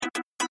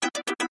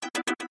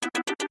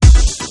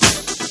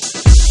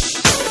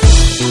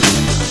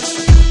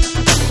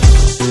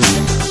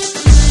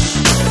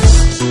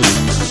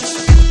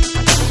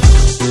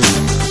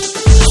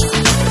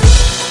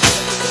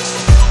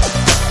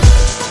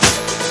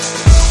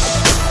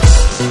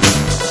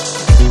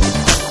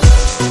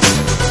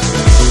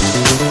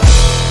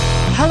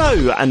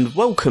and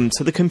welcome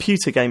to the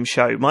Computer Game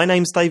Show. My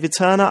name's David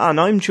Turner, and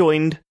I'm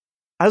joined,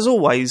 as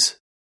always,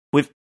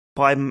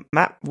 by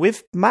Matt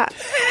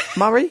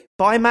Murray.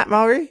 By Matt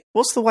Murray.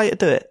 What's the way to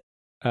do it?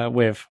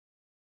 With.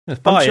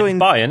 By,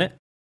 innit?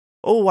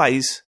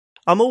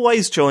 I'm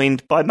always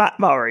joined by Matt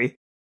Murray.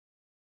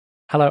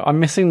 Hello, I'm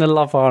missing the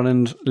Love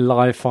Island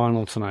live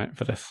final tonight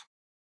for this.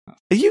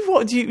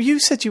 You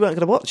said you weren't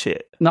going to watch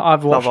it. No,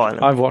 I've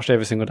watched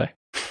every single day.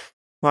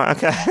 Right,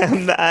 okay.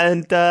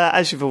 And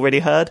as you've already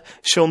heard,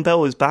 Sean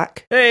Bell is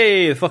back.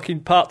 Hey, the fucking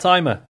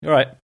part-timer. All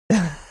right.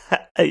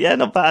 Yeah,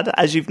 not bad.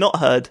 As you've not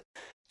heard,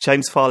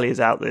 James Farley is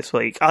out this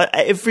week.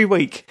 Every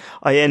week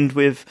I end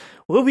with,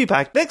 we'll be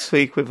back next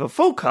week with a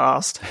full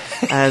cast,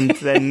 and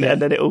then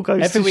it all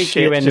goes every to week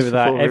shit. You end with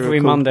that.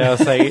 Every Monday I'll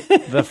say,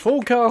 the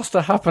full cast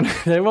are happening.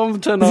 They're on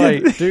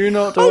tonight. Do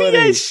not do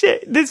anything. Yeah,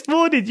 shit. This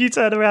morning you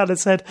turned around and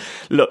said,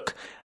 look,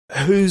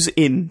 who's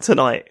in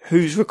tonight?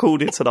 Who's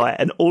recorded tonight?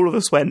 And all of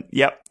us went,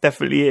 yep,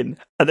 definitely in.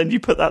 And then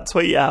you put that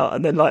tweet out,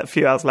 and then like a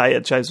few hours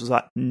later, James was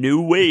like, no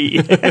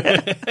way.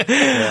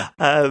 Yeah.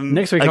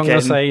 Next week I'm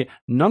going to say,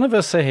 none of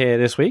us are here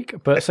this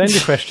week, but send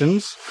your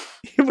questions.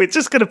 We're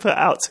just going to put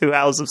out 2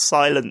 hours of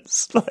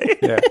silence,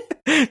 like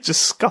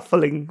just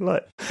scuffling,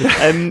 like.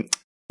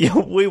 Yeah,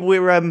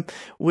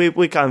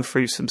 we're going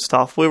through some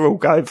stuff. We're all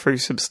going through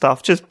some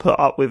stuff. Just put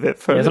up with it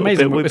for a little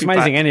amazing. bit. It's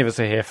amazing any of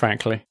us are here,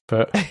 frankly.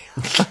 But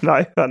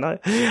I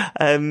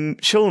know.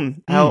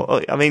 Sean,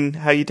 how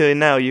you doing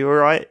now? You all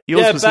right?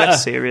 Yours was better.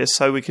 Less serious,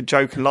 so we could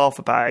joke and laugh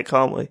about it,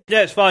 can't we?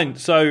 Yeah, it's fine.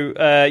 So,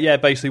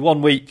 basically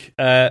 1 week,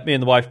 me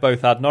and the wife both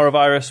had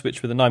norovirus,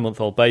 which with a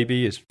 9-month-old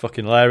baby is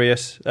fucking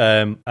hilarious.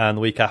 And the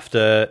week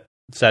after,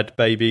 said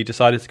baby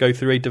decided to go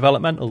through a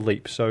developmental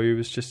leap, so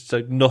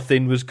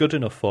nothing was good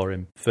enough for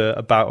him for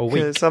about a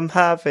week. Because I'm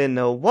having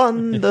a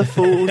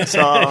wonderful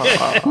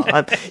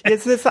time.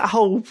 There's that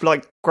whole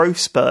like growth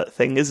spurt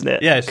thing, isn't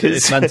it? Yeah,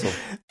 it's mental.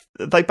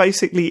 They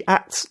basically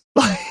act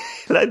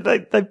like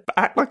they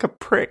act like a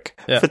prick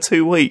for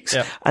 2 weeks,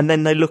 and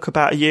then they look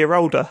about a year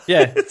older.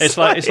 Yeah, it's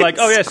like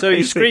oh yeah, so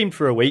he screamed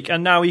for a week,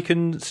 and now he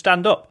can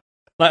stand up.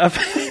 Like.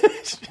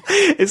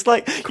 It's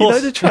like, you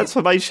know, the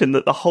transformation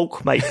that the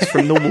Hulk makes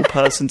from normal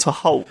person to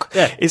Hulk?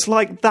 Yeah. It's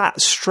like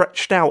that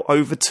stretched out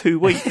over 2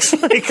 weeks.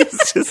 Like,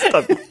 it's just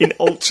in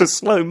ultra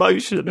slow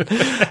motion. It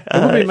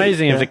would be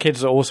amazing if the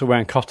kids are also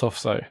wearing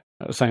cut-offs, though,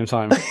 at the same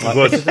time. Like, I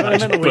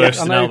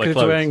know kids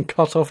are wearing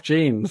cut-off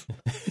jeans.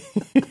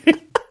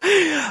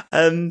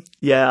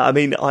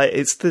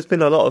 There's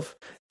been a lot of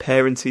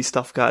parenty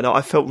stuff going on.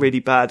 I felt really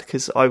bad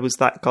because I was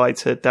that guy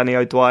to Danny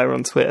O'Dwyer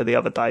on Twitter the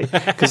other day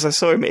because I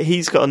saw him.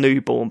 He's got a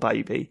newborn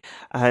baby,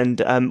 and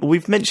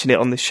we've mentioned it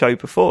on this show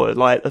before.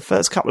 Like, the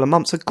first couple of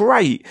months are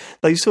great.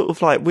 They sort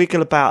of like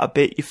wiggle about a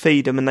bit. You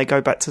feed them and they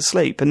go back to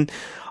sleep. And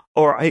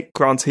all right,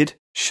 granted,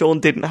 Sean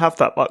didn't have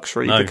that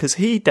luxury because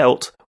he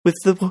dealt with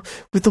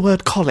the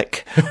word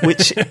colic,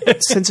 which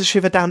sends a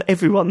shiver down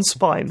everyone's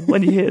spine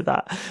when you hear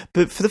that.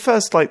 But for the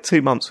first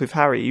 2 months with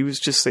Harry, he was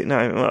just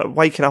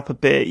waking up a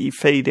bit, you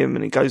feed him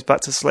and he goes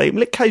back to sleep.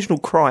 And occasional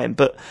crying,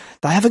 but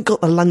they haven't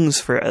got the lungs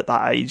for it at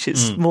that age.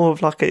 It's more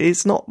of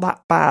it's not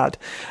that bad.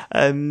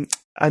 And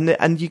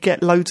you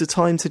get loads of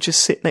time to just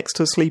sit next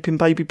to a sleeping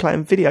baby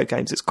playing video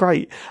games. It's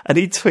great. And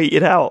he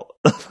tweeted out,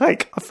 I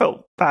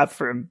felt bad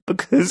for him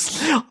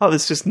because I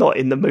was just not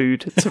in the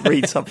mood to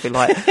read something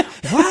like,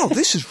 wow,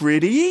 this is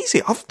really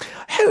easy.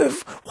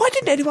 Why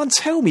didn't anyone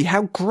tell me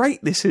how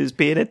great this is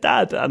being a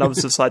dad? And I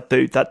was just like,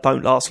 dude, that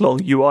don't last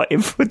long. You are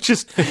in for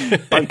just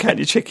don't count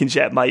your chickens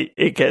yet, mate.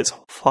 It gets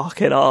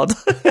fucking hard.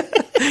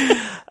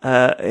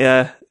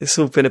 It's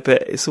all been a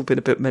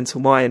bit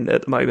mental mine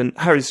at the moment.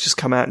 Harry's just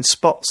come out in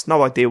spots,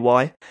 no idea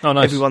why. Oh,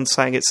 nice. Everyone's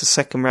saying it's a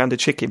second round of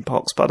chicken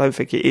pox, but I don't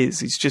think it is.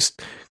 He's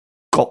just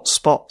got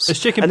spots. Is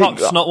chicken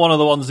pox not one of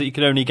the ones that you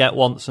can only get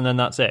once and then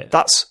that's it?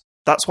 That's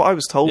what I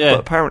was told, but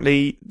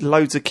apparently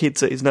loads of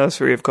kids at his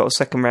nursery have got a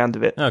second round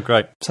of it. Oh,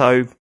 great.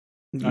 So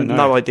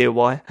no idea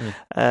why.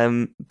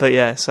 But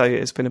yeah, so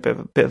it's been a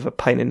bit of a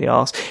pain in the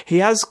arse. He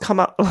has come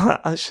up.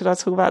 Should I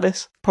talk about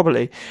this?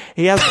 Probably.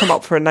 He has come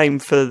up for a name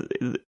for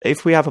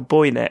if we have a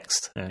boy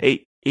next. Yeah.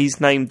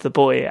 He's named the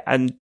boy,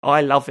 and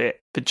I love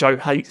it, but Joe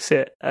hates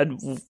it,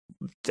 and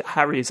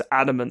Harry is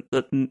adamant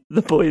that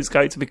the boy is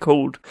going to be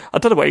called. I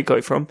don't know where he got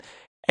it from.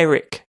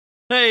 Eric.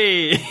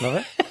 Hey, love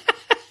it.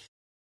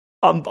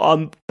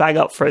 I'm bang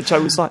up for it.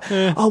 Joe was like,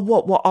 "Oh,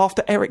 what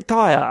after Eric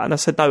Dyer?" And I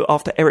said, "No,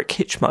 after Eric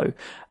Hitchmo."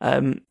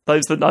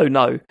 Those that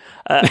know.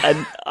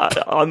 And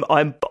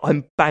I'm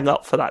bang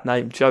up for that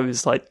name. Joe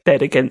is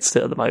dead against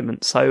it at the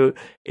moment. So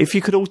if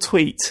you could all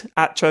tweet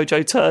at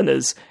Jojo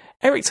Turner's,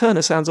 Eric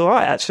Turner sounds all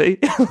right, actually.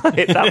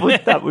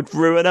 that would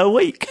ruin her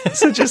week.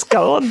 So just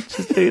go on,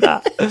 just do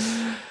that.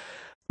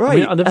 Right. I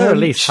mean, at the very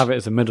least, have it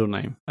as a middle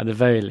name. At the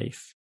very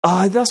least.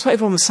 That's what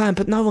everyone was saying,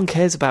 but no one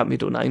cares about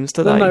middle names,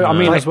 do they? No, I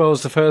mean as well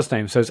as the first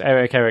name, so it's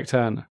Eric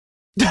Turner.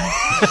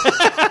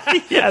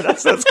 Yeah, that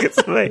sounds good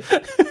to me.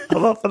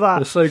 I'm up for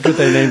that. It's so good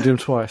they named him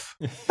twice.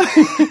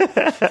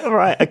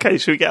 Right, okay,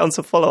 should we get on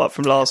to follow-up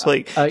from last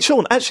week?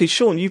 Sean,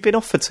 you've been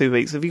off for 2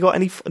 weeks. Have you got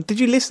any... Did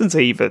you listen to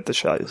either of the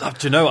shows?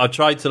 Do you know, I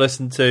tried to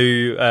listen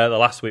to the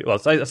last week. Well,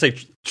 I say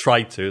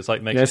tried to. It's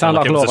like makes it sound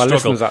like a lot of our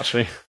struggle. listeners,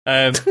 actually.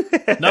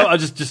 No, I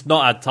just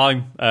not had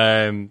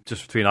time.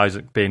 Just between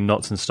Isaac being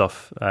nuts and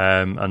stuff,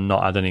 and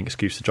not had any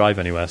excuse to drive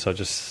anywhere. So I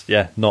just,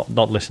 not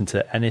listened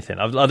to anything.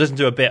 I listened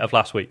to a bit of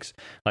last week's,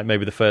 like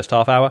maybe the first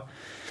half hour.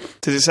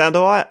 Does it sound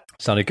all right?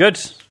 Sounded good.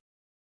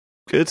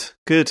 Good.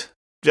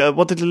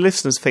 What did the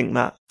listeners think,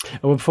 Matt?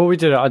 Well, before we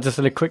did it, I just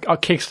did a quick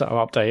Kickstarter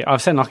update.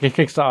 I've sent like a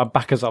Kickstarter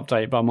backers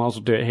update, but I might as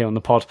well do it here on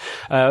the pod.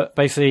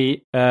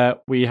 Basically,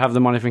 we have the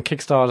money from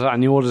Kickstarter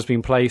and the order's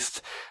been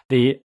placed.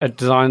 The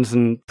designs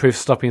and proofs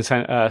of stuff being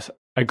sent,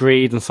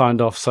 agreed and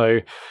signed off. So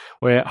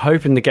we're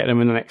hoping to get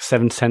them in the next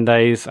 7 to 10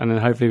 days, and then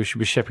hopefully we should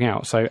be shipping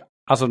out. So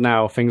as of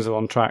now, things are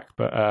on track,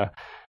 but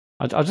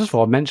I just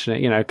thought I'd mention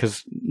it,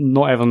 because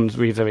not everyone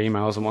reads their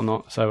emails and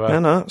whatnot. So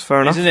no, it's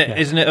fair enough.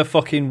 Isn't it a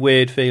fucking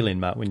weird feeling,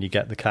 Matt, when you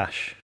get the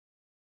cash,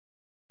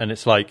 and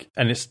it's like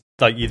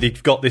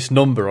you've got this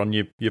number on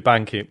your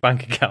bank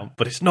account,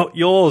 but it's not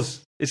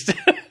yours. It's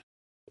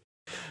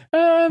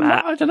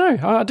I don't know.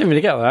 I didn't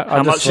really get that.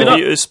 How much have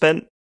you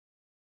spent?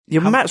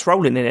 Matt's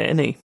rolling in it, isn't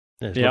he?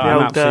 Yeah,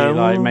 I'm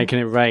absolutely making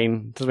it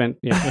rain.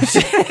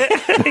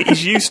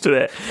 He's used to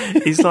it.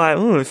 He's like,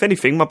 if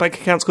anything, my bank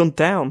account's gone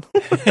down.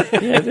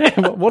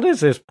 What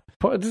is this?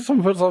 Did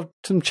someone put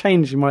some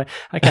change in my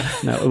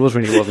account? No, it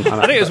wasn't. I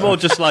think it was more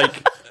just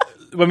like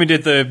when we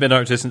did the Midnight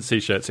Resistance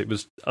t-shirts, it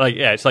was like,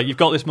 it's like you've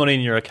got this money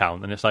in your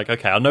account, and it's like,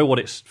 okay, I know what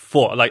it's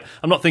for. Like,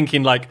 I'm not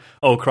thinking like,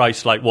 oh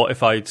Christ, like what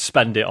if I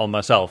spend it on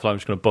myself? I'm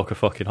just going to book a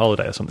fucking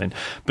holiday or something.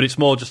 But it's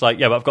more just like,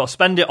 but I've got to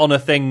spend it on a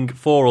thing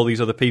for all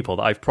these other people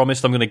that I've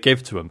promised I'm going to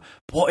give to them.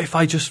 But what if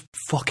I just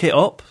fuck it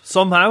up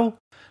somehow?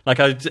 Like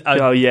the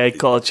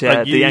anxiety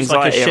around it's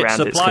going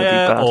to be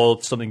bad,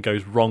 or something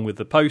goes wrong with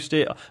the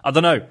post-it. I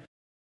don't know.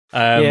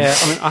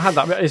 I had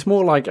that. It's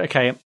more like,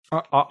 okay,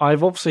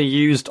 I've obviously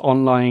used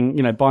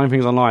online, buying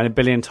things online a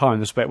billion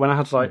times, but when I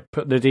had to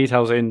put the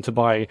details in to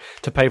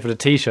pay for the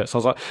t-shirts, I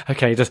was like,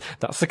 okay,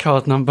 that's the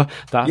card number,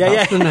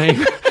 that's the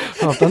name.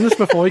 I've done this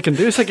before, you can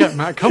do this again,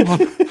 Matt, come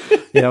on.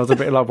 I was a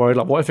bit worried,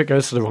 what if it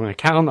goes to the wrong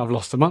account? I've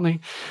lost the money.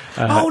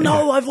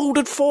 I've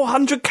ordered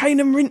 400 Kane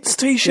and Rinse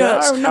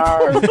t-shirts. Oh no,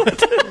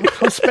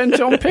 I spent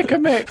it on Pick a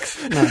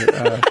Mix.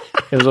 No,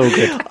 it was all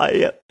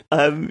good.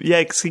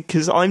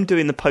 Because I'm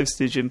doing the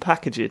postage and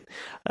packaging,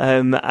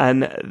 and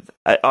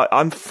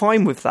I'm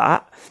fine with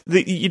that.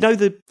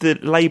 The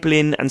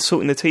labelling and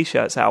sorting the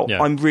t-shirts out.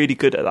 Yeah. I'm really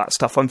good at that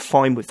stuff. I'm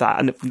fine with that,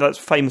 and that's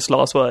famous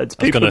last words.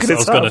 I was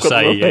going to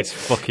say it's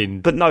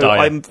fucking. But no,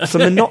 I'm for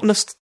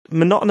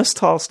monotonous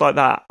tasks like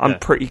that. I'm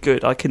pretty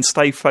good. I can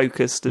stay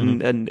focused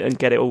and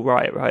get it all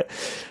right. Right.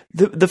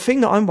 The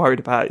thing that I'm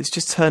worried about is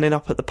just turning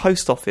up at the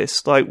post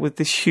office, with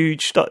this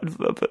huge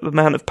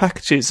amount of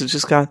packages, and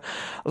just going,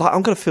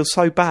 I'm going to feel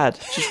so bad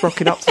just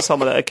rocking up to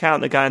someone at a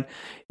counter going,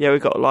 we've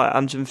got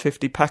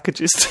 150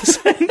 packages to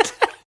send.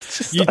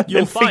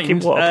 You'll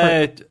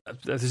find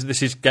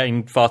this is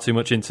getting far too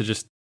much into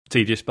just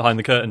tedious behind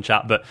the curtain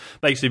chat, but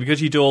basically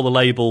because you do all the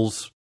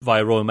labels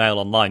via Royal Mail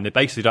online, they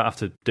basically don't have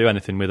to do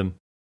anything with them.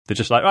 They're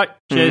just like, right,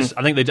 cheers.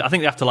 I think they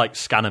have to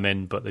scan them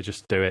in, but they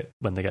just do it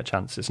when they get a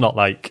chance. It's not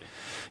like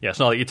you're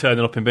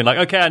turning up and being like,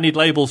 okay, I need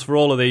labels for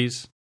all of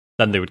these.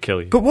 Then they would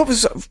kill you. But what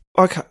was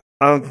okay?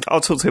 I'll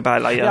talk to you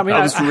about it later. I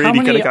was really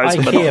going to go to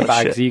IKEA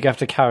bags you have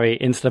to carry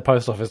into the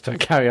post office to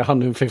carry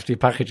 150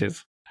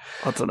 packages.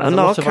 I don't know.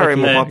 No, I'll carry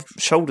them on my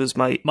shoulders,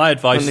 mate. My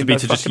advice would be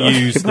to just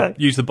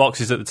use the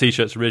boxes that the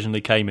t-shirts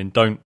originally came in.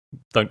 Don't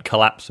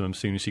collapse them as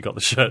soon as you got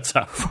the shirts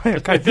out. Right,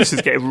 okay, this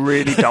is getting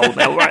really dull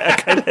now.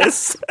 Right, okay,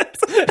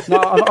 No,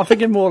 I'm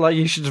thinking more like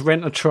you should just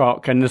rent a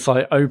truck and just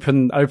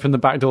open the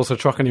back doors of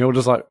the truck and you'll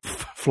just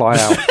fly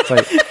out. So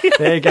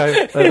there you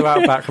go. They're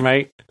out back,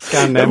 mate.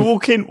 Scan them.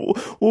 Walk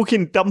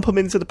in, dump them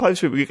into the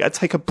post room. We've got to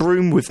take a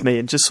broom with me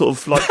and just sort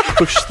of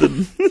push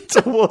them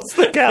towards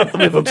the counter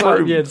with a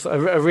broom. Yeah, it's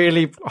a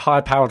really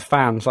high-powered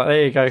fan. It's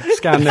there you go.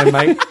 Scan them,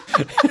 mate.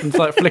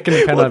 It's flicking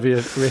the pen over your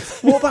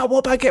wrist. What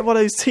about getting one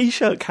of those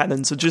t-shirt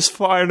cannons and just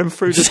firing them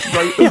through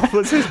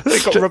the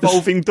they've got a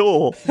revolving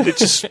door. It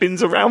just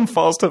spins around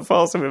faster and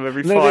faster with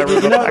every fire.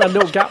 You know that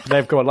little gap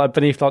they've got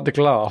beneath the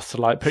glass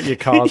to put your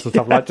cards and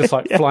stuff just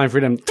flying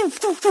through them.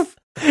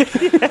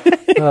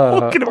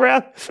 Walking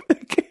around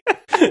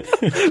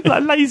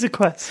like Laser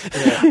Quest.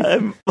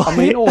 Yeah.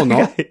 Or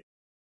not. Okay.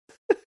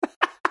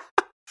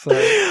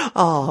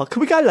 Can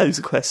we go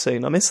Laser Quest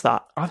soon? I miss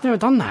that. I've never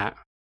done that.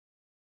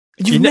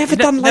 You've never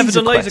done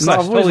Laser Quest? No,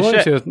 I've always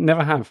wanted to.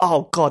 Never have.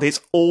 Oh God,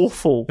 it's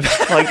awful.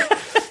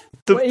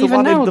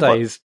 Even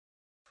nowadays.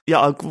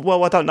 I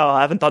don't know.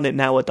 I haven't done it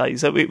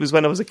nowadays. It was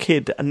when I was a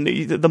kid, and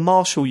the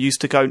marshal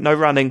used to go, "No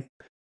running.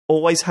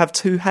 Always have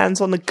 2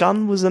 hands on the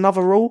gun." Was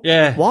another rule.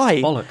 Yeah.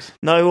 Why? Bollocks.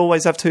 No,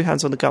 always have 2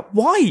 hands on the gun.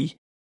 Why?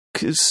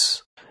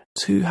 Because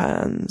 2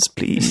 hands,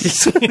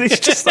 please. It's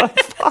just like,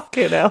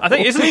 fucking hell. I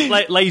think, isn't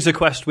it Laser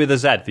Quest with a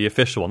Z, the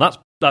official one?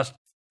 That's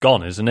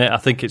gone, isn't it? I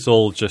think it's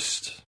all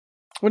just...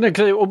 Well, no,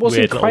 because it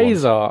wasn't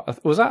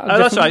Quasar. Was that?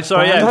 That's right.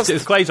 Sorry, yeah, it was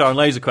Quasar and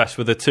Laser Quest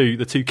were the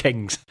two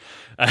kings.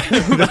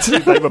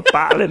 They were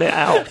battling it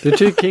out. The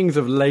 2 kings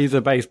of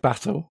laser-based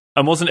battle.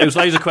 And wasn't it? Was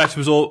Laser Quest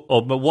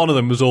but one of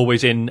them was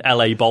always in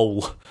LA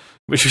Bowl,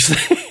 which was.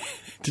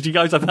 Did you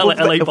guys have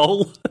LA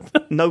Bowl?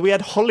 No, we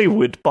had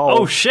Hollywood Bowl.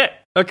 Oh shit!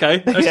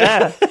 Okay.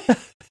 Yeah.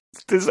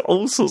 There's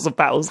all sorts of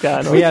battles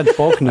going on. We had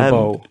Bogner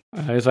Bowl.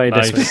 It was very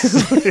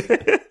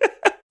different.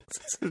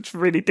 It's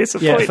really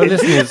disappointing. Yeah, for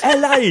listeners,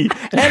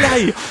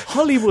 LA,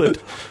 Hollywood,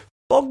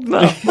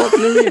 Bogner,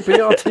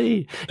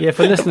 BRT. Yeah,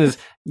 for listeners,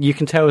 you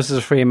can tell this is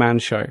a 3-man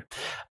show.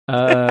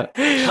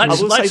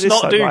 Let's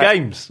not do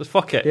games.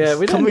 Fuck it. Yeah,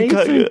 we don't need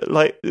to.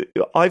 Like,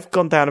 I've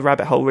gone down a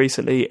rabbit hole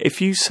recently.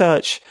 If you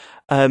search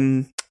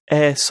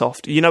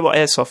Airsoft, you know what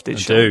Airsoft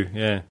is? I do.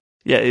 Yeah.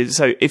 Yeah,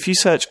 so if you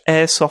search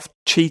Airsoft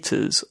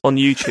cheaters on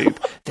YouTube,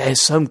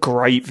 there's some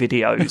great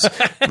videos.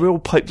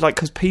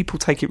 Because people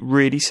take it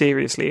really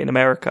seriously in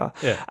America.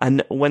 Yeah.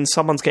 And when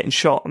someone's getting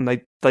shot and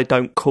they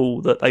don't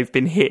call that they've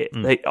been hit,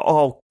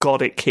 oh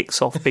God, it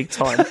kicks off big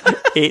time.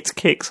 It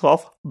kicks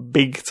off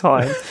big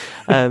time.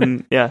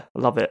 Yeah,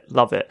 love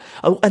it.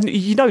 Oh, and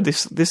you know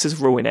this is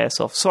a rule in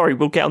Airsoft. Sorry,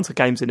 we'll get onto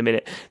games in a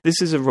minute.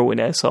 This is a rule in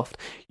Airsoft.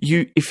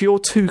 If you're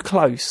too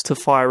close to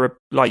fire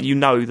you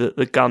know that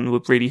the gun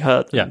would really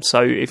hurt them. Yeah.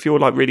 So if you're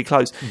like really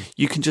close,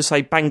 you can just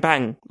say bang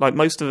bang. Like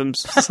most of them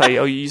say,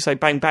 oh, you say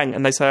bang bang,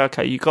 and they say,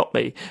 okay, you got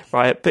me,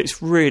 right? But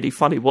it's really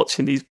funny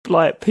watching these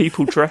like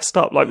people dressed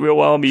up like real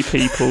army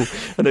people,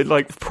 and they're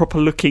like proper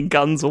looking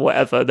guns or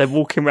whatever. They're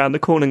walking around the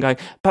corner and going,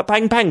 but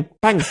bang bang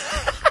bang.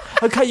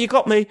 Okay, you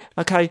got me.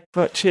 Okay,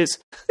 but cheers.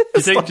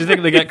 Do you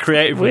think they get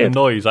creative with the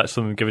noise, like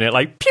someone giving it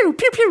like pew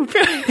pew pew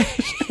pew?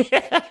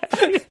 Yeah.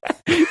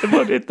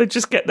 They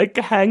just get their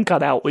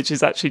handgun out, which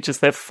is actually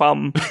just their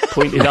thumb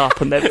pointed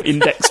up and their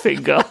index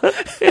finger.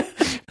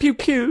 Pew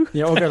pew.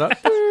 Yeah, I'll go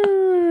like.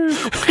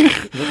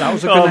 That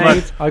was a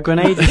grenade. I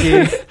grenaded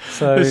you.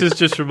 So this has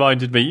just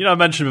reminded me. I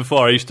mentioned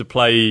before I used to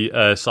play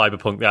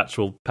Cyberpunk, the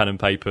actual pen and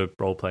paper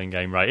role playing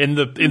game. Right in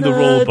the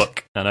rule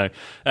book. I know.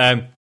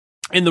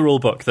 In the rule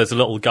book, there's a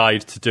little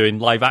guide to doing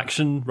live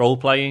action role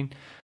playing.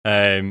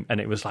 And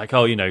it was like,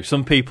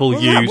 some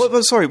people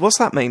use. Sorry, what's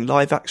that mean?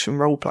 Live action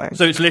role playing.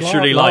 So it's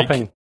literally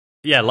LARPing.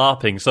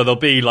 LARPing. So there'll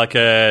be like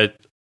a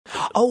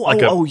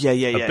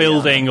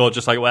building or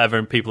just like whatever,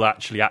 and people are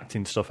actually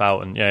acting stuff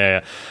out, and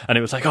and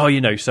it was like,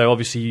 so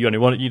obviously you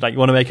want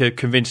to make a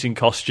convincing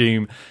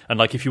costume, and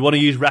like if you want to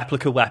use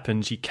replica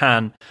weapons, you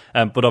can,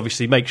 but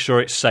obviously make sure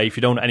it's safe.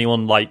 You don't want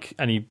anyone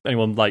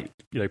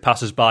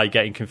passers by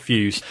getting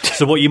confused.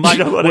 So what you might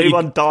you don't want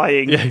anyone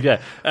dying.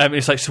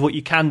 It's like, so what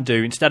you can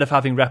do instead of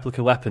having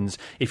replica weapons,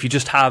 if you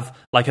just have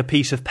like a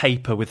piece of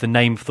paper with the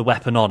name for the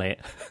weapon on it.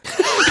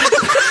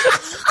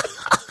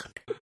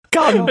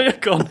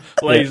 Gun,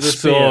 laser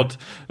sword.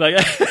 Like,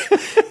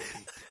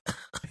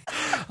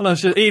 and I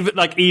was just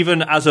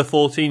even as a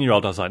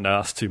 14-year-old, I was like, no,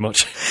 that's too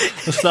much.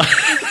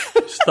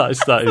 That is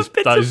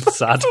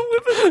sad.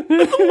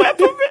 With a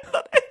weapon,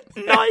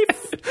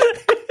 knife.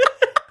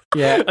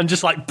 Yeah, and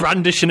just like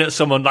brandishing at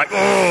someone, like,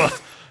 oh,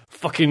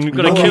 fucking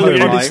gonna kill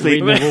you.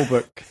 Reading the rule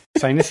book,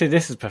 saying this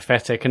is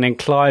pathetic, and then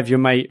Clive, your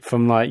mate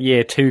from like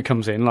year 2,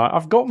 comes in like,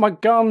 I've got my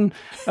gun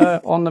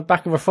on the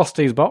back of a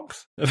Frosties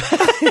box.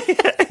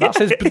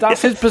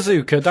 That's his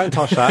bazooka. Don't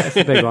touch that. It's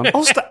a big one.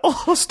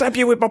 I'll stab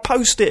you with my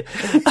post-it.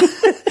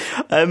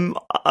 I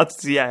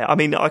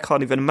mean, I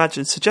can't even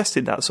imagine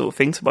suggesting that sort of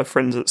thing to my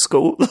friends at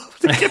school.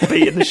 To get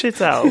beating the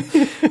shit out.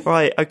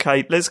 Right,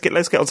 okay, let's get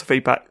on to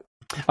feedback.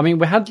 I mean,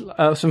 we had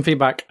some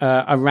feedback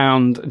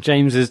around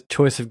James's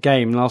choice of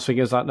game last week.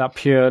 It was like that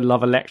Pure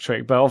Love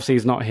Electric, but obviously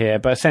he's not here.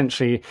 But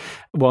literally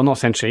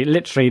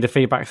the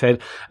feedback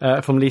said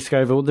from Lee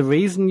Scoville, the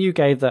reason you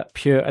gave that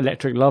Pure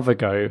Electric Love a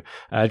go,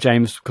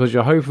 James, because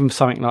you're hoping for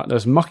something like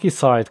those mucky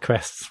side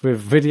quests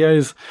with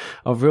videos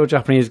of real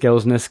Japanese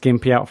girls in their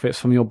skimpy outfits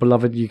from your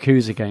beloved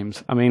Yakuza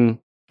games. I mean,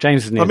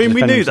 James is. I mean,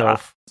 we knew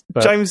himself,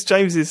 that.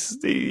 James is.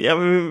 I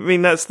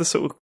mean, that's the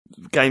sort of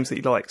games that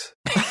he likes.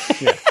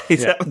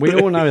 We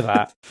all know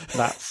that.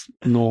 That's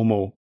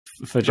normal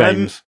for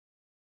James.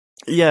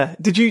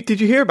 Did you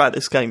hear about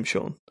this game,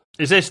 Sean?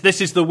 This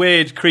is the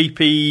weird,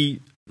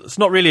 creepy? It's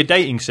not really a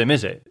dating sim,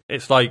 is it?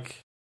 It's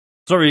like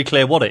it's not really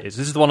clear what it is.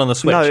 This is the one on the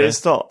Switch. No,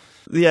 it's not.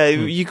 Yeah,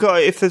 you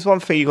got. If there's one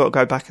thing you got to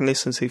go back and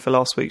listen to for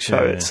last week's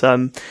show, it's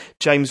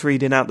James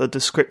reading out the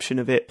description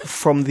of it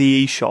from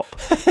the eShop,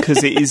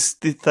 because it is.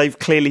 They've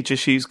clearly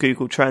just used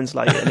Google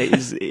Translate, and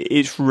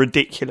it's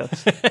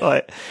ridiculous.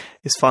 Like,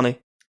 it's funny.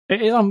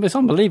 It's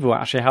unbelievable,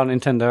 actually, how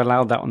Nintendo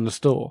allowed that on the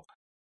store.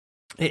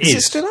 Is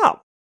it still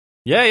up?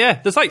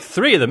 Yeah. There's like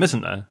 3 of them,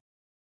 isn't there?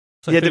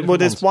 Like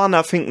there's one,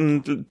 I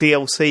think,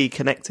 DLC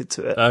connected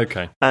to it.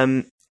 Okay.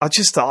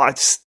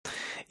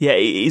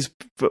 It is.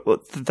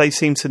 They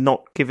seem to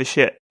not give a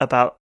shit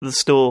about the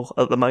store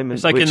at the moment.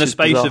 It's like in the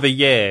space of a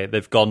year,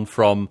 they've gone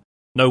from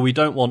no, we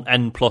don't want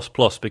N++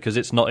 because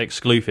it's not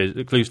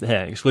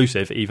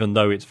exclusive, even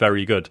though it's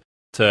very good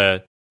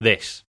to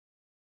this.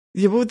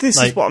 Yeah, well, this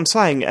is what I'm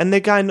saying. And they're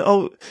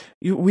going,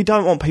 we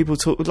don't want people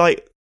to...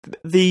 Like,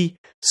 the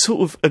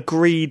sort of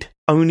agreed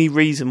only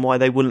reason why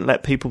they wouldn't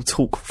let people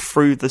talk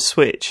through the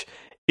Switch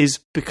is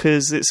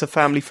because it's a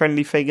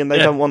family-friendly thing and they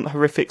don't want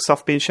horrific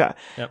stuff being shot.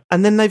 Yep.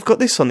 And then they've got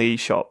this on the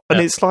eShop. And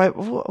it's like,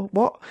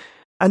 what?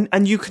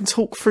 And you can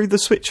talk through the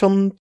Switch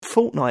on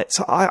Fortnite.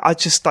 So I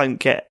just don't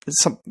get...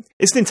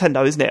 It's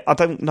Nintendo, isn't it? I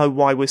don't know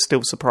why we're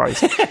still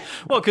surprised.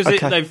 Well, because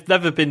they've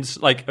never been...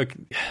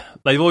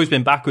 they've always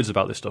been backwards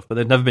about this stuff, but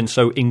they've never been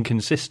so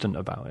inconsistent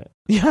about it.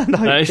 Yeah,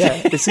 no,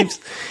 it seems...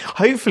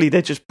 Hopefully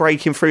they're just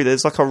breaking through.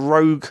 There's like a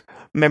rogue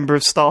member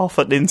of staff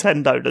at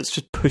Nintendo that's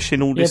just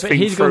pushing all this thing through. Yeah,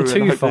 but he's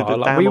gone too far.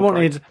 Like, we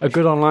wanted a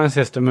good online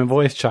system and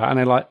voice chat, and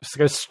they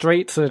go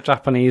straight to the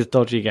Japanese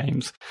dodgy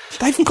games.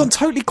 They've gone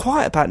totally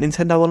quiet about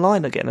Nintendo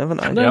Online again,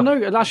 haven't they?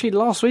 No. Actually,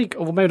 last week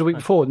or maybe the week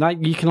before, now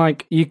you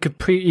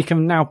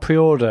can now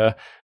pre-order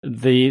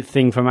the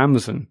thing from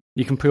Amazon.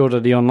 You can pre-order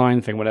the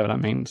online thing, whatever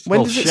that means.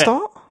 When does it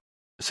start?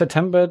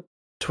 September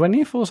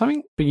 20th or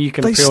something. But you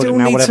can pre-order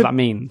now, whatever that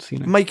means.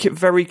 Make it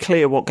very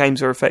clear what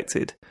games are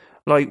affected.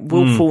 Like,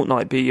 will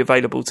Fortnite be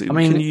available to?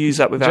 Can you use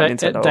that without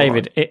Nintendo?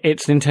 David,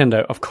 it's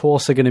Nintendo. Of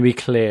course, they're going to be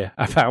clear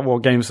about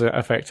what games are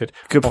affected.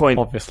 Good point.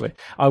 Obviously,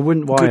 I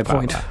wouldn't worry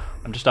about that.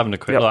 I'm just having a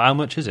quick look. How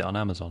much is it on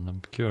Amazon?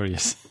 I'm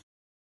curious.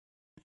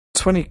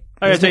 20.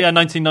 Oh, yeah,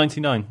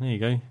 $19.99. There you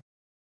go.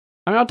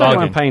 I mean, I don't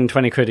mind paying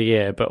 £20 a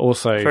year, but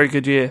also very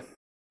good year.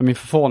 I mean,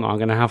 for Fortnite, I'm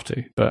going to have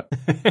to, but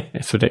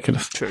it's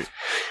ridiculous. True.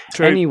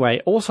 Anyway,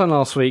 also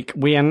last week,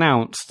 we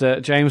announced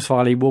that James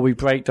Farley will be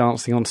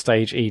breakdancing on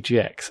stage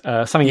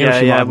EGX. Something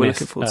else you might have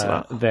missed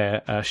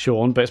there,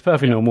 Sean, but it's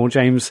perfectly normal.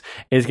 James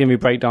is going to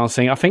be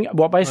breakdancing. I think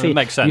what basically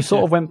makes sense, you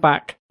sort of went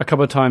back a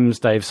couple of times,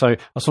 Dave. So I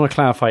just want to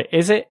clarify: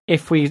 is it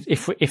if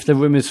the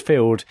room is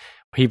filled,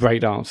 he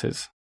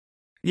breakdances?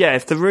 Yeah,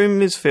 if the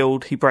room is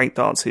filled, he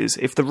breakdances.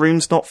 If the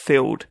room's not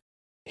filled,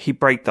 he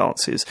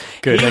breakdances.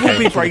 Good. He will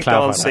be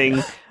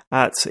breakdancing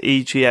at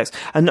EGX.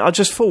 And I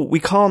just thought we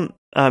can't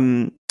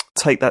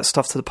take that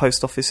stuff to the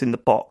post office in the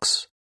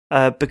box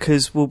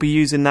because we'll be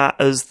using that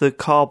as the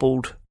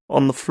cardboard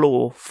on the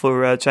floor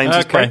for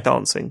James's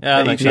breakdancing.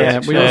 Yeah,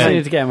 we also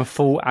need to get him a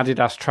full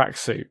Adidas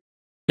tracksuit.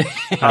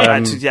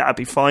 That'd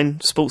be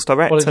fine. Sports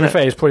Direct. Well, to be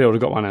fair, he's probably already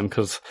got one then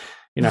because...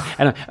 You know,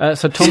 and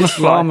so Thomas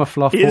Llama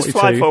Fluff 42. He is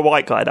fly for a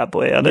white guy, that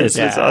boy. I don't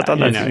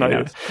know if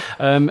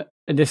you know.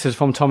 This is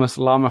from Thomas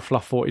Llama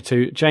Fluff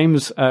 42.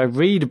 James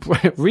Reed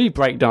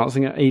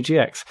breakdancing at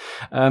EGX.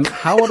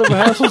 How are the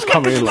rehearsals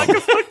coming along? Like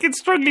a fucking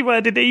strongly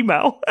worded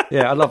email.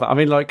 Yeah, I love it. I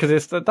mean,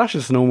 because that's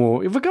just normal.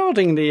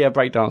 Regarding the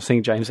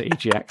breakdancing, James at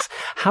EGX,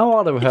 how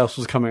are the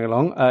rehearsals coming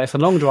along? It's a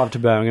long drive to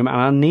Birmingham, and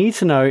I need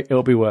to know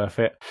it'll be worth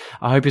it.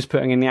 I hope he's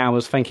putting in the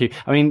hours. Thank you.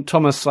 I mean,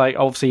 Thomas,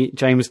 obviously,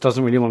 James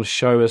doesn't really want to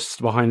show us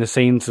behind the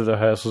scenes of the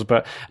rehearsals,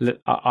 but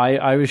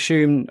I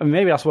assume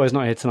maybe that's why he's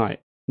not here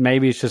tonight.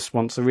 Maybe he just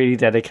wants to really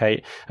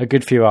dedicate a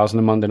good few hours on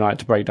a Monday night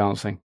to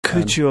breakdancing.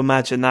 Could you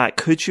imagine that?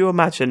 Could you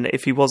imagine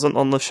if he wasn't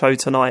on the show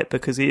tonight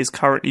because he is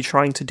currently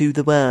trying to do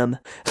the worm?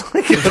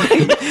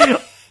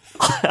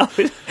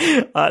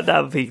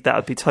 That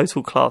would be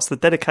total class. The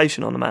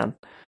dedication on the man.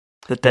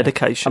 The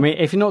dedication. I mean,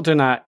 if you're not doing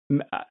that,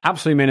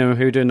 absolute minimum,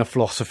 who are doing the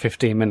floss for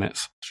 15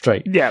 minutes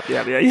straight. Yeah.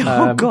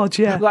 Oh, God,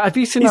 yeah. Have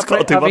you seen He's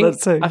got to do one of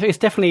the two. I think it's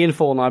definitely in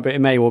Fortnite, but it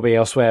may well be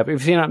elsewhere. But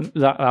if you've seen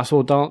that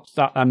sort of dance,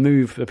 that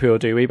move that people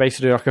do, where you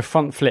basically do like a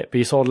front flip, but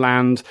you sort of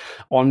land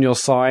on your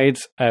side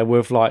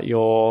with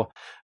your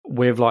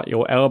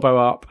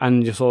elbow up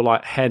and your sort of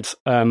like head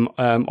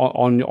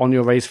on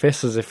your raised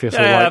fist as if you're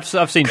sort of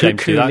I've seen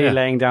James do that,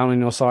 laying down on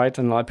your side,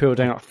 and like people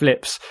doing like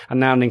flips and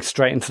landing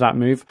straight into that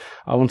move.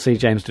 I want to see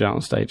James do that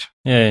on stage.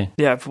 Yeah.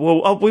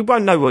 Well, we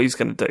won't know what he's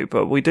going to do,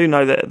 but we do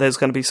know that there's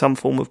going to be some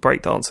form of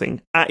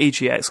breakdancing at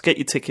EGX. Get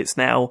your tickets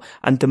now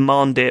and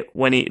demand it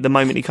the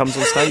moment he comes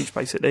on stage.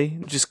 Basically,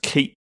 just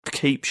keep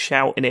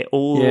shouting it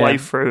all the way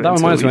through. That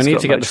reminds me, I need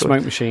to get the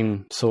smoke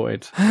machine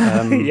sorted.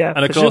 Yeah,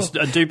 and of course,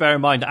 do bear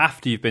in mind,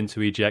 after you've been to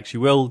EGX, you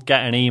will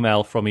get an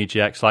email from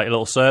EGX, like a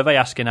little survey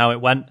asking how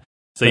it went.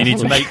 So you need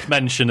to make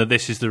mention of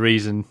this is the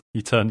reason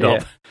you turned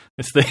up.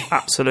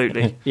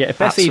 Absolutely. Yeah,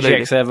 best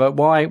EGX ever.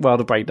 Why? Well,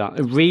 the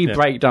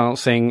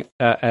breakdancing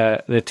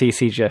the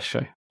TCGS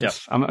show. Yeah.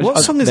 What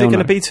song is it going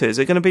to be to? Is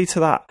it going to be to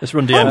that? It's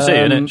Run DMC,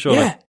 isn't it? Surely.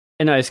 Yeah.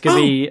 No, it's going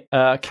to be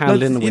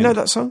Candle in the Wind. You know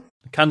that song?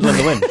 Candle in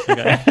the Wind.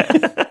 Okay.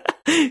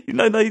 you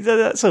know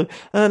that song?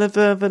 And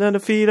I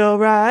feel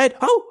alright.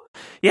 Oh,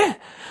 yeah.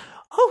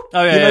 Oh,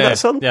 yeah. You know that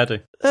song? Yeah, I do.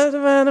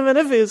 And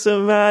I feel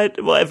so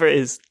right. Whatever it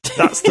is,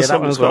 that's the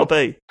song it's got to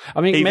be.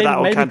 I mean, maybe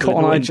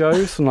Cotton Eye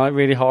Joe, some like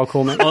really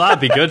hardcore metal. Well, that'd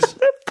be good.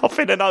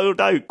 Popping an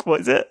old oak.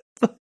 What is it?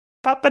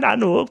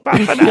 Papanano.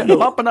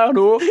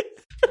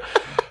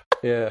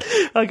 Yeah.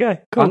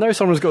 Okay, cool. I know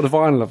someone's got the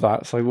vinyl of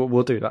that, so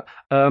we'll do that.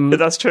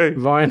 That's true.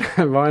 Ryan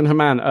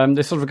Herman,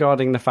 this is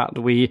regarding the fact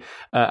that we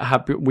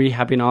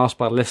have been asked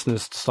by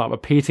listeners to start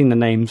repeating the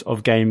names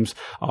of games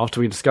after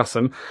we discuss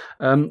them.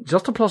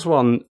 Just a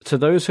 +1 to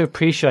those who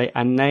appreciate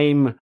a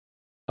name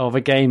of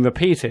a game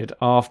repeated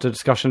after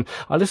discussion.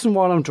 I listen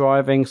while I'm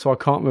driving, so I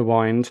can't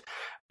rewind.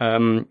 I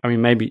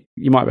mean, maybe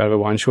you might be able to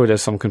rewind. Sure,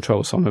 there's some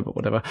control somewhere, but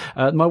whatever.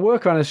 My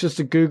workaround is just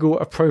to Google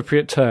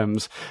appropriate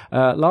terms.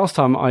 Last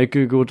time I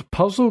Googled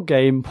puzzle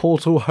game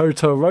Portal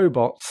Hotel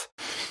Robots.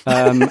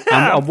 And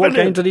what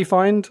game did he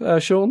find,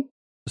 Sean?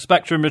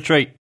 Spectrum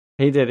Retreat.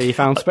 He did. He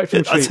found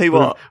Spectrum Retreat. I'll tell you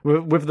what.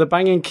 With the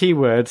banging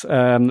keywords,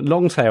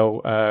 long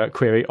tail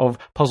query of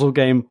puzzle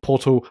game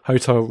Portal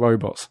Hotel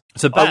Robots.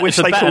 I wish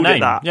they called name. it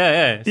that.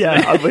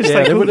 Yeah. I wish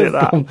they called it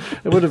that.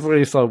 It would have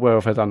really sold well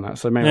if they'd done that.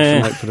 So maybe I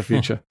should note for the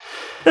future.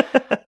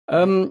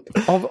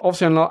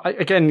 Obviously,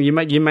 again, you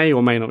may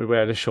or may not be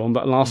aware of this, Sean,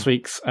 but last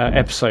week's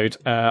episode,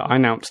 I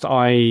announced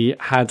I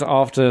had,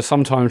 after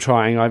some time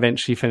trying, I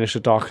eventually finished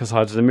the Darker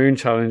Side of the Moon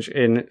challenge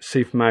in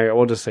Super Mario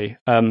Odyssey.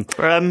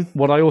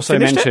 What I also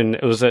mentioned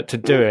was that to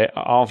do it,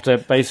 after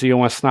basically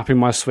almost snapping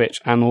my Switch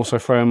and also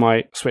throwing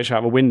my Switch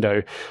out the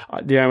window,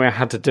 the only way I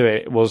had to do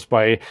it was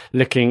by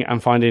looking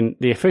and finding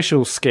the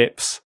official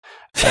skips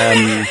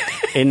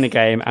in the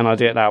game, and I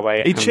did it that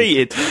way. He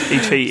cheated.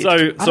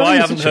 So I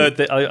haven't heard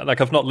that.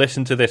 I've not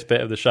listened to this bit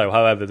of the show.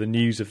 However, the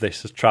news of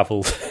this has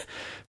travelled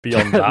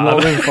beyond that.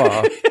 Long and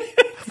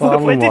far.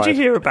 When did you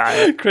hear about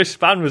it? Chris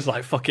Spann was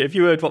like, "Fuck it, have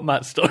you heard what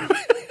Matt's done?"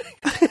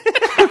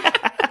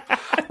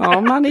 Oh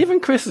man,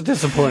 even Chris is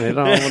disappointed.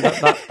 Oh, well,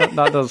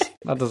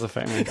 that does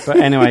affect me. But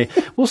anyway,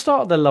 we'll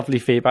start the lovely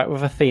feedback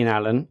with Athene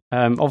Allen.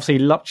 Obviously,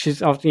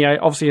 she's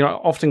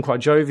often quite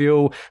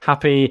jovial,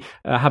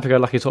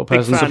 happy-go-lucky sort of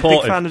person.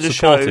 Big fan of the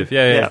supportive, show.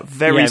 Yeah,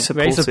 very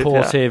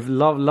supportive.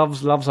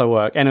 Loves her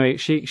work. Anyway,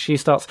 she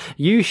starts.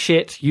 You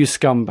shit, you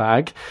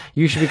scumbag.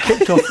 You should be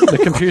kicked off the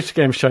computer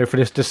game show for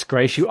this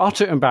disgrace. You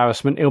utter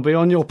embarrassment. It'll be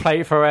on your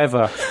plate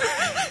forever.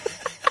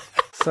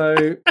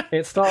 So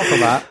it starts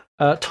with that.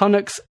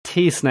 Tunnock's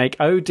T-Snake,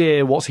 oh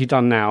dear, what's he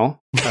done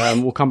now?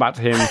 We'll come back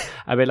to him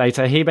a bit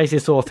later. He basically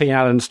saw Thea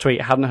Allen's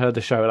tweet, hadn't heard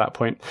the show at that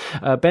point.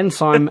 Ben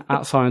Syme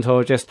at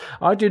Scientologist,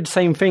 I did the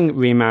same thing,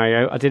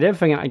 Mario. I did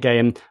everything at a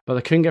game, but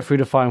I couldn't get through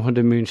the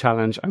 500 Moon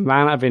Challenge and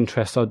ran out of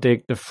interest, so I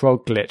dig the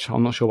frog glitch.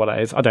 I'm not sure what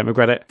that is. I don't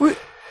regret it.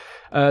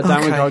 Dan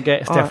Regard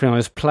gets definitely on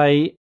his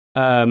play.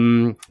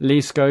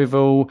 Lee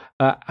Scoville,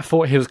 I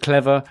thought he was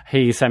clever.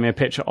 He sent me a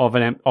picture of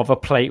a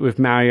plate with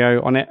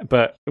Mario on it,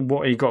 but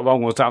what he got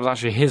wrong was that was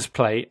actually his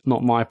plate,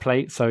 not my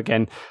plate. So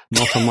again,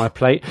 not on my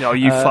plate. No,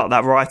 you fucked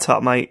that right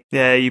up, mate.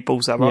 Yeah, you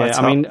balls that right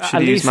up. I mean, at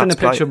least send a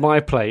picture of my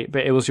plate,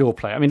 but it was your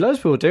plate. I mean, loads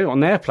of people do it on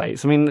their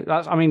plates. I mean,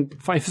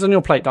 if it's on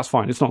your plate, that's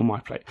fine. It's not on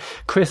my plate.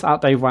 Chris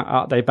at Dave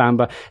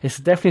Bamber, it's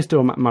definitely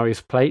still Matt Murray's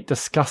plate,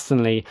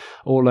 disgustingly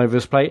all over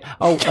his plate.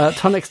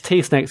 Tunnock's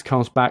T-Snakes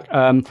comes back.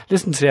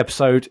 Listen to the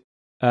episode.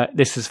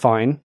 This is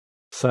fine.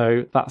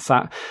 So that's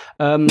that.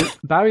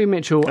 Barry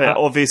Mitchell.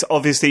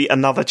 Obviously,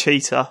 another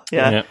cheater.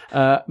 Yeah.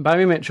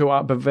 Barry Mitchell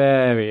at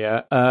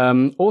Bavaria.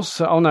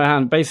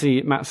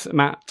 Basically,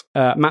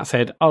 Matt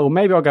said, "Oh,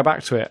 maybe I'll go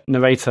back to it."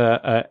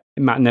 Narrator.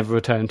 Matt never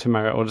returned to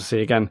Mario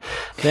Odyssey again.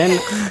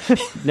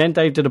 Then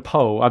Dave did a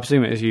poll. I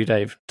presume it was you,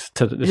 Dave.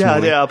 This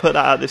morning. I put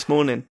that out this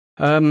morning.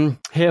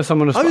 Here's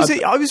someone.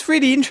 I was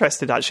really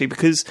interested actually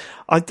because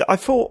I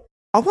thought,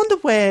 I wonder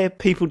where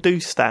people do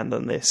stand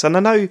on this. And I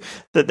know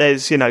that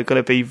there's, going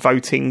to be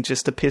voting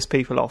just to piss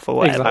people off or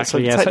whatever.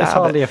 Exactly, so it's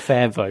hardly a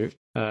fair vote.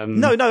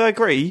 No, I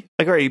agree.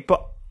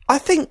 But I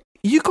think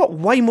you got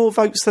way more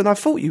votes than I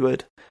thought you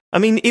would. I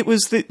mean, it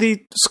was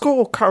the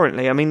score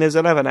currently. I mean, there's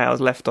 11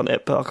 hours left on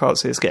it, but I can't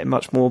see us getting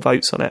much more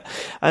votes on it.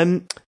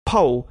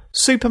 Poll,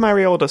 Super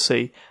Mario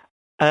Odyssey.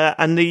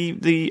 And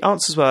the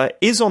answers were,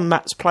 is on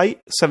Matt's plate,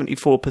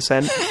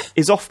 74%,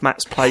 is off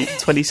Matt's plate,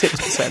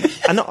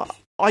 26%. And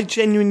I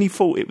genuinely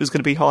thought it was going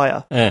to be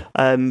higher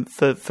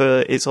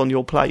for it's on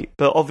your plate.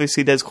 But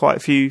obviously there's quite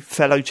a few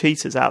fellow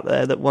cheaters out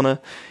there that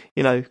want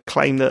to,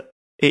 claim that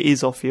it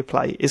is off your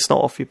plate. It's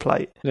not off your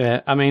plate.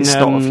 Yeah, I mean... It's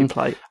not off your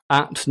plate.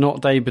 At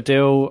Not Dave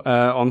Badil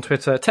on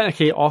Twitter,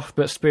 technically off,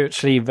 but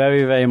spiritually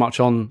very, very much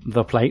on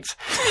the plate.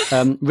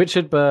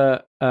 Richard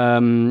Burr,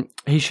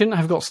 he shouldn't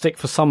have got stick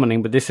for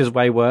summoning, but this is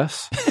way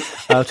worse.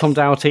 Tom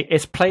Dougherty,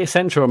 it's play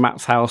central at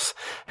Matt's house.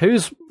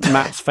 Who's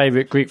Matt's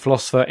favourite Greek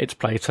philosopher? It's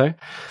Plato.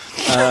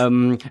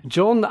 John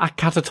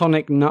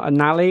Catatonic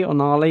Nally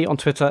on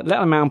Twitter,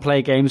 let a man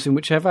play games in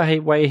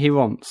whichever way he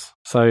wants.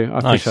 So I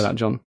appreciate that,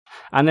 John.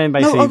 And then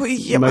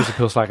basically, most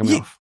people slagging me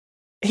off.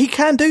 He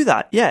can do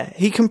that, yeah.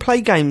 He can play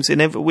games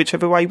in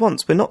whichever way he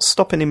wants. We're not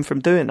stopping him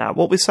from doing that.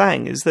 What we're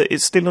saying is that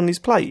it's still on his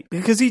plate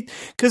because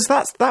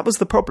that was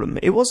the problem.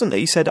 It wasn't that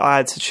he said I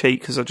had to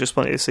cheat because I just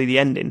wanted to see the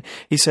ending.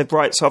 He said,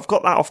 right, so I've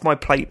got that off my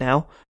plate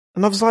now.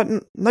 And I was like,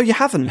 no, you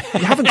haven't.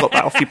 You haven't got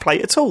that off your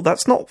plate at all.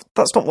 That's not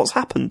what's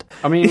happened.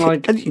 I mean,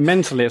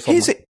 mentally, it's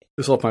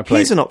off my plate.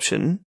 Here's an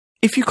option.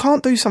 If you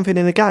can't do something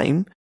in a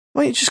game,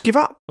 Why don't you just give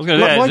up? I was going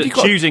to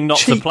say, choosing not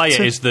to play it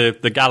is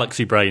the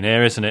galaxy brain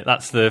here, isn't it?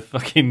 That's the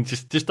fucking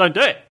just don't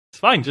do it. It's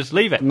fine, just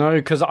leave it. No,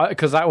 because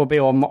that will be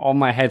on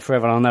my head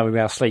forever, and I'll never be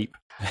able to sleep.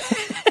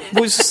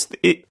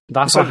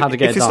 That's not how to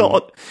get it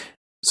done.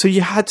 So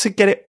you had to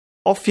get it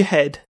off your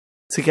head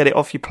to get it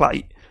off your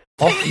plate.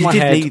 Off my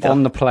head,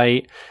 on the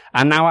plate,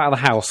 and now out of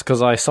the house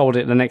because I sold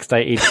it the next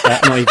day,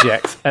 not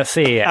EGX, at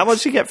CEX. How much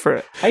did you get for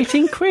it?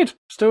 18 quid.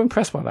 Still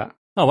impressed by that.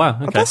 Oh, wow.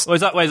 Okay. Is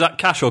that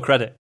cash or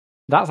credit?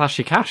 That's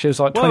actually cash. It was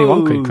like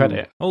 21 quid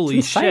credit.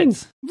 Holy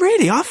shit.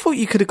 Really? I thought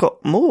you could have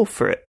got more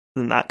for it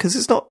than that because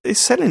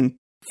it's selling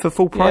for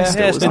full price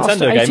still. Yeah, it's a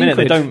Nintendo game, isn't it?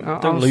 They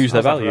don't lose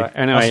their value.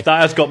 Anyway,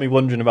 that has got me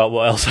wondering about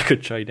what else I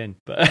could trade in.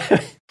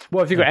 But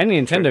well, if you've got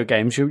any Nintendo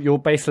games, you're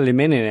basically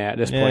minting it at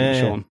this point,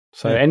 Sean.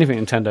 So anything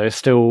Nintendo is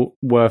still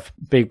worth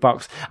big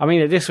bucks. I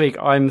mean, this week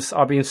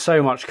I've been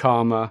so much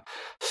calmer,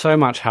 so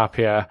much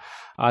happier.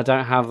 I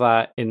don't have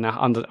that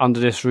under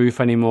this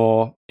roof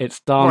anymore. It's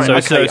done.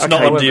 Right, so it's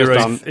not under your roof.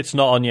 Done. It's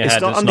not on your head.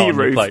 It's not under your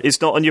roof.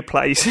 It's not on your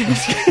plate. So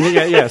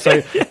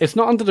it's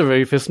not under the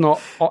roof. It's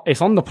not.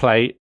 It's on the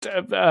plate,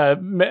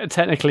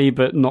 technically,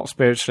 but not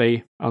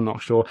spiritually. I'm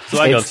not sure. So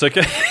hang on.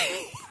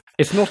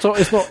 It's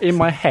not in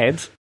my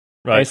head.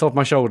 Right. It's off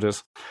my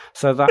shoulders.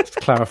 So that's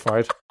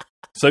clarified.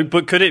 So,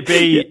 but could it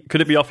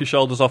be off your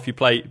shoulders, off your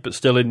plate, but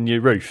still in your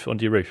roof,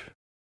 under your roof?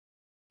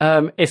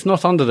 It's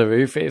not under the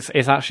roof.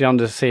 It's actually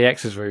under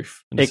CX's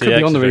roof. It could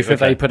be on the roof if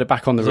they put it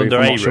back on the roof.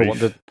 I'm not sure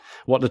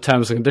what the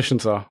terms and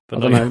conditions are. I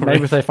don't know.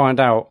 Maybe if they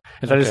find out,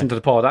 if they listen to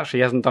the pod, actually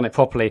he hasn't done it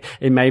properly,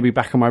 it may be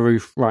back on my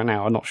roof right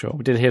now. I'm not sure.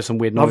 We did hear some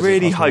weird noises. I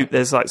really hope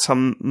there's like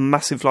some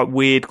massive like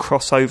weird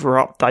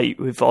crossover update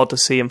with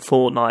Odyssey and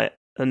Fortnite,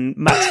 and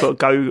Matt's got to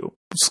go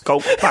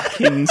skulk back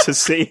into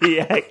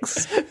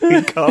CEX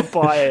and can't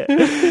buy it.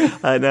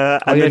 And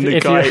then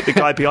the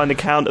guy behind the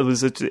counter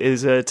is a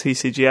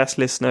TCGS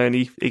listener, and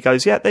he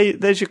goes, "Yeah,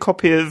 there's your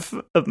copy of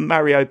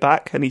Mario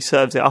back," and he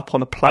serves it up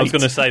on a plate. I was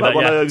going to say like that.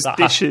 one of those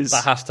dishes.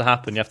 That has to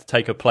happen. You have to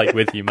take a plate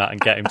with you, Matt,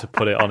 and get him to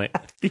put it on it.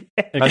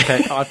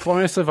 Okay, I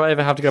promise if I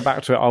ever have to go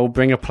back to it, I'll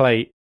bring a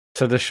plate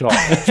to the shop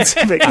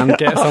and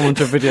get someone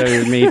to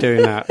video me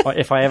doing that.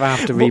 If I ever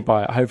have to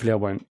rebuy it, hopefully I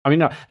won't. I mean,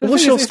 no.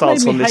 What's your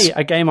stance on this?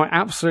 A game I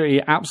absolutely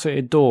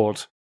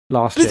adored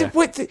last year.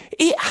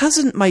 It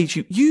hasn't made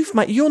you.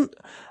 You're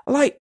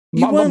like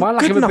my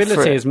lack of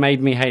ability has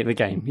made me hate the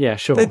game. Yeah,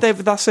 sure.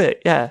 That's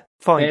it. Yeah,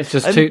 fine. It's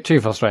just too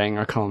frustrating.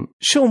 I can't.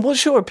 Sean,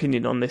 what's your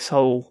opinion on this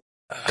whole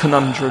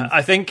conundrum?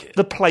 I think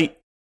the plate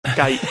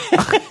gate,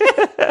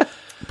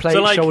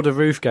 shoulder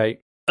roof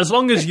gate. As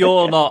long as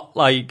you're not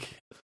like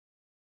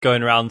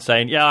going around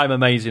saying, "Yeah, I'm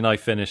amazing. I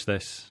finished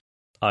this."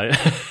 I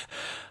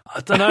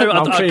don't know.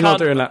 I'm sure you're not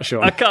doing that,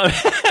 Sean. I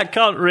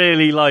can't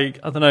really like.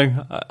 I don't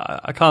know.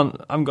 I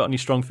haven't got any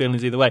strong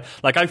feelings either way.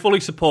 Like, I fully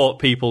support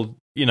people,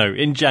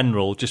 in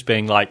general, just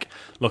being like,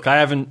 "Look, I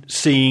haven't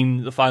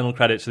seen the final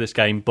credits of this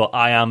game, but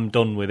I am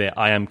done with it.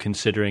 I am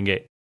considering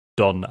it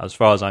done as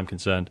far as I'm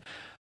concerned."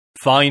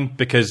 Fine,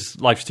 because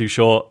life's too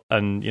short,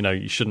 and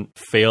you shouldn't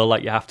feel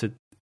like you have to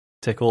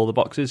tick all the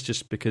boxes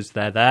just because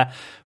they're there.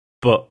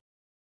 But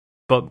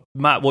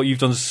Matt, what you've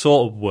done is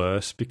sort of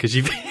worse because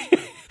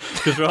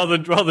rather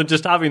than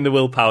just having the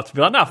willpower to be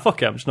like, "Nah,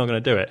 fuck it, I'm just not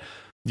going to do it,"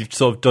 you've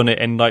sort of done it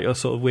in like a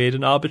sort of weird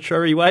and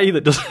arbitrary way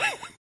that doesn't.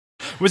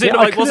 Was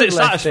it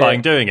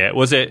satisfying doing it?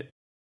 Was it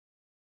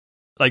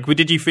like,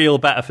 did you feel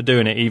better for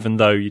doing it even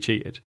though you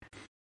cheated?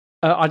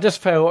 I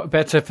just felt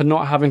better for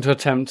not having to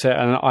attempt it,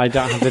 and I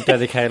don't have to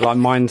dedicate like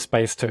mind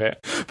space to it.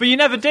 But you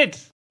never did.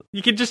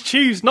 You can just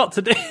choose not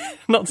to care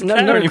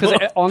anymore. Because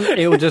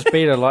it will just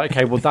be like,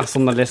 okay, well, that's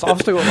on the list.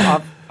 I've still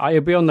got. It'll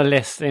be on the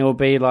list, and it'll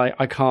be like,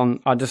 I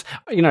can't. I just,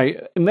 I know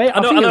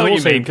what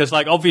you mean, because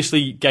like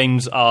obviously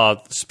games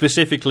are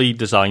specifically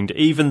designed,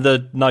 even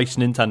the nice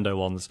Nintendo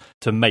ones,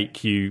 to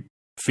make you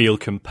feel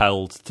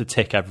compelled to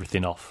tick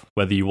everything off,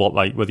 whether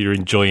you're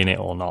enjoying it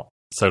or not.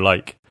 So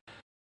like,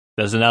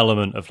 there's an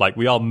element of like,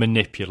 we are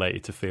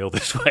manipulated to feel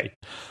this way.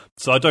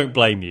 So I don't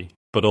blame you,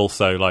 but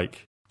also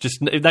like, just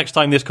next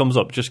time this comes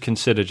up, just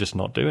consider just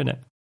not doing it.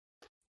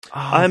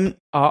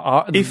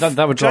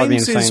 That would drive me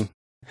insane.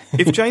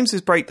 If James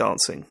is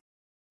breakdancing,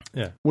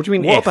 yeah. What do you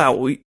mean? What about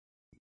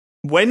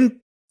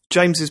when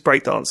James is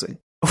breakdancing?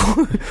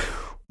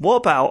 What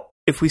about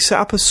if we set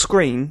up a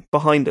screen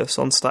behind us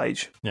on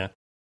stage? Yeah.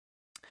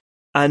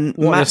 And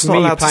Matt's not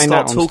allowed to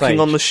start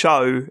talking on the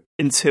show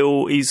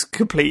until he's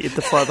completed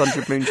the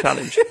 500 Moon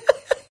Challenge.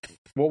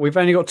 Well, we've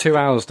only got 2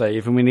 hours,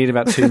 Dave, and we need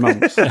about 2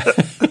 months.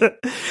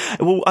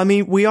 Well, I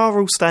mean, we are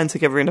all staying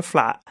together in a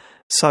flat,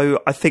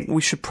 so I think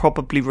we should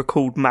probably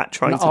record Matt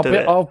trying to do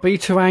it. I'll be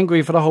too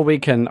angry for the whole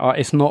weekend.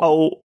 It's not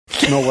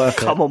worth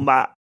it. Come on,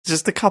 Matt.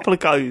 Just a couple of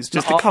goes.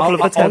 Just a couple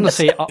of attempts.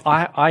 Honestly,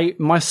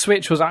 my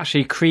Switch was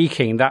actually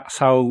creaking. That's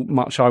how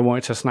much I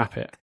wanted to snap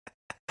it.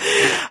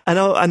 And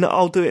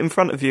I'll do it in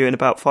front of you in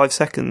about 5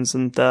 seconds,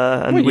 and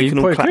we can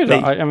all clap.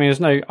 I mean,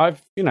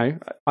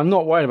 I'm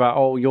not worried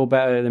about. You're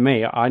better than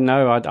me. I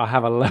know I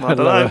have a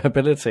lower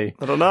ability.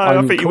 I don't know.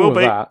 I think you will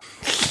be. I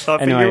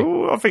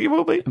think you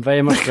will be.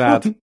 Very much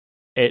glad.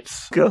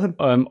 It's God.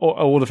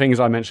 all the things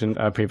I mentioned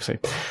previously.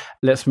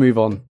 Let's move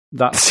on.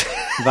 That's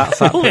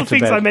that. All the put to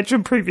things bed. I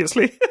mentioned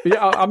previously.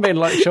 Yeah, I mean,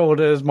 like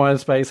shoulders, mind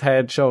space,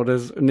 head,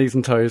 shoulders, knees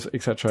and toes,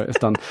 etc. It's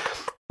done.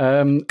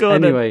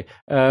 Anyway,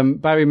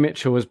 Barry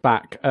Mitchell was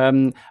back.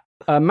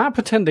 Matt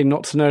pretending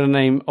not to know the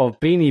name of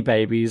Beanie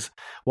Babies,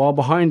 while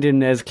behind him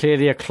there's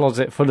clearly a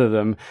closet full of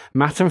them.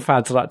 Matt and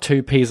Fads are like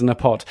two peas in a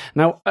pod.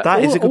 Now,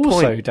 that is a good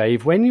also, point.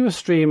 Dave, when you were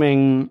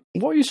streaming,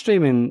 what were you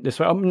streaming this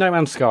way? No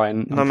Man's Sky.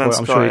 And No Man's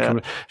I'm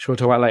Sky, sure we'll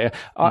talk about later.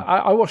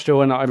 I watched it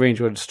all and I really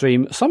enjoyed the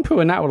stream. Some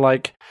people in that were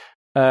like,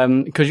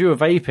 because you were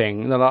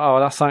vaping, they're like, oh,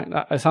 that's like,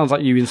 it sounds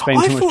like you've been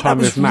spending too much time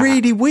with Matt. I thought that was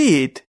really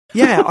weird.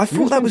 Yeah, I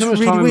thought that was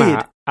really weird.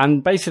 Matt,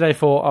 and basically they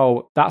thought,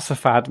 oh, that's a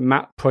fad.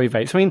 Matt probably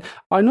vapes. I mean,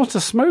 I'm not a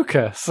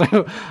smoker, so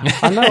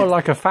I know I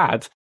like a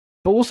fad.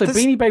 But also,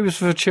 Beanie Babies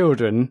for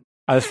children,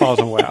 as far as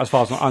I'm aware,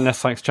 unless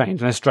something's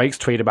changed, unless Drake's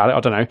tweet about it, I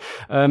don't know.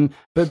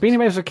 But Beanie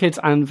Babies for kids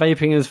and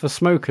vaping is for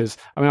smokers.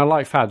 I mean, I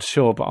like fads,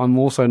 sure, but I'm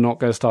also not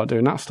going to start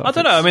doing that stuff. I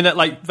don't know. I mean,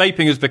 like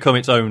vaping has become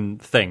its own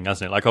thing,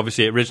 hasn't it? Like,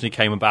 obviously, it originally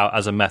came about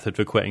as a method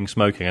for quitting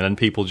smoking, and then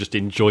people just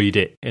enjoyed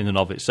it in and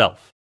of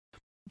itself.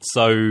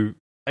 So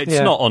it's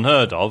not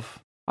unheard of.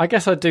 I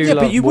guess I do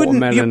love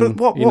watermelon,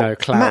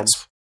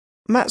 clouds.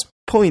 Matt's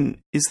point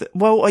is that,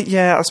 well,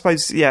 I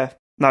suppose, yeah.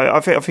 No,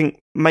 I think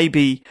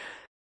maybe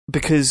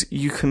because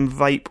you can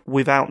vape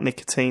without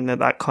nicotine,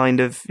 that kind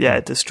of,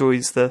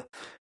 destroys the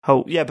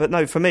whole... Yeah, but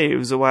no, for me, it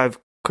was a way of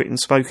quitting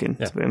smoking,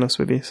 to be honest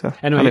with you. So,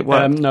 anyway, and it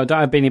worked. no,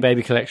 don't have Beanie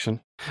Baby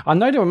collection. I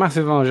know they were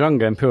massive when I was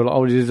younger, and people were like,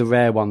 oh, these are the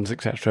rare ones,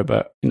 etc.,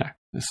 but,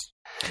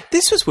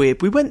 This was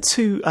weird. We went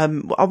to,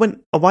 I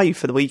went away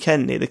for the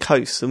weekend near the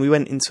coast, and we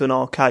went into an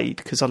arcade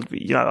because I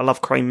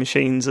love crane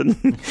machines and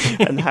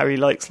and Harry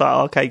likes like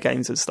arcade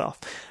games and stuff.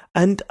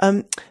 And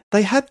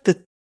they had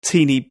the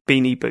teeny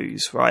beanie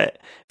boos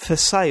for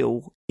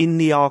sale in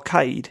the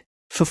arcade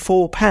for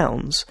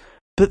 £4,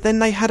 but then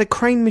they had a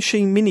crane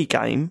machine mini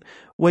game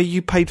where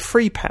you paid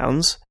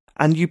 £3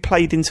 and you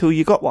played until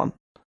you got one.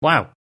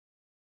 Wow!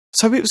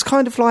 So it was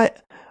kind of like,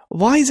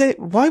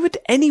 why would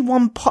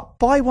anyone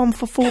buy one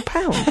for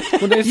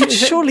 £4? Well,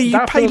 surely you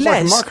pay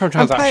less like a microtransaction.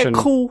 and play it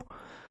cool.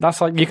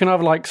 That's like, you can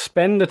either like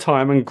spend the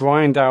time and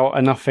grind out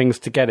enough things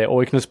to get it,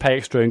 or you can just pay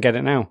extra and get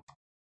it now.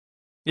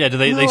 Yeah, do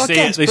they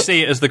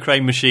see it as the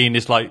crane machine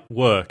is like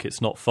work? It's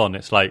not fun.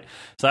 It's like,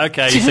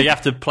 okay, so you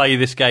have to play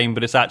this game,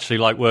 but it's actually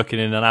like working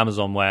in an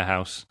Amazon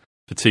warehouse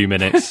for 2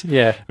 minutes.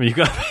 Yeah,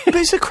 but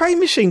it's a crane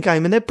machine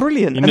game, and they're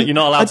brilliant. You're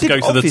not allowed to go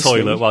to the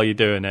toilet while you're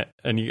doing it,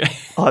 and you.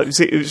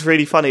 It was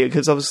really funny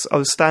because I was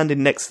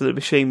standing next to the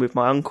machine with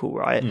my uncle,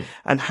 right,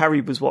 and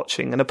Harry was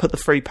watching, and I put the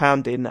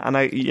 £3 in, and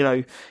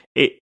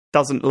it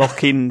doesn't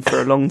lock in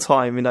for a long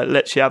time, it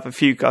lets you have a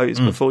few goes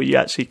before you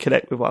actually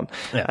connect with one.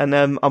 Yeah. And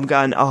I'm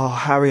going, oh,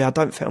 Harry, I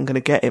don't think I'm going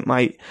to get it,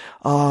 mate.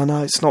 Oh,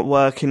 no, it's not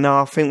working.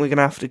 No, I think we're going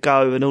to have to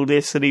go and all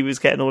this. And he was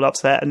getting all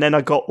upset. And then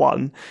I got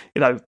one,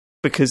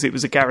 because it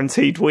was a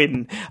guaranteed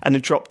win, and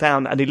it dropped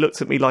down, and he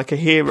looked at me like a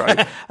hero.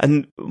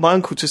 And my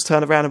uncle just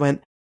turned around and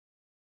went,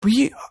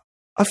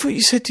 I thought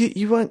you said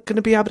you weren't going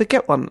to be able to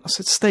get one. I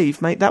said,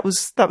 Steve, mate, that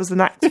was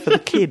an act for the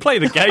kid. Play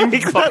the game. You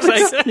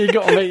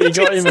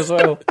got him as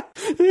well.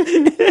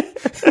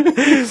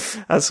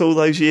 That's all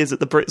those years at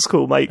the Brit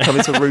School, mate,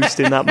 coming to roost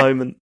in that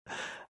moment.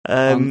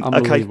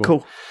 Okay,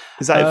 cool.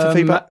 Is that it for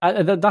feedback?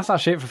 That's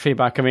actually it for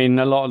feedback. I mean,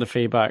 a lot of the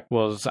feedback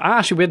was...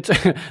 Actually,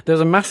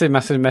 there's a massive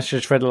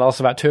message thread that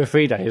lasts about 2 or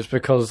 3 days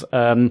because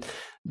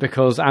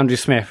Andrew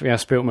Smith,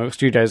 Spilt Milk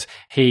Studios,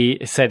 he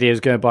said he was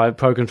going to buy a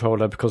Pro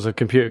Controller because of a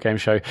computer game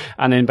show,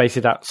 and then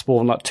basically that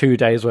spawned like 2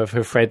 days worth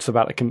of threads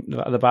about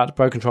the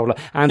Pro Controller.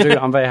 Andrew,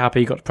 I'm very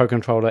happy you got the Pro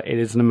Controller. It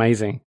is an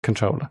amazing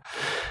controller.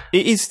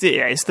 It is.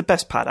 It's the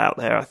best pad out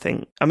there, I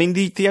think. I mean,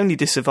 the only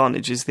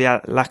disadvantage is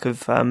the lack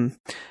of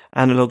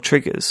analog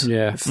triggers.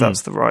 Yeah, if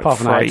that's the right Apart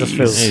phrase. From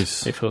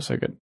that, it feels so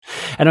good.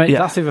 Anyway,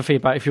 that's it for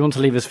feedback. If you want to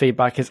leave us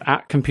feedback, it's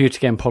at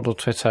ComputerGamePod on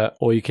Twitter,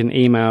 or you can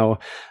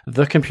email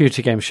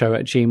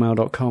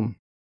thecomputergameshow@gmail.com.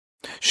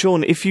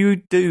 Sean, if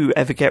you do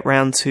ever get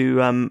round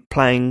to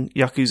playing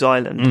Yaku's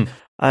Island,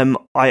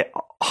 I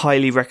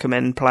highly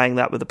recommend playing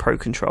that with a Pro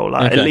Controller,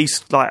 at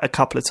least like a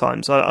couple of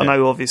times. I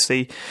know,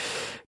 obviously,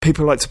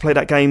 people like to play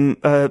that game.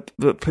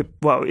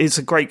 Well, it's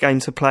a great game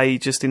to play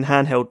just in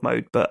handheld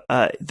mode, but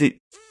oh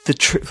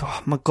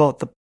my god,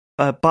 the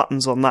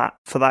buttons on that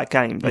for that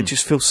game, they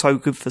just feel so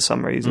good for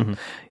some reason.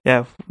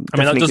 Yeah, I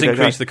mean, that does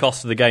increase the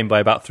cost of the game by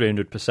about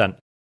 300%.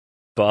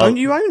 But don't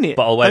you own it?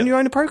 Don't you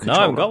own a Pro Controller? No,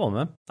 I haven't got one,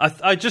 man.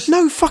 I just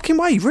no fucking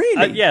way,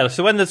 really. Yeah.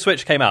 So when the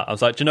Switch came out, I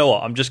was like, do you know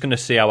what? I'm just going to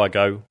see how I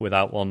go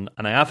without one,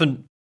 and I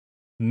haven't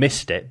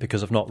missed it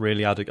because I've not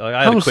really had a.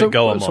 I had a quick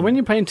go on one. So when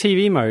you're playing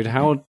TV mode,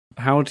 how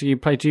do you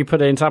play? Do you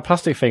put it into that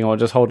plastic thing or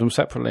just hold them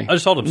separately? I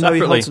just hold them separately.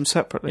 No, he holds them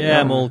separately.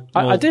 Yeah, more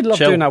I did love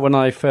doing that when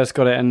I first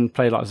got it and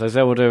played like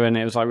Zelda, and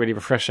it was like really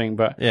refreshing.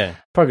 But yeah,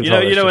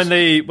 you know when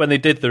they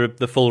did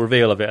the full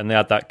reveal of it, and they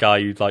had that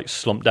guy who like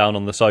slumped down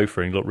on the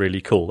sofa and looked really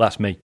cool. That's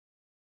me.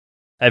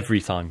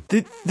 Every time.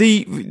 I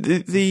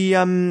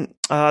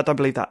don't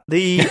believe that.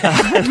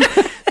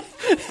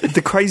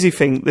 the crazy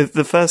thing,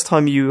 the first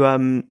time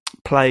you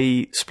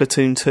play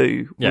Splatoon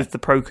 2 with the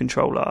Pro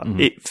Controller,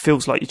 it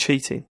feels like you're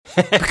cheating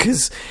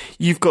because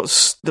you've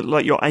got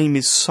like your aim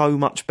is so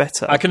much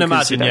better. I can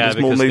imagine, there's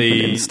more movement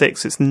in the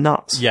sticks. It's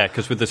nuts. Yeah,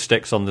 because with the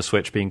sticks on the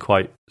Switch being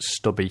quite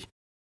stubby,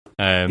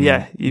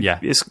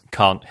 you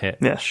can't hit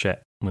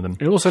shit with them.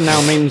 It also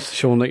now means,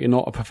 Sean, that you're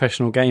not a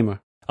professional gamer.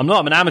 I'm not.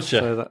 I'm an amateur.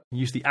 So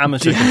use the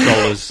amateur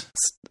controllers.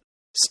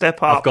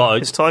 Step up.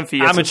 It's time for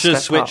you amateur to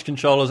step Switch up.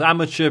 Controllers,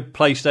 amateur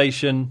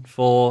PlayStation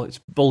 4. It's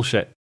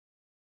bullshit.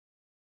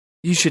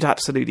 You should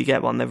absolutely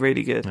get one. They're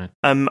really good.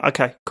 Yeah.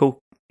 Okay, cool.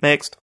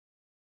 Next.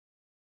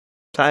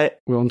 Is that it?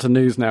 We're on to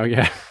news now,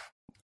 yeah.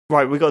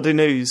 Right, we've got to do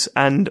news.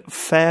 And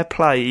fair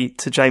play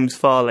to James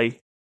Farley,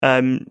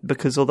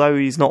 because although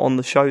he's not on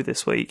the show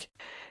this week,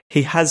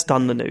 he has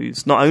done the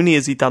news. Not only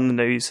has he done the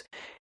news,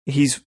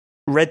 he's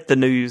read the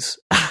news,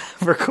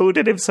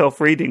 recorded himself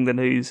reading the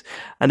news,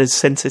 and has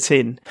sent it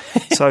in.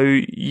 So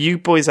you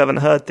boys haven't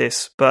heard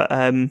this, but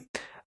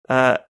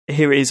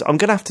here it is. I'm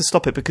going to have to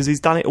stop it because he's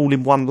done it all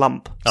in one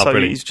lump. So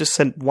brilliant. He's just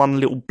sent one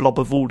little blob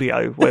of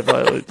audio,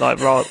 whether like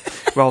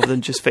rather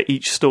than just for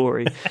each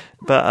story.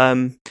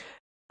 But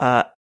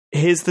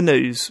here's the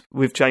news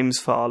with James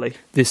Farley.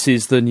 This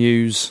is the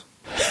news.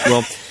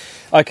 Well,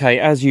 okay,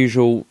 as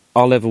usual,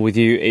 I'll level with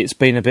you. It's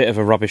been a bit of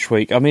a rubbish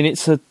week. I mean,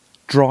 it's a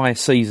dry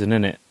season,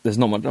 isn't it? There's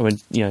not much. I mean,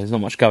 there's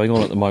not much going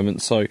on at the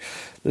moment, so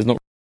there's not.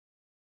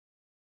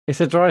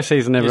 It's a dry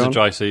season, everyone. It's a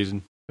dry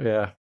season.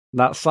 Yeah,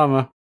 that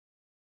summer.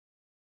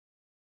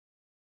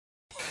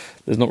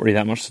 There's not really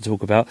that much to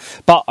talk about,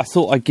 but I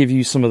thought I'd give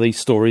you some of these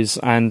stories,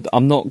 and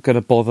I'm not going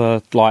to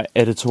bother like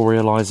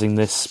editorialising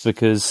this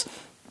because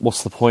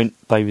what's the point?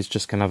 David's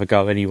just going to have a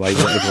go anyway,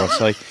 whatever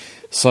I say.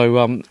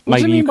 So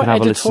maybe you can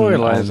have a listen.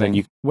 And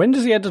then When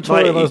does he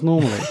editorialise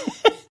normally?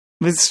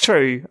 It's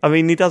true. I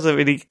mean, he doesn't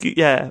really,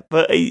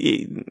 but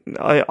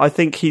I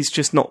think he's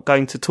just not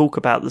going to talk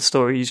about the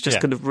story. He's just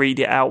going to read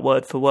it out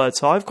word for word.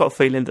 So I've got a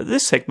feeling that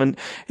this segment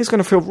is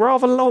going to feel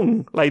rather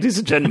long, ladies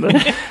and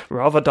gentlemen,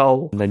 rather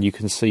dull. And then you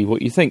can see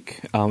what you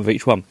think of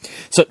each one.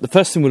 So the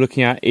first thing we're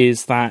looking at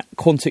is that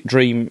Quantic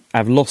Dream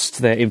have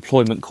lost their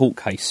employment court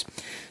case.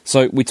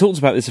 So we talked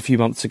about this a few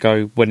months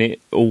ago when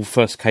it all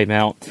first came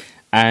out.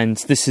 And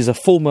this is a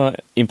former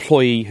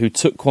employee who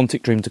took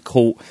Quantic Dream to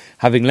court,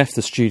 having left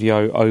the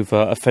studio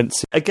over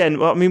offensive. Again,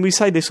 well, I mean, we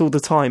say this all the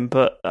time,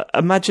 but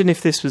imagine if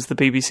this was the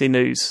BBC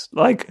News.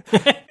 Like,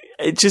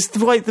 just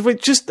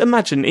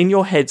imagine in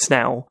your heads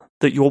now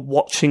that you're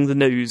watching the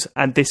news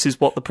and this is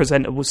what the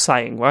presenter was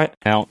saying, right?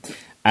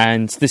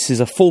 And this is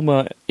a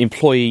former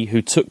employee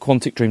who took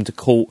Quantic Dream to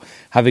court,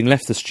 having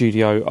left the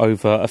studio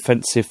over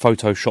offensive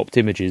photoshopped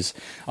images.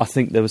 I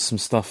think there was some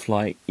stuff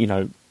like,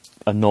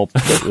 a knob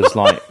that was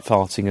like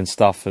farting and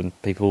stuff, and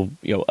people,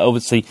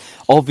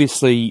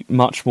 obviously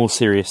much more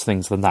serious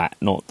things than that.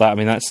 Not that, I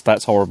mean,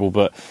 that's horrible,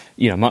 but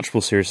much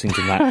more serious things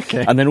than that.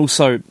 Okay. And then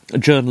also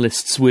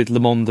journalists with Le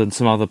Monde and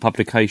some other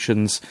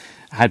publications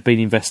had been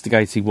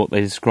investigating what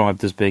they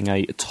described as being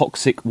a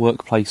toxic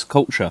workplace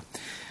culture.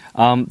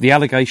 The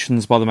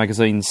allegations by the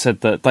magazine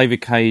said that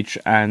David Cage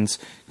and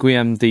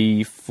Guillaume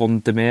de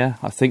Vendemier,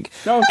 I think.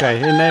 Okay,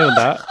 he nailed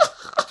that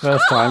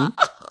first time.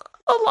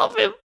 I love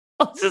him.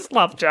 I just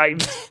love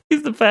James.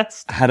 He's the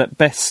best. Had at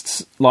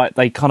best,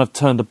 they kind of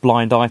turned a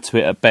blind eye to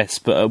it at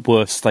best, but at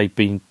worst they've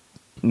been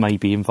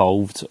maybe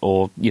involved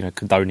or,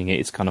 condoning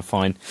it. It's kind of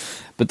fine.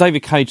 But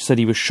David Cage said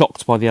he was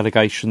shocked by the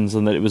allegations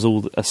and that it was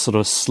all a sort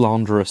of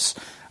slanderous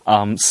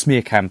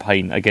smear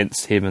campaign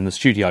against him and the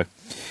studio.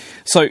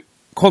 So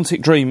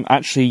Quantic Dream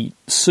actually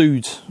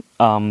sued.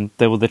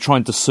 They're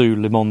trying to sue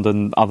Le Monde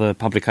and other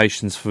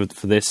publications for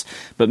this.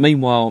 But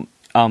meanwhile,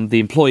 the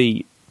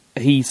employee,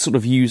 he sort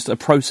of used a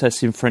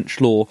process in French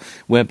law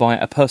whereby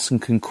a person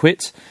can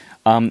quit.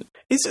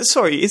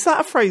 Is that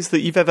a phrase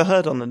that you've ever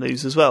heard on the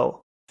news as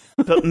well?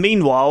 But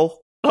meanwhile,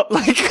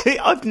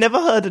 I've never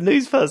heard a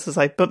news person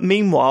say, but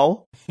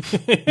meanwhile...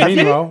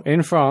 Meanwhile,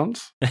 in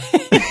France...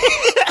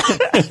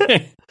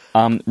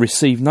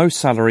 receive no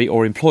salary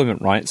or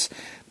employment rights,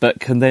 but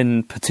can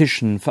then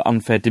petition for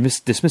unfair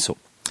dismissal.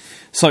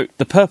 So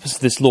the purpose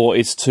of this law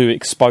is to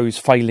expose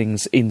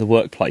failings in the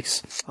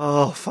workplace.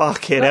 Oh,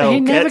 fucking hell. He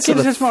never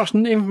gives us much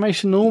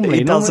information normally.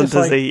 He doesn't,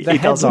 does he? He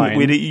doesn't.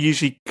 We We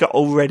usually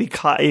already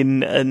cut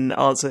in and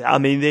answer. I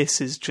mean,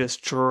 this is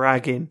just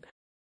dragging.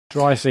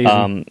 Dry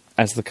season.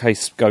 As the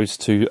case goes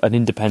to an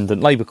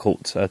independent labour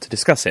court to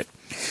discuss it.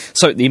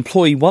 So the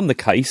employee won the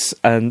case,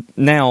 and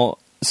now...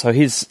 So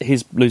his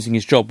losing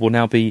his job will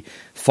now be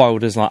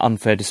filed as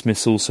unfair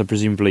dismissal, so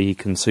presumably he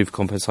can sue for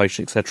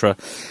compensation, etc.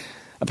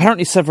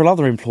 Apparently several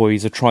other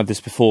employees have tried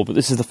this before, but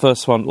this is the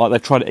first one,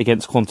 they've tried it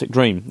against Quantic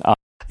Dream.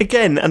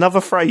 Again,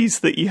 another phrase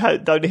that you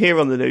don't hear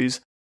on the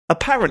news.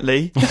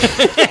 Apparently.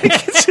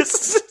 It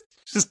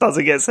just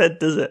doesn't get said,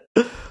 does it?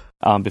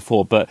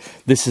 Before, but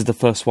this is the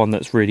first one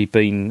that's really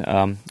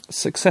been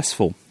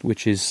successful,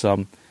 which is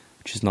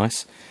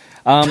nice.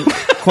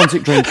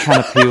 Quantic Dream can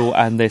appeal,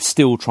 and they're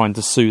still trying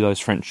to sue those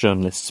French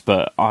journalists,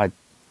 but I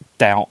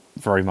doubt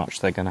very much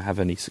they're going to have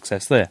any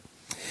success there.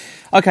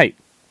 Okay,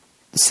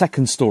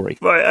 second story.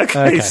 Right,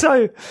 okay.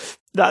 So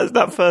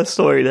that first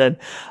story then.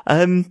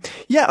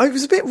 Yeah, it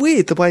was a bit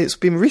weird the way it's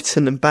been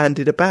written and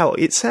bandied about.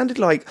 It sounded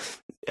like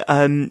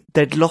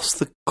they'd lost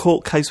the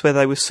court case where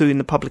they were suing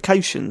the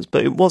publications,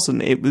 but it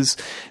wasn't. It was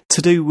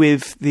to do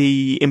with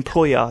the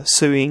employer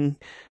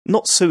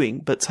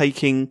but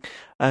taking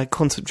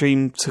Quantum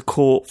Dream to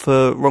court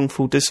for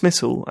wrongful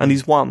dismissal, and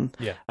he's won.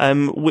 Yeah.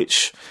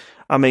 Which,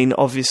 I mean,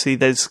 obviously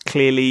there's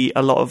clearly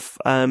a lot of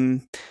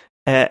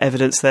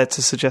evidence there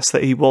to suggest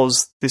that he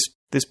was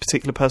this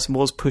particular person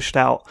was pushed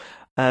out,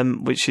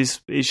 which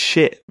is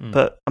shit.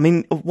 But I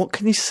mean, what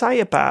can you say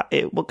about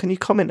it? What can you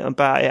comment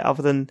about it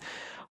other than,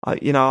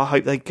 I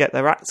hope they get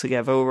their act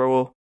together,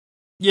 or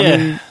yeah, I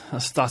mean,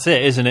 that's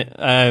it, isn't it?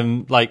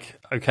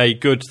 Okay,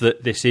 good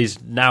that this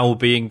is now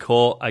being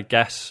caught, I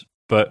guess.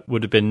 But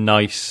would have been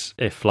nice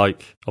if,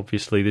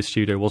 obviously this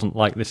studio wasn't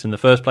like this in the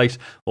first place,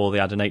 or they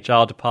had an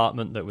HR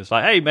department that was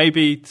like, hey,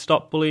 maybe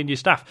stop bullying your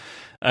staff.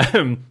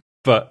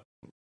 But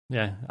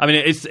yeah, I mean,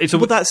 it's.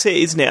 Well, that's it,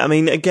 isn't it? I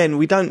mean, again,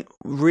 we don't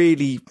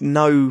really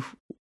know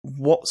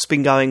what's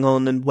been going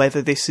on and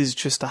whether this is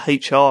just a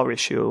HR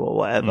issue or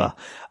whatever.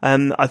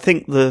 I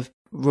think the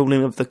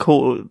ruling of the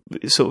court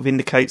sort of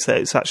indicates that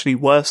it's actually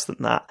worse than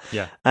that.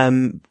 Yeah.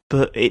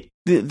 But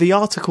the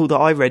article that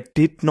I read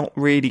did not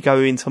really go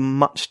into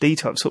much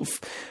detail. It sort of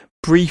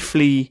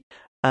briefly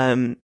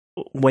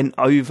went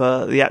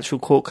over the actual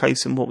court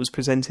case and what was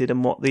presented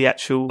and what the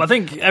actual I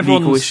think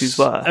legal issues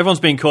were. Everyone's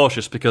being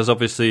cautious because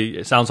obviously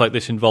it sounds like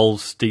this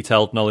involves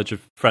detailed knowledge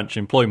of French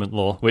employment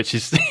law, which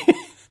is...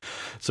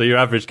 So your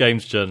average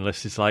games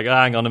journalist is like,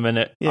 hang on a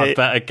minute, I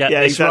better get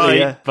this exactly, right.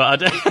 Yeah. But I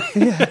don't...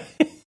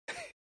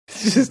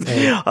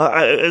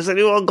 Has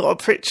anyone got a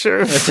picture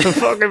of the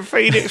fucking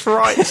Phoenix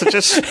Wright to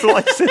just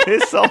splice it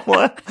in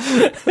somewhere?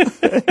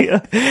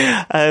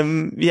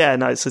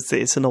 No,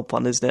 it's an odd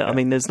one, isn't it? I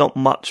mean, there's not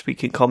much we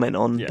can comment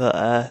on,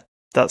 but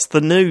that's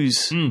the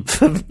news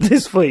for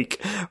this week.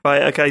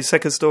 Right, okay,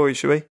 second story,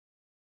 should we?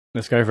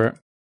 Let's go for it.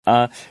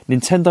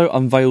 Nintendo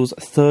unveils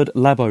third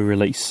Labo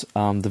release,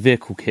 the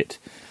vehicle kit.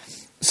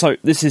 So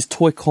this is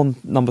Toy-Con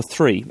number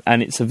 3,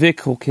 and it's a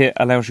vehicle kit,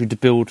 allows you to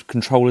build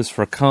controllers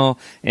for a car,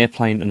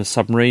 airplane and a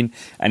submarine,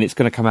 and it's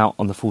going to come out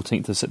on the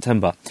 14th of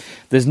September.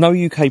 There's no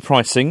UK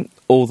pricing,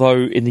 although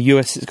in the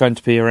US it's going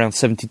to be around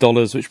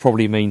 $70, which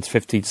probably means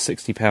 £50 to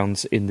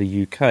 £60 in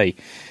the UK.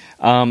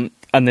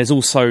 And there's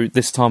also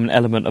this time an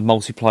element of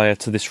multiplayer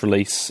to this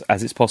release,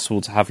 as it's possible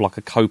to have like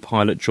a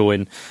co-pilot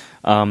join.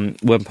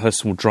 One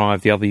person will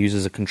drive, the other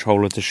uses a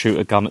controller to shoot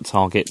a gun at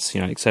targets,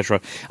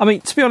 etc. I mean,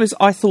 to be honest,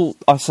 I said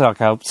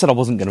I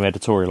wasn't going to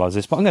editorialise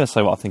this, but I'm going to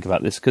say what I think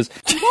about this because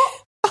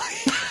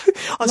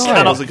I said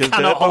I wasn't going to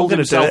do it, but I'm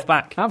going to do it.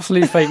 Back.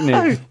 Absolute fake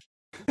news.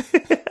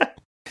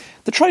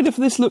 The trailer for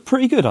this looked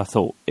pretty good, I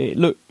thought. It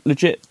looked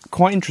legit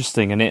quite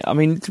interesting, and it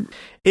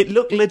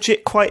looked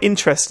legit quite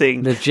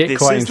interesting. This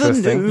quite is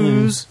interesting. The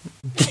news.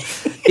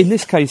 In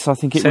this case, I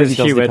think it really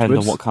does depend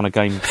Edwards. on what kind of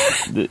game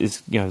that is,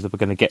 that we're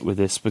going to get with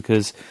this,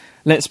 because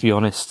let's be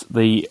honest,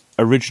 the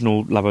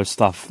original Labo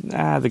stuff,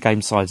 the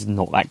game size is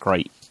not that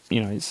great.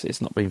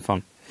 It's not been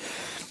fun.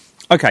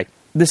 Okay,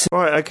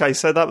 Right, okay,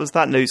 so that was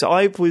that news.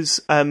 I was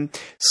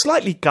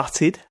slightly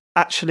gutted,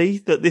 actually,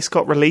 that this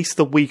got released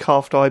the week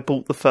after I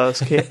bought the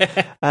first kit.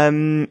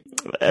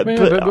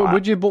 But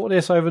would you bought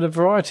this over the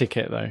Variety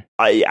kit, though?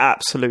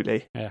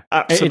 Absolutely. Yeah,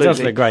 absolutely. It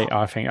does look great,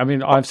 I think. I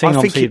mean, I've seen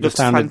obviously the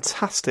standard...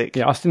 fantastic.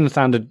 Yeah, I've seen the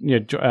standard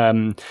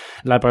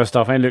Labo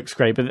stuff, and it looks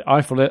great, but I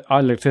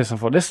looked at this and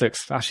thought, this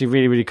looks actually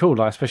really, really cool,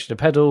 like especially the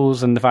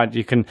pedals and the fact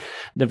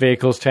the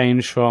vehicles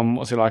change from,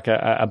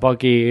 a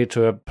buggy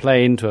to a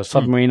plane to a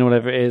submarine or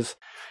whatever it is.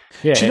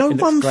 Yeah, do you know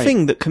one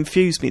thing that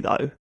confused me,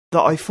 though,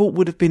 that I thought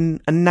would have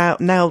been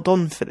nailed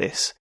on for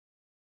this?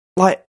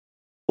 Like,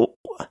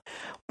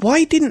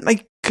 why didn't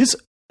they... Because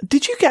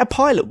did you get a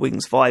Pilot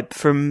Wings vibe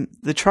from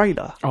the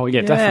trailer? Oh,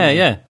 yeah, definitely.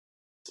 Yeah.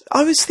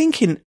 I was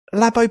thinking,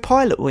 Labo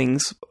Pilot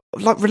Wings,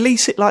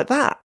 release it like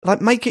that.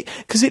 Make it...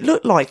 Because it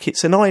looked like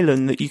it's an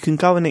island that you can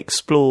go and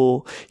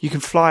explore, you can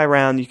fly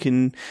around, you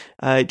can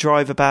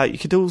drive about, you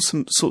can do all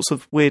some sorts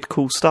of weird,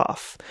 cool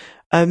stuff.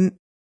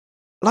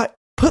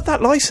 Put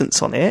that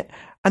license on it,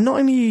 and not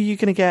only are you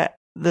going to get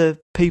the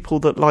people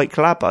that like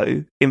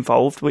Labo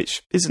involved,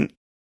 which isn't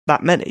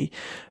that many,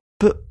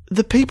 but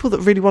the people that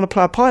really want to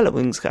play a Pilot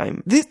Wings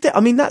game.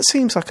 That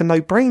seems like a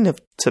no-brainer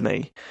to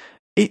me.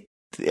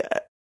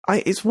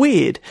 It's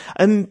weird,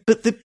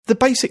 but the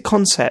basic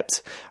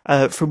concept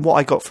from what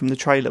I got from the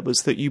trailer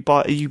was that you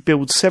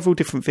build several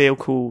different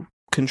vehicle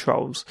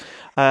controls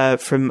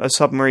from a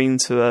submarine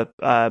to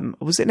a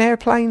was it an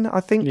airplane? I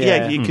think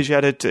because you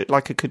had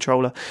a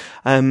controller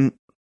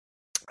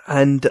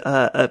and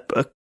a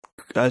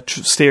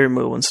steering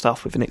wheel and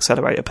stuff with an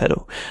accelerator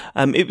pedal.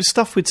 It was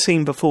stuff we'd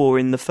seen before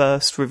in the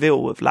first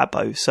reveal of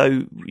Labo,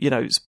 so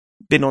it's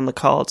been on the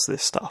cards,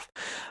 this stuff.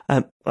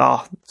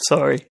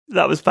 Sorry,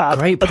 that was bad.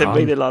 Great I didn't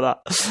mean it like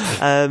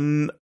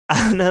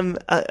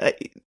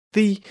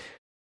that.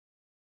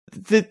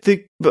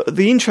 the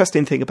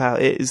interesting thing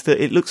about it is that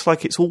it looks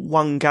like it's all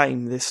one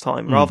game this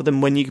time, rather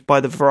than when you buy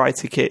the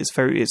variety kit.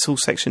 It's all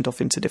sectioned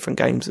off into different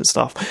games and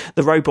stuff.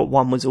 The robot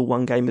one was all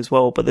one game as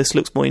well, but this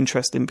looks more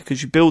interesting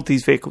because you build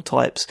these vehicle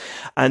types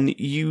and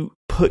you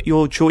put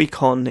your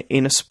Joy-Con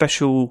in a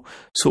special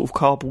sort of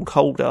cardboard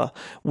holder,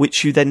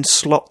 which you then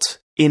slot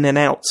in and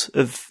out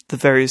of the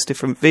various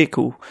different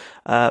vehicle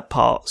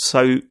parts.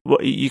 So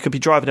you could be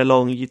driving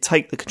along, you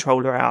take the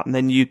controller out, and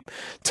then you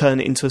turn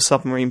it into a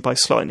submarine by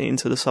slotting it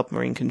into the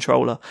submarine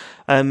controller.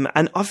 And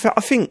I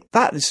think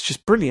that is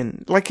just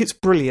brilliant. Like, it's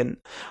brilliant.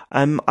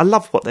 I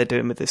love what they're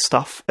doing with this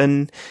stuff.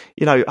 And,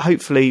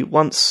 hopefully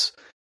once,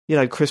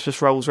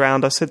 Christmas rolls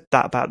around, I said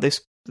that about this,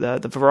 the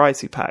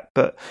variety pack,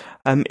 but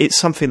it's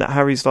something that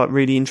Harry's like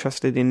really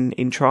interested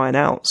in trying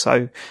out.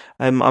 So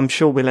I'm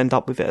sure we'll end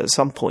up with it at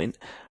some point.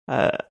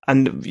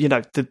 And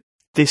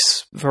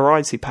this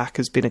variety pack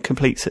has been a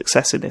complete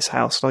success in this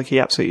house. Like, he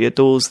absolutely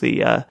adores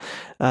the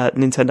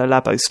Nintendo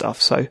Labo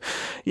stuff. So,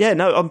 yeah,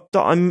 no,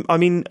 I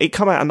mean, it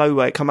come out of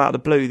nowhere, it come out of the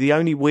blue. The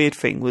only weird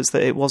thing was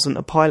that it wasn't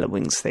a Pilot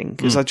Wings thing,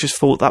 because I just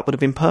thought that would have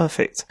been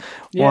perfect.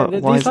 Yeah,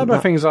 these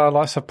Labo things are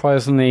like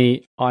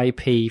surprisingly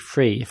IP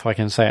free, if I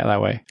can say it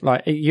that way.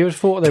 Like, you would have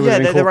thought they would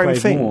have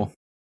incorporated more.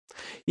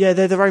 Yeah,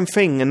 they're their own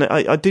thing, and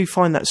I do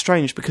find that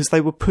strange because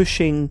they were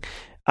pushing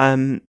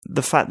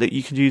the fact that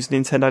you could use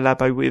Nintendo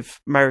Labo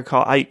with Mario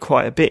Kart 8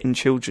 quite a bit in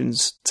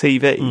children's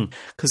TV,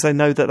 because they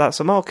know that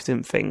that's a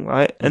marketing thing,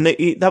 right? And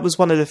that was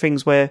one of the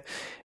things where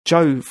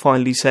Joe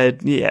finally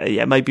said,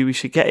 yeah, maybe we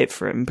should get it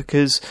for him,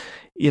 because,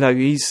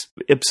 he's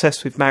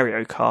obsessed with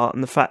Mario Kart,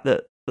 and the fact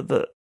that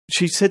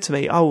she said to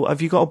me, oh,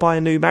 have you got to buy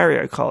a new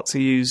Mario Kart to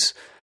use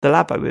the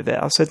Labo with it?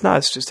 I said, no,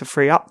 it's just a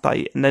free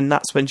update. And then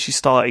that's when she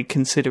started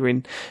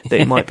considering that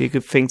it might be a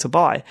good thing to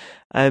buy.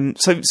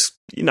 So it's,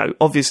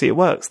 obviously it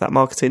works. That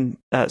marketing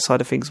side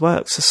of things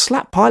works. So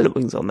slap Pilot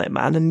Wings on there,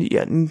 man, and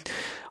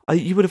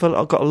you would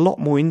have got a lot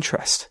more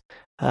interest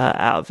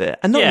out of it.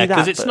 And not only that,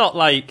 because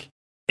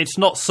it's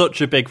not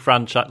such a big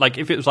franchise. Like,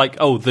 if it was like,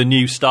 oh, the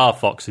new Star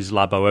Fox is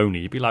Labo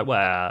only, you'd be like,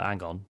 well,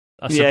 hang on.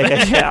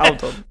 Yeah,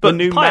 hold on. But the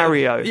new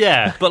Mario.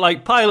 Yeah, but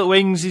like Pilot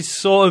Wings is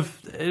sort of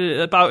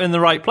about in the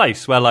right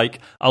place, where like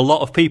a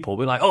lot of people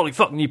will be like, holy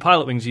fuck, new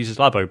Pilot Wings uses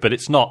Labo, but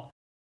it's not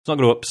going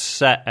to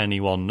upset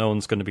anyone. No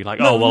one's going to be like,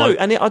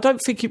 and I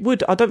don't think it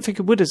would. I don't think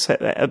it would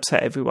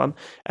upset anyone,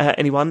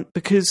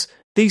 because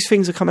these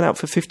things are coming out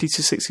for 50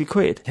 to 60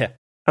 quid. Yeah.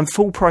 And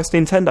full price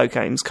Nintendo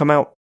games come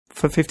out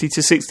for 50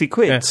 to 60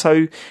 quid. Yeah.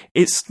 So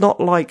it's not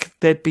like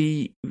there'd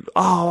be,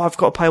 I've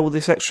got to pay all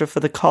this extra for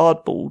the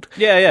cardboard.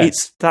 Yeah.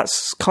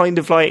 That's kind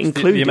of like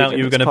included. The amount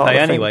you were going to pay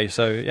anyway,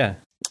 so yeah.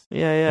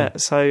 Yeah.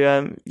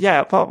 So,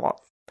 but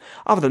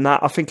other than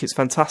that, I think it's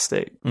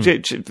fantastic.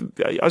 I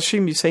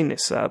assume you've seen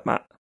this,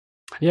 Matt.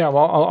 Yeah,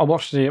 well, I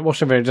watched the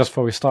video just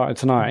before we started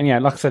tonight. And yeah,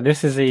 like I said,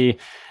 this is the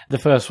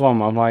first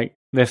one. I'm like,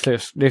 this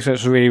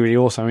looks really, really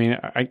awesome. I mean,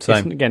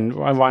 again,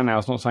 right now,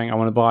 it's not something I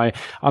want to buy.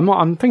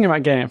 I'm thinking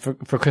about getting it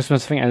for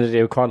Christmas. I think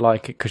Elodie would quite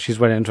like it because she's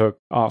well into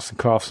arts and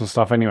crafts and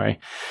stuff anyway.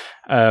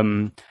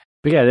 But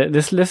yeah,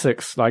 this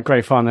looks like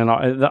great fun, and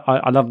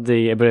I love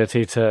the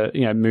ability to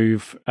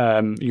move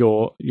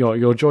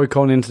your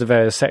Joy-Con into the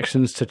various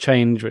sections to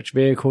change which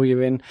vehicle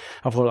you're in.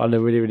 I thought that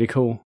looked really, really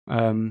cool.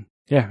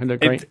 Yeah, it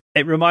looked great.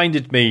 It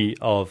reminded me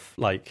of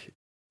like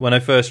when I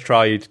first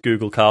tried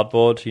Google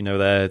Cardboard.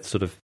 Their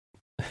sort of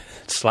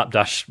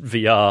slapdash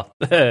VR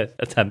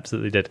attempts that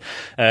they did.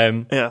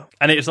 And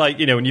it's like,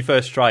 when you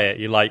first try it,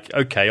 you're like,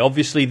 okay,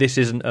 obviously this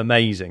isn't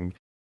amazing,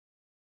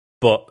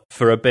 but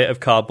for a bit of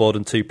cardboard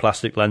and 2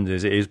 plastic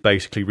lenses, it is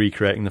basically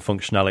recreating the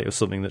functionality of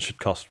something that should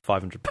cost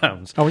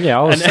 £500. Oh yeah,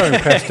 I was so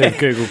impressed with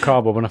Google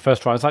Cardboard when I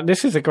first tried it. I was like,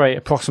 this is a great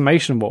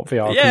approximation of what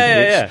VR can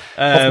do.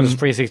 Often it's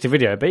 360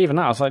 video, but even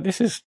that, I was like,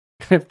 this is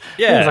it's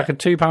like a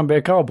 £2 bit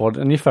of cardboard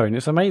on your phone.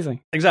 It's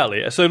amazing.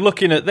 Exactly. So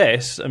looking at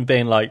this and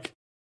being like,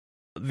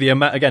 the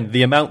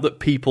amount that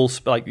people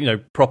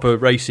proper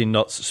racing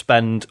nuts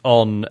spend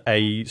on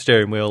a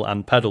steering wheel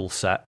and pedal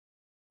set,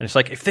 and it's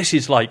like, if this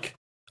is like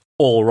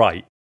all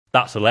right,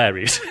 that's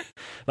hilarious.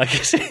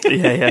 Because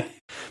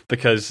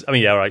I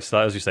mean, yeah, right. So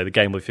as you say, the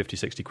game was 50,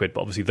 60 quid,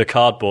 but obviously the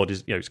cardboard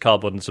is it's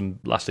cardboard and some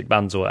elastic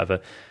bands or whatever.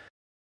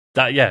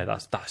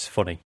 That's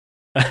funny.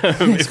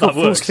 It's got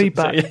force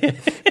feedback,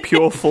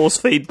 pure force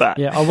feedback.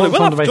 Yeah, I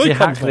want to basically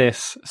hack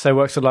this so it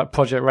works with like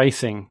Project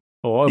Racing.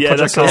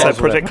 Project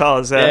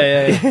Cars.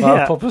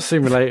 A proper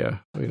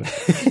simulator. You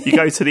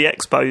go to the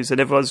expos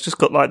and everyone's just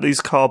got like these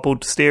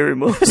cardboard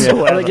steering wheels.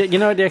 Yeah. At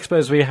the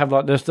expos where you have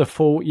like the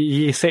full,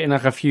 you sit in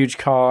like a huge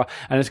car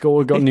and it's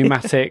all got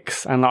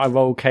pneumatics and like a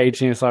roll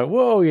cage, and it's like,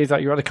 whoa,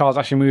 the car's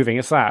actually moving.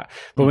 It's that.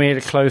 But when you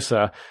get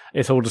closer,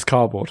 it's all just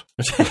cardboard.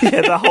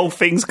 The whole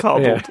thing's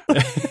cardboard.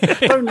 Yeah.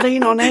 Don't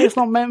lean on it. It's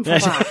not meant for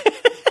that.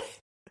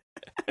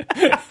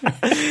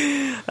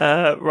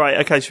 Right.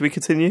 Okay. Should we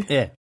continue?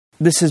 Yeah.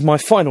 This is my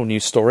final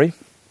news story.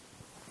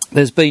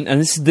 There's been, and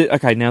this is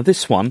now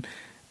this one,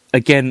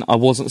 again, I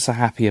wasn't so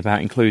happy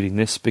about including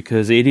this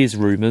because it is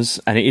rumours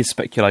and it is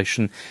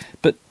speculation,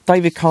 but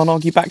David can't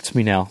argue back to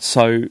me now,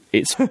 so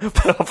it's... I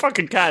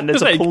fucking can.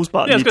 There's a pause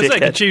button, I was going to say, you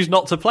can dickhead. choose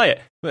not to play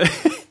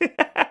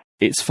it.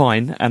 It's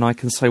fine, and I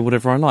can say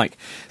whatever I like.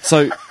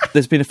 So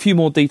there's been a few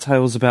more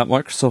details about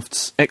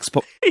Microsoft's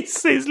Xbox...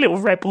 It's his little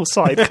rebel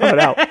side coming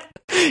out.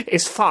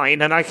 It's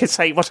fine, and I can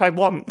say what I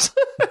want.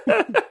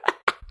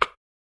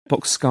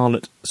 Xbox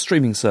Scarlet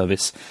streaming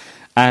service.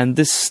 And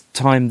this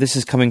time, this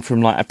is coming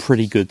from like a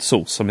pretty good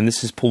source. I mean,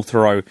 this is Paul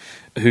Theroux,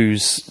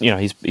 who's, you know,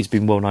 he's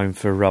been well known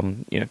for,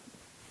 you know,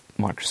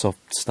 Microsoft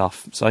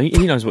stuff. So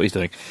he knows what he's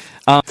doing.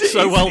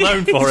 So well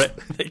known for it.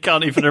 He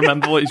can't even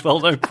remember what he's well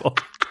known for.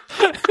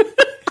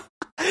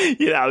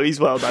 You know, he's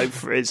well known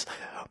for his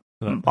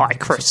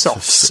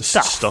Microsoft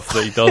stuff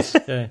that he does.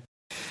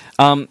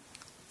 Yeah.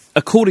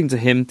 According to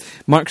him,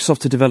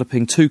 Microsoft are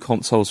developing 2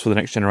 consoles for the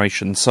next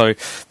generation. So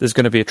there's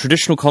going to be a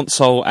traditional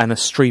console and a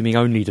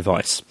streaming-only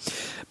device.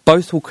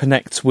 Both will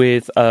connect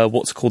with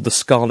what's called the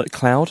Scarlet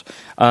Cloud,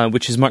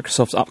 which is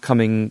Microsoft's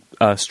upcoming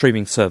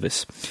streaming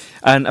service.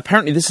 And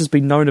apparently this has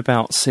been known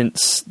about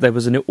since there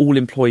was an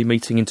all-employee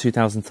meeting in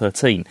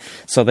 2013.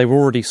 So they were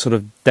already sort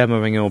of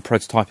demoing or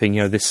prototyping,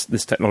 you know, this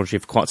technology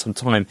for quite some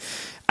time.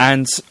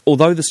 And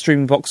although the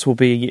streaming box will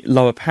be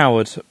lower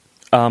powered,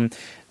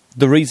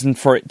 the reason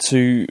for it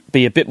to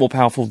be a bit more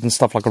powerful than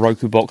stuff like a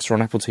Roku box or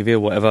an Apple TV or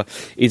whatever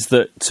is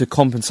that to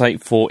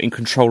compensate for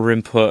in-controller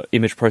input,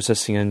 image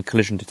processing and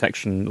collision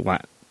detection, all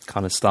that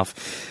kind of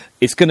stuff,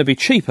 it's going to be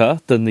cheaper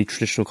than the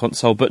traditional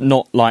console, but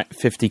not like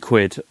 50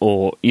 quid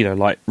or, you know,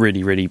 like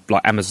really, really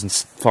like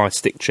Amazon's Fire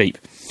Stick cheap.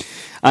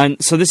 And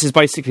so this is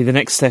basically the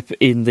next step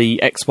in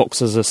the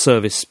Xbox as a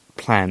service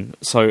plan.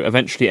 So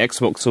eventually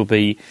Xbox will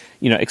be,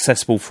 you know,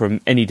 accessible from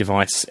any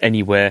device,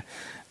 anywhere,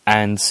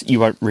 and you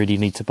won't really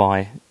need to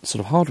buy sort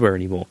of hardware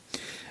anymore.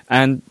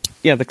 And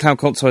yeah, the cloud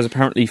console is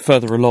apparently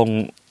further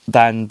along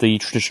than the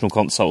traditional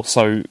console,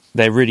 so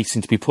they really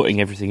seem to be putting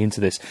everything into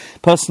this.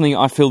 Personally,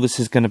 I feel this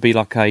is going to be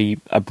like a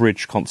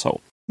bridge console.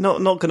 Not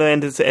going to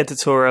end as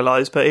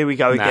editorialised, but here we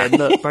go again.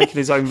 Look, breaking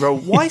his own rule.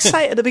 Why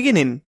say it at the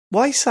beginning?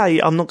 Why say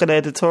I'm not going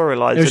to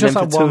editorialise? It was and just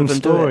then that for 2 one of them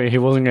story. do He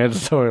wasn't going to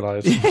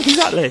editorialise. it?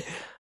 Exactly.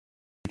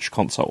 Bridge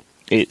console.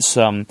 It's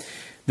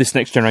this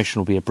next generation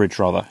will be a bridge,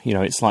 rather. You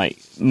know, it's like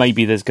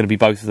maybe there's going to be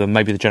both of them.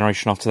 Maybe the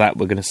generation after that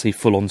we're going to see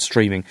full-on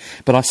streaming.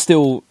 But I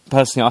still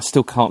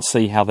can't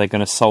see how they're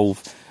going to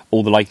solve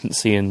all the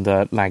latency and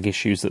lag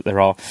issues that there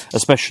are,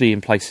 especially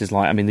in places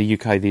like, I mean, the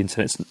UK, the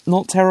internet's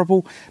not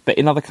terrible, but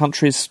in other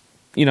countries,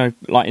 you know,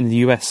 like in the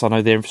US, I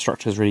know their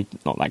infrastructure is really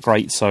not that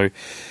great. So,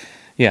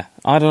 yeah,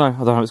 I don't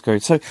know how it's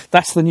going. So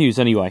that's the news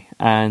anyway.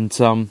 And,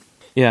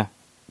 yeah,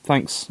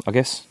 thanks, I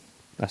guess.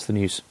 That's the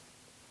news.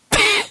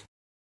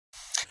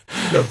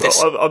 Look,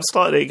 I'm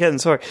starting it again.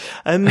 Sorry.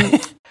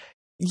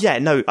 Yeah,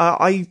 no.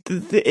 I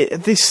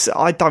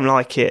don't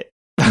like it.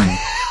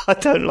 I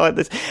don't like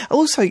this.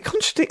 Also, he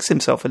contradicts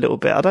himself a little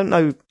bit. I don't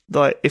know,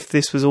 like, if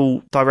this was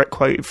all direct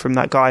quoted from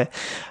that guy,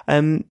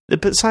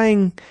 but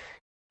saying,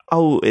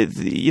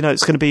 you know,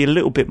 it's going to be a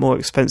little bit more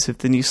expensive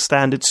than your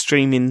standard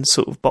streaming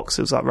sort of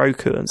boxes like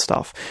Roku and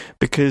stuff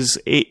because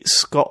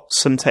it's got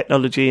some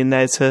technology in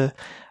there to,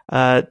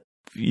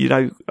 you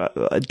know,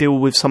 deal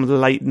with some of the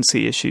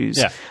latency issues.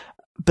 Yeah.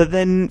 But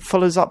then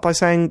follows up by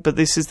saying, but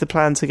this is the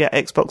plan to get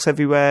Xbox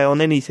everywhere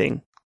on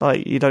anything.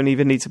 Like, you don't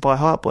even need to buy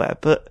hardware.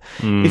 But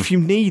if you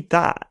need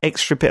that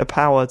extra bit of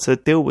power to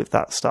deal with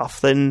that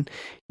stuff, then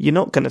you're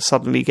not going to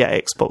suddenly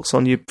get Xbox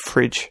on your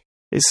fridge.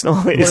 It's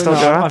not. It's not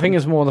going to happen. I think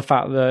it's more the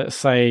fact that,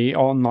 say,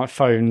 on like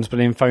phones, but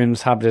in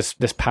phones have this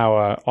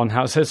power on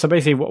how. So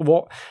basically,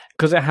 what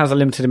because it has a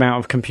limited amount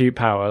of compute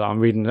power. I'm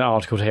reading the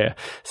article here.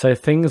 So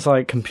things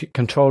like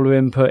controller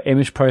input,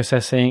 image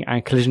processing,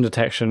 and collision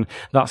detection,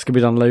 that's going to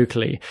be done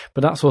locally.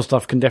 But that sort of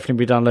stuff can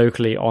definitely be done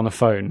locally on a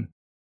phone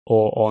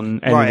or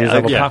on any of these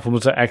other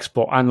platforms that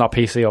Xbox and like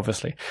PC,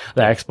 obviously,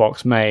 that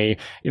Xbox may,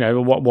 you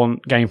know,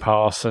 want Game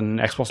Pass and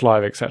Xbox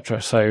Live,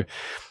 etc. So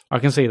I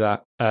can see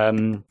that.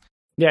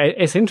 Yeah,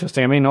 it's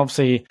interesting. I mean,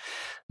 obviously,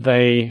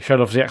 they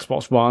showed off the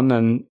Xbox One,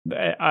 and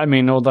I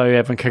mean, although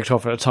everyone kicked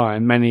off at the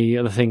time, many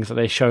of the things that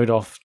they showed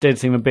off did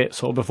seem a bit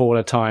sort of before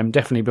their time,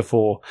 definitely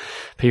before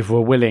people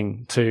were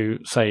willing to,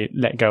 say,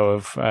 let go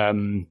of...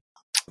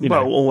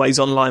 always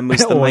online was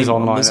the always main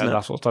online one, wasn't and it?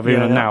 that sort of stuff.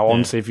 Even now,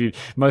 honestly,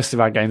 most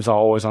of our games are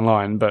always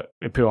online, but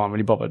people aren't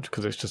really bothered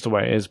because it's just the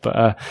way it is.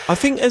 But I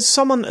think as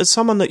someone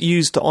that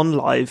used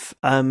OnLive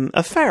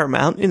a fair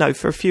amount, you know,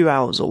 for a few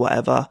hours or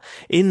whatever,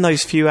 in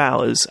those few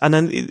hours, and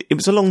then it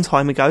was a long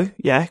time ago,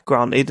 yeah,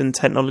 granted, and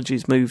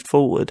technology's moved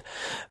forward,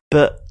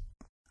 but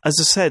as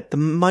I said,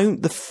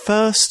 the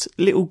first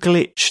little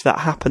glitch that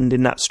happened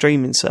in that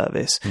streaming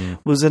service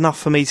was enough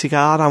for me to go,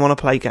 I don't want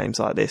to play games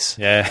like this.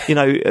 Yeah. You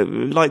know,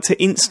 like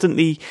to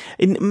instantly...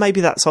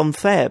 Maybe that's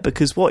unfair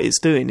because what it's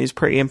doing is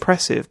pretty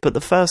impressive, but the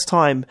first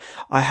time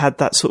I had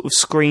that sort of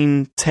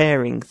screen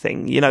tearing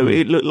thing, you know,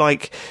 it looked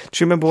like...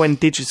 Do you remember when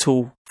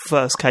digital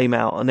first came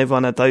out and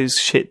everyone had those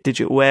shit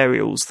digital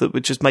aerials that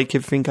would just make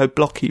everything go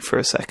blocky for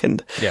a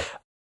second? Yeah.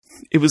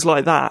 it was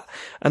like that,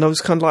 and I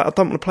was kind of like, I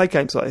don't want to play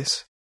games like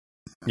this.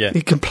 Yeah,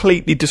 it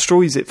completely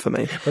destroys it for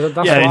me. But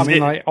that's what I mean.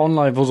 Like,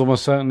 OnLive was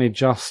almost certainly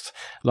just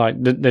like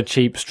the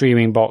cheap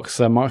streaming box.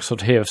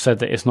 Microsoft here have said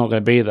that it's not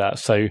going to be that.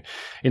 So,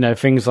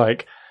 things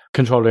like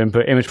controller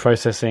input, image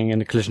processing,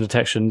 and collision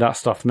detection, that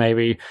stuff.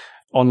 Maybe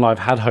OnLive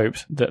had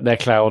hoped that their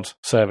cloud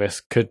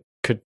service could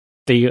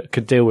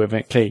deal with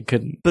it. Clearly,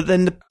 couldn't. But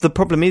then the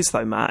problem is,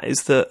 though, Matt,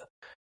 is that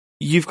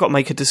you've got to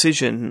make a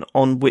decision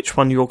on which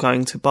one you're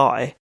going to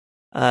buy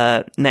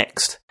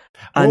next.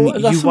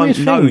 And you won't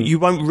know. You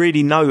won't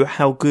really know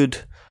how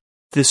good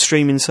the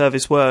streaming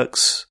service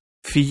works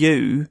for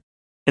you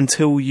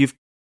until you've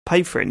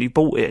paid for it and you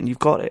bought it and you've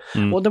got it.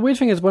 Well, the weird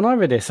thing is, when I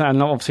read this,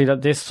 and obviously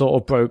that this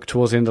sort of broke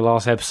towards the end of the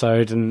last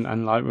episode,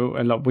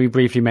 and we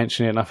briefly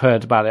mentioned it, and I've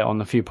heard about it on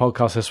a few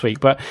podcasts this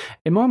week. But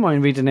in my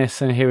mind, reading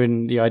this and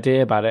hearing the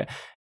idea about it,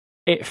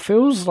 it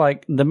feels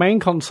like the main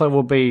console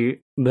will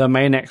be the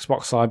main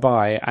Xbox I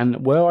buy,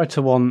 and were I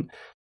to want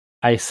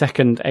a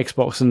second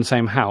Xbox in the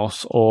same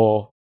house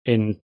or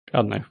in, I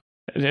don't know,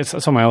 it's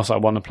somewhere else I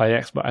want to play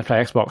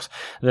Xbox,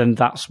 then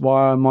that's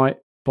why I might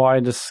buy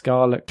the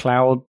Scarlet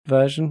Cloud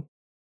version.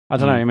 I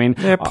don't know. I mean,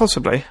 yeah,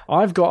 possibly.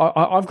 I've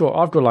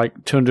got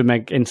like 200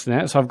 meg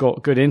internet, so I've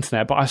got good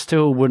internet, but I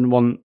still wouldn't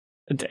want,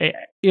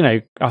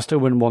 I still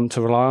wouldn't want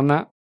to rely on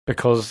that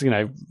because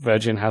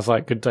Virgin has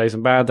like good days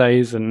and bad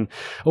days, and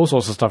all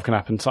sorts of stuff can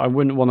happen. So I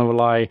wouldn't want to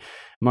rely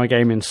my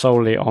gaming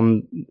solely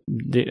on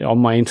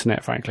my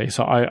internet, frankly.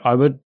 So I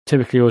would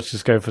typically always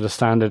just go for the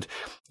standard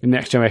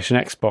next generation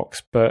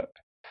Xbox, but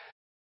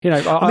I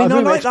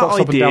like that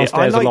idea.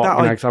 Downstairs a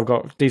lot, because I've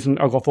got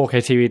 4K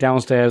TV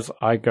downstairs.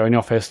 I go in the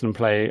office and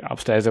play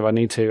upstairs if I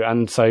need to,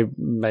 and so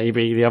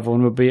maybe the other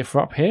one would be for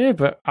up here.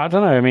 But I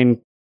don't know. I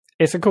mean,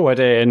 it's a cool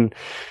idea, and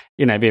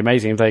it'd be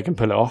amazing if they can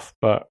pull it off.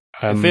 But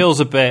it feels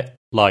a bit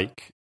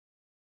like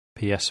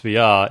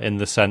PSVR in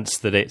the sense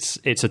that it's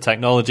a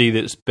technology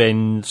that's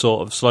been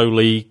sort of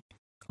slowly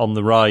on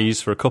the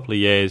rise for a couple of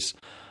years,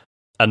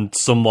 and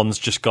someone's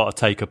just got to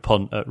take a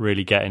punt at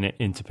really getting it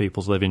into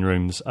people's living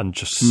rooms and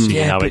just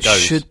seeing how it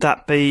goes.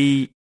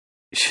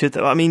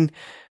 I mean,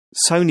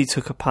 Sony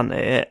took a punt at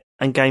it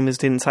and gamers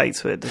didn't take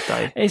to it, did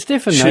they? It's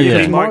different. Should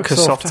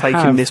Microsoft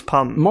taking this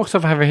punt?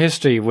 Microsoft have a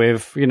history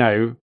with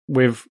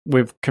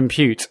with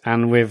compute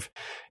and with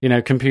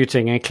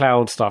computing and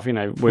cloud stuff,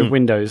 with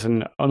Windows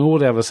and on all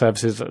the other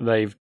services that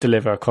they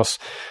deliver across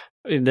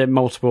the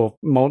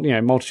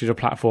multitude of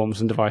platforms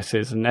and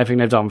devices and everything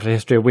they've done for the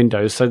history of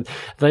Windows. So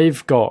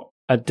they've got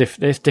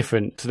it's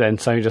different to then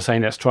Sony just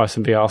saying let's try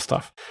some VR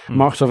stuff.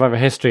 Microsoft have a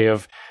history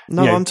of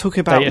I'm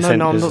talking about I'm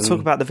not talking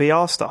about the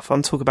VR stuff.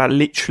 I'm talking about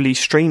literally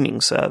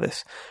streaming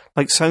service.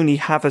 Like Sony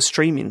have a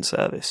streaming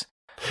service.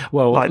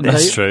 Well, like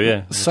that's true.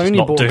 Yeah,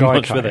 Sony bought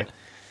Geico with it.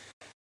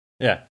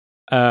 Yeah.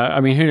 I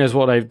mean, who knows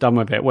what they've done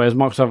with it? Whereas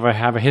Microsoft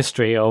have a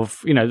history of,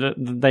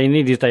 they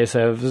need these data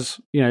servers.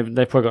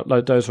 They've probably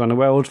got those around the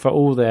world for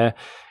all their,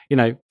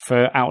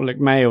 for Outlook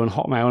Mail and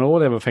Hotmail and all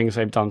the other things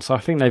they've done. So I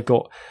think they've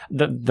got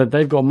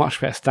they've got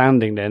much better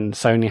standing than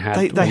Sony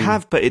had. They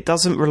have, but it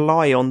doesn't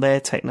rely on their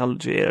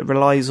technology. It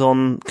relies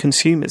on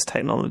consumers'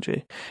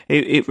 technology.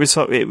 It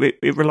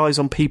relies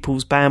on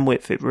people's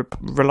bandwidth. It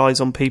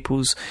relies on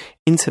people's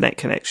internet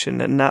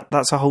connection, and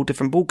that's a whole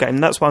different ballgame.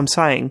 And that's what I'm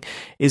saying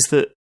is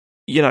that.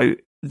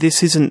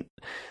 This isn't.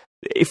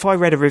 If I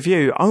read a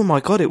review, oh my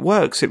god, it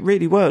works! It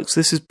really works.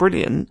 This is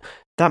brilliant.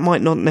 That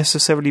might not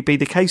necessarily be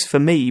the case for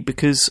me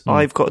because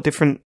I've got a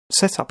different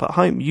setup at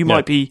home. You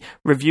might be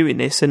reviewing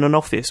this in an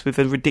office with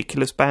a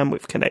ridiculous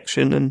bandwidth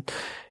connection, and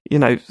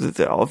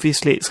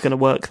obviously it's going to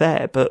work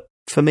there. But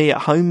for me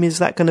at home, is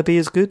that going to be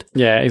as good?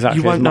 Yeah,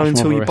 exactly. You won't know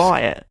until you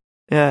buy it.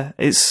 Yeah,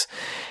 it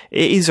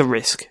is a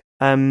risk.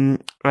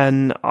 And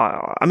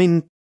I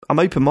mean, I'm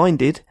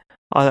open-minded.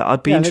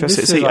 I'd be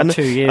interested to see. Like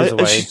 2 years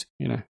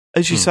away,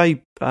 as you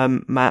say,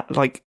 Matt,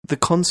 like the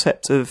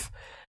concept of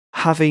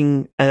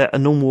having a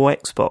normal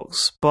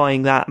Xbox,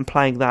 buying that and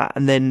playing that,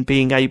 and then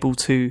being able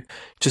to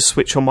just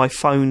switch on my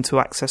phone to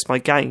access my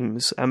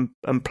games and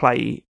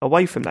play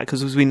away from that.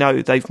 Because as we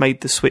know, they've made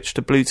the switch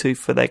to Bluetooth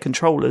for their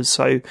controllers,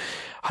 so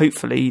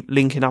hopefully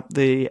linking up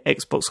the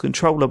Xbox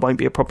controller won't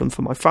be a problem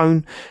for my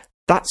phone.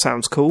 That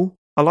sounds cool.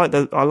 I like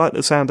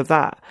the sound of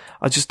that.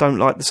 I just don't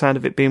like the sound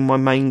of it being my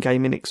main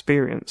gaming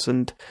experience.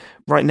 And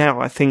right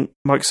now, I think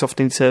Microsoft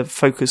needs to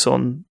focus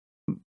on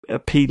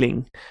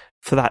appealing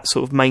for that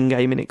sort of main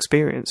gaming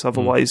experience.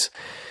 Otherwise,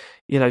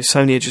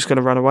 Sony are just going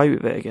to run away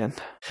with it again.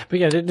 But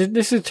yeah,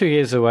 this is 2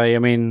 years away. I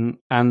mean,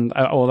 and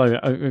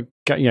although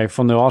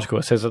from the article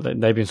it says that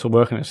they've been sort of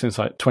working on it since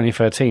like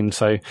 2013.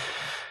 So.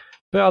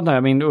 But I don't know, I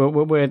mean,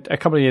 we're a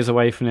couple of years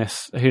away from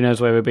this. Who knows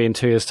where we'll be in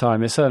 2 years'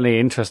 time? It's certainly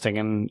interesting,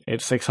 and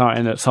it's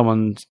exciting that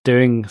someone's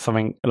doing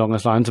something along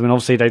those lines. I mean,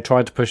 obviously, they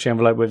tried to push the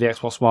envelope with the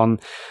Xbox One.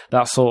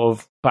 That sort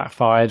of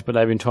backfired, but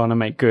they've been trying to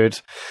make good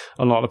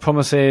on a lot of the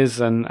promises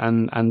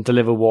and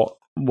deliver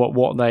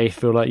what they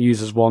feel like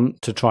users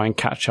want to try and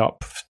catch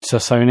up to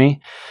Sony.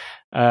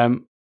 I've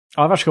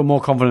actually got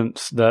more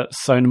confidence that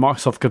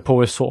Microsoft could pull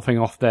this sort of thing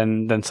off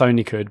than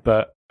Sony could,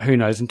 but who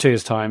knows? In 2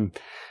 years' time,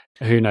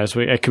 who knows?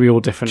 It could be all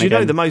different. Do you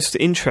again. know the most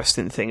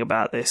interesting thing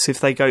about this, if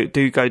they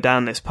do go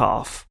down this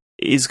path,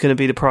 is going to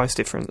be the price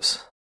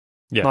difference?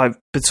 Yeah. Like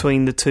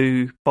between the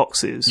two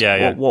boxes.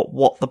 Yeah.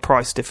 What the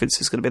price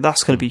difference is going to be.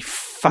 That's going to be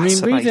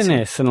fascinating. I mean, reading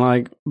this and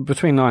like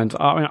between lines,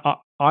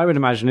 I would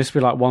imagine this would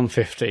be like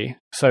 $150.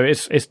 So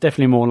it's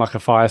definitely more like a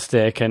Fire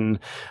Stick and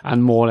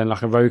more than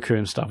like a Roku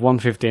and stuff.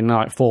 $150 and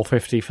like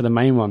 $450 for the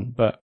main one.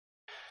 But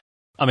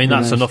I mean,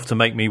 that's enough to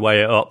make me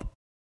weigh it up.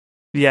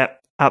 Yeah,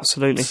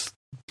 absolutely.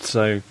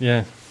 So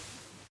yeah,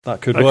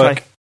 that could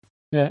work.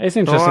 Yeah, it's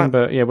interesting,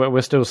 but yeah,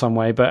 we're still some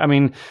way. But I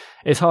mean,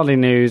 it's hardly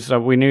news.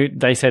 We knew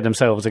they said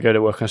themselves they're going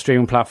to work on a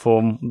streaming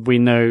platform. We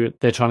know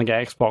they're trying to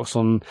get Xbox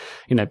on,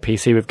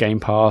 PC with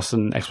Game Pass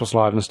and Xbox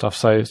Live and stuff.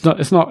 So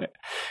it's not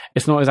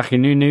exactly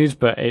new news,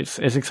 but it's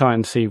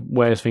exciting to see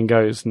where this thing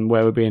goes and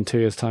where we'll be in 2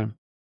 years' time.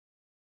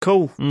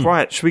 Cool.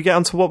 Right, should we get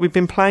on to what we've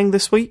been playing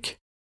this week?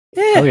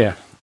 Yeah. Oh yeah.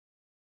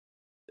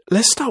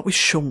 Let's start with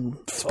Sean.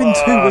 It's been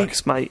 2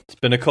 weeks, mate. It's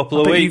been a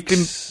couple of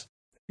weeks.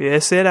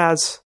 Yes, it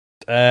has.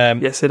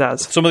 Yes, it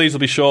has. Some of these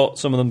will be short,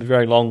 some of them will be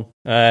very long.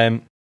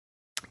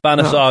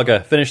 Banner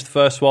Saga, finished the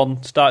first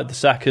one, started the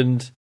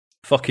second.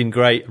 Fucking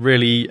great.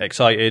 Really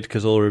excited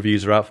because all the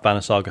reviews are out for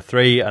Banner Saga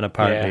 3, and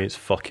apparently it's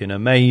fucking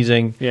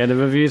amazing. Yeah, the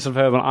reviews I've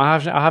heard.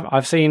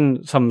 I've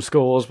seen some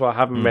scores, but I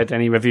haven't read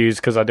any reviews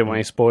because I didn't want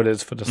any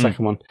spoilers for the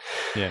second one.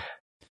 Yeah.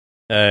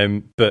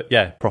 But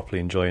yeah, properly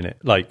enjoying it.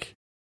 Like,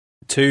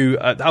 2,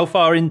 how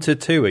far into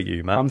 2 are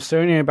you, Matt? I'm still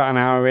only about an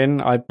hour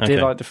in. I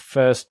did like the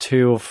first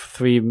 2 or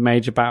 3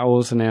 major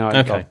battles, and then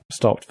I got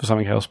stopped for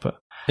something else. But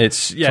it's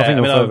so I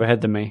think they're further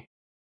ahead than me.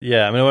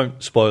 Yeah, I mean, I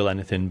won't spoil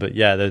anything, but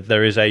yeah,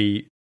 there is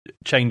a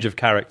change of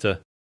character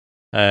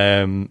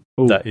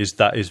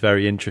that is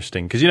very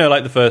interesting because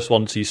like the first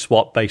one, so you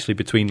swap basically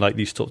between like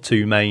these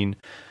 2 main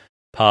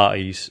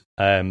parties,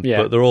 but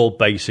they're all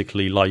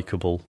basically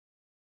likable.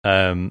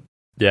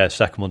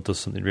 Second one does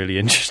something really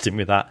interesting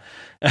with that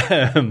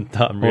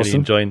that I'm really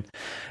enjoying.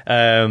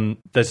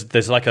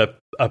 There's like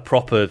a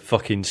proper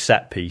fucking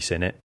set piece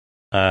in it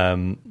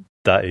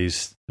that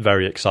is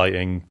very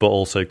exciting, but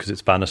also because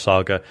it's Banner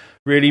Saga,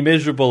 really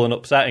miserable and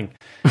upsetting.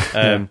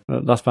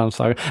 That's Banner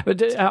Saga.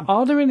 But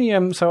are there any?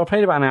 So I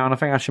played about an hour, and I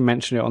think I should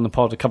mention it on the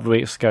pod a couple of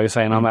weeks ago,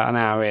 saying I'm about an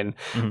hour in.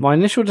 My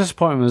initial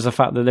disappointment was the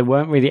fact that there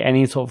weren't really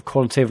any sort of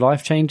quality of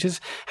life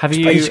changes. It's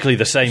basically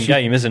the same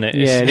game, isn't it?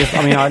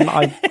 I mean,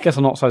 I guess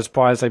I'm not so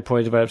surprised they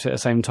probably developed it at the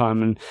same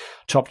time and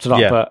chopped it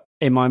up, but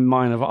in my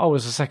mind of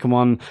it's the second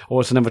one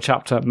or it's another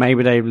chapter,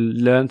 maybe they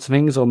learned some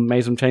things or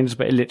made some changes,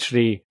 but it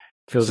literally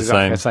feels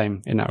exactly the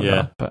same in that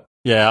regard. But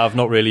I've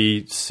not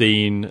really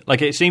seen,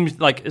 like, it seems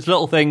like it's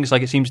little things,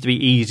 like it seems to be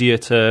easier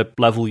to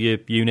level your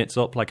units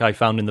up, like I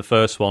found in the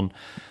first one.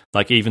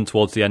 Like even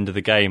towards the end of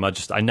the game,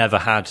 I never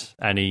had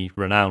any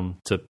renown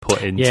to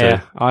put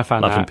into I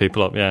found leveling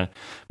people up.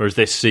 Whereas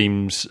this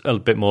seems a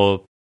bit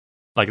more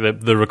like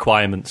the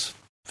requirements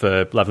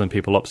for leveling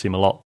people up seem a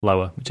lot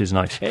lower, which is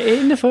nice.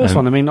 In the first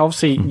one, I mean,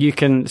 obviously you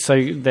can.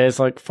 So there's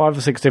like 5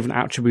 or 6 different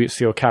attributes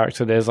to your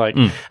character. There's like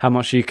how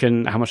much you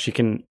can,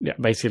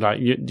 basically like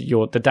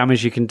the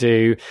damage you can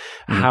do,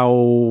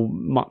 how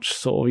much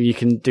sort of you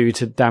can do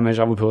to damage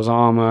other people's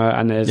armor,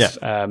 and there's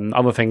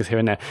other things here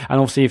and there.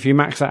 And obviously, if you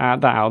max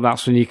that out,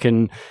 that's when you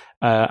can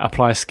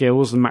apply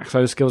skills and max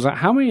those skills out.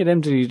 How many of them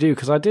did you do?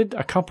 Because I did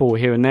a couple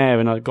here and there,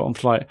 and I got them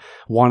to like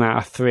 1 out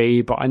of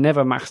 3, but I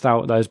never maxed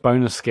out those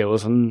bonus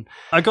skills, and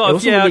it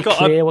wasn't really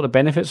clear what the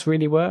benefits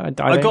really were.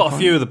 I got a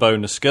few of the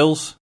bonus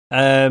skills,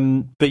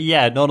 but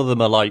yeah, none of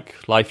them are like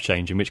life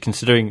changing. Which,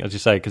 considering, as you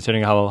say,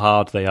 considering how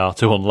hard they are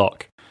to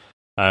unlock,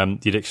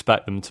 you'd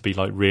expect them to be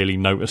like really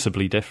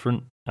noticeably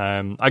different.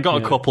 I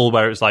got a couple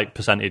where it was like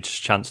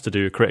percentage chance to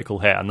do a critical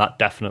hit, and that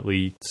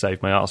definitely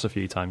saved my arse a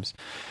few times.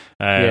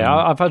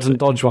 I've had some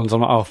dodge ones.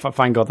 I'm like,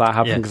 thank God that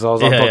happened, because I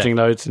was dodging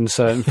loads in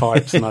certain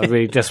fights, and I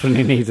really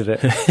desperately needed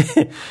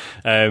it.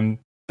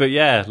 But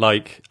yeah,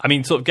 like, I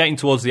mean, sort of getting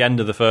towards the end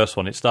of the first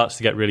one, it starts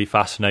to get really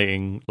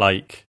fascinating,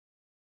 like,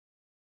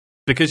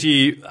 because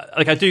I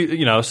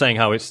was saying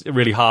how it's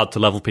really hard to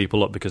level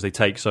people up because they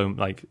take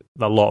a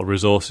lot of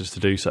resources to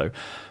do so.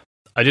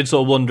 I did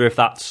sort of wonder if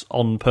that's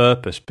on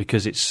purpose,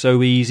 because it's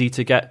so easy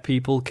to get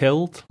people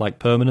killed, like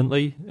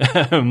permanently,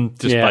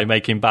 by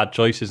making bad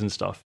choices and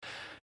stuff.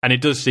 And it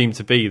does seem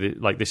to be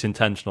like this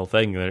intentional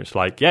thing that it's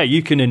like,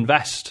 you can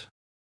invest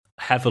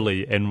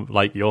heavily in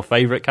like your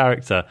favorite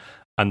character,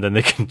 and then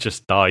they can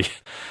just die.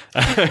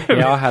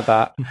 I had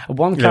that.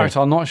 One character,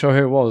 I'm not sure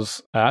who it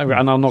was,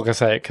 and I'm not going to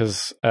say it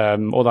because,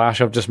 although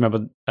actually I've just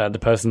remembered the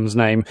person's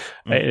name,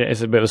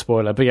 it's a bit of a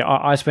spoiler. But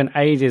I spent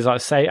ages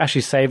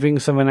actually saving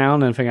some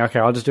renown and thinking, okay,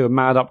 I'll just do a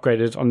mad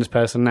upgrade on this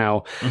person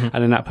now,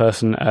 and then that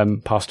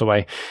person passed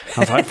away. I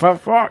was like,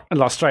 fuck,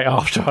 and like straight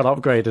after I'd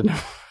upgraded.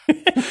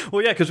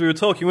 Well, yeah, because we were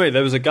talking with,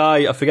 there was a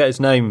guy, I forget his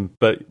name,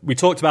 but we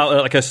talked about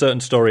like a certain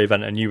story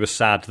event, and you were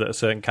sad that a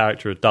certain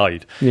character had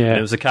died. Yeah. And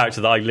it was a character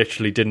that I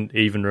literally didn't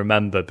even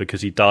remember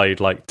because he died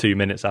like 2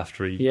 minutes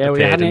after he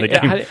appeared in the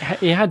game.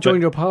 He had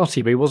joined your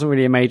party, but he wasn't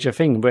really a major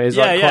thing, but he's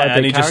quite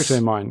a big character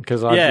in mine,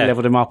 because I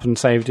leveled him up and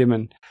saved him.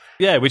 And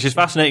yeah, which is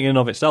fascinating in and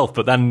of itself,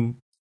 but then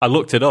I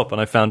looked it up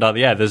and I found out,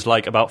 there's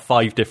like about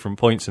 5 different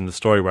points in the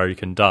story where he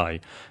can die,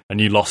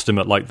 and you lost him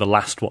at like the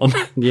last one.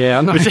 Yeah,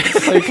 I know.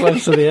 It's so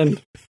close to the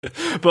end.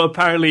 But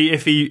apparently,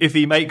 if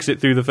he makes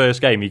it through the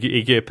first game,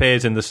 he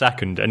appears in the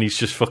second, and he's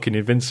just fucking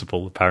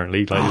invincible.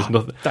 Apparently, like there's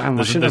nothing. Damn,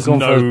 I should have gone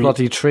for those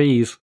bloody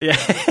trees. Yeah,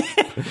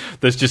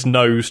 there's just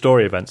no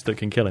story events that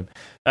can kill him.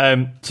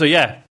 So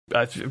yeah,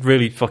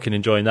 really fucking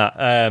enjoying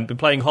that. Been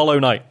playing Hollow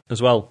Knight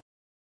as well.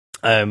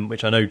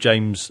 Which I know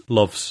James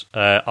loves.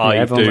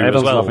 I do as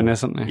well. Loving this,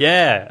 isn't they?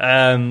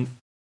 Yeah.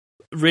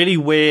 Really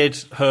weird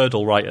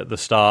hurdle right at the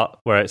start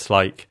where it's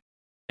like,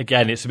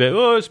 again, it's a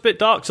bit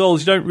Dark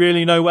Souls. You don't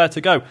really know where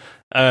to go.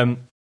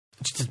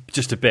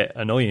 Just a bit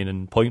annoying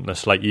and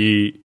pointless. Like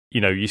you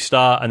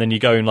start and then you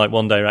go in like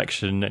one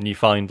direction and you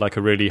find like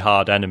a really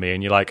hard enemy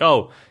and you're like,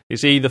 oh,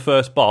 is he the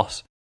first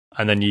boss?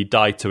 And then you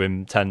die to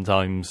him 10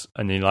 times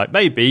and you're like,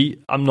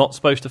 maybe I'm not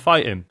supposed to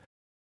fight him.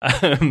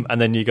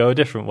 And then you go a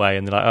different way,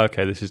 and they're like,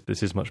 "Okay, this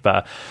is much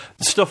better."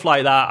 Stuff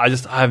like that. I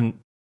haven't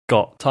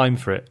got time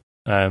for it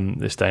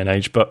this day and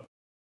age. But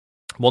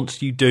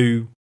once you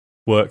do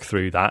work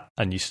through that,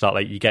 and you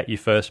start you get your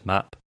first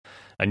map,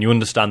 and you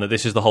understand that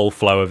this is the whole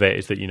flow of it,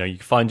 is that you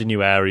find a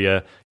new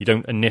area. You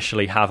don't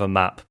initially have a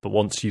map, but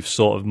once you've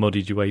sort of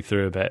muddied your way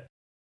through a bit,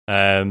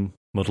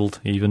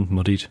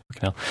 muddied,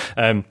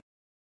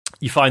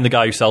 you find the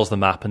guy who sells the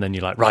map, and then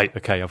you're like, right,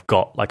 okay, I've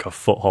got like a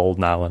foothold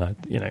now, and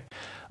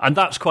and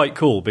that's quite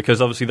cool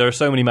because obviously there are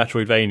so many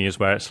Metroidvanias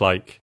where it's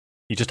like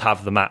you just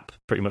have the map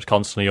pretty much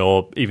constantly,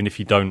 or even if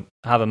you don't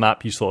have a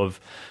map,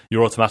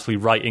 you're automatically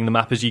writing the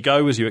map as you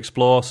go, as you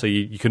explore, so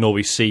you can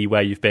always see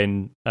where you've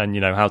been and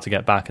how to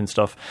get back and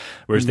stuff.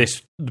 Whereas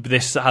this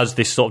has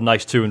this sort of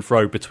nice to and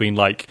fro between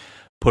like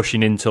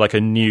pushing into like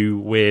a new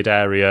weird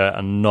area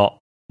and not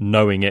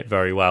knowing it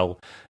very well.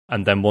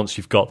 And then once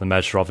you've got the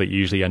measure of it, you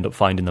usually end up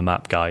finding the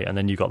map guy, and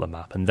then you've got the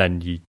map, and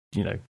then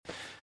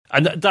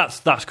and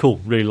that's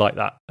cool. Really like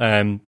that.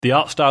 The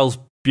art style's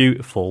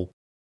beautiful,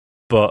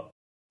 but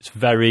it's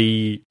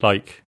very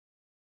like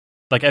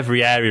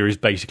every area is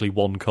basically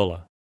one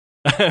color,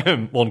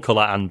 one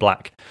color and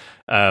black,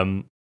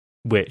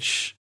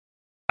 which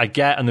I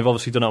get, and they've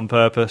obviously done it on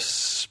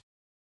purpose.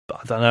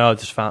 But I don't know. I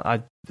just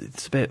found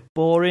it's a bit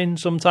boring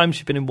sometimes.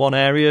 You've been in one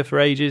area for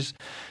ages.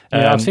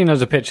 Yeah, I've seen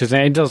loads of pictures,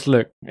 and it does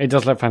look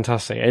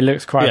fantastic. It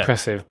looks quite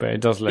impressive, but it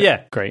does look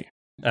great.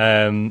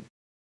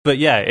 But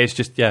yeah, it's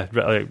just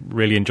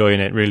really enjoying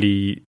it.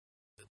 Really,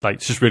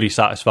 it's just really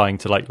satisfying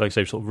to like I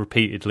say, sort of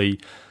repeatedly,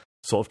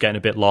 sort of getting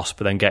a bit lost,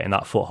 but then getting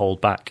that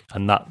foothold back,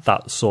 and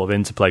that sort of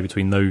interplay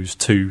between those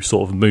two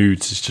sort of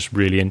moods is just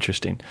really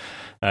interesting.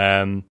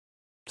 So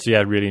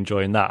yeah, really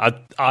enjoying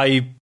that.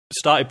 I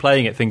started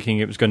playing it thinking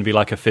it was going to be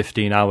like a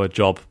 15-hour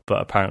job,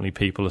 but apparently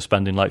people are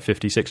spending like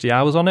 50, 60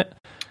 hours on it.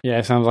 Yeah,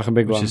 it sounds like a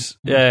big one.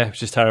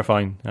 Which is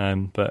terrifying.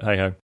 But hey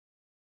ho.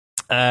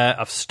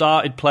 I've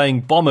started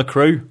playing Bomber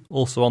Crew,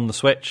 also on the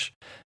Switch.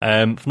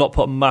 I've not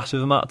put a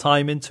massive amount of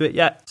time into it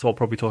yet, so I'll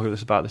probably talk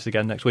about this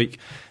again next week.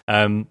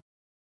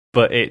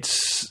 But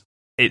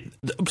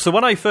so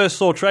when I first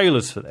saw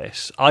trailers for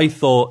this, I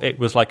thought it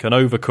was like an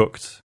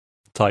Overcooked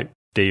type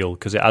deal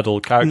because it had all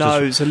characters.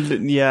 No,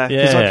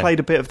 because I played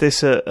a bit of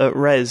this at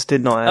Res,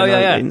 didn't I? And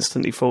I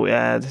instantly thought,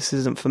 this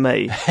isn't for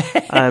me.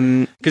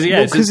 Because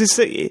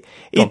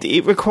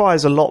it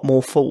requires a lot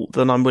more thought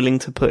than I'm willing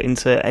to put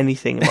into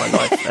anything in my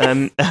life.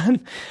 And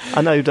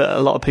I know that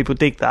a lot of people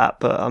dig that,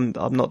 but I'm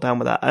not down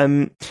with that.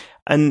 And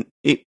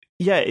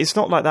it's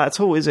not like that at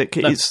all, is it?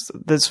 No.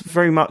 There's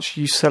very much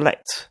you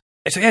select.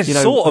 It's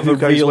sort of a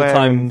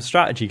real-time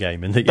strategy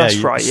game, in that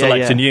you're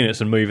selecting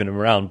units and moving them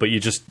around, but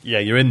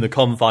you're in the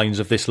confines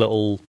of this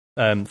little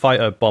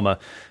fighter bomber.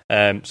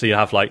 So you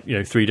have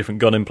 3 different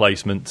gun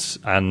emplacements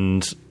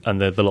and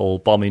the little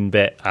bombing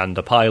bit and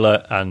a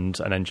pilot and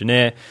an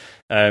engineer.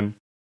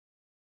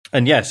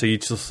 So you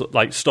just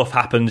stuff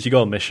happens. You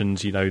go on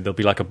missions. There'll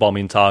be like a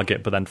bombing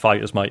target, but then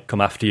fighters might come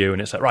after you,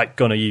 and it's like, right,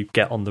 Gunner, you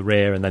get on the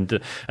rear, and then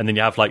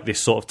you have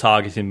this sort of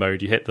targeting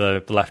mode. You hit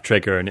the left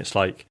trigger, and it's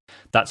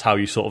that's how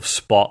you sort of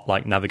spot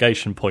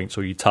navigation points,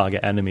 or you target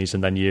enemies,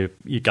 and then your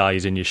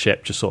guys in your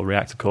ship just sort of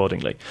react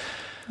accordingly.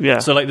 Yeah.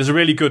 So there's a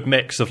really good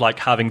mix of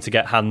having to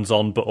get hands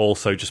on, but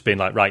also just being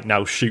right,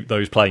 now shoot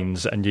those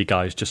planes, and you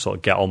guys just sort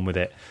of get on with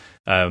it.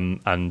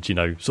 And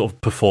sort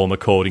of perform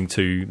according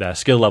to their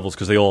skill levels,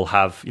 because they all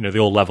have, they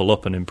all level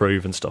up and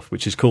improve and stuff,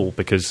 which is cool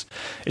because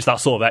it's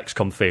that sort of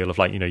XCOM feel of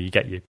you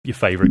get your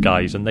favourite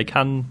guys and they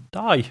can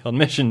die on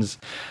missions.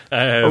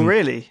 Oh,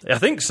 really? I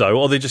think so,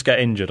 or they just get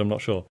injured. I'm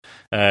not sure.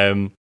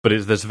 But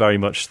there's very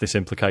much this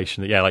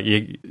implication that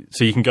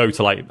you can go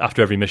to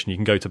after every mission you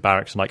can go to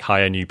barracks and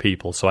hire new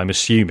people. So I'm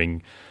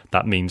assuming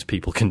that means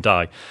people can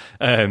die.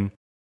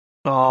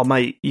 Oh,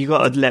 mate, you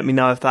got to let me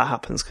know if that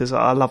happens, because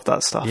I love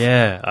that stuff.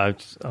 Yeah,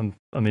 I'm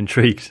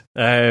intrigued.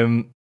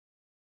 So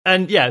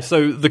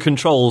the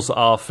controls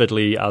are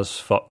fiddly as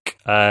fuck.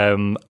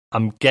 I'm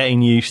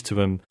getting used to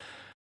them,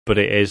 but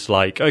it is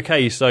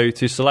okay, so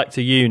to select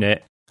a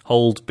unit,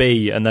 hold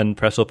B and then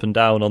press up and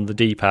down on the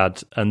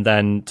D-pad, and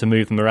then to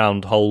move them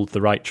around, hold the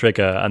right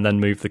trigger and then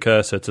move the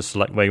cursor to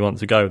select where you want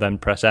to go, then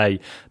press A,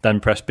 then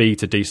press B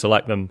to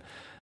deselect them,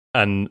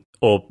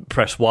 or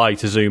press Y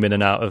to zoom in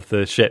and out of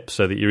the ship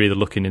so that you're either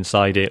looking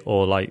inside it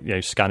or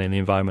scanning the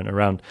environment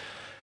around.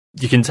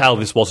 You can tell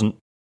this wasn't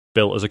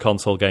built as a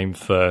console game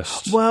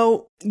first.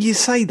 Well, you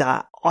say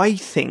that, I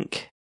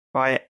think,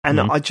 right, and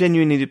I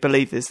genuinely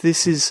believe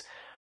this is,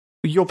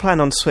 you're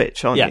playing on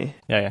Switch, aren't you?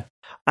 Yeah.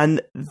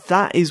 And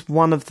that is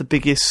one of the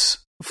biggest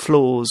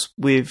flaws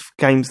with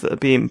games that are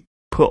being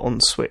put on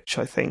Switch,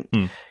 I think.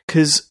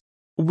 Because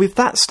with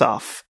that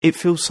stuff, it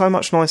feels so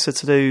much nicer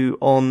to do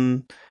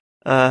on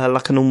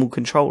like a normal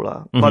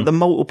controller. Like the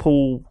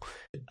multiple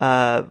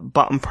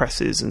button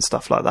presses and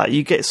stuff like that.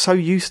 You get so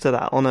used to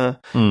that on a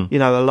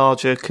a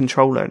larger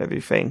controller and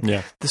everything.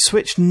 Yeah. The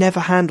Switch never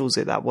handles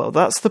it that well.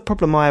 That's the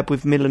problem I had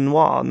with Mille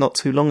Noir not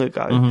too long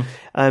ago.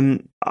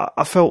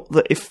 I felt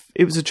that if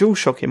it was a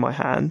DualShock in my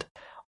hand,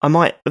 I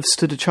might have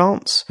stood a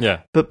chance.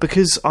 Yeah. But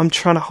because I'm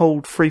trying to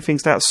hold three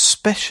things down,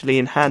 especially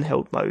in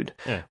handheld mode,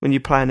 when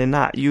you're playing in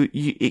that,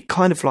 it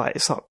kind of like,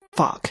 it's like,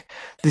 fuck.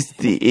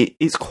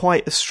 It's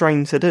quite a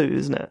strain to do,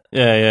 isn't it?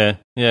 Yeah.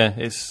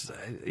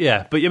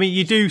 But I mean,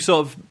 you do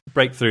sort of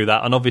break through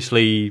that, and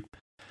obviously,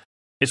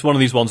 it's one of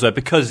these ones where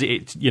because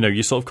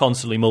you're sort of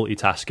constantly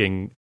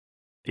multitasking,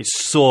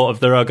 it's sort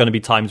of, there are going to be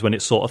times when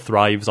it sort of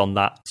thrives on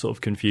that sort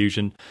of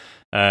confusion.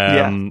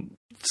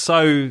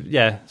 So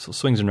yeah, sort of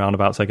swings and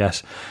roundabouts, I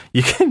guess.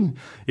 You can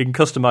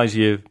customize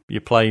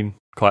your plane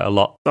quite a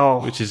lot,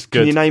 which is good.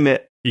 Can you name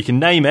it? You can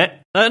name it.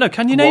 No,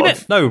 can you name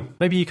it? No,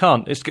 maybe you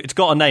can't. It's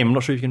got a name. I'm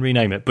not sure if you can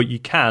rename it, but you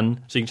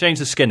can. So you can change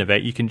the skin of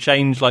it. You can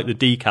change like the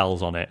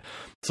decals on it.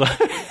 So,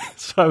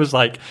 so I was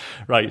like,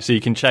 right. So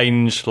you can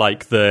change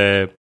like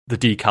the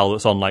decal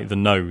that's on like the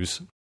nose,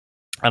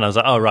 and I was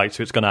like, oh right.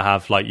 So it's going to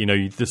have like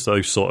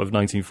those sort of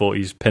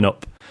 1940s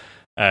pin-up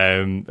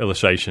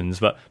illustrations,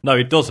 but no,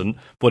 it doesn't.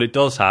 What it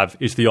does have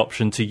is the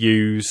option to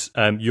use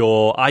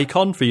your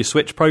icon for your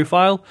Switch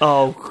profile.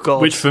 Oh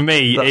god! Which for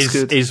me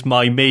is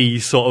my me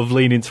sort of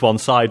leaning to one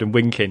side and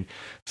winking.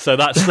 So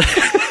that's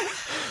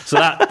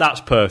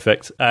that's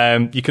perfect.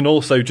 You can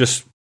also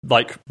just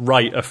like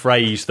write a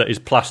phrase that is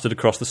plastered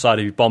across the side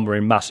of your bomber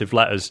in massive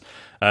letters.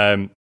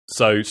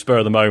 So, spur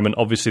of the moment,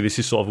 obviously this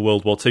is sort of a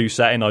World War II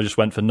setting. I just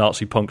went for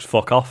Nazi punks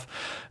fuck off.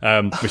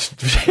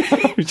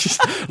 Which is,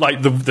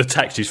 like, the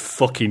text is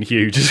fucking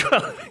huge as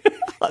well.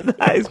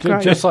 That is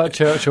great. Just like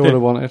Churchill would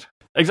have wanted.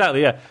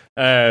 Exactly, yeah.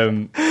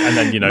 And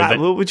then, Matt,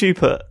 what would you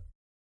put?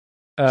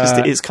 Just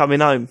it's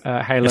coming home.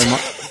 Halo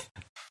Mutt.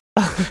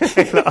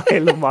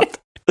 Halo Mutt.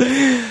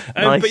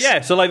 Nice. But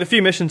yeah, so like the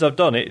few missions I've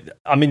done,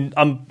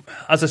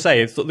 as I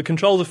say, the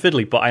controls are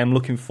fiddly, but I am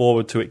looking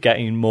forward to it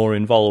getting more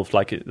involved.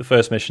 Like the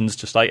first mission's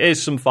just like,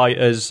 here's some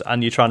fighters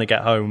and you're trying to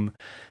get home.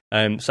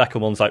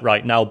 Second one's like,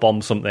 right, now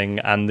bomb something,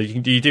 and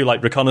you do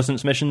like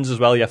reconnaissance missions as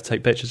well. You have to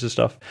take pictures of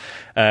stuff.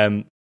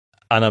 And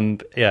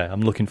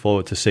I'm looking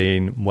forward to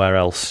seeing where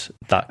else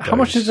that goes. How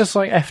much is this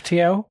like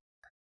FTL?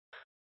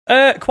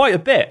 Quite a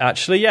bit,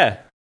 actually, yeah.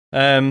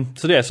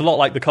 So yeah, it's a lot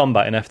like the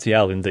combat in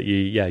FTL in that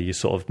you're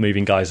sort of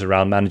moving guys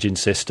around, managing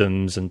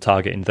systems and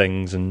targeting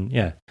things, and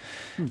yeah.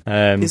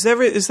 Is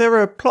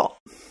there a plot?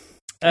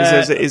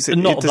 Not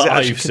that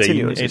I've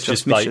seen. It's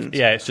just like missions?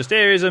 it's just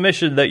here is a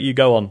mission that you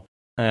go on.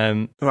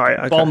 Right,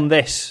 okay. Bomb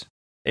this.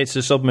 It's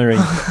a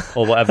submarine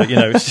or whatever.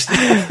 It's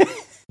just.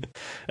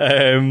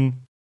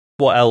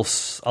 What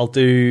else? I'll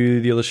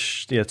do the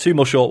other two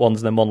more short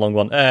ones and then one long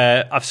one.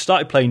 I've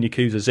started playing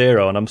Yakuza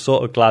 0, and I'm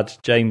sort of glad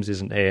James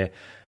isn't here.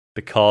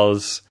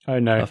 Because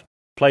I've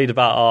played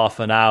about half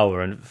an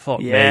hour and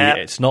me,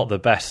 it's not the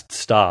best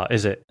start,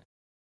 is it?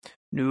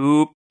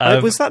 Nope.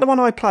 Was that the one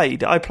I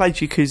played? I played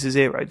Yakuza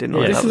 0, didn't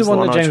I? This is the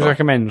one that James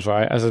recommends,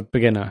 right, as a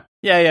beginner?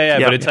 Yeah,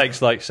 but it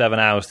takes like 7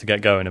 hours to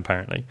get going,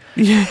 apparently.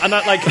 Yeah. And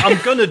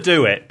I'm going to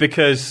do it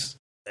because,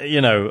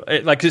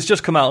 it's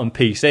just come out on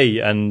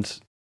PC, and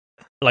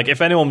like if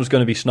anyone was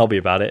going to be snobby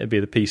about it, it'd be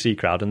the PC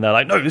crowd, and they're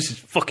like, no, this is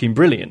fucking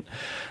brilliant.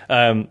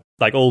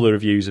 Like all the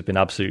reviews have been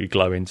absolutely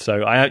glowing,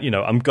 so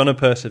I'm gonna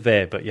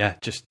persevere. But yeah,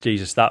 just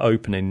Jesus, that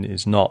opening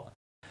is not.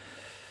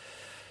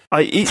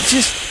 It's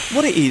just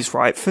what it is,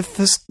 right? For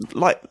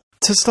like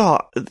to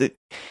start,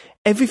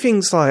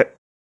 everything's like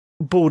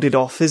boarded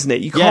off, isn't it?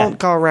 You can't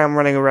go around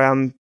running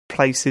around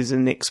places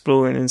and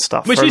exploring and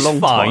stuff, which for a is long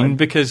fine time.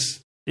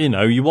 Because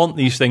you want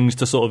these things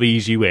to sort of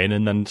ease you in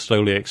and then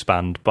slowly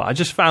expand. But I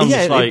just found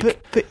it's like.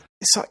 But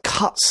it's like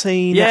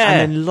cutscene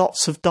and then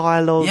lots of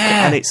dialogue,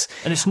 and it's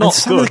not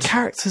some good. Of the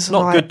characters are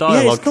not like, good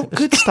dialogue. it's not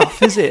good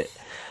stuff, is it?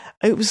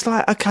 It was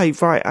like,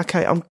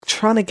 okay, I'm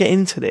trying to get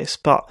into this,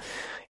 but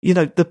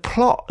the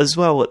plot as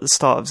well at the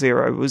start of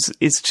Zero is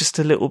just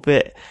a little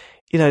bit,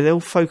 they're all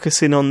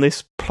focusing on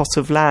this plot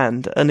of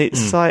land, and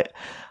it's like,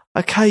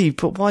 okay,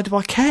 but why do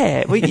I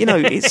care? Well,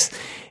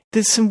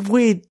 there's some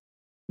weird,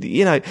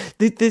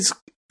 there's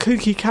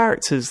kooky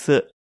characters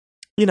that,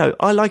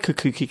 I like a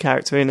kooky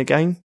character in a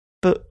game.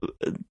 But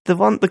the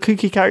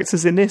kooky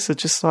characters in this are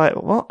just like,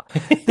 what?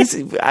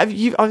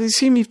 I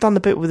assume you've done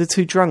the bit with the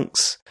two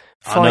drunks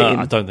fighting.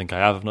 I don't think I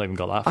have. I've not even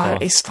got that far.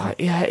 It's like,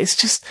 it's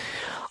just,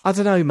 I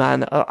don't know,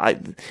 man.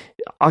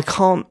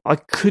 I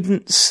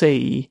couldn't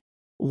see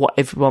what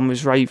everyone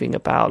was raving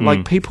about.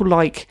 Like, people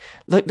like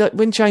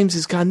when James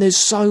is going, there's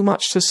so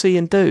much to see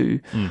and do.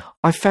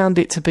 I found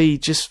it to be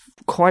just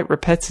quite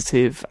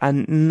repetitive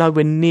and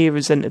nowhere near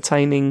as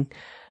entertaining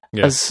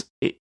as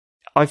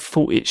I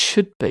thought it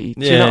should be.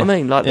 Do you know what I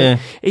mean? Like,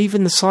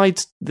 even the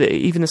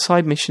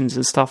side missions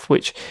and stuff,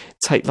 which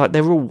take, like,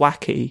 they're all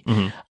wacky.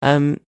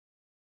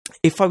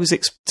 If I was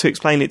to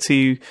explain it to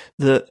you,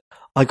 that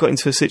I got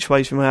into a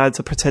situation where I had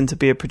to pretend to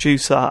be a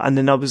producer, and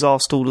then I was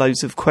asked all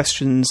loads of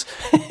questions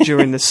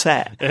during the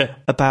set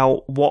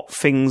about what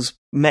things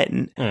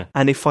meant,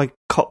 and if I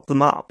cocked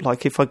them up,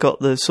 like if I got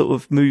the sort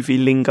of movie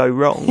lingo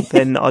wrong,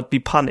 then I'd be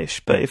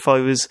punished. But if I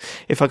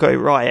got it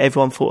right,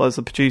 everyone thought I was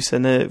a producer.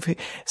 And it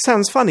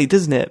sounds funny,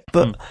 doesn't it?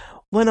 But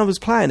when I was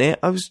playing it,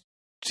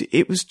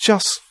 it was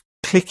just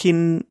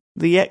clicking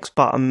the X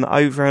button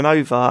over and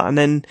over, and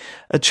then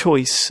a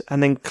choice,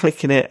 and then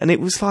clicking it, and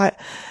it was like,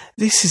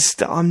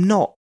 I'm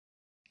not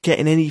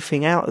getting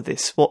anything out of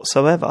this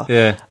whatsoever.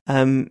 It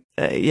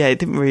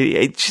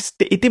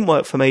didn't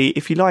work for me.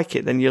 If you like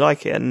it, then you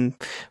like it, and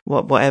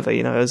whatever,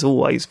 as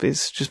always. But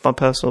it's just my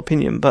personal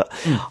opinion. But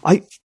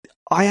I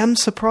am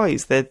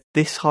surprised they're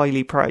this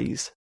highly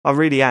praised. I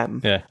really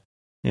am. Yeah.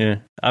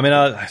 I mean,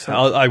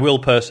 I will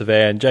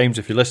persevere. And James,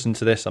 if you listen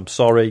to this, I'm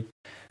sorry.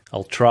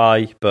 I'll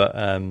try, but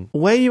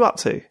where are you up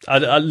to?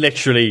 I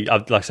literally,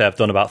 like I say, I've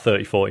done about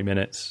 30-40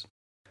 minutes.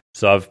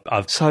 So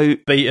I've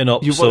beaten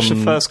up. You watched the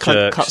first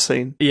jerks.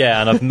 cutscene,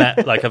 and I've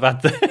met, like, I've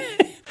had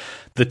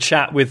the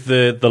chat with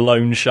the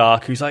loan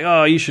shark who's like,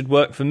 "Oh, you should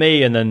work for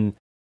me," and then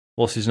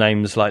what's his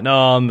name is like,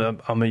 "No, I'm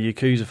a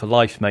Yakuza for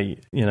life,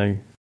 mate,"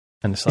 and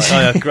it's like, "Oh,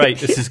 yeah, great,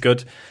 this is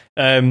good."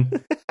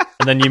 And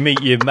then you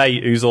meet your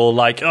mate who's all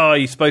like, "Oh,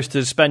 you're supposed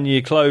to spend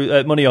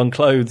your money on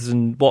clothes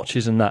and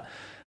watches and that,"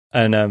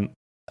 and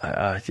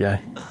I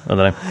don't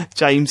know.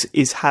 James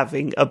is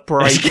having a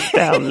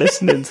breakdown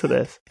listening to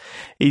this.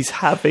 He's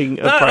having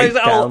a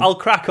breakdown. I'll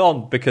crack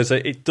on, because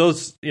it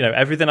does,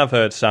 everything I've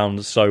heard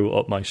sounds so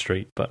up my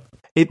street, but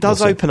it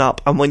does open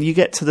up, and when you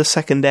get to the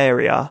second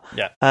area,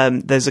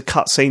 there's a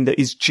cutscene that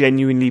is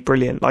genuinely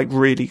brilliant, like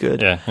really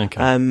good. Yeah,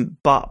 okay.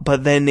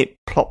 But then it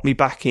plopped me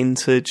back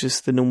into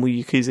just the normal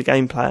Yakuza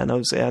gameplay,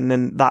 and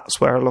then that's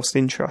where I lost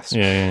interest.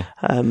 Yeah.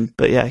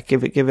 But yeah,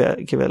 give it a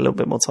little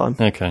bit more time.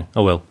 Okay, I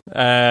will.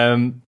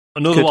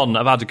 Another one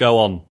I've had to go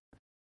on,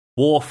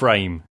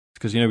 Warframe,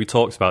 because we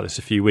talked about this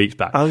a few weeks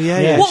back. Oh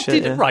yeah.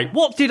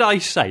 What did I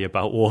say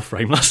about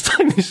Warframe last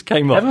time this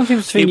came up? Everyone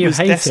seems to think you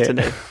hate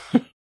Destiny. it.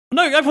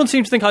 No, everyone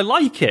seems to think I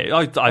like it.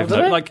 I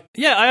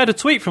had a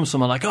tweet from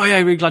someone like, "Oh yeah,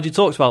 really glad you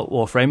talked about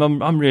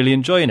Warframe. I'm really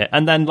enjoying it."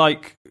 And then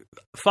like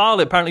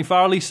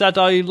Farley said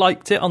I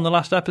liked it on the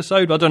last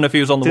episode. I don't know if he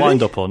was on the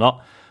wind up or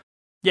not.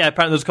 Yeah,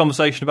 apparently there's a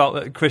conversation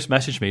about Chris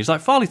messaged me. He's like,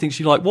 "Farley thinks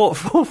you like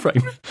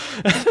Warframe."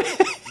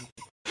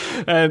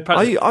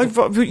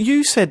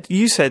 You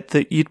said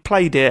that you'd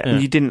played it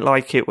and you didn't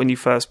like it when you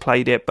first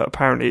played it, but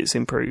apparently it's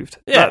improved.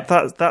 Yeah,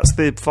 that's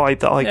the vibe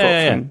that I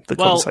got from the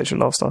conversation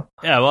last time.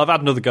 Yeah, well, I've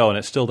had another go and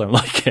it still don't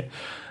like it.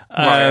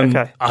 Right,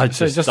 okay.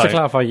 So just to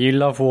clarify, you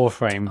love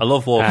Warframe. I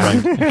love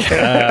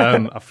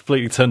Warframe. I've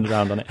completely turned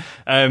around on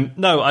it.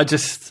 No, I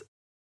just,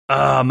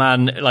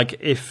 man, like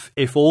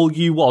if all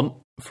you want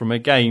from a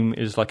game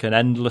is like an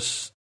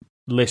endless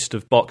list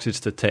of boxes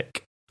to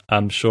tick,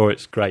 I'm sure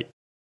it's great.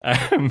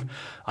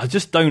 I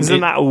just don't. Isn't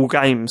that all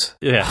games?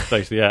 Yeah,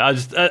 basically. Yeah,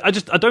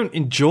 I don't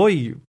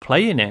enjoy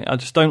playing it. I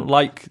just don't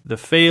like the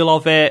feel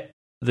of it.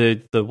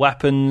 The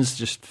weapons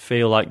just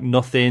feel like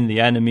nothing. The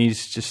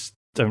enemies just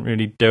don't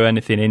really do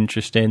anything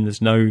interesting.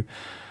 There's no,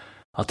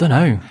 I don't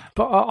know.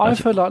 But I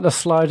feel like the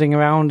sliding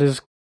around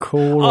is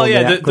cool. Oh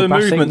yeah, the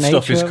movement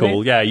stuff is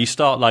cool. Yeah, you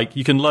start like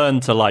you can learn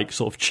to like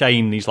sort of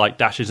chain these like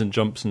dashes and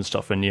jumps and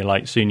stuff, and you're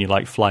like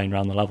flying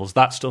around the levels.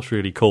 That stuff's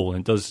really cool,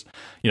 and it does,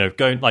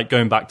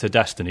 going back to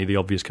Destiny, the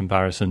obvious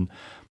comparison,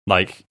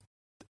 like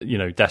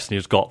Destiny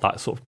has got that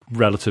sort of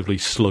relatively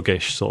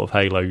sluggish sort of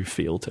Halo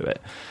feel to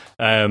it.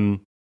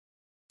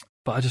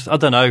 But I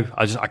don't know.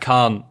 I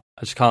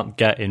just can't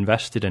get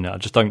invested in it. I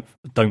just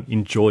don't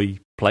enjoy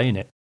playing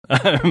it.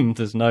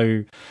 There's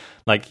no,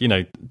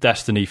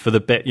 Destiny for the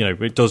bit,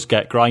 it does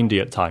get grindy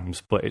at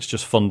times, but it's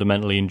just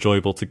fundamentally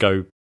enjoyable to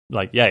go,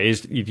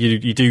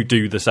 you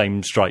do the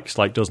same strikes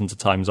like dozens of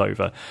times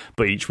over,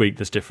 but each week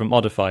there's different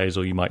modifiers,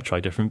 or you might try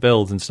different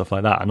builds and stuff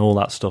like that, and all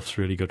that stuff's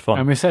really good fun.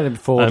 And we said it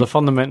before, the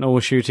fundamental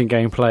shooting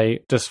gameplay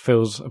just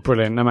feels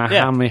brilliant, no matter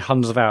how many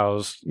hundreds of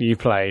hours you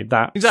play,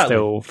 that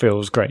still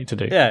feels great to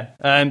do. Yeah,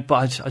 but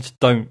I just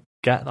don't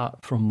get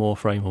that from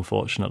Warframe,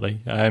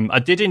 unfortunately. I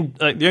did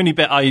the only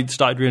bit I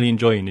started really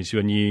enjoying is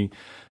when you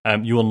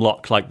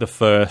unlock like the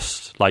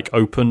first like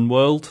open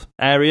world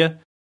area.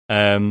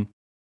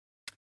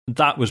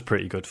 That was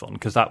pretty good fun,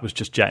 because that was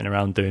just jetting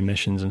around doing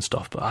missions and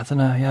stuff. But I don't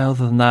know. Yeah,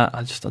 other than that,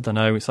 I don't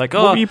know. It's like,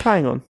 what were you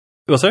playing on?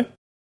 What's that?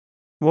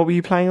 What were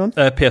you playing on?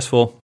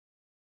 PS4.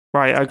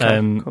 Right,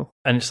 okay, cool.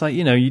 And it's like,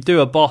 you do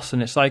a boss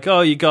and it's like,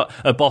 oh, you got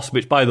a boss,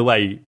 which, by the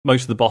way,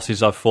 most of the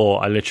bosses I've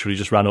fought, I literally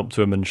just ran up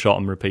to him and shot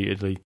him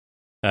repeatedly.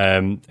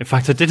 In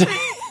fact, I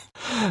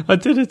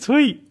did a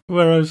tweet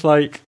where I was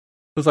like,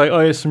 oh,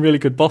 there's some really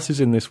good bosses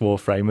in this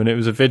Warframe, and it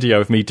was a video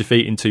of me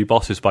defeating 2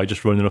 bosses by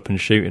just running up and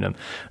shooting them.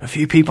 A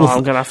few people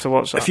I'm going to have to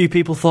watch that. A few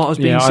people thought I was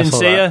being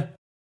sincere,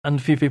 and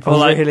a few people were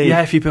like, really?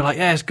 yeah, a few people were like,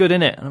 yeah, it's good,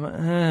 innit? And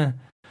I'm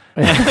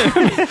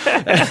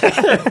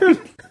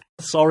like,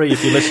 sorry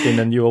if you're listening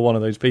and you were one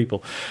of those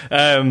people.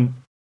 And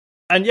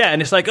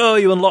it's like, oh,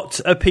 you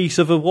unlocked a piece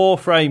of a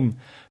Warframe,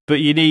 but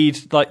you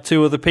need like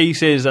 2 other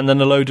pieces and then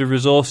a load of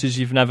resources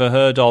you've never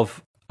heard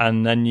of,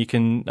 and then you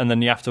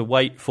have to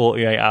wait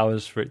 48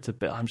 hours for it to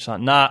be. I'm just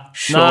like,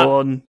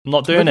 Sean, I'm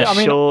not doing it. I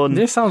mean, Sean,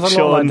 this sounds a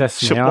lot like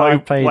Destiny.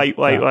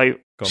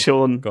 Wait.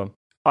 Sean, go on.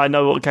 I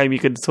know what game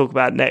you're going to talk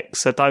about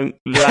next, so don't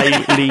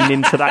lean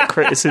into that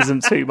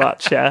criticism too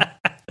much, yeah?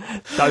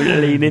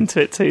 Don't lean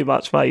into it too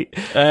much, mate.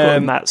 Go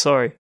on, Matt,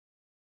 sorry.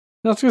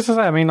 I was going to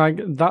say, I mean, like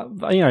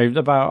that,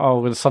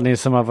 about, suddenly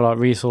some other like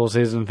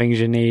resources and things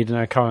you need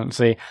and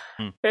currency.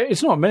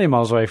 It's not a million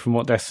miles away from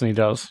what Destiny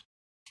does.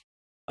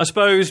 I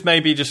suppose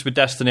maybe just with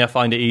Destiny, I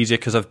find it easier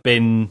because I've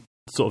been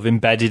sort of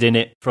embedded in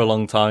it for a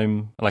long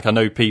time. Like, I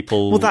know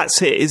people. Well,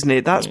 that's it, isn't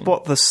it? That's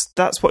what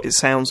it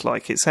sounds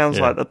like. It sounds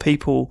like the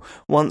people,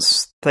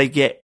 once they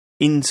get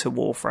into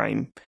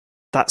Warframe,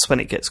 that's when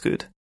it gets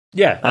good.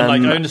 Yeah, and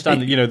I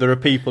understand that there are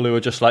people who are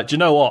just like, do you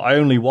know what? I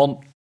only want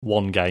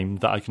one game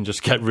that I can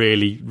just get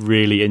really,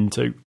 really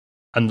into,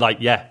 and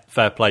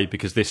fair play,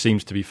 because this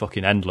seems to be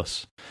fucking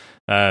endless.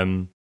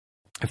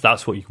 If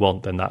that's what you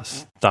want, then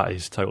that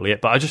is totally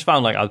it. But I just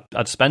found like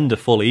I'd spend a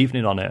full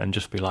evening on it and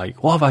just be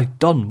like, what have I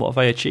done? What have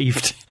I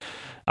achieved?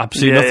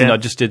 Absolutely nothing. Yeah. I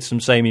just did some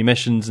samey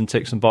missions and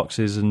ticked some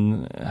boxes,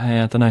 and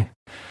I don't know.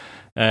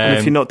 And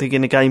if you're not digging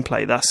the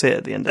gameplay, that's it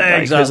at the end of the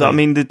day. Exactly. Because, I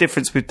mean, the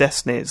difference with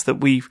Destiny is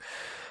that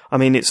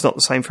it's not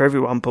the same for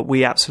everyone, but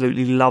we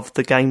absolutely love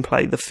the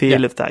gameplay, the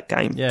feel of that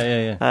game.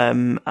 Yeah.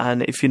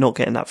 And if you're not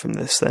getting that from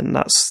this, then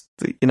that's,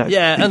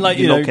 and like,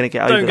 you're not going to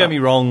get over Don't get me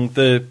wrong,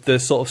 the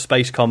sort of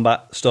space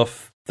combat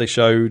stuff they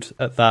showed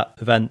at that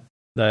event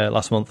there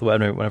last month or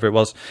whenever it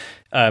was,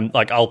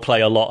 I'll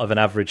play a lot of an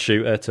average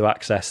shooter to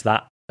access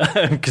that,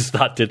 because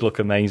that did look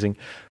amazing.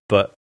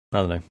 But I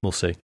don't know, we'll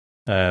see.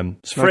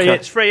 It's free. Okay.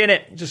 It's free,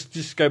 innit?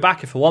 Just go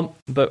back if I want,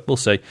 but we'll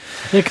see.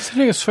 Yeah,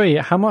 considering it's free,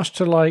 how much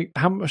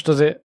does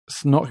it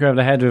knock you over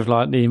the head with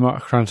like the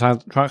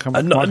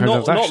microtransactions?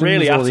 Not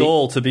really at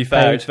all. To be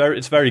fair,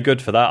 it's very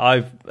good for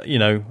that.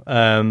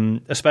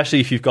 Especially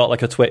if you've got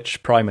like a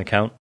Twitch Prime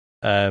account,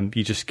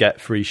 you just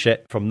get free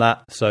shit from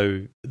that.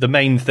 So the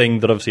main thing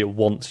that obviously it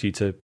wants you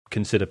to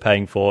consider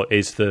paying for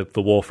is the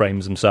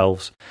Warframes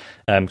themselves,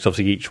 because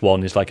obviously each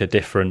one is like a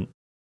different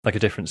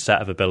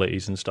set of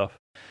abilities and stuff.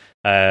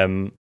 Have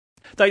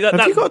you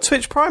got a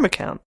Twitch Prime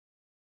account?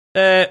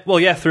 Well,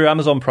 yeah, through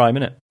Amazon Prime,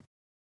 innit?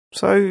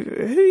 So,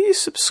 who are you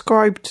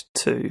subscribed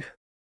to?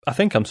 I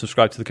think I'm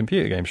subscribed to the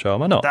Computer Game Show,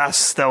 am I not?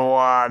 That's the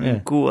one. Yeah.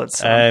 Good.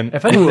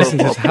 If anyone listening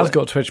to this has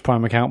got a Twitch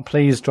Prime account,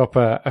 please drop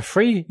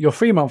your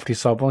free monthly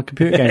sub on the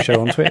Computer Game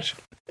Show on Twitch.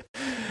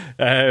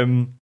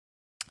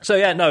 So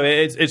yeah, no,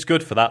 it's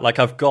good for that. Like,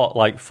 I've got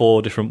like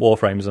 4 different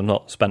Warframes. I've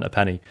not spent a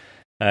penny.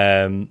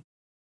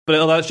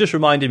 But it's just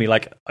reminding me,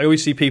 like, I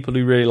always see people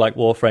who really like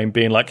Warframe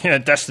being like,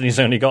 Destiny's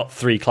only got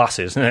 3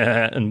 classes,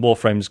 and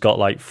Warframe's got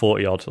like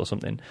 40 odd or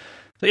something.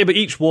 So, yeah, but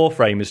each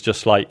Warframe is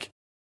just like,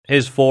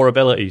 here's 4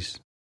 abilities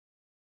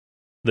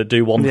that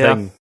do one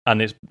thing,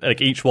 and it's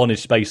like each one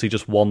is basically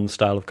just one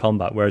style of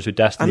combat. Whereas with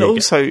Destiny, and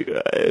also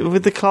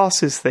with the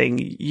classes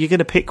thing, you're going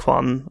to pick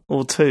 1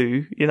 or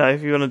 2.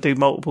 If you want to do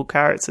multiple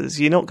characters,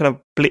 you're not going to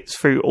blitz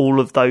through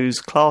all of those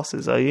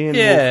classes, are you?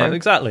 Yeah,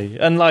 exactly.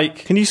 And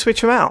like, can you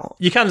switch them out?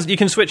 You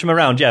can switch them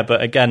around, yeah.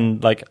 But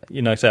again, like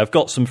say I've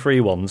got some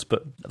free ones,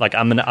 but like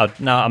I'm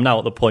now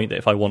at the point that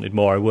if I wanted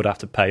more, I would have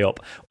to pay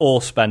up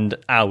or spend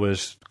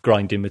hours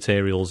grinding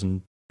materials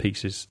and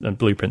pieces and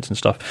blueprints and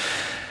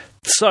stuff.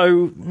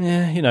 So,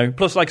 yeah,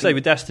 plus, like I say,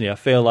 with Destiny, I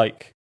feel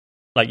like,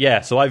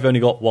 so I've only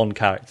got 1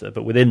 character,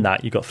 but within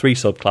that, you've got 3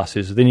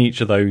 subclasses. Within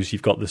each of those,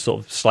 you've got the sort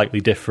of slightly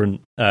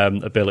different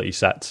ability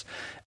sets.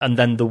 And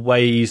then the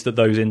ways that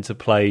those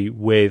interplay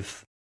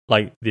with,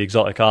 like, the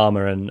exotic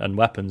armor and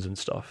weapons and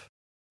stuff,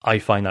 I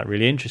find that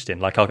really interesting.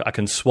 Like, I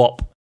can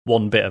swap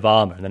 1 bit of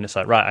armor, and then it's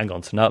like, right, hang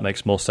on, so now it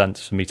makes more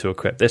sense for me to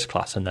equip this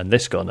class, and then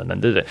this gun, and then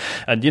did it.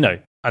 And,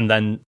 and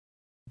then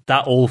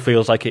that all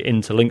feels like it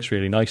interlinks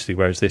really nicely,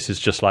 whereas this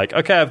is just like,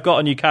 okay, I've got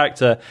a new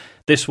character,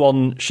 this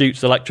one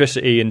shoots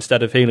electricity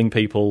instead of healing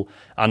people,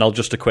 and I'll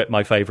just equip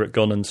my favourite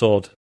gun and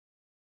sword.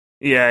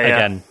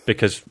 Again,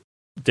 because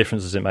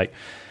difference does it make?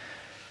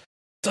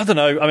 I don't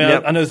know. I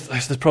mean, I know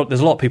there's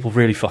a lot of people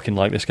really fucking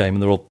like this game,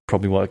 and they're all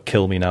probably want to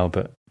kill me now,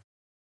 but...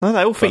 No,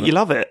 they all think you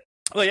love it.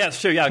 Well, yeah, it's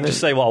true. Yeah, I can just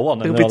say what I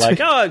want, and they're like,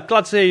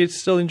 glad to see you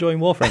still enjoying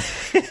Warframe.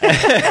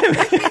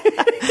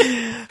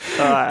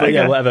 But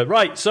yeah, whatever.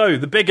 Right, so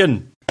the big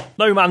one,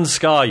 No Man's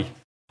Sky.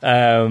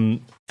 I've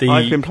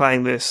been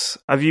playing this.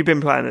 Have you been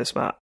playing this,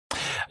 Matt?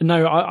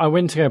 No, I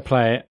went to go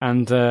play it,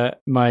 and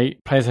my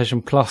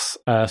PlayStation Plus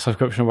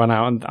subscription ran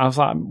out, and I was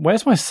like,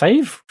 "Where's my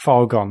save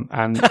file gone?"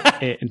 And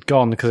it had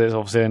gone because it's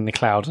obviously in the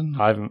cloud,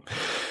 and I haven't.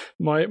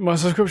 My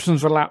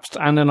subscriptions relapsed,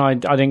 and then I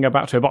didn't go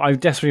back to it. But I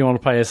desperately want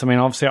to play this. I mean,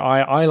 obviously,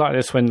 I like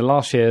this when the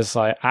last year's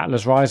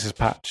Atlas Rises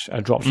patch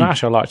dropped. And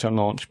actually, I liked it on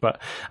launch,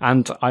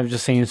 and I've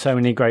just seen so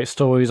many great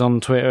stories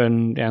on Twitter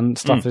and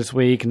stuff this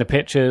week, and the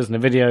pictures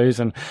and the videos,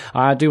 and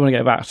I do want to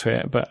get back to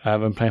it. But I've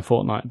been playing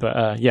Fortnite.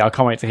 But yeah, I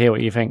can't wait to hear what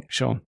you think,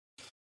 Sean.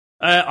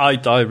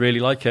 I really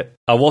like it.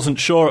 I wasn't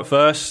sure at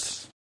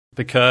first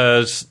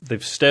because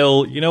they've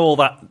still, all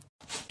that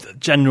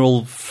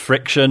general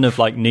friction of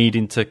like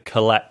needing to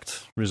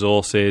collect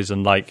resources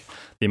and like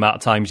the amount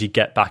of times you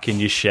get back in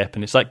your ship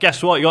and it's like,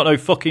 guess what, you got no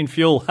fucking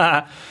fuel.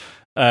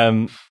 That's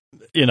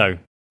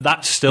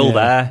still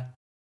there,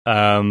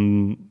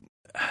 and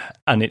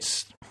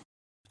it's,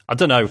 I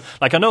don't know,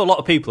 like I know a lot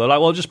of people are like,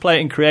 well, just play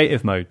it in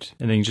creative mode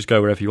and then you just go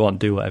wherever you want,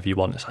 do whatever you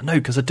want. It's like, no,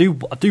 because I do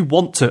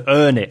want to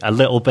earn it a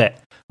little bit.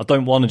 I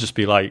don't want to just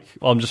be like,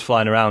 well, I'm just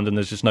flying around and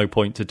there's just no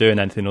point to doing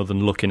anything other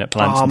than looking at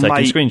plants and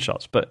taking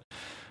screenshots. But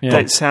yeah.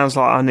 It sounds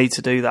like I need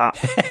to do that.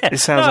 It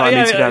sounds like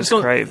I need to go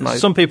into creative mode.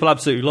 Some people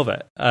absolutely love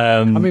it.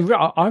 I mean,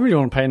 I really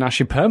want to play in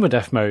actually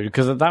permadeath mode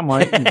because that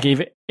might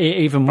give it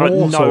even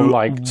more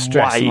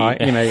stress.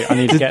 Like, I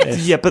need to get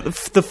this. Yeah, but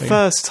the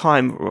first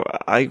time,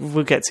 I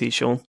will get to you,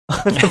 Sean.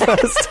 The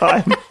first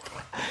time.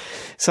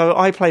 So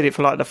I played it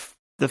for like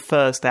the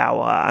first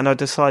hour and I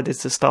decided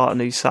to start a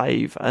new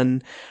save.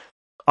 And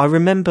I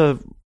remember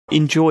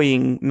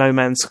enjoying No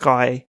Man's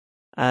Sky.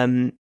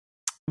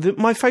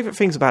 My favourite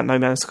things about No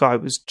Man's Sky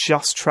was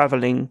just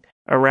travelling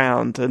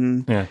around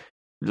and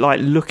like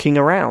looking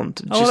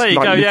around. Oh, there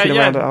you go.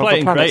 Yeah. Play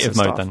in creative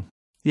mode then.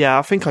 Yeah,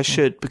 I think I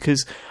should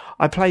because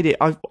I played it.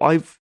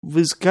 I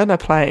was gonna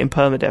play it in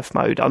permadeath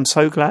mode. I'm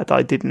so glad that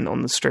I didn't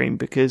on the stream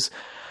because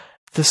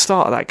the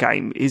start of that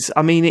game is,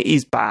 I mean, it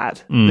is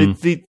bad.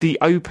 The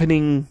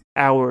opening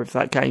hour of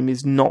that game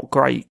is not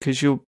great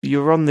because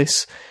you're on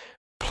this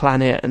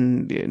planet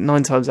and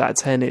 9 times out of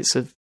 10 it's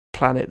a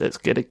planet that's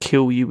going to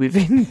kill you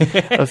within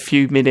a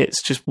few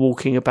minutes just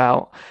walking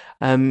about.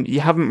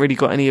 You haven't really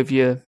got any of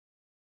your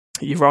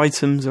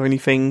items or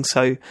anything,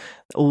 so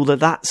all of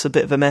that's a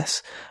bit of a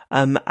mess.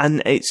 And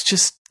it's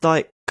just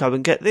like, go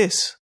and get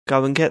this,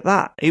 go and get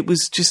that. It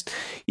was just,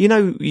 you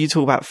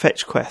talk about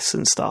fetch quests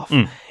and stuff.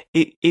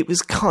 It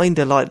was kind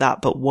of like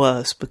that, but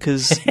worse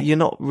because you're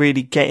not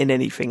really getting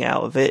anything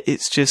out of it.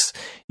 It's just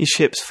your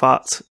ship's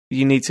fucked.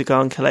 You need to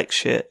go and collect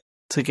shit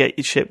to get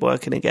your ship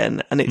working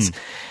again. And it's,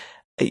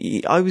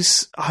 I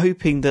was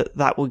hoping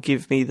that would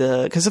give me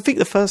because I think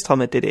the first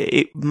time I did it,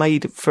 it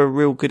made for a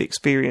real good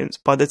experience.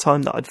 By the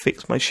time that I'd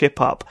fixed my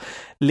ship up,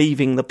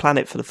 leaving the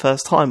planet for the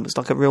first time was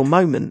like a real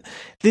moment.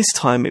 This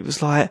time it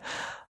was like,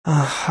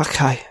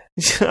 okay.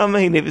 You know what I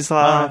mean? It was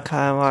like, okay,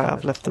 right,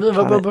 I've left the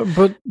planet.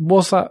 But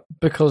was that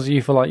because you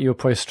feel like you were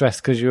probably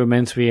stressed because you were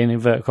meant to be in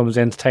inverted commas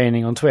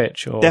entertaining on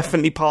Twitch? Or?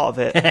 Definitely part of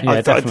it.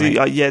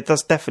 Definitely.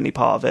 That's definitely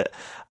part of it.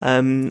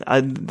 And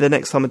the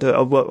next time I do it,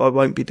 I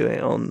won't be doing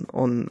it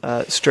on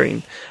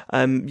stream.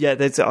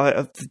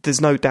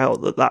 There's no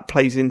doubt that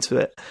plays into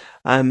it.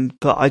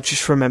 But I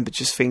just remember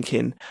just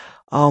thinking,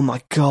 oh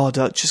my God,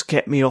 just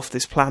get me off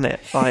this planet.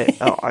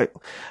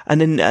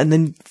 And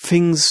then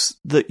things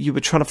that you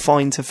were trying to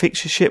find to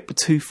fix your ship were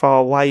too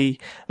far away.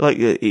 Like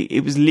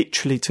it was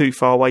literally too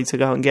far away to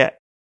go and get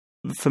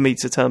for me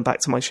to turn back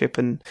to my ship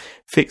and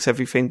fix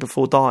everything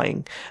before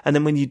dying. And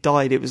then when you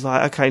died, it was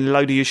like, okay, a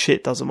load of your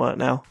shit doesn't work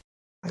now.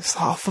 It's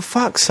like, oh, for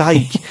fuck's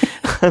sake.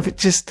 I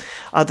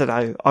don't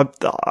know.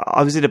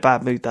 I was in a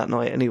bad mood that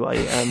night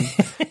anyway.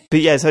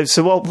 But yeah,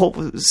 so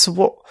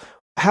what,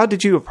 how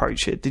did you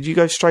approach it? Did you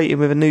go straight in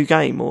with a new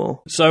game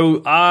or?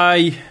 So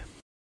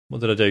what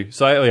did I do?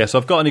 So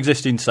I've got an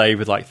existing save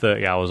with like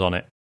 30 hours on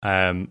it.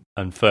 And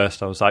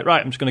first I was like,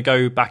 right, I'm just going to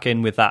go back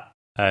in with that.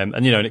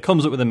 And it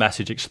comes up with a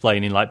message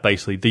explaining like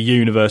basically the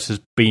universe has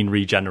been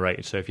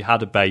regenerated. So if you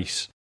had a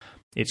base,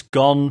 it's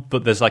gone,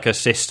 but there's like a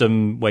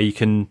system where you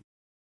can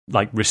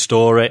like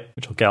restore it,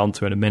 which I'll get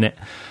onto in a minute.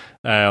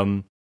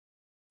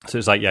 So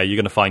it's like, yeah, you're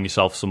going to find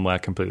yourself somewhere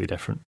completely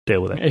different.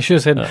 Deal with it. It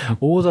should have said,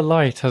 all the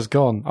light has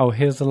gone. Oh,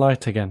 here's the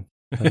light again.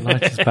 The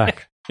light is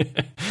back.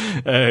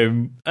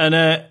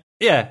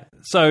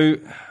 So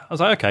I was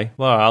like, okay,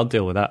 well, I'll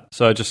deal with that.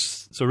 So I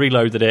just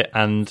reloaded it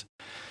and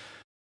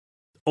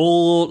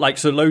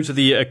loads of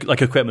the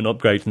equipment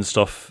upgrades and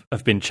stuff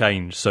have been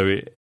changed. So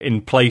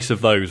in place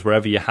of those,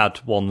 wherever you had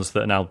ones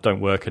that now don't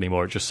work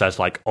anymore, it just says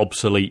like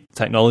obsolete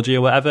technology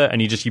or whatever,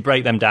 and you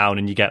break them down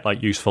and you get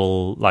like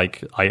useful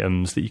like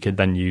items that you can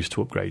then use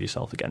to upgrade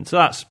yourself again. So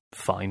that's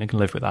fine. I can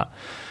live with that.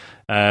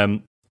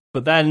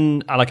 But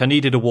then I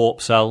needed a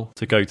warp cell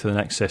to go to the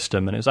next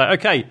system, and it was like,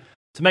 okay,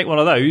 to make one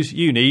of those,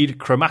 you need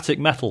chromatic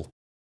metal.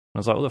 I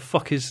was like, what the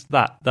fuck is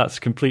that? That's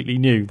completely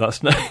new.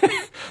 That's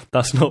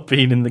not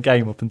been in the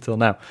game up until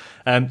now.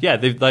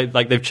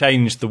 They've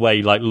changed the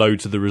way like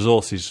loads of the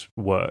resources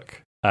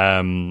work.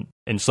 In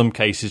some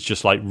cases,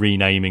 just like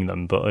renaming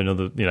them, but in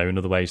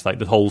other ways, like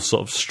the whole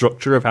sort of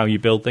structure of how you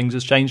build things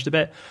has changed a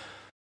bit.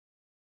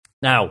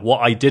 Now, what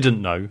I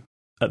didn't know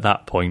at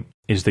that point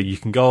is that you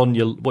can go on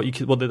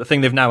the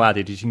thing they've now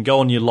added is you can go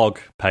on your log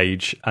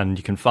page and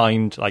you can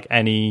find like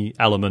any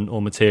element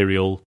or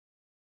material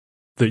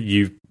that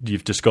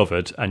you've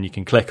discovered, and you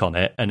can click on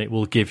it and it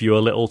will give you a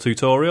little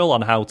tutorial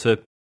on how to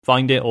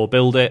find it or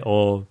build it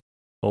or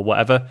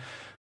whatever,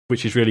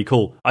 which is really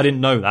cool. I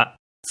didn't know that,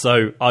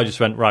 so I just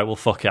went, right, well,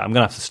 fuck it, I'm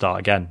gonna have to start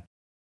again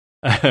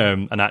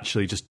and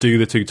actually just do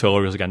the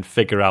tutorials again,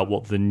 figure out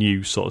what the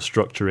new sort of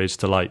structure is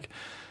to, like,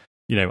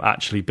 you know,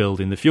 actually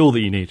building the fuel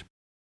that you need.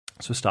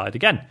 So I started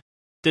again,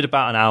 did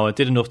about an hour,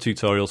 did enough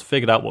tutorials,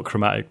 figured out what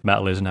chromatic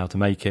metal is and how to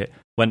make it,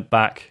 went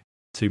back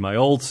to my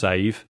old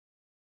save,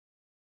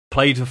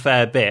 played a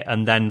fair bit,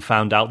 and then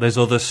found out there's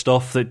other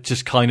stuff that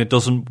just kind of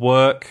doesn't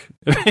work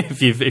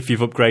if you've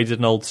upgraded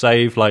an old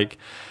save. Like,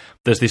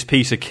 there's this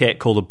piece of kit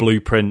called a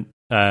blueprint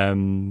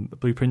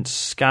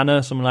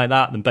scanner, something like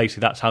that, and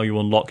basically that's how you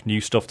unlock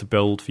new stuff to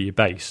build for your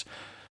base.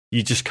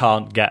 You just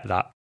can't get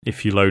that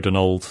if you load an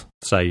old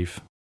save,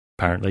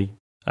 apparently.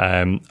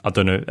 I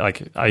don't know,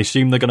 like, I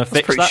assume they're going to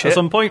fix that at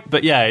some point,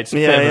 but yeah, it's a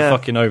bit of a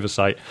fucking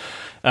oversight.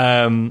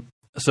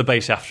 So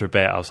basically after a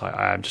bit I was like,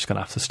 I'm just going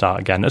to have to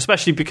start again,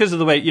 especially because of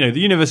the way, you know,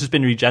 the universe has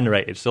been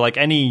regenerated, so like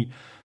any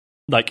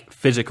like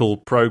physical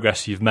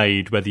progress you've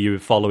made, whether you were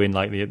following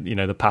like the, you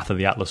know, the path of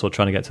the Atlas or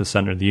trying to get to the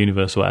center of the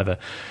universe or whatever,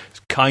 it's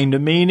kind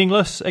of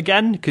meaningless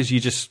again because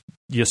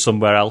you're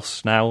somewhere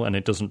else now and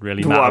it doesn't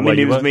really matter. Well, I mean,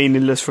 it was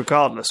meaningless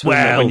regardless,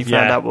 wasn't it, when you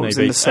found out what was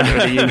in the center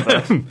of the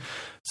universe.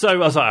 So I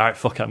was like, all right,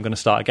 fuck it, I'm going to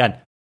start again.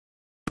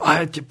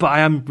 But I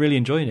am really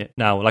enjoying it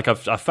now. Like,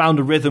 I've found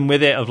a rhythm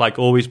with it of like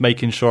always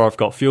making sure I've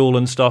got fuel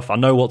and stuff. I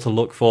know what to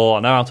look for.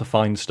 I know how to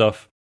find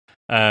stuff.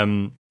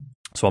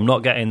 So I'm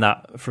not getting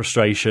that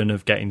frustration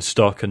of getting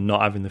stuck and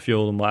not having the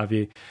fuel and what have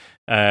you.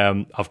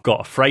 I've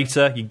got a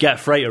freighter. You get a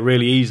freighter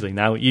really easily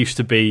now. It used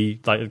to be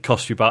like it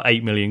cost you about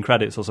 8 million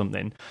credits or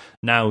something.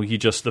 Now you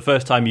just, the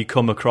first time you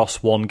come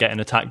across one getting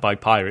attacked by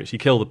pirates, you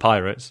kill the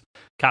pirates.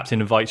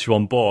 Captain invites you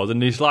on board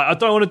and he's like, I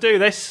don't want to do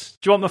this.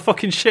 Do you want my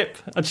fucking ship?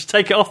 I just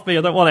take it off me.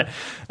 I don't want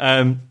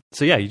it.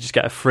 So yeah, you just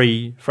get a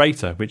free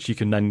freighter, which you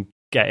can then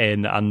get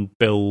in and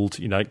build,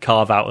 you know,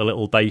 carve out a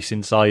little base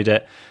inside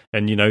it.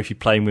 And, you know, if you're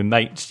playing with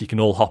mates, you can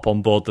all hop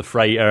on board the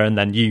freighter and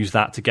then use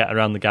that to get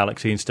around the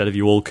galaxy instead of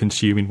you all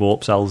consuming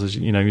warp cells as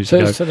you know. As you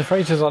go. So the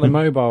freighter's like a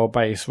mobile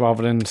base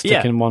rather than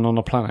sticking one on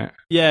a planet.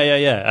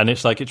 Yeah. And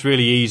it's like, it's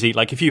really easy.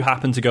 Like, if you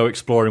happen to go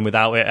exploring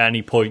without it at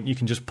any point, you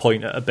can just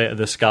point at a bit of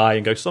the sky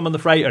and go summon the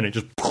freighter, and it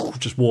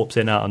just warps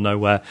in out of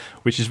nowhere,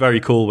 which is very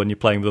cool when you're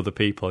playing with other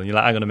people. And you're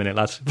like, hang on a minute,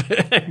 lads,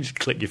 just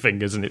click your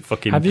fingers and it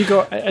fucking. Have you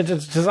got?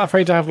 Does that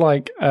freighter have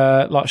like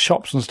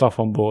shops and stuff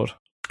on board?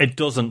 It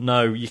doesn't.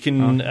 No, you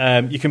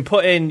can you can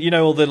put in, you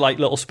know, all the like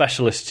little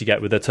specialists you get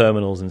with their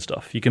terminals and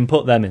stuff. You can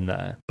put them in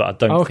there,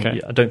 but I don't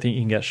think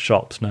you can get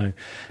shops. No,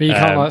 but you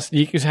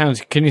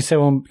can't. Can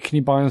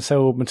you buy and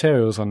sell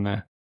materials on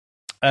there?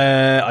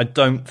 I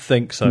don't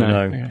think so.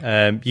 No.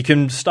 Okay. You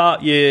can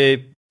start your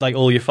like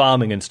all your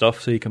farming and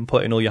stuff, so you can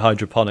put in all your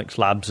hydroponics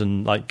labs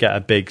and like get a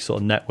big sort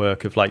of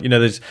network of like, you know,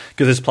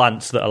 there's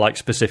plants that are like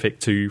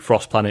specific to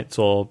frost planets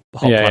or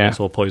hot planets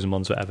or poison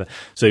ones, whatever.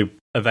 So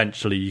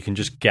eventually you can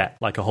just get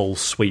like a whole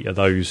suite of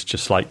those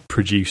just like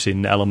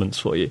producing elements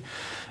for you.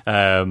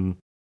 So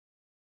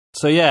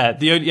sorry,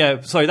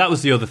 that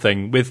was the other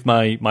thing with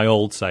my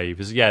old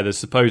save is there's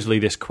supposedly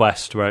this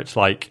quest where it's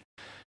like,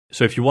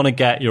 so if you want to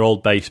get your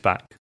old base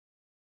back,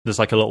 there's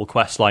like a little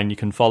quest line you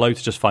can follow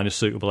to just find a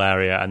suitable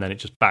area, and then it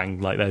just bang,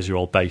 like there's your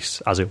old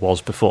base as it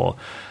was before.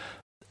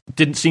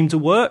 Didn't seem to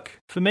work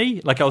for me.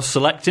 Like, I was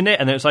selecting it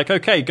and it's like,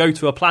 okay, go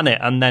to a planet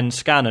and then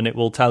scan and it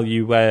will tell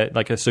you where,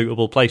 like, a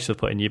suitable place to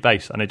put in your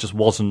base, and it just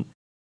wasn't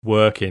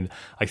working.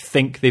 I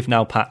think they've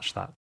now patched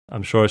that.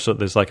 I'm sure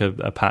there's like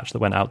a patch that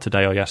went out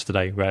today or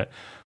yesterday where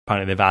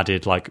apparently they've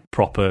added like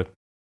proper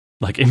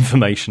like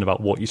information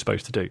about what you're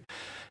supposed to do.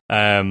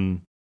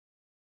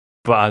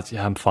 But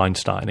I'm fine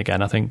starting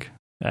again, I think.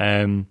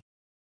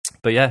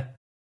 But yeah,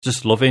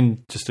 just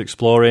loving, just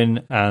exploring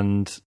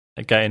and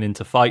getting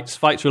into fights.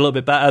 Fights are a little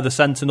bit better. The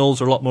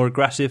Sentinels are a lot more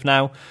aggressive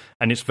now,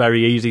 and it's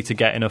very easy to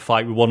get in a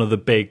fight with one of the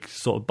big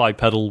sort of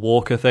bipedal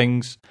walker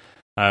things,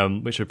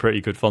 which are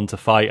pretty good fun to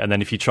fight. And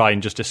then if you try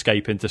and just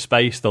escape into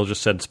space, they'll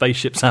just send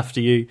spaceships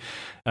after you.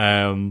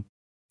 The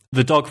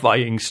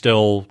dogfighting's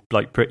still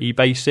like pretty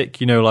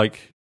basic, you know,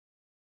 like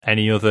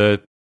any other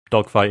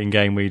dogfighting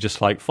game where you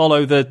just like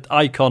follow the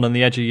icon on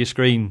the edge of your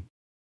screen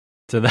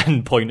to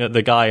then point at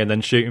the guy and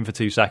then shoot him for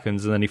 2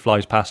 seconds and then he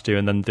flies past you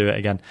and then do it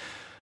again.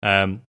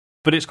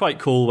 But it's quite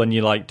cool when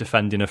you're like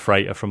defending a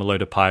freighter from a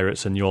load of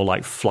pirates and you're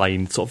like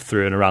flying sort of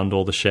through and around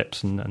all the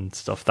ships and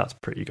stuff. That's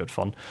pretty good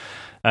fun.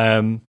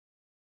 Like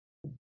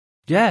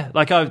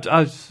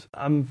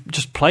I'm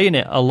just playing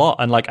it a lot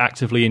and like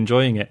actively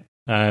enjoying it.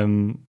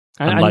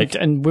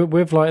 And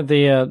with like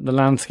the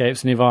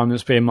landscapes and the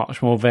environments being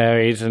much more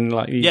varied, and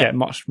like you get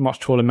much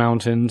taller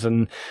mountains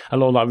and a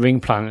lot of like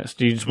ring planets.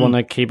 Do you just want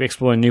to keep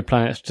exploring new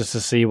planets just to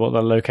see what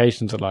the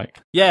locations are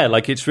like? Yeah,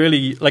 like it's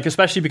really like,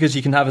 especially because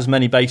you can have as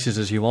many bases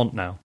as you want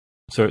now.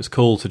 So it's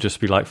cool to just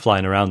be like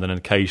flying around and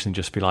occasionally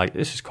just be like,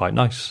 this is quite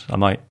nice. I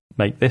might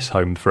make this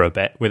home for a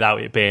bit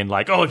without it being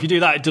like, oh, if you do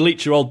that, it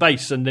deletes your old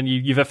base and then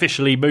you've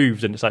officially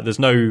moved. And it's like, there's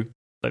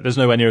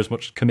nowhere near as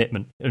much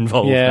commitment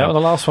involved. Yeah, well, the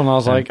last one I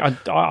was like,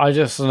 I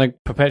just in a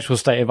perpetual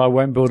state of I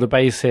won't build a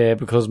base here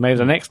because maybe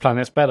the next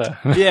planet's better.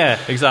 Yeah,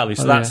 exactly.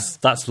 So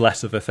that's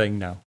less of a thing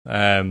now.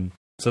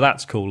 So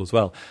that's cool as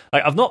well.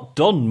 Like, I've not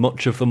done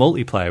much of the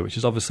multiplayer, which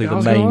is obviously the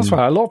main. That's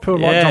right. A lot of people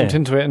have jumped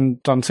into it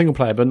and done single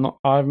player, but not.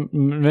 Loads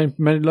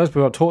of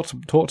people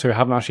I've talked to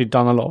haven't actually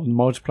done a lot of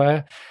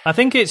multiplayer. I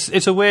think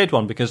it's a weird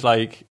one because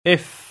like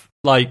if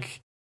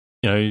like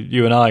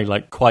you and I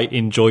like quite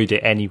enjoyed it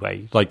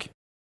anyway. Like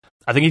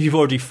I think if you've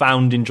already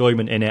found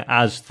enjoyment in it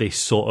as this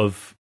sort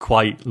of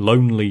quite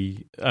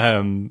lonely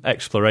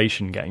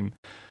exploration game,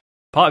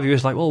 part of you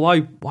is like, well,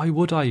 why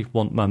would I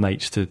want my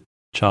mates to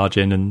charge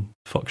in and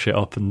fuck shit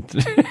up? And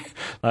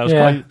I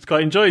was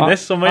quite enjoying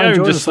this on my own. I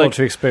enjoyed just the sort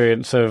of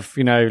experience of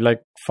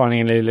like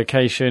finding a new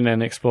location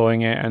and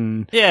exploring it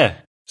and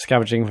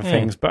scavenging for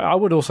things. But I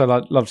would also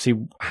love to see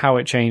how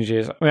it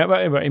changes in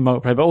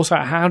multiplayer. But also,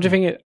 how do you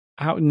think it?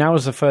 How now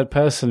as a third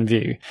person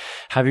view?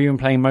 Have you been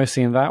playing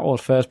mostly in that or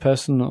first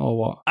person or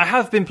what? I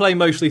have been playing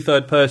mostly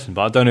third person,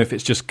 but I don't know if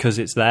it's just because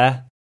it's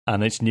there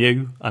and it's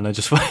new, and I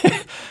just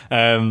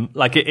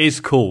like it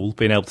is cool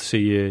being able to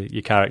see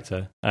your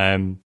character.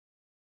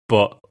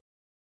 But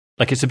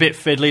like it's a bit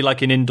fiddly,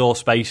 like in indoor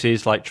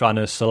spaces, like trying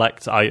to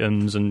select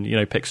items and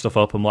pick stuff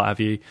up and what have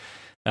you.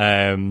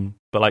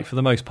 But like for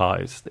the most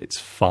part, it's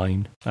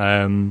fine.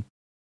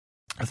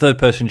 A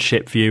third-person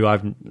ship view,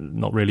 I've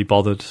not really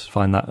bothered.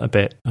 Find that a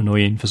bit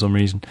annoying for some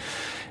reason.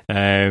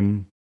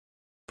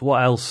 But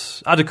what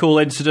else? I had a cool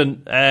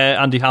incident.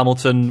 Andy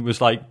Hamilton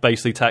was like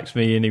basically text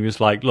me, and he was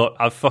like, "Look,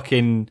 I've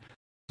fucking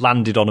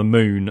landed on a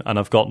moon, and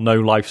I've got no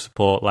life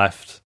support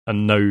left,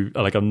 and no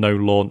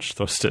launch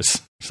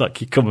thrusters. It's like,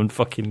 you come and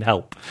fucking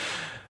help."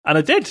 And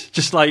I did.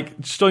 Just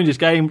joined his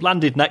game,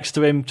 landed next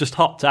to him, just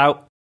hopped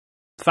out,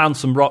 found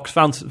some rocks,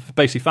 found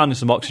him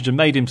some oxygen,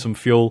 made him some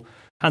fuel.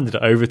 Handed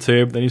it over to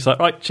him, then he's like,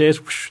 right, cheers,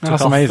 whoosh, took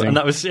That's off, amazing. and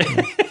that was it.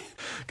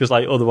 Because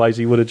like otherwise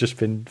he would have just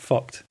been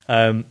fucked.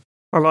 I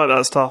like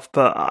that stuff,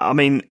 but I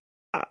mean,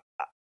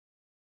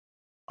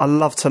 I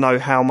love to know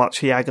how much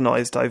he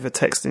agonised over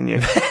texting you.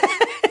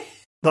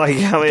 Like,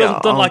 I mean,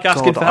 don't like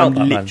asking for help,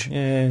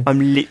 man.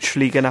 I'm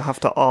literally going to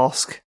have to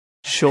ask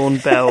Sean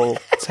Bell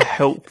to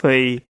help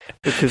me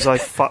because I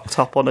fucked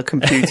up on a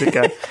computer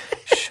game.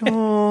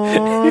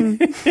 Sean.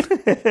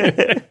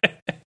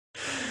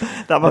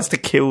 That must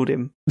have killed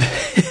him.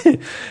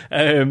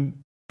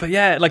 But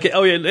yeah, like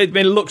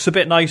it looks a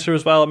bit nicer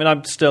as well. I mean,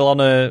 I'm still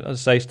on at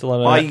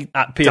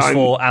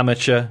PS4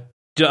 amateur.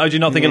 Do you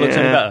not think it looks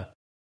any better?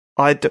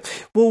 I do.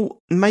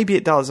 Well, maybe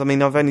it does. I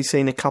mean, I've only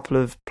seen a couple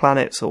of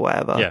planets or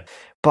whatever. Yeah.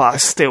 But I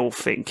still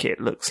think it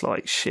looks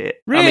like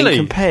shit. Really? I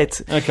mean, compared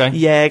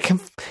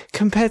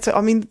to,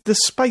 I mean, the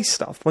space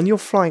stuff, when you're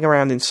flying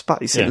around in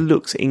space, it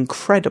looks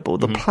incredible.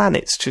 The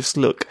planets just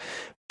look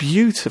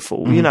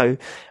beautiful.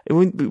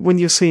 When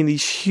you're seeing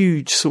these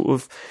huge sort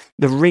of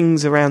the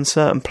rings around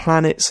certain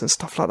planets and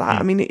stuff like that.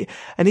 I mean,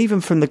 and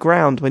even from the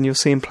ground, when you're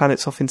seeing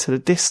planets off into the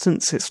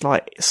distance, it's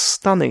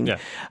stunning. Yeah.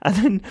 And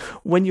then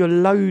when you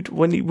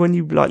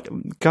like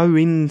go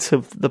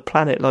into the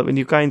planet, like when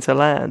you're going to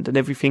land and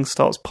everything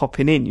starts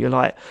popping in, you're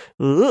like,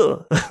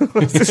 ugh,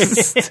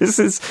 this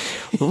is,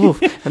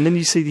 ugh. And then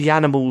you see the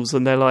animals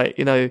and they're like,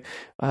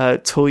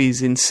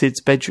 toys in Sid's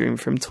bedroom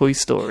from Toy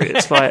Story.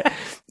 It's like,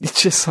 it's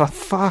just like,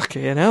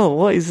 fucking hell,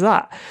 what is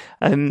that?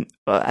 And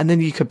then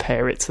you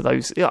compare it to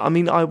those. I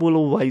mean, I will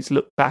always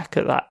look back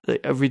at the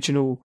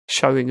original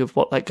showing of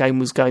what that game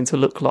was going to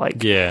look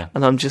like. Yeah.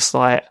 And I'm just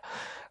like,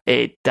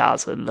 it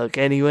doesn't look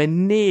anywhere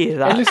near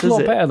that. It looks a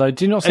lot better, though.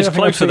 Do you not see? It's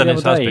closer than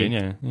it has been.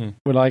 Yeah.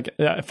 We're like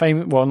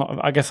famous. Well,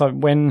 not. I guess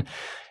when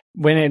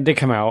it did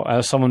come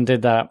out, someone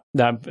did that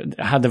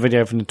had the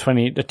video from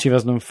the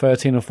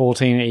 2013 or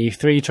 14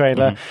 E3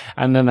 trailer,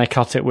 and then they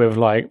cut it with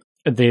like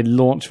the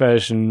launch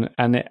version,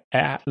 and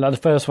like the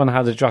first one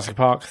had the Jurassic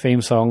Park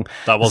theme song.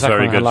 That was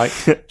very good. Had,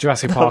 like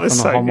Jurassic Park on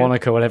so a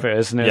harmonica, whatever it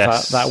is, and it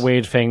was that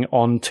weird thing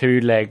on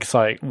two legs,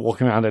 like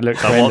walking around. It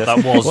looked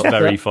that was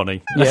very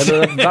funny.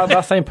 Yeah,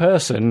 that same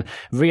person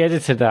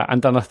re-edited that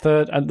and done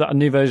a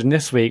new version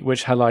this week,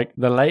 which had like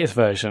the latest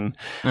version,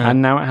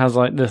 and now it has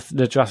like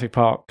the Jurassic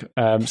Park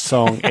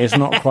song. It's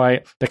not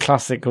quite the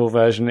classical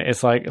version.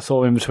 It's like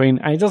sort of in between,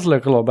 and it does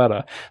look a lot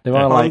better.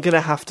 I'm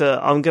gonna have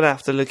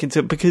to look into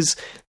it because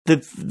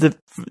the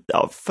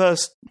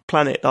first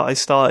planet that I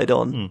started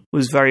on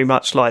was very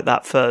much like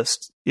that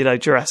first,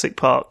 Jurassic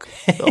Park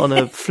on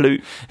a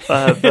flute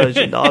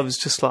version. I was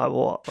just like,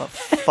 what the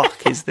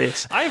fuck is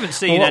this? I haven't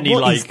seen any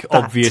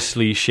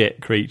obviously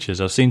shit creatures.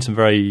 I've seen some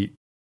very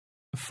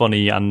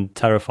funny and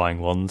terrifying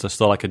ones. I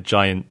saw like a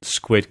giant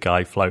squid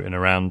guy floating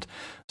around.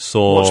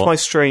 Watch my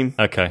stream.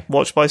 Okay.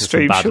 Watch my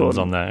stream, some bad Sean. ones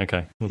on there.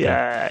 Okay.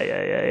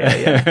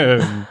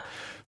 Yeah.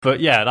 But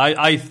yeah,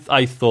 I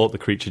thought the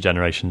creature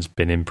generation's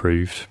been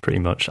improved pretty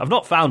much. I've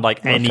not found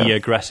like any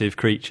aggressive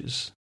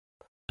creatures.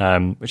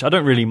 which I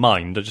don't really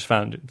mind. I just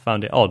found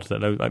it odd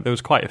that there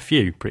was quite a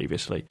few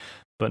previously,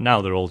 but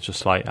now they're all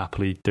just like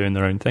happily doing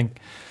their own thing.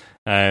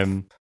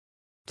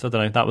 So I don't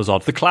know, that was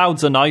odd. The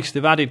clouds are nice.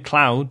 They've added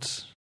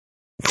clouds.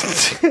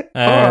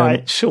 All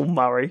right, Sean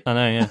Murray. I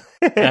know,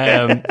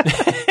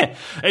 yeah.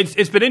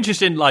 It's been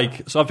interesting.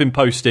 Like, so I've been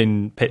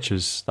posting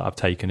pictures that I've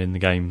taken in the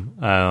game,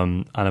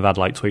 and I've had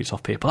like tweets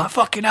off people like,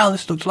 "Fucking hell,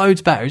 this looks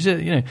loads better." Is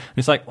it? And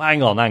it's like,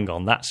 hang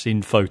on, that's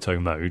in photo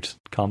mode.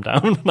 Calm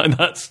down. Like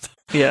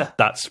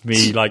that's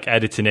me like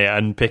editing it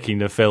and picking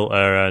the filter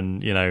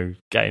and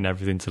getting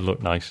everything to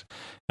look nice.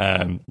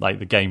 Like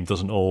the game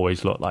doesn't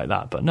always look like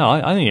that, but no,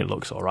 I think it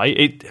looks all right.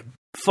 It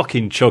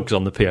fucking chugs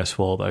on the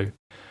PS4 though.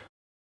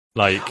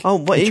 Like,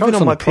 even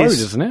on my Pro, PS,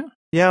 doesn't it?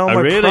 Yeah, on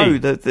my really?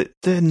 Pro,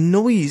 the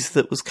noise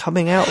that was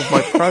coming out of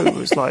my Pro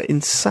was like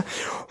insane.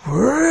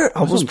 I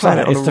was playing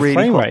it on a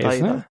really hot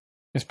day, though.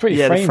 It's pretty.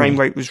 Yeah, the frame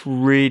rate was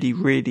really,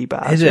 really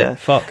bad. Is it?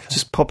 Fuck.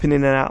 Just popping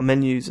in and out of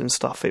menus and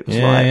stuff. It was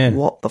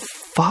what the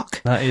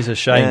fuck? That is a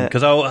shame,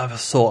 because I was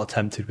sort of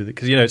tempted with it,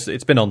 because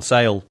it's been on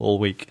sale all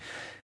week,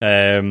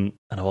 and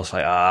I was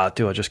like,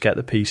 do I just get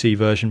the PC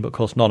version? But of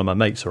course, none of my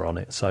mates are on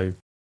it, so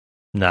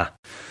nah.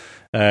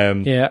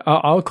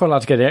 I would quite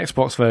like to get the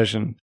Xbox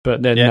version,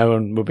 but then no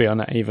one will be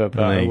on it either.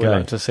 But I would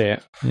like to see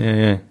it.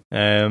 Yeah.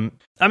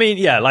 I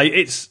mean, like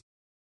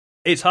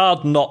it's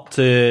hard not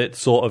to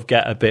sort of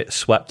get a bit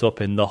swept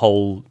up in the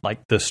whole, like,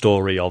 the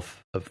story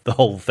of the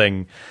whole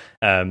thing,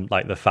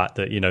 like the fact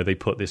that they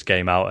put this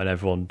game out and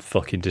everyone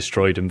fucking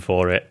destroyed them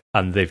for it,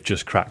 and they've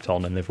just cracked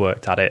on and they've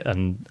worked at it,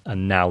 and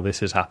now this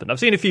has happened. I've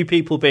seen a few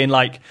people being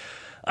like,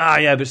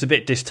 but it's a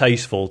bit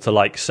distasteful to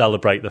like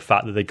celebrate the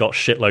fact that they got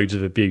shitloads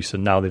of abuse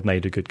and now they've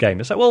made a good game.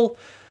 It's like, well,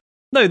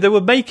 no, they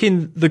were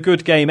making the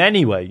good game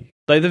anyway.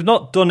 They've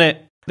not done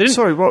it.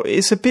 Sorry,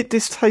 it's a bit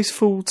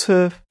distasteful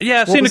to.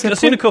 Yeah, I've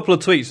seen a couple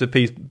of tweets of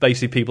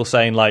basically people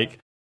saying like,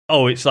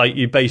 oh, it's like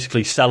you're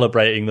basically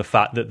celebrating the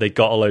fact that they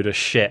got a load of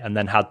shit and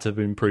then had to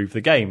improve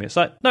the game. It's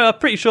like, no, I'm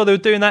pretty sure they were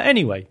doing that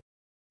anyway.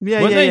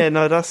 Yeah.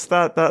 No, that's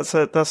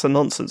a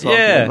nonsense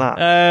argument.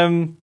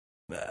 That.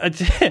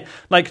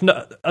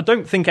 No, I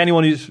don't think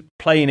anyone who's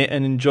playing it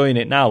and enjoying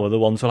it now are the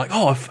ones who are like,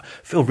 I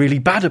feel really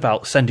bad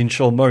about sending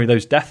Sean Murray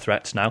those death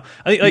threats now.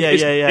 I think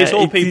it's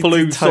all people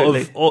who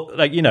totally. Sort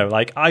of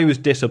like I was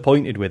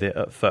disappointed with it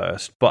at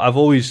first, but I've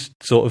always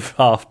sort of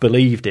half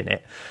believed in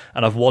it,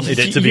 and I've wanted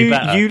it to be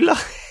better.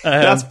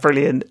 That's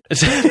brilliant.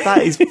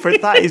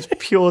 that is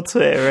pure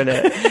Twitter, isn't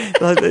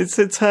it? Like, it's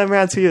to turn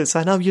around to you and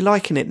say, "No, you're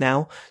liking it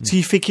now, so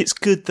you think it's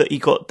good that he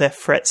got death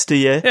threats, do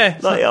you?" Yeah,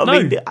 I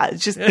mean,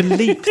 just the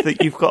leap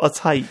that you've got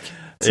to take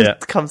to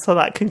come to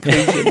that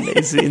conclusion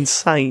is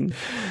insane.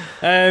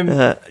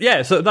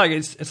 So like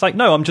it's like,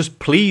 no, I'm just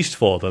pleased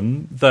for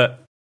them that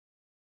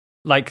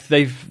like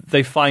they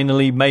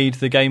finally made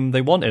the game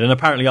they wanted, and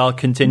apparently are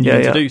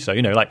continuing to do so.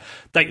 Like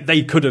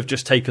they could have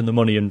just taken the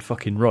money and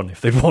fucking run if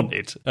they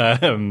wanted.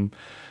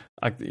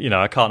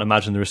 I can't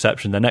imagine the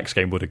reception their next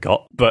game would have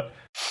got, but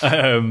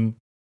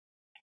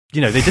they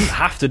didn't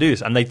have to do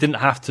this, and they didn't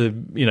have to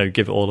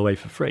give it all away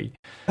for free.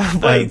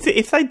 Wait,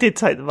 if they did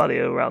take the money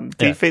around,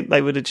 do you think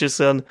they would have just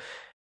done?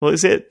 What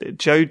is it?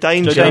 Joe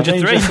Danger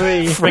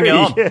 3. Bring it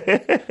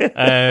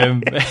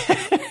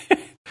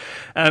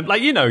on.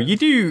 Like, you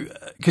do,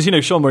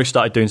 because Sean Murray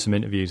started doing some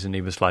interviews, and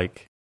he was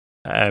like,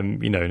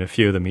 in a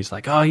few of them, he's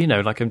like,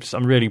 like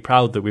I'm really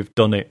proud that we've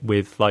done it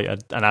with like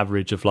an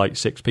average of like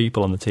 6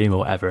 people on the team or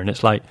whatever, and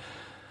it's like,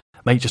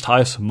 mate, just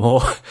hire some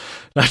more.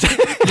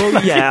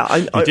 Well, yeah,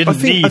 I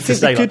think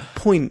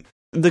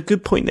the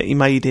good point that he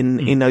made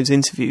in those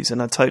interviews,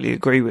 and I totally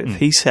agree with.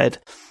 He said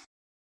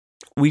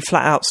we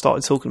flat out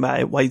started talking about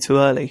it way too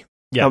early.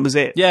 Yeah. That was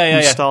it.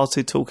 We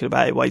started talking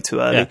about it way too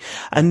early.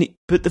 Yeah.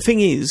 But the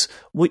thing is,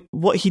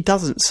 what he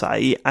doesn't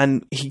say,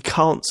 and he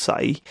can't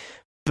say,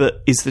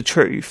 but is the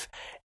truth,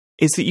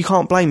 is that you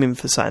can't blame him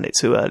for saying it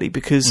too early,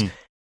 because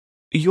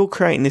you're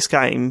creating this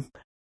game,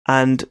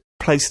 and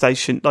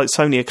PlayStation, like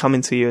Sony, are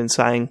coming to you and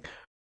saying,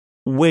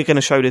 we're going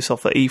to show this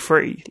off at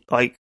E3.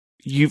 Like,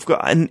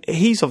 and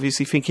he's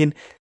obviously thinking,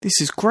 this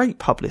is great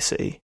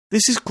publicity.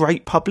 This is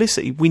great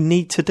publicity. We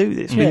need to do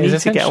this. We need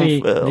to get on.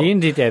 The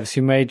indie devs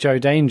who made Joe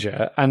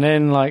Danger, and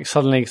then like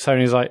suddenly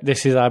Sony's like,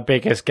 this is our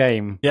biggest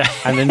game. Yeah.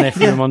 And then they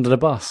threw him under the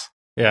bus.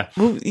 Yeah.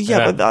 Well,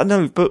 but I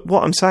know. But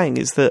what I'm saying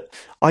is that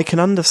I can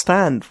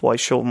understand why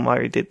Sean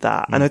Murray did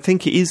that, and I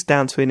think it is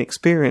down to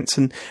inexperience.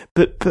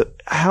 But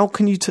how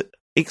can you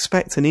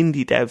expect an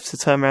indie dev to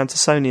turn around to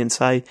Sony and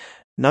say,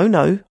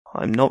 no,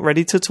 I'm not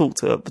ready to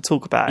talk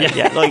about it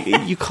yet. Like,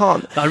 you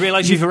can't. I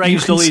realise you've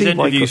arranged all these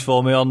interviews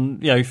for me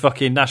on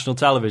fucking national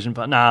television,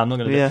 but I'm not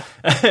going to do it.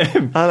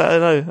 I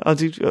know. I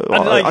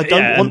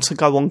don't want to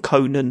go on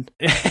Conan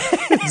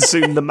and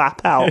zoom the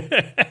map out.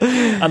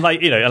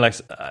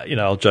 And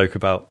I'll joke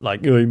about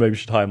like, maybe we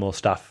should hire more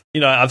staff.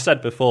 I've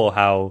said before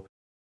how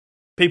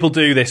people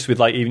do this with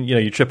like even your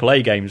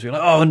AAA games. You're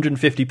like,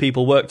 150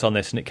 people worked on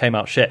this and it came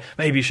out shit.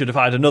 Maybe you should have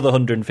hired another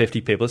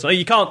 150 people. So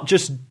you can't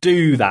just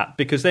do that,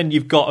 because then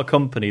you've got a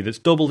company that's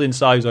doubled in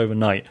size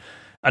overnight,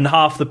 and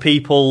half the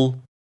people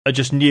are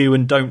just new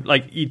and don't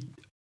like.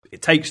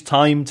 it takes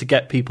time to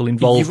get people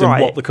involved You're right.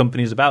 in what the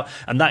company is about,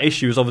 and that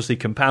issue is obviously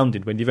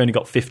compounded when you've only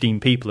got 15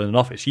 people in an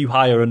office. You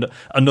hire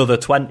another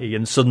 20,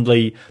 and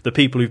suddenly the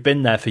people who've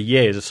been there for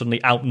years are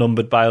suddenly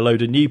outnumbered by a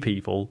load of new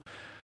people.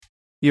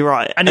 You're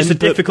right, and it's a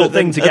difficult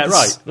thing to get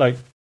right. Like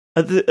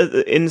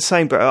in the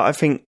same breath, I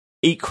think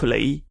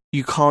equally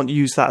you can't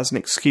use that as an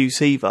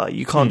excuse either.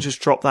 You can't just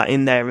drop that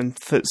in there and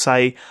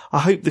say, I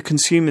hope the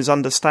consumers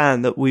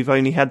understand that we've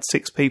only had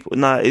 6 people.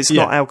 No, it's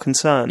not our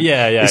concern.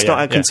 It's not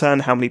our concern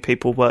how many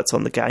people worked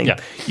on the game. Yeah.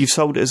 You've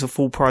sold it as a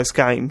full price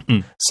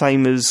game,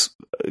 same as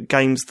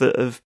games that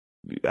have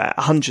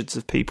hundreds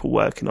of people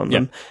working on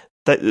them.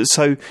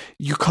 So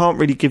you can't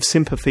really give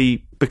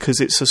sympathy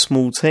because it's a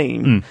small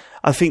team.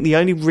 I think the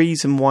only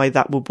reason why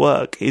that would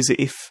work is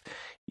if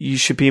you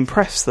should be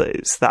impressed that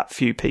it's that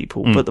few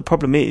people. But the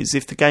problem is,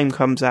 if the game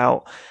comes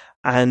out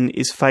and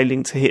is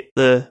failing to hit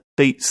the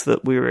beats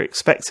that we were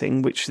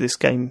expecting, which this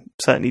game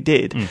certainly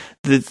did,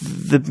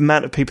 the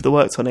amount of people that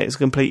worked on it is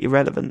complete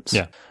irrelevance.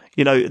 Yeah.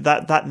 You know,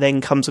 that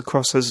then comes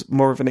across as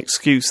more of an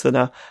excuse than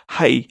a,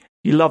 hey,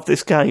 you love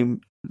this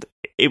game,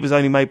 it was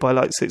only made by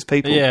like 6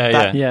 people.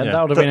 That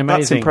would have been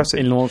amazing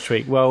in launch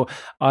week. Well,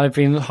 I've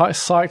been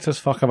psyched as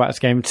fuck about this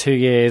game 2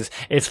 years.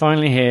 It's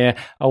finally here.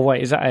 Oh,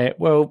 wait, is that it?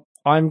 Well,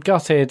 I'm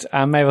gutted,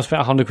 and maybe I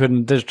spent £100 on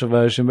the digital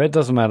version, but it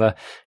doesn't matter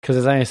because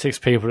there's only 6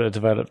 people that have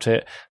developed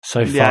it.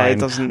 So fine. It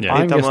doesn't.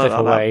 I'm going to step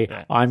away.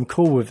 Yeah. I'm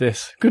cool with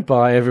this.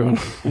 Goodbye, everyone.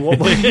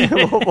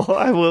 What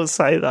I will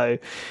say though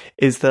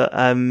is that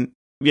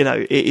you know,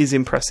 it is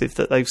impressive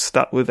that they've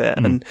stuck with it,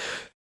 and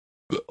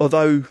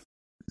although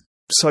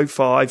so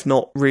far I've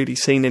not really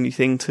seen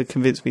anything to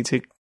convince me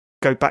to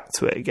go back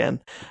to it again,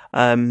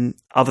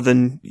 other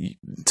than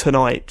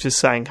tonight just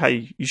saying,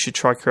 hey, you should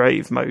try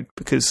creative mode,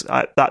 because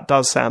that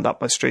does sound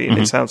up my street, and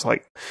it sounds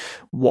like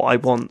what I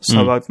want,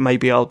 so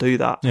maybe I'll do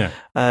that. You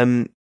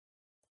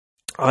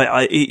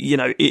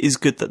know, it is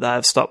good that they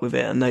have stuck with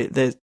it, and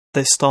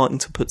they're starting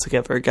to put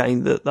together a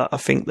game that I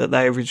think that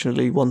they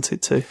originally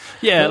wanted to.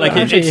 Yeah, like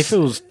actually, it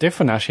feels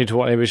different actually to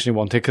what they originally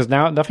wanted, because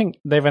now I think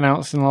they've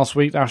announced in the last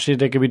week actually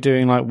they're going to be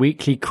doing like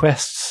weekly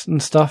quests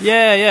and stuff.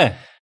 Yeah.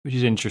 Which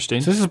is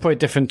interesting. So this is probably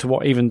different to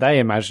what even they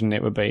imagined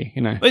it would be,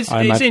 you know. It's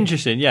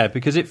interesting, yeah,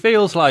 because it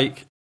feels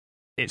like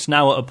it's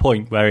now at a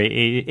point where it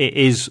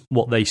is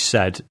what they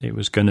said it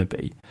was going to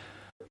be.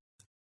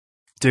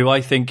 Do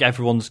I think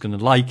everyone's going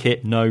to like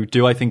it? No.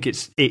 Do I think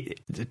it's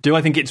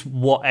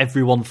what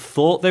everyone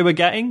thought they were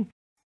getting?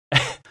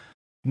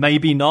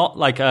 Maybe not.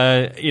 Like,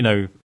 you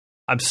know,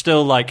 I'm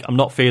still like, I'm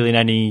not feeling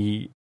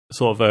any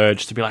sort of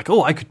urge to be like,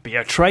 oh, I could be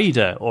a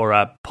trader or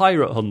a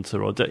pirate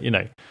hunter, or, you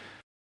know.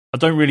 I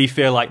don't really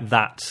feel like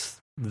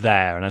that's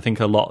there, and I think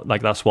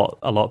that's what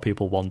a lot of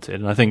people wanted.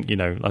 And I think, you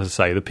know, as I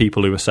say, the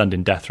people who were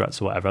sending death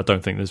threats or whatever, I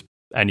don't think there's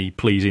any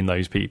pleasing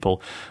those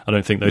people. I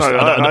don't think those.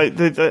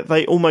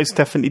 They almost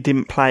definitely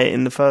didn't play it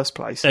in the first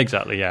place.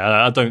 Exactly.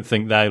 Yeah, I don't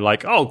think they're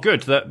like, oh,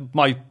 good, that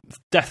my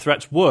death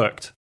threats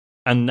worked,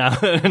 and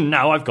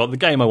now I've got the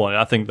game I wanted.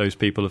 I think those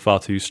people are far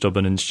too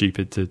stubborn and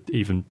stupid to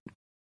even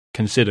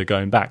consider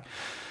going back.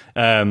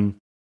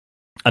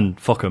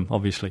 And fuck them,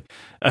 obviously.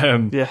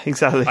 Yeah,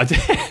 exactly.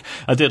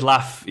 I did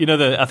laugh. You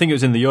know, I think it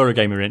was in the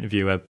Eurogamer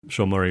interview where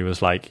Sean Murray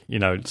was like, you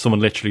know,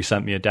 someone literally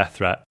sent me a death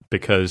threat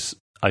because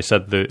I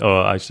said there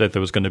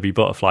was going to be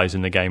butterflies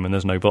in the game, and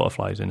there's no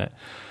butterflies in it.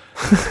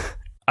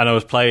 And I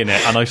was playing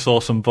it, and I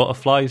saw some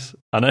butterflies,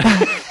 and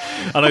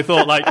I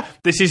thought, like,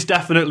 this is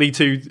definitely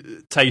too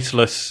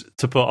tasteless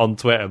to put on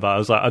Twitter. But I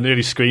was like, I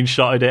nearly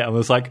screenshotted it and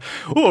was like,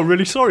 oh, I'm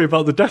really sorry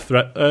about the death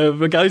threat,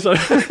 guys.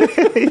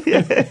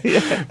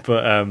 Yeah.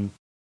 But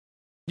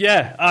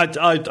yeah,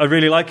 I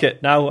really like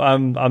it. Now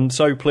I'm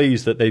so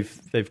pleased that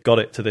they've got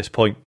it to this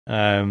point,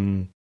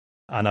 and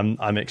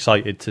I'm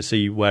excited to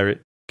see where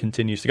it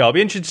continues to go. I'll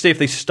be interested to see if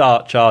they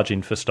start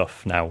charging for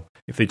stuff now,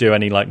 if they do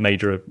any like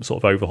major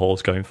sort of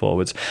overhauls going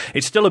forwards.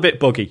 It's still a bit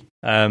buggy,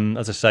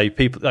 as I say.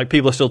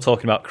 People are still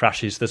talking about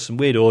crashes. There's some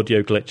weird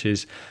audio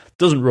glitches.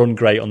 Doesn't run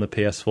great on the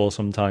PS4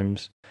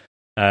 sometimes,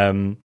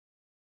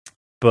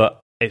 but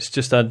it's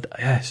just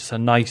a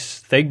nice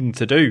thing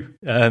to do,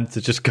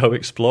 to just go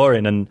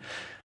exploring. And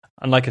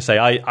like I say,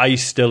 I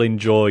still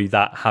enjoy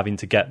that, having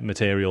to get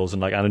materials,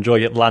 and enjoy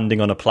it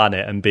landing on a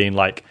planet and being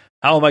like,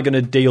 how am I going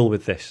to deal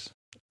with this?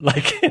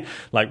 Like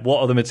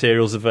what are the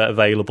materials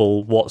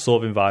available? What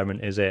sort of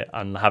environment is it?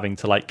 And having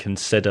to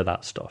consider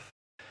that stuff.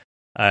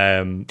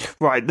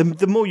 Right.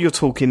 The more you're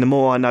talking, the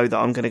more I know that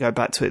I'm going to go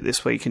back to it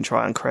this week and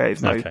try on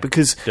creative mode,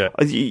 because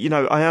you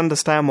know, I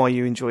understand why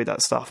you enjoy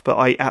that stuff, but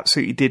I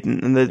absolutely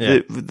didn't. And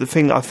the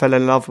thing that I fell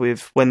in love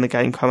with when the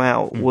game came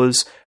out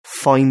was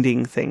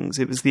finding things.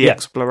 It was the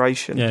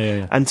exploration,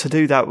 and to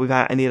do that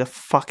without any of the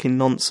fucking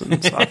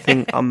nonsense. I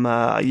think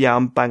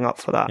I'm bang up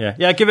for that.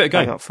 Yeah, give it a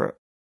go. Bang up for it.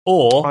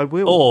 Or I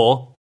will.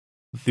 Or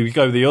we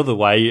go the other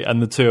way,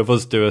 and the two of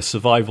us do a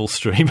survival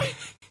stream.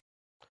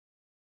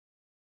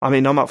 I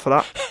mean, I'm up for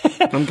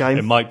that. I'm game.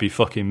 It might be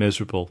fucking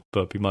miserable,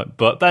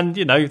 but then,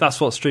 you know, that's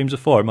what streams are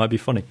for. It might be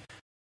funny.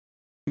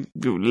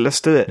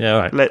 Let's do it. Yeah,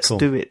 all right, Let's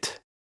do it.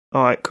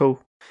 All right,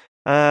 cool.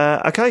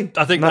 Okay.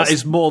 I think that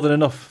is more than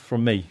enough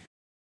from me.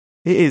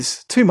 It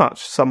is too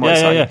much, some might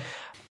say. Yeah.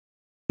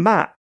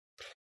 Matt,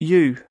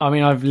 you. I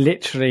mean, I've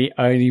literally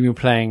only been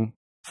playing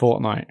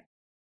Fortnite.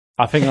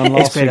 I think on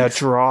last It's been a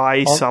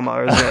dry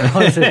summer,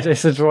 isn't it?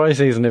 It's a dry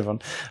season,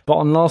 everyone. But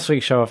on last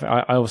week's show,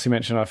 I obviously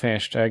mentioned I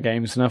finished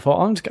games, and I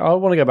thought I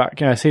want to go back.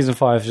 Season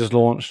 5 just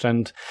launched,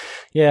 and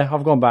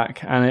I've gone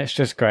back, and it's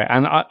just great.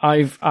 And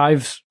I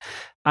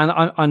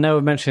know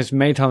I've mentioned this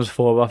many times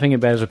before, but I think it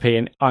bears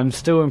repeating. I'm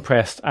still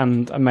impressed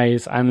and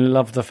amazed, and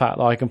love the fact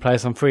that I can play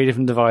this on 3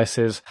 different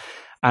devices,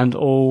 and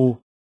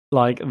all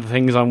like the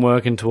things I'm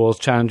working towards,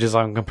 challenges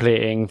I'm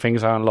completing,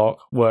 things I unlock,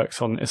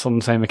 it's on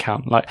the same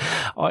account. Like,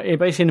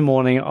 basically in the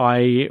morning,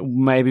 I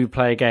maybe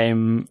play a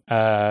game,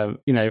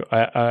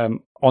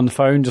 on the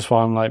phone, just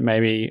while I'm like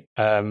maybe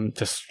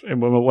just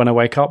when I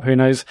wake up, who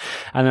knows?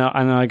 And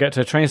I get to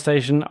a train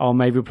station, I'll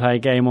maybe play a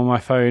game on my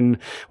phone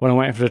when I'm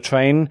waiting for the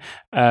train,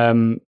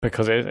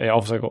 because it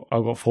obviously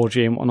I've got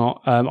 4G and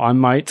whatnot. I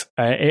might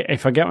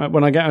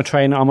when I get on a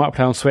train, I might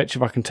play on Switch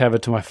if I can tether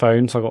to my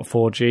phone, so I've got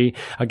 4G.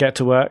 I get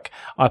to work,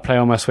 I play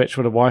on my Switch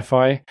with a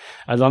Wi-Fi.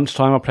 At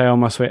lunchtime, I play on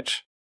my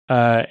Switch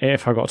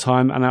if I've got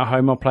time, and at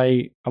home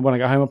when I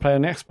go home, I play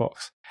on the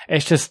Xbox.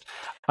 It's just.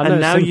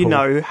 And now you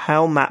know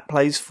how Matt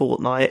plays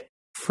Fortnite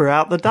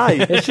throughout the day.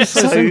 It's just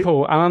so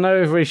simple, and I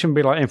know it really shouldn't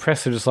be like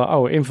impressive, just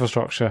like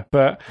infrastructure,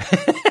 but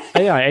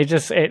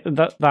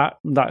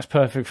that's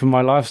perfect for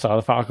my lifestyle.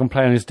 The fact I can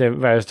play on these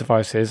various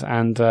devices,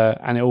 and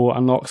it all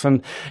unlocks,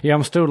 and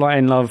I'm still like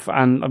in love,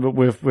 and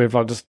with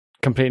like just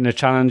completing the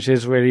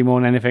challenges really more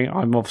than anything.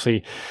 I'm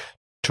obviously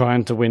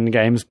trying to win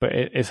games, but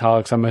it's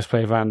hard because I most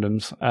play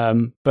randoms.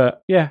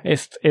 But yeah,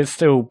 it's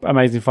still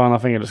amazing fun. I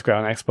think it looks great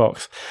on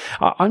Xbox.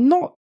 I'm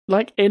not.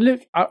 Like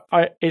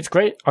it's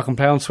great. I can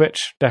play on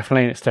Switch,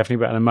 definitely. It's definitely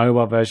better than the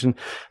mobile version.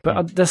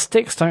 But the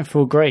sticks don't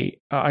feel great.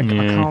 I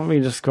can't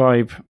really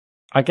describe.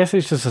 I guess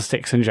it's just the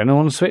sticks in general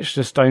on the Switch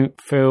just don't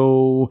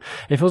feel.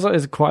 It feels like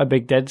there's quite a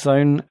big dead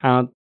zone.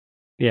 That's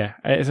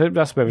a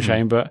bit of a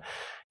shame. But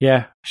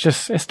yeah,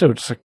 it's still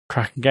just a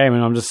cracking game,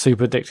 and I'm just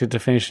super addicted to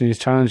finishing these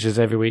challenges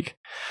every week.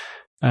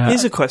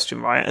 Here's a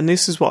question, right? And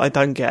this is what I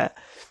don't get.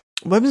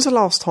 When was the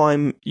last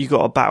time you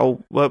got a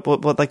battle?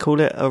 What they call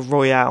it, a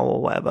royale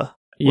or whatever?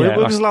 Yeah,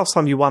 when was the last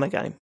time you won a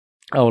game?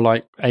 Oh,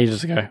 like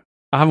ages ago.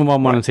 I haven't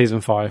won one in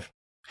season 5.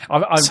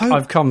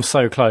 I've come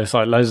so close,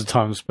 like loads of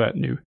times, but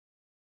no.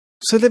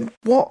 So then,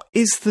 what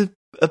is the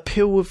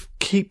appeal of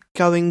keep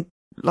going?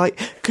 Like,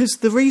 because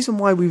the reason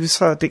why we were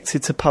so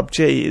addicted to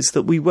PUBG is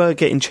that we were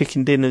getting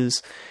chicken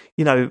dinners,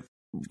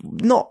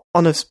 not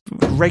on a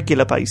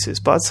regular basis,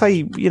 but I'd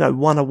say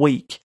one a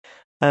week,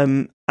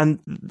 and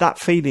that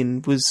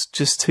feeling was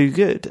just too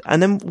good.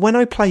 And then when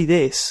I play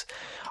this.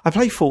 I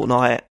play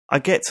Fortnite, I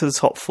get to the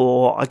top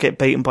 4, I get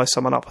beaten by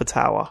someone up a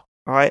tower,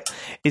 right?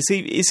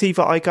 It's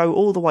either I go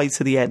all the way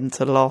to the end,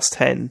 to the last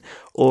 10,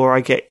 or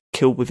I get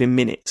killed within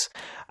minutes.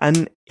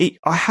 And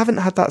I haven't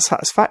had that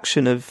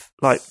satisfaction of,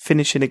 like,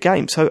 finishing a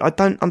game, so I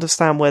don't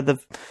understand where the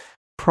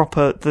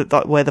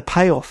where the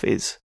payoff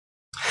is.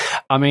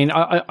 I mean,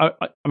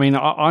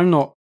 I'm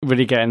not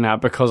really getting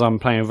that because I'm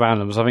playing with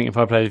randoms. I think if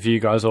I played with you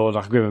guys or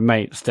like a group of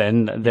mates,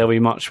 then there'll be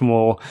much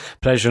more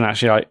pleasure in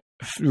actually, like,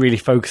 really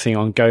focusing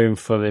on going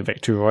for the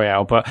victory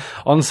royale. But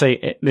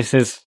honestly, this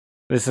is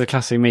a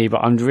classic me,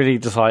 but I'm really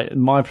just like,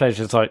 my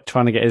pleasure is like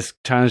trying to get his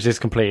challenges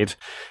completed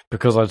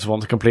because I just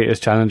want to complete his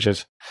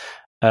challenges.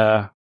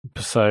 So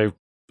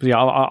yeah,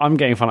 I'm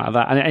getting fun out of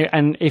that.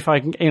 And if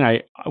I can,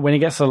 when it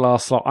gets to the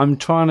last slot, I'm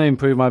trying to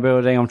improve my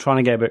building. I'm trying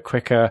to get a bit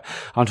quicker.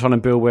 I'm trying to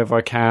build wherever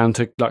I can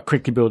to like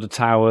quickly build the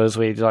towers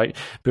where you like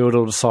build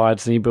all the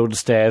sides and you build the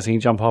stairs and you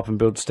jump up and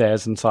build the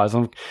stairs and sides.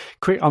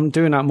 I'm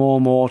doing that more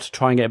and more to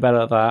try and get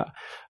better at that.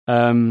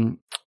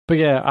 But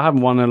yeah, I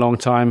haven't won in a long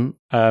time.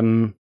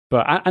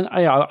 But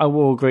I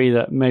will agree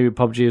that maybe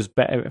PUBG is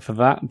better for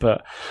that.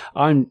 But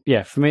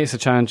for me, it's the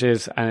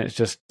challenges, and it's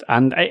just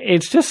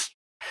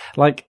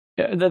like.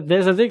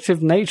 There's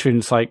addictive nature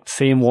in like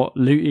seeing what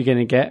loot you're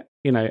gonna get,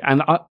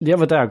 And the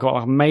other day I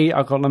got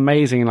an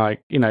amazing I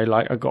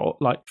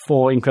got like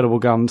 4 incredible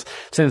guns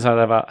since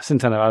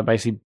then I've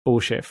basically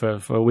bullshit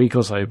for a week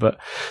or so, but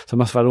so I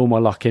must have had all my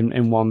luck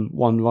in one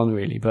run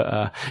really. But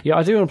I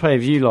do want to play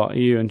with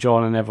you and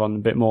John and everyone a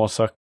bit more,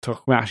 so to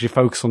actually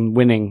focus on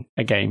winning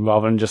a game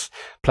rather than just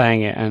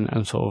playing it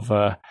and sort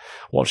of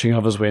watching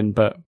others win.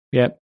 But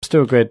yeah,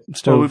 still good.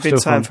 We've been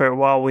saying fun. for a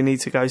while we need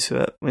to go to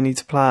it. We need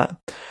to play it.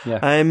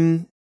 Yeah.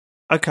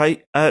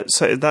 Okay.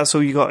 So that's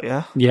all you got,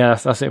 yeah? Yeah,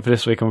 that's it for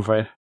this week, I'm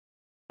afraid.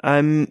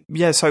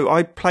 So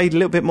I played a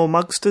little bit more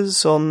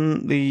Mugsters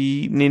on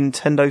the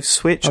Nintendo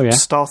Switch. Oh, yeah? I'm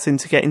starting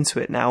to get into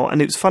it now,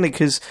 and it was funny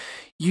because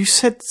you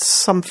said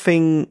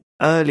something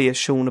earlier,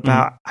 Sean,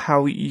 about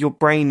how your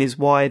brain is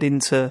wired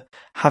into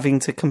having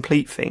to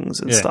complete things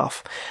and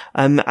stuff.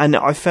 And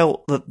I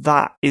felt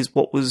that is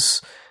what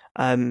was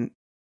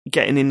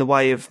getting in the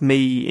way of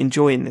me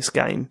enjoying this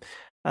game.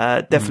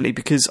 Definitely,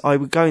 because I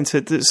would go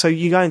into so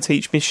you go into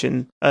each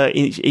mission,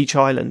 each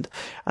island,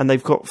 and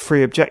they've got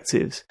 3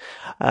 objectives,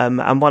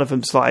 and one of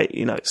them's like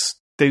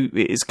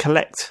is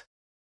collect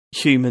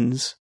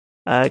humans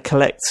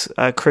collect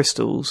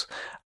crystals,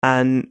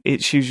 and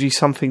it's usually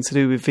something to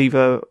do with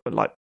either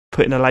like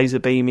putting a laser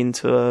beam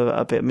into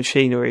a bit of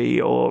machinery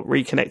or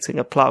reconnecting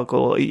a plug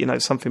or, you know,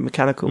 something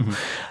mechanical.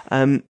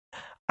 And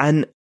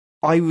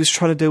I was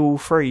trying to do all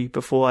three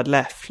before I'd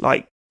left.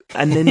 Like,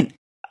 and then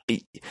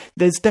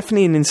there's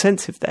definitely an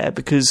incentive there,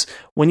 because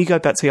when you go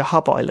back to your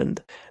hub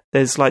island,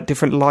 there's like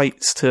different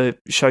lights to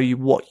show you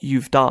what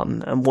you've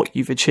done and what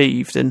you've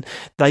achieved, and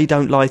they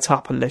don't light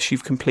up unless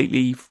you've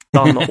completely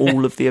done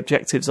all of the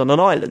objectives on an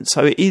island.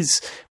 So it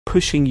is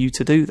pushing you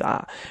to do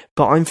that.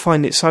 But I'm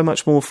finding it so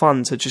much more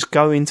fun to just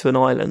go into an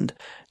island,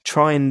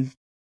 try and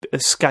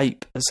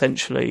escape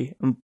essentially,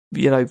 and,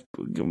 you know,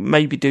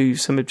 maybe do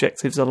some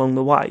objectives along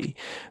the way,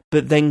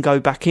 but then go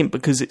back in,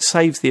 because it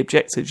saves the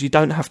objectives. You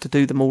don't have to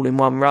do them all in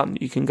one run.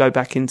 You can go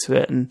back into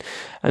it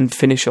and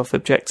finish off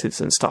objectives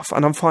and stuff.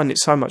 And I'm finding it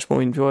so much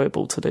more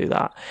enjoyable to do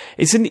that.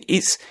 It's an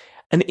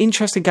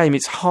interesting game.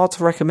 It's hard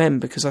to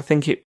recommend because I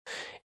think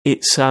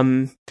it's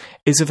of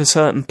a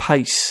certain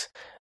pace,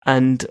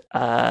 and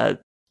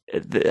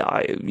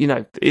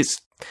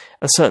it's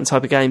a certain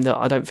type of game that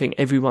I don't think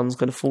everyone's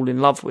going to fall in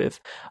love with.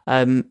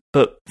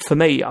 But for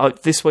me,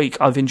 this week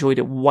I've enjoyed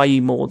it way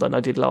more than I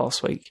did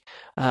last week.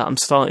 I'm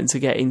starting to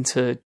get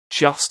into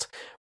just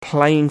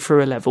playing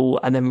through a level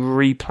and then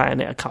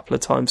replaying it a couple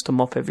of times to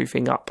mop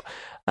everything up.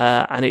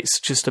 And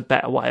it's just a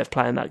better way of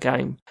playing that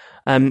game.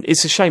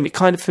 It's a shame. It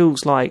kind of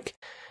feels like,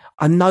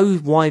 I know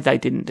why they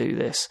didn't do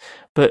this,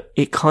 but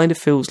it kind of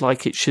feels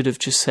like it should have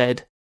just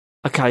said,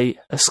 okay,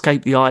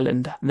 escape the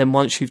island. And then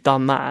once you've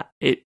done that,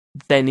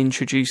 then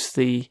introduce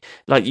you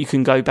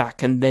can go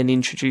back and then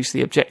introduce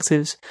the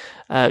objectives,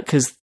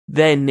 because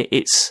then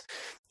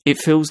it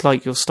feels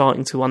like you're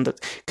starting to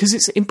because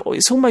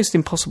it's almost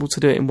impossible to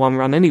do it in one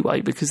run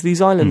anyway, because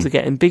these islands are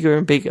getting bigger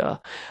and bigger,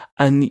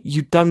 and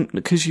you don't,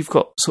 because you've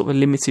got sort of a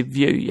limited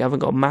view, you haven't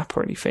got a map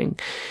or anything,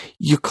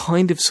 you're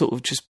kind of sort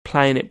of just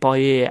playing it by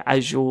ear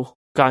as you're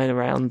going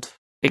around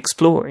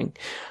exploring.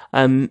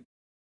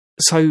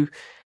 So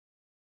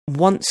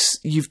once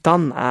you've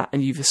done that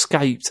and you've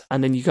escaped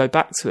and then you go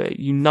back to it,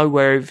 you know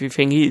where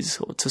everything is,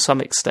 or to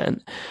some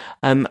extent,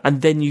 and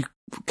then you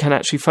can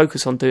actually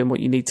focus on doing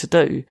what you need to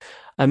do.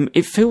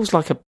 It feels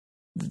like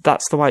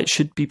that's the way it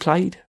should be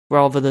played,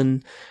 rather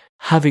than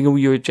having all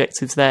your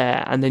objectives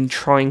there and then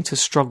trying to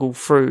struggle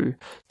through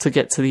to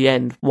get to the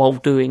end while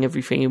doing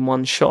everything in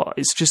one shot.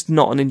 It's just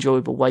not an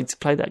enjoyable way to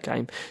play that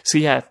game. So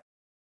yeah,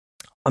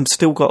 I'm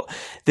still got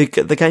the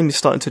game is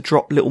starting to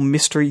drop little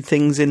mystery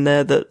things in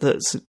there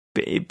that's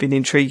been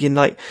intriguing.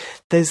 Like,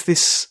 there's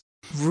this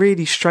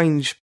really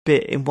strange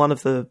bit in one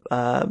of the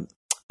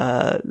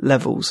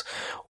levels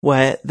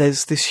where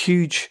there's this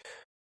huge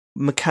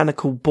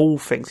mechanical ball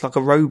thing, like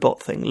a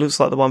robot thing, it looks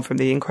like the one from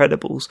The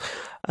Incredibles,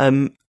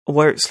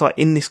 where it's like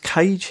in this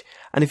cage,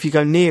 and if you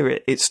go near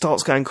it, it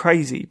starts going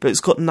crazy, but it's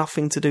got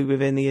nothing to do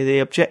with any of the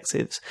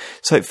objectives.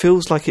 So it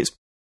feels like it's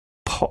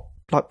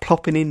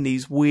plopping in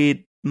these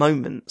weird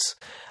moments,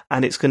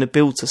 and it's going to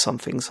build to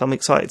something. So I'm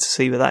excited to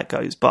see where that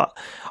goes. But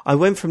I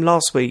went from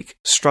last week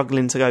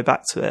struggling to go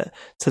back to it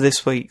to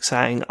this week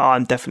saying,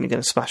 I'm definitely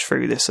going to smash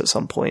through this at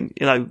some point.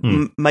 You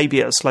know,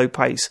 maybe at a slow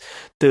pace,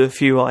 do a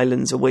few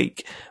islands a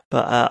week,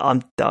 but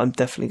I'm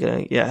definitely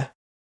going to,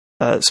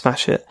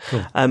 smash it.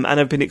 Cool. And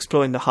I've been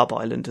exploring the hub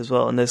island as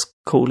well, and there's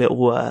cool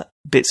little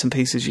bits and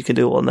pieces you can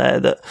do on there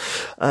that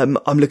I'm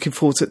looking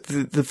forward to.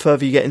 The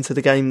further you get into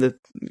the game,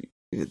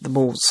 the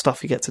more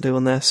stuff you get to do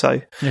on there.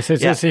 So so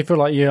you feel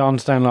like you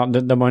understand like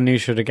the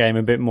minutiae of the game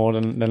a bit more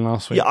than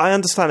last week. Yeah, I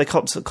understand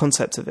the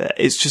concept of it.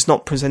 It's just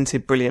not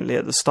presented brilliantly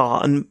at the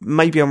start, and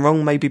maybe I'm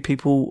wrong. Maybe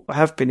people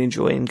have been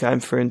enjoying going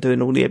through and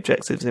doing all the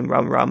objectives in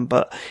run,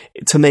 but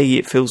to me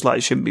it feels like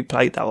it shouldn't be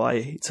played that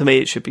way. To me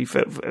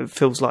it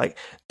feels like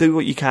do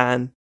what you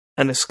can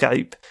and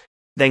escape,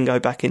 then go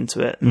back into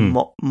it and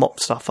mop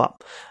stuff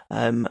up.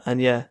 And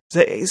yeah,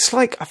 it's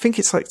like, I think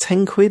it's like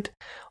 £10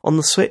 on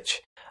the Switch.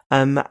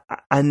 And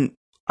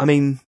I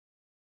mean,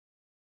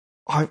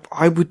 I've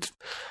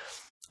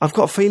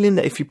got a feeling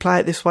that if you play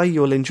it this way,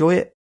 you'll enjoy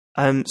it.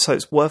 So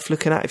it's worth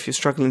looking at if you're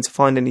struggling to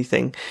find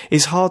anything.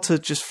 It's hard to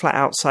just flat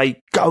out say,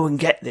 go and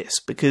get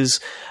this, because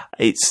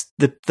it's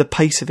the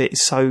pace of it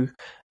is so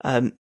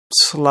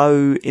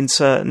slow in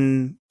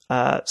certain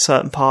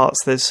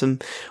parts. There's some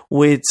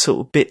weird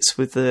sort of bits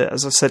with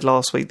as I said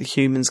last week, the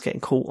humans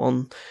getting caught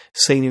on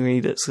scenery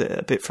that's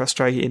a bit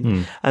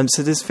frustrating.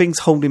 So there's things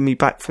holding me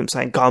back from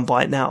saying go and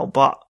buy it now,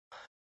 but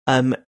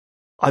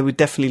I would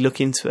definitely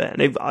look into it.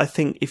 And I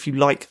think if you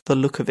like the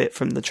look of it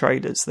from the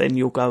trailers, then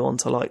you'll go on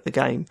to like the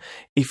game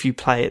if you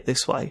play it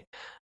this way.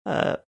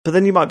 But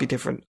then you might be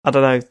different. I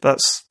don't know.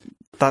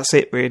 That's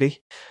it really.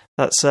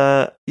 That's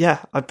I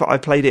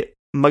played it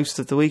most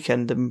of the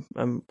weekend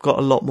and got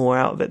a lot more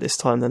out of it this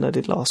time than I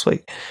did last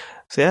week.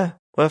 So yeah,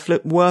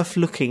 worth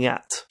looking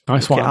at.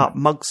 Nice Look one. it up,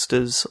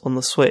 Mugsters on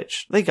the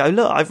Switch. There you go.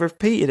 Look, I've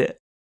repeated it.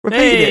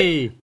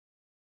 Hey!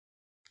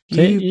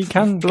 You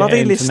can bloody get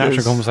into listeners.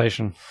 natural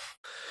conversation.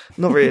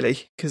 Not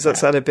really, because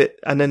that's had a bit,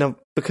 and then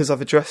because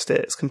I've addressed it,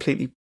 it's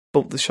completely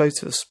brought the show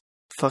to a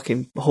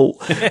fucking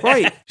halt.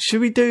 Right,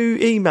 should we do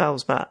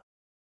emails, Matt?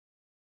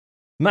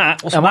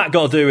 Matt, what's Matt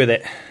got to do with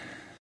it?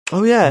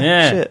 Oh,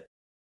 yeah. Shit.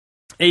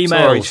 Emails.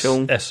 Sorry,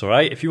 Sean. That's all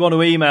right. If you want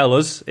to email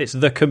us, it's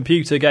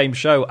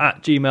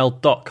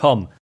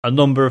thecomputergameshow@gmail.com. A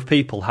number of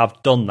people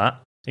have done that,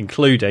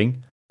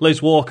 including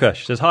Liz Walker.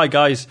 She says, "Hi,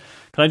 guys.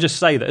 Can I just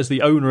say that as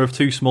the owner of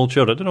 2 small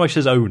children," I don't know why she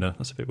says owner,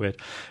 that's a bit weird.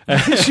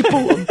 She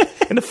bought them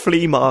in a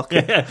flea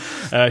market.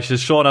 Yeah. She says,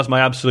 "Sean has my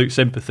absolute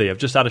sympathy. I've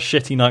just had a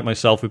shitty night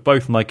myself with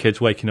both of my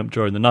kids waking up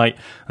during the night,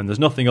 and there's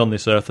nothing on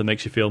this earth that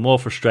makes you feel more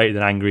frustrated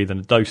and angry than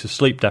a dose of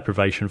sleep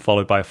deprivation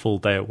followed by a full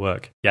day at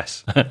work."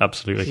 Yes,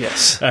 absolutely.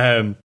 Yes.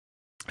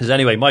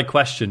 Anyway, my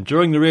question.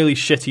 During the really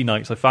shitty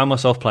nights, I found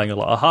myself playing a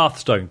lot of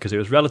Hearthstone because it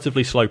was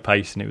relatively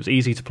slow-paced and it was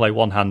easy to play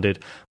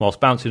one-handed whilst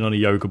bouncing on a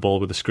yoga ball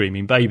with a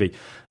screaming baby,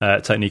 a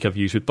technique I've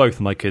used with both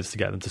of my kids to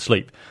get them to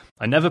sleep.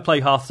 I never play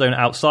Hearthstone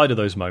outside of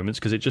those moments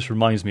because it just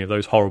reminds me of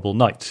those horrible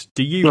nights.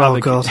 Do you have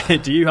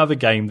a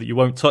game that you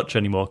won't touch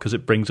anymore because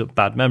it brings up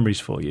bad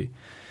memories for you?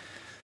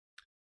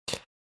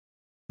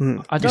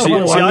 I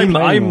don't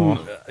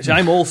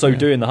I'm also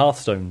doing the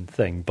Hearthstone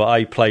thing, but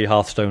I play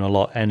Hearthstone a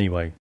lot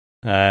anyway.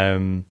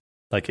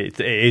 Like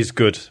it is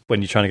good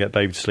when you're trying to get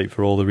baby to sleep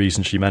for all the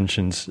reasons she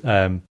mentions,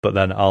 but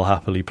then I'll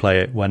happily play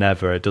it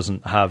whenever. It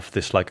doesn't have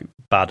this like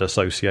bad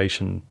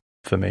association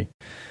for me.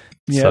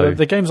 Yeah, so,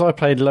 the games I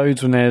played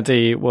loads when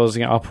AD was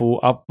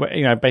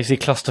basically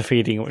cluster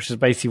feeding, which is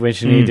basically when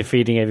she needed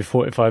feeding every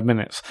 45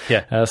 minutes.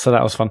 Yeah, so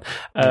that was fun.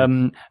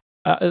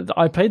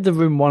 I played the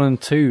Room 1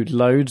 and 2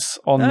 loads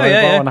on mobile,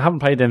 and I haven't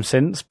played them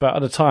since. But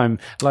at the time,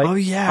 I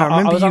was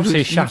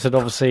absolutely shattered.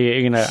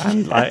 Obviously, and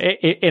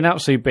in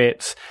absolute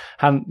bits.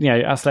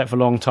 I slept for a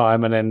long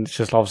time, and then it's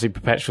just obviously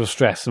perpetual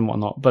stress and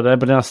whatnot. But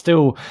then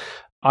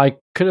I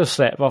could have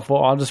slept, but I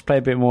thought I'll just play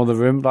a bit more of the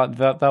Room. Like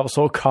that was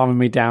sort of calming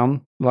me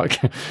down,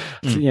 taking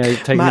me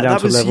down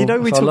to a level.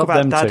 We talk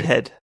about dad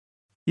head.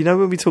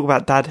 When we talk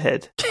about dad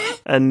head,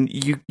 and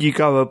you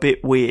go a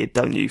bit weird,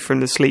 don't you, from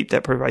the sleep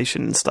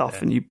deprivation and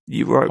stuff, and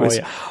you wrote this.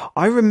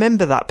 I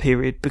remember that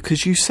period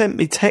because you sent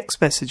me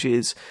text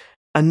messages,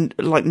 and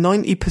like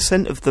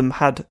 90% of them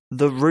had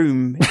the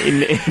Room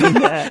in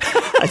there.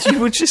 And you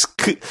were just,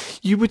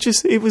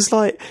 it was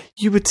like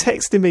you were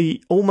texting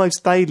me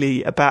almost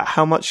daily about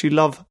how much you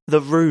love the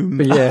Room.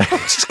 Yeah.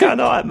 Just going,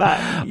 all right,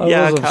 Matt.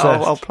 Yeah, okay,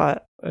 I'll play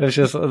it. It's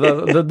just,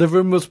 the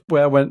Room was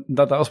where I went,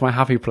 that was my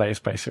happy place,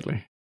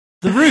 basically.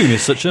 The Room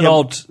is such an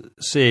odd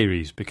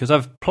series because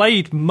I've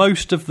played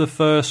most of the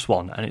first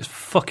one and it's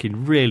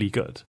fucking really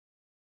good.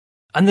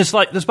 And there's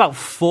about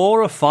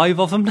 4 or 5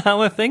 of them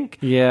now, I think.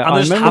 Yeah, and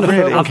I remember when the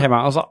first one came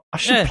out. I was like, I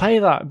should play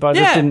that, but I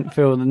just didn't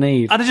feel the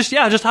need. And I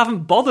just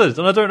haven't bothered,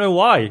 and I don't know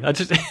why. I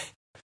just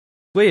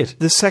weird.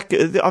 The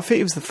second, I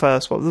think it was the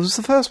first one. There was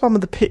the first one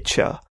with the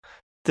picture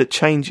that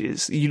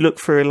changes. You look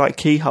through a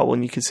keyhole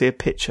and you can see a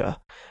picture.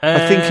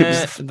 I think it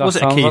was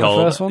it a keyhole? Like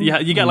the first one? Yeah,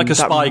 you get like a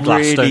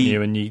spyglass, don't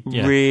you? And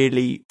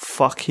really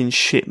fucking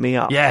shit me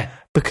up. Yeah.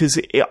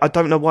 Because I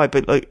don't know why,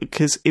 but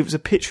because it was a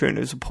picture and it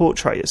was a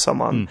portrait of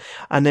someone,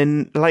 and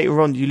then later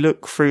on you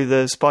look through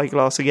the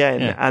spyglass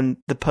again, and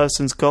the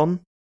person's gone,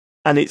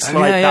 and it's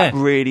that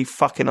really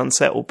fucking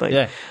unsettled me.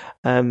 Yeah.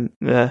 I mean,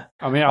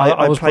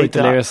 I was pretty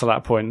delirious at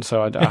that point,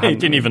 so I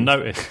didn't even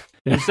notice.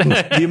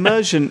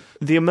 The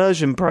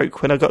immersion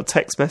broke when I got a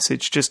text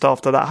message just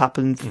after that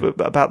happened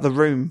about The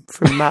Room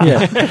from Matt.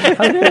 Yeah.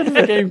 Have you heard of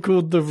a game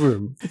called The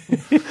Room?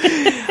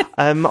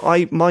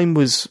 Mine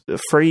was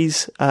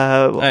Freeze.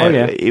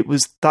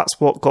 That's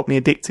what got me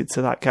addicted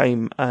to that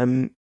game.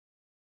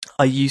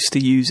 I used to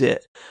use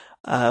it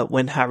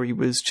when Harry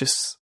was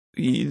just.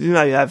 You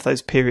have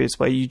those periods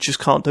where you just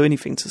can't do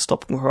anything to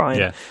stop him crying.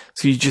 Yeah.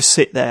 So you just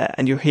sit there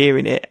and you're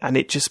hearing it, and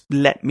it just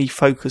let me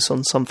focus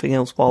on something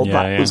else while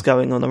that was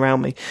going on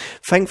around me.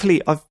 Thankfully,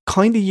 I've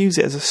kind of used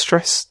it as a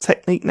stress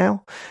technique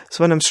now.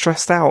 So when I'm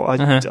stressed out,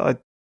 I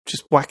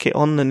just whack it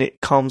on and it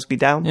calms me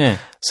down. Yeah.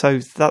 So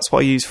that's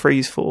what I use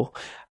Freeze for.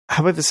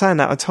 However, saying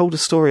that, I told a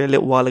story a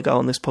little while ago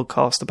on this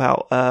podcast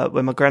about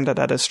when my granddad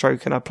had a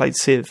stroke and I played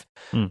Civ.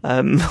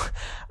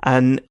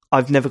 And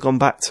I've never gone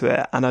back to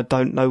it, and I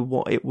don't know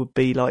what it would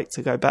be like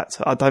to go back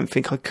to it. I don't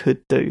think I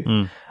could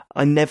do.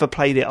 I never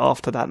played it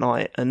after that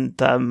night, and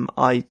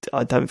I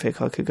don't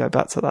think I could go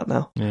back to that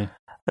now. Yeah.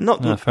 And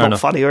not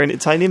funny or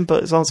entertaining,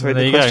 but it's answering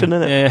the question,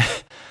 isn't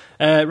it?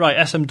 Yeah. Right,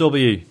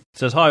 SMW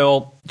says, "Hi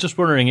all, just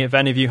wondering if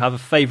any of you have a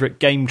favourite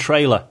game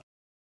trailer.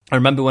 I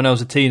remember when I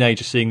was a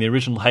teenager seeing the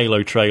original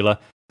Halo trailer,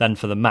 then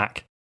for the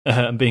Mac,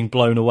 and being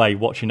blown away,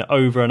 watching it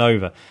over and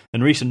over.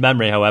 In recent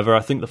memory, however, I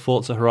think the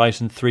Forza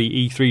Horizon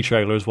 3 E3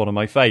 trailer is one of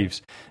my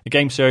faves. A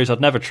game series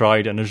I'd never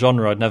tried and a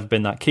genre I'd never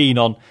been that keen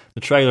on. The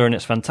trailer and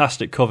its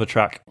fantastic cover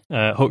track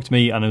hooked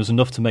me, and it was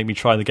enough to make me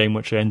try the game,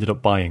 which I ended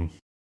up buying."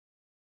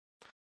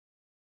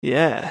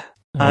 Yeah.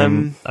 I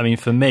mean,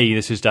 for me,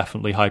 this is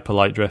definitely Hyper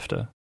Light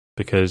Drifter,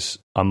 because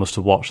I must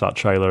have watched that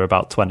trailer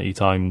about 20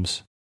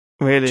 times.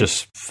 Really?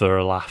 Just for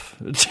a laugh.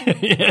 Just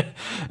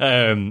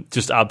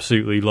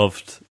absolutely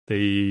loved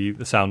the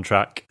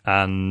soundtrack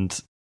and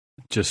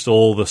just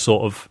all the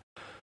sort of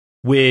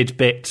weird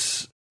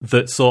bits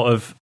that sort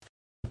of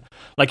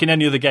like in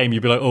any other game,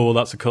 you'd be like, oh, well,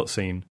 that's a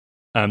cutscene.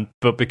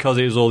 But because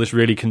it was all this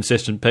really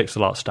consistent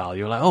pixel art style,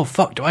 you were like, oh,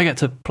 fuck, do I get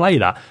to play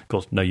that? Of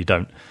course, no, you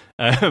don't.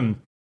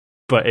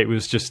 But it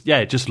was just,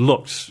 it just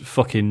looked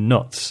fucking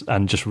nuts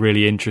and just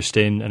really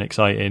interesting and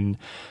exciting.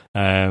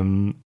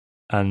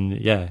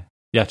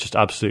 Just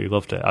absolutely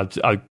loved it.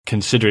 I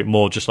consider it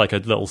more just like a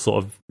little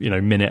sort of,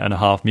 minute and a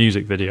half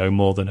music video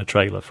more than a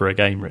trailer for a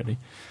game, really.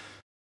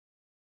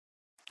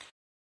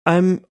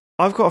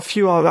 I've got a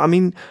few. I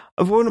mean,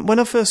 when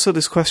I first saw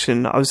this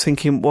question, I was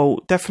thinking, well,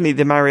 definitely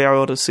the Mario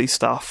Odyssey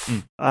stuff.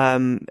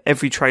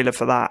 Every trailer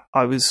for that,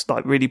 I was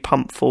like really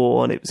pumped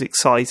for, and it was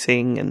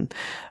exciting and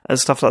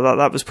stuff like that.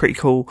 That was pretty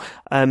cool.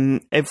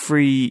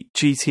 Every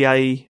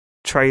GTA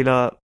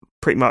trailer,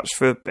 pretty much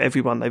for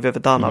everyone they've ever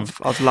done,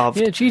 I've loved.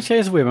 Yeah, GTA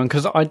is a weird one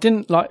because I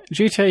didn't like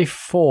GTA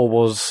 4.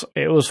 Was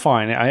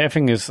fine. I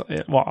think is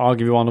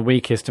arguably one of the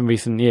weakest in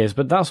recent years,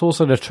 but that's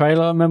also the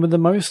trailer I remember the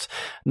most.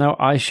 Now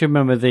I should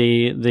remember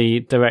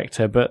the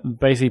director, but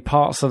basically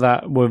parts of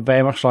that were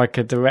very much like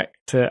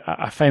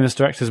a famous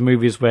director's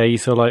movies where you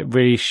saw like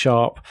really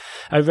sharp,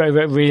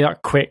 really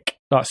like quick,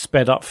 like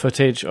sped up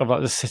footage of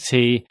like the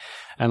city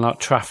and like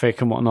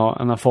traffic and whatnot.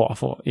 And I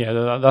thought,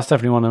 yeah, that's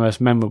definitely one of the most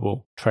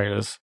memorable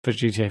trailers for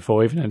GTA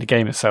 4, even though the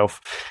game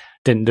itself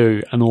didn't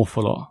do an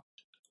awful lot.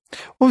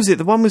 What was it?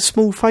 The one with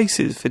small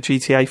faces for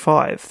GTA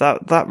 5?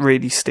 That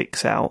really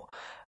sticks out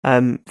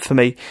for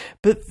me.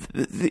 But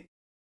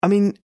I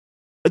mean,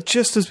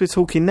 just as we're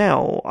talking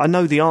now, I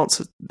know the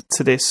answer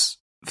to this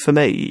for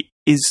me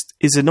is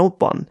an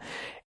odd one.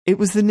 It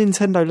was the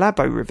Nintendo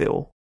Labo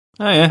reveal.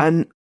 Oh yeah,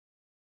 and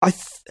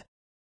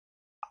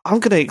I'm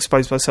going to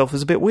expose myself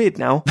as a bit weird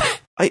now.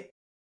 I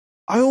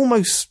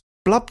almost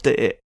blubbed at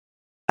it,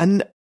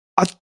 and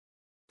I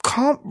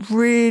can't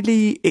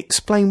really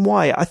explain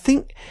why. I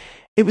think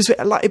it was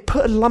like it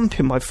put a lump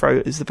in my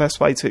throat is the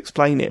best way to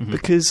explain it,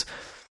 because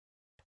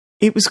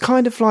it was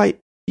kind of like,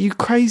 you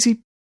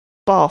crazy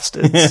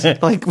bastards,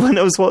 like when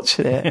I was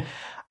watching it,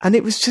 and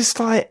it was just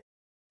like,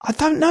 I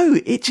don't know,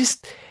 it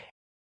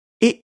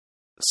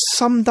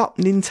summed up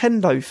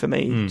Nintendo for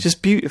me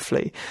just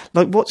beautifully.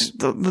 Like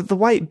the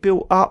way it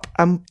built up,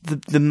 and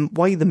the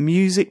way the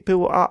music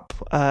built up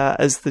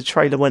as the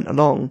trailer went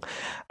along,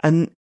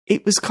 and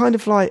it was kind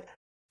of like,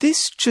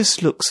 this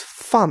just looks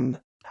fun.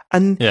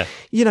 And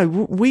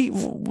we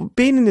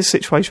being in this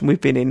situation we've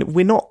been in,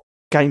 we're not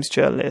games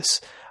journalists,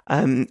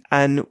 and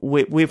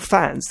we're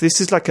fans. This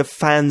is like a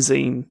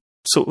fanzine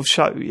sort of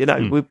show,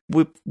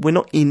 we're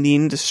not in the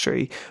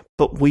industry,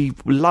 but we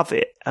love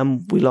it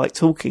and we like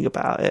talking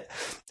about it,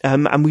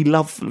 and we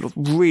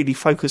really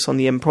focus on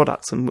the end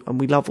products, and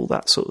we love all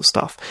that sort of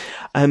stuff,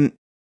 and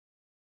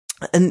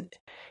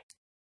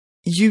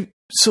you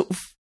sort of,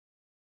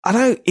 I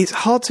know it's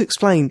hard to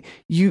explain,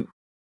 you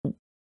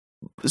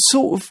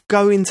sort of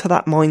go into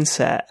that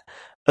mindset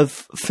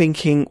of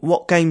thinking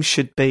what games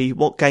should be,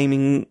 what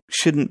gaming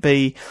shouldn't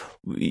be,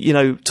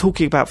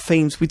 talking about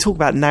themes. We talk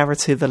about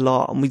narrative a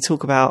lot, and we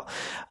talk about,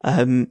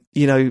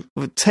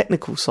 the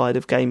technical side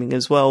of gaming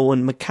as well,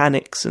 and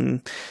mechanics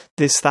and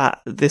this,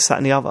 that,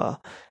 and the other.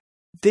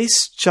 This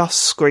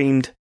just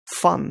screamed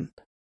fun.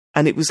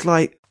 And it was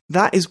like,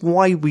 that is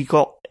why we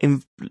got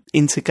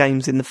into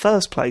games in the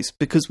first place,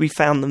 because we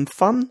found them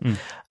fun.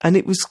 And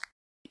it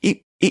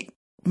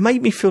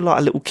made me feel like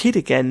a little kid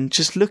again,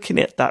 just looking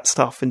at that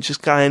stuff and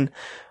just going,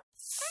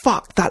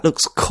 fuck, that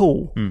looks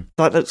cool.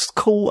 That looks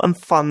cool and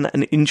fun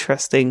and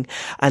interesting.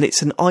 And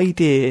it's an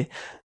idea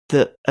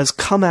that has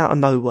come out of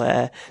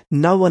nowhere.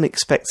 No one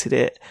expected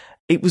it.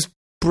 It was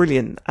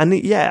brilliant. And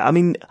it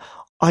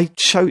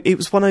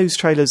was one of those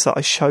trailers that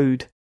I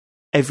showed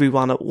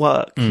everyone at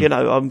work.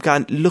 I'm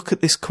going, look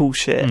at this cool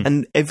shit.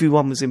 And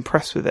everyone was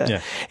impressed with it.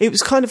 Yeah. It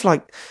was kind of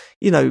like,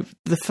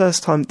 the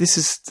first time, this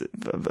is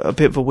a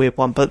bit of a weird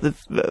one, but the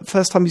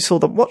first time you saw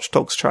the Watch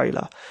Dogs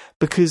trailer,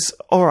 because,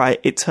 all right,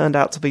 it turned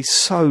out to be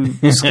so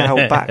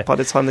scaled back by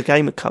the time the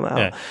game had come out.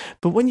 Yeah.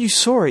 But when you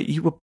saw it,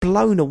 you were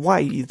blown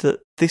away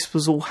that this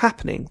was all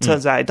happening.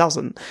 Turns out it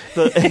doesn't.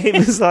 But it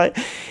was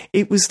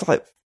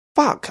like,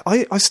 fuck,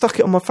 I stuck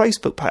it on my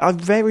Facebook page. I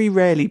very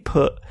rarely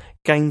put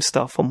game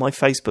stuff on my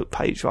Facebook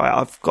page, right?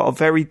 I've got a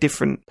very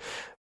different...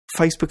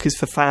 Facebook is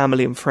for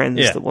family and friends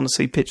that want to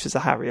see pictures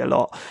of Harry a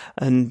lot,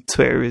 and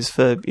Twitter is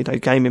for,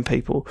 gaming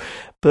people.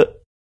 But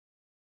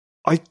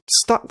I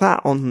stuck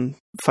that on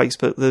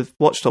Facebook, the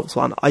Watch Dogs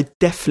one. I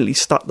definitely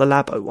stuck the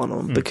Labo one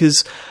on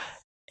because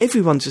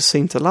everyone just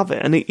seemed to love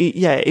it. And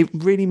it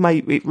really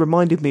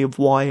reminded me of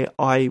why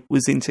I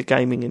was into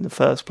gaming in the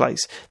first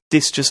place.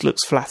 This just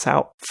looks flat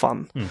out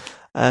fun.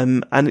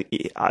 And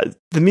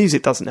the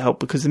music doesn't help,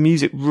 because the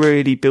music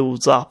really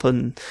builds up,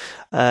 and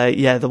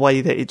the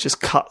way that it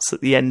just cuts at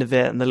the end of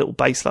it, and the little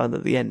bass line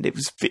at the end,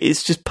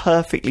 it's just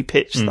perfectly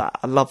pitched. That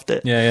I loved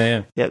it.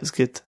 Yeah, it was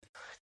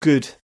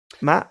good.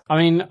 Matt? I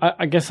mean,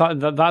 I guess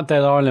that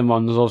Dead Island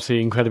one was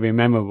obviously incredibly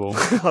memorable.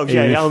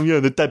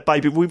 The dead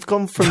baby. We've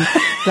gone from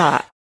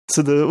that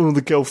to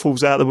the girl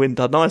falls out the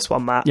window. Nice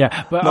one, Matt.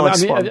 Yeah, but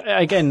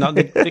again,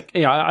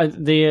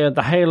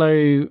 the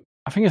Halo.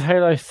 I think it's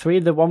Halo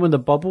 3, the one with the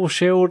bubble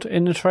shield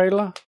in the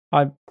trailer.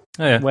 I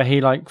Oh, yeah. where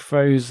he like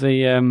throws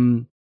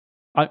the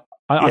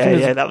I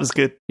think that was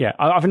good. Yeah,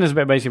 I think there's a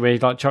bit basically where he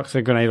like chucks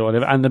a grenade or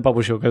whatever, and the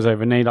bubble shield goes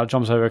over, and he like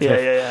jumps over a cliff.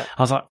 Yeah.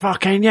 I was like,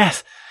 fucking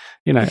yes.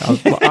 I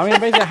mean,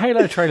 basically,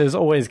 Halo trailers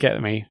always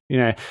get me.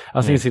 I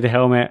was thinking see the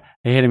helmet,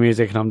 I hear the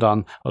music, and I'm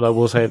done. Although I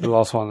will say the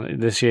last one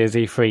this year's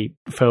E3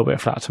 fell a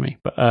bit flat to me.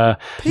 But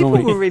people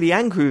were really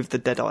angry with the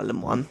Dead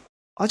Island one.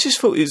 I just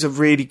thought it was a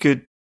really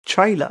good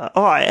trailer.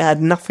 It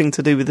had nothing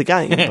to do with the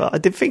game, but I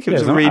did think it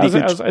was a really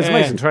good. It's an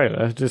amazing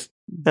trailer. Just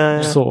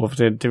sort of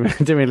didn't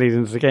really lead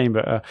into the game,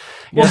 but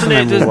wasn't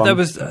it? There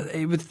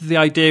was the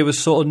idea was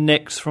sort of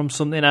nicked from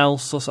something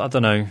else, or I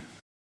don't know.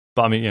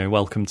 But I mean,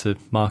 welcome to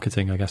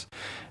marketing, I guess.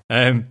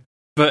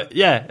 But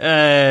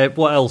yeah,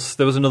 what else?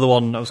 There was another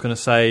one I was going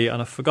to say, and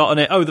I've forgotten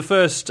it. Oh, the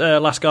first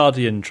Last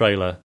Guardian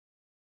trailer,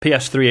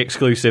 PS3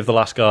 exclusive, The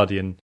Last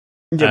Guardian.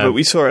 Yeah, but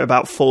we saw it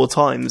about 4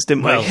 times,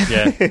 didn't we? Well,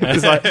 yeah. It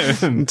was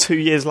like 2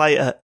 years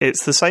later,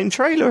 it's the same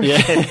trailer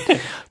again. Yeah.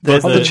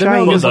 There's the chain.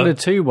 Metal Gear Solid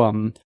 2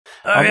 one.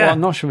 Oh, yeah.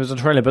 I'm not sure if it was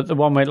a trailer, but the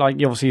one where like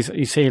you obviously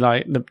you see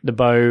like the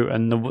bow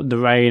and the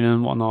rain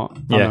and whatnot.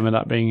 I remember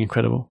that being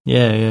incredible.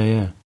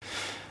 Yeah.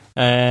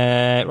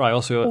 Right, what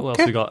else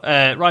we got?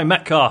 Ryan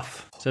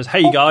Metcalf says,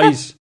 "Hey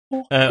guys,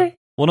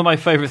 one of my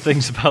favourite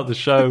things about the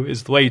show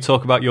is the way you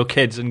talk about your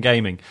kids and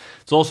gaming.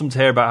 It's awesome to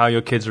hear about how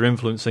your kids are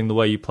influencing the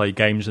way you play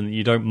games and that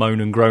you don't moan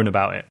and groan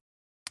about it.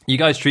 You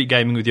guys treat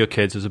gaming with your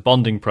kids as a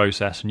bonding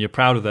process and you're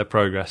proud of their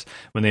progress.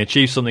 When they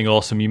achieve something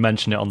awesome, you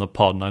mention it on the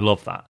pod, and I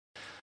love that.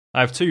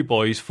 I have 2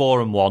 boys,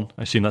 4 and 1.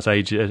 I assume that's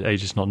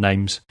ages, not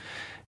names.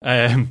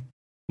 My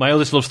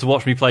eldest loves to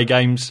watch me play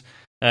games.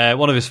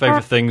 One of his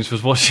favourite things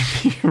was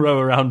watching me row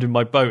around in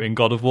my boat in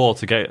God of War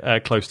to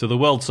get close to the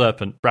World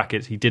Serpent.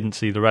 Brackets, he didn't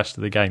see the rest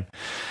of the game.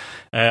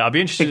 I'd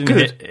be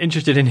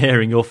interested in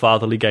hearing your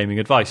fatherly gaming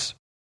advice.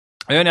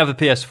 I only have a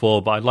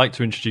PS4, but I'd like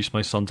to introduce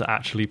my son to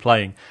actually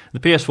playing. The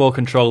PS4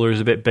 controller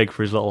is a bit big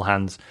for his little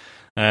hands,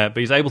 but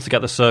he's able to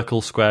get the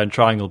circle, square and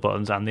triangle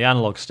buttons and the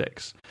analog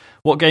sticks.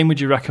 What game would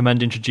you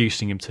recommend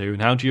introducing him to,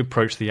 and how do you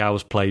approach the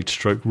hours played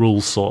stroke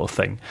rules sort of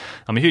thing?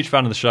 I'm a huge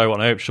fan of the show,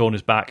 and I hope Sean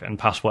is back and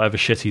past whatever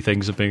shitty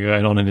things have been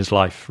going on in his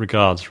life.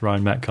 Regards,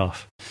 Ryan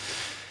Metcalf."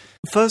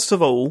 First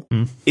of all,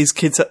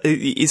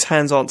 his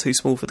hands aren't too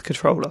small for the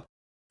controller.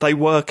 They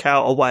work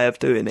out a way of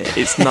doing it.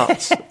 It's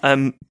nuts.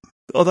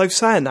 Although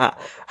saying that,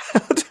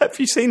 have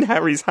you seen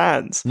Harry's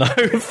hands? No.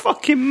 They're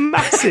fucking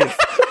massive.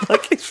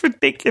 Like, it's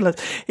ridiculous.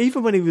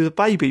 Even when he was a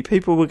baby,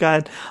 people were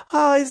going,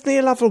 isn't he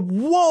a lovely...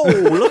 Whoa,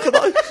 look at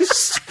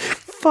those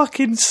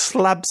fucking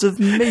slabs of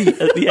meat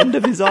at the end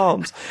of his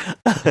arms.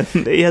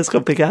 He has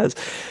got big hands.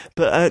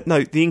 But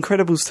no, The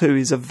Incredibles 2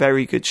 is a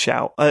very good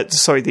shout. The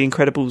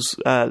Incredibles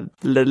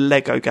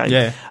Lego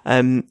game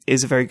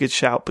is a very good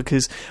shout,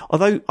 because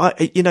although,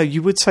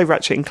 you would say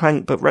Ratchet and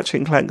Clank, but Ratchet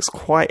and Clank's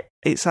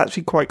it's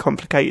actually quite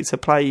complicated to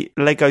play.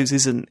 Legos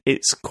isn't.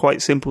 It's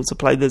quite simple to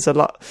play. There's a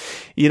lot,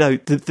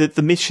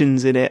 the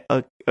missions in it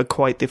are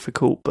quite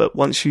difficult, but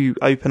once you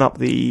open up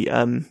the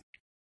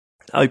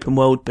open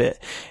world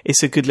bit,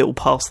 it's a good little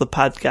pass the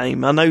pad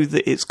game. I know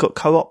that it's got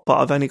co-op, but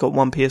I've only got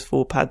one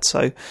PS4 pad,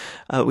 so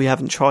we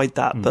haven't tried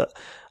that. But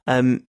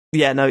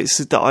it's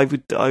that I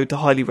would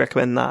highly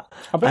recommend that.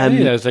 I bet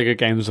any of those Lego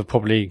games are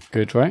probably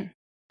good, right?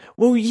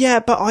 Well, yeah,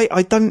 but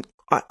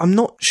I'm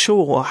not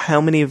sure how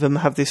many of them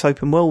have this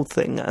open world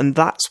thing, and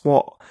that's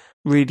what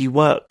really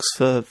works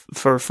for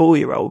a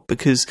 4-year-old,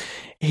 because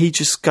he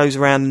just goes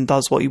around and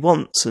does what he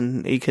wants,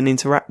 and he can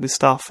interact with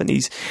stuff, and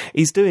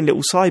he's doing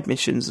little side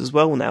missions as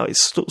well now.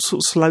 It's sort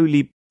of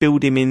slowly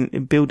building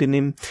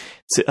him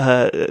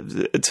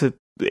to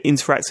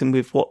interacting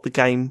with what the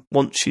game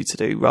wants you to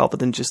do, rather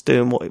than just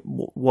doing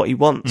what he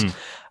wants.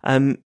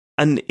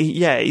 And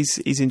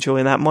he's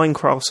enjoying that.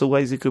 Minecraft's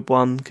always a good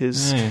one,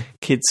 because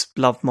kids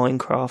love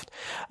Minecraft.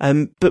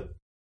 But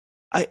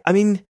I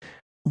mean,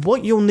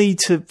 what you'll need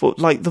to,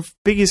 like, the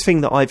biggest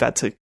thing that I've had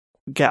to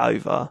get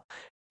over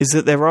is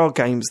that there are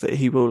games that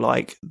he will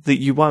like that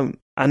you won't.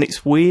 And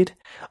it's weird,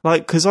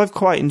 like, because I've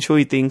quite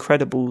enjoyed The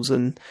Incredibles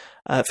and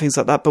things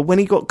like that. But when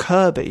he got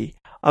Kirby,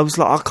 I was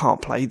like, I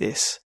can't play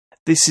this.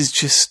 This is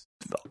just,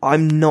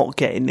 I'm not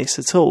getting this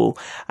at all.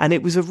 And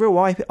it was a real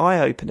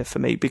eye-opener for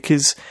me,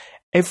 because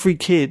every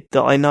kid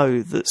that I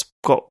know that's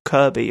got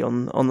Kirby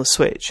on the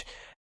Switch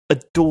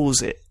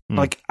adores it,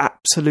 like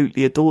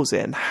absolutely adores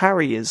it. And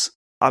Harry is,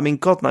 I mean,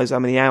 God knows how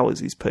many hours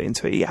he's put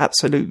into it. He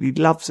absolutely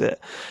loves it.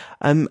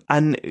 And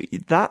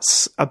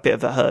that's a bit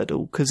of a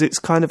hurdle, because it's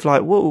kind of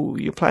like, whoa,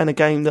 you're playing a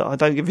game that I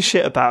don't give a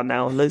shit about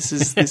now. This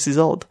is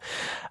odd.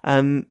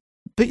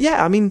 But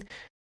yeah, I mean,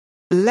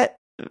 there's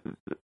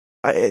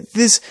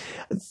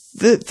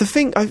the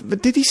thing.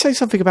 Did he say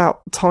something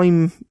about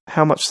time?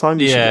 How much time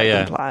you should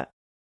get to play it?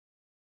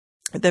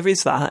 There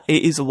is that.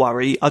 It is a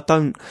worry. I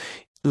don't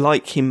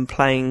like him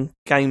playing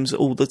games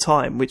all the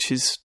time, which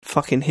is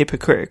fucking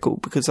hypocritical,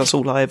 because that's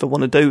all I ever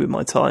want to do with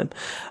my time.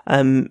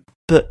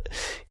 But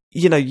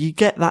you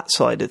get that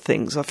side of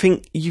things. I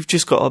think you've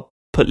just got to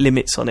put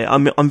limits on it.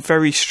 I'm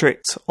very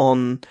strict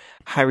on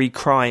Harry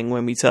crying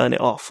when we turn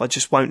it off. I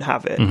just won't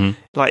have it. Mm-hmm.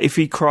 Like if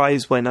he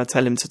cries when I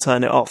tell him to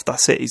turn it off,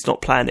 that's it. He's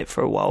not playing it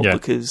for a while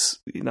because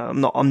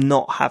I'm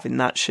not having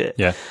that shit.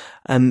 Yeah.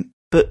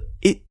 But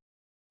it,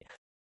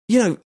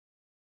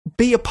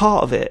 be a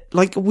part of it.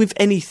 Like with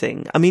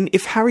anything. I mean,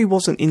 if Harry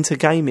wasn't into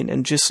gaming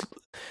and just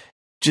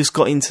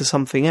got into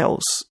something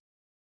else,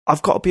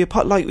 I've got to be a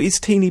part. Like it's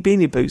Teeny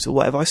Beanie Boos or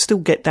whatever. I still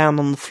get down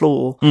on the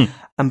floor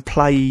and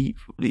play,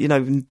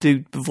 and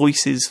do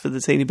voices for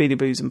the Teeny Beanie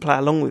Boos and play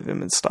along with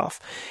him and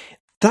stuff.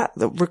 That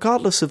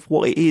regardless of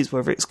what it is,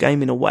 whether it's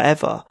gaming or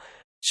whatever,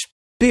 just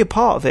be a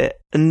part of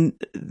it. And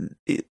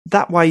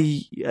that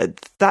way,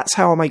 that's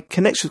how I make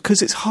connections.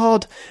 Because it's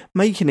hard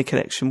making a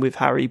connection with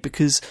Harry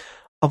because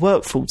I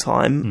work full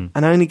time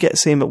and I only get to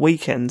see him at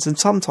weekends. And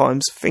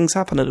sometimes things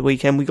happen at the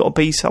weekend. We got to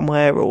be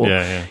somewhere, or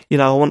I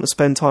want to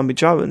spend time with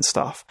Joe and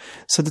stuff.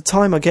 So the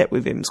time I get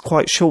with him is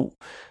quite short.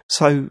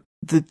 So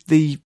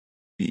the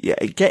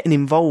getting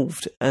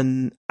involved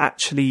and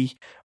actually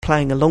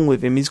playing along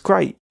with him is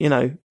great.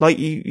 Like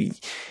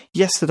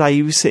yesterday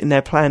he was sitting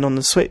there playing on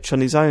the Switch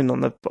on his own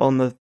on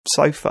the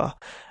sofa.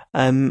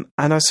 And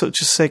I sort of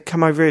just said,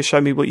 "Come over here, show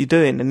me what you're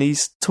doing." And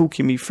he's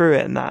talking me through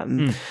it and that.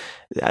 And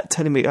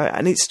telling me,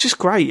 and it's just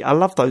great. I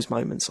love those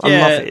moments. I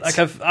love it. Like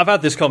I've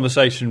had this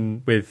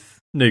conversation with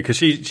Nu because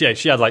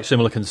she had like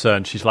similar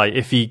concerns. She's like,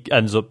 if he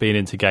ends up being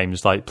into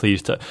games, like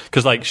please,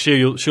 because like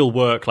she'll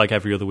work like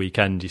every other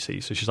weekend, you see.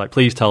 So she's like,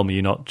 please tell me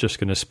you're not just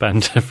going to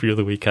spend every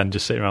other weekend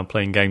just sitting around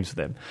playing games with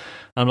him.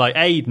 And I'm like,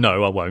 A,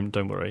 no, I won't.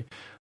 Don't worry.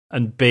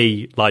 And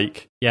B,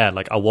 like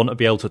I want to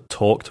be able to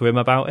talk to him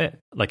about it.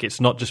 Like,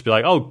 it's not just be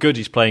like, oh, good,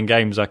 he's playing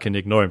games, I can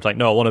ignore him. It's like,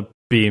 no, I want to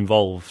be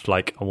involved.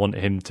 Like, I want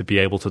him to be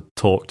able to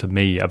talk to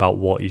me about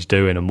what he's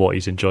doing and what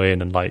he's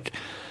enjoying. And like,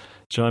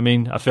 do you know what I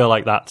mean? I feel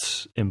like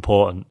that's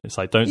important. It's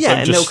like, don't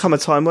and just... there'll come a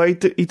time where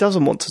he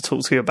doesn't want to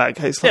talk to you about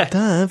games. Like,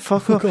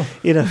 fuck off. Cool.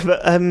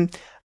 But and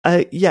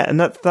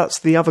that's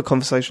the other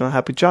conversation I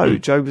had with Joe.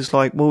 Joe was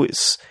like, well,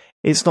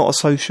 it's not a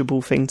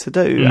sociable thing to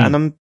do.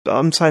 And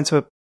I'm saying to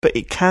her, but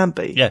it can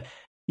be. Yeah.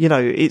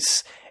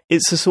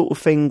 It's the sort of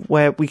thing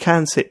where we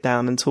can sit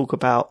down and talk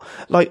about,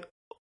 like,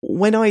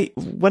 when I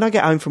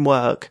get home from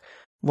work,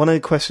 one of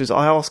the questions,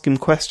 I ask him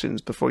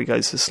questions before he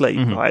goes to sleep,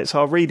 right? So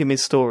I'll read him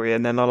his story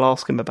and then I'll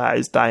ask him about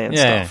his day and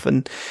stuff.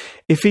 And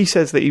if he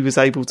says that he was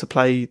able to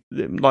play,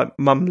 like,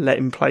 Mum let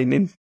him play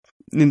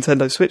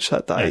Nintendo Switch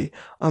that day,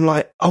 I'm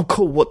like, oh,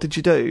 cool, what did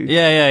you do?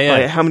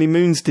 Like, how many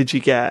moons did you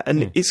get?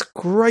 And it's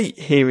great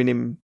hearing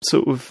him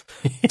sort of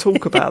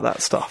talk about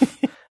that stuff.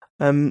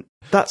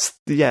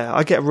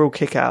 I get a real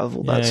kick out of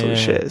all that sort of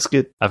shit. It's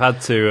good. I've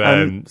had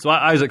to. So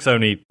Isaac's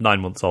only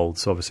 9 months old,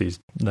 so obviously he's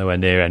nowhere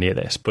near any of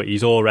this. But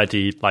he's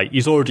already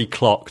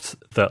clocked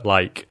that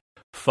like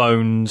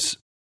phones,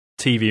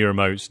 TV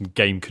remotes, and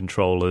game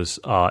controllers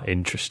are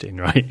interesting,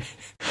 right?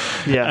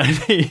 Yeah.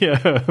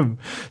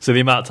 So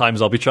the amount of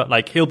times I'll be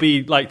he'll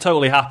be like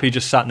totally happy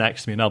just sat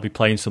next to me, and I'll be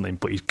playing something,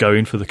 but he's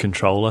going for the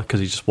controller because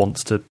he just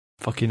wants to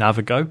fucking have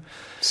a go,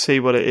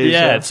 see what it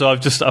is. So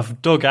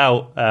I've dug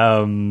out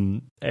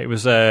it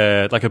was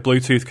like a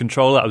Bluetooth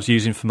controller that I was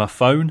using for my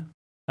phone,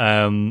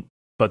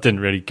 but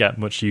didn't really get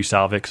much use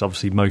out of it because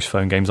obviously most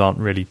phone games aren't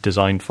really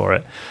designed for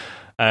it,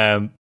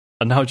 and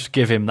now just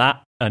give him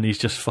that and he's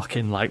just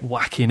fucking like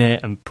whacking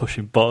it and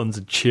pushing buttons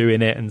and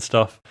chewing it and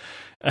stuff.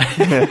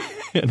 And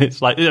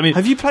it's like, I mean,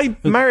 have you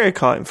played Mario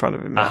Kart in front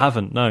of him, mate? I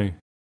haven't, no.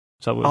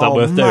 Is that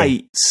worth doing?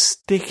 Mate,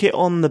 stick it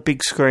on the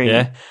big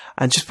screen,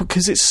 and just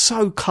because it's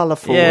so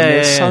colourful and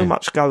there's so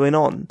much going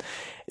on,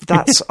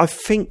 I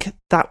think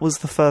that was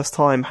the first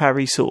time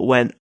Harry sort of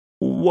went,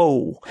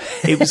 whoa!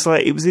 It was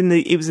like it was in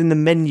the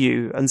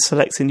menu and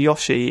selecting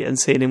Yoshi and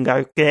seeing him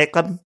go, he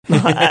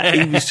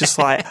was just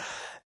like,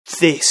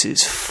 this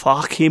is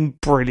fucking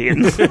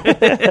brilliant.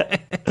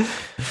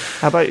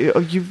 How about you?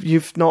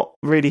 You've not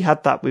really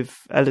had that with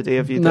Elodie,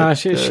 have you? No,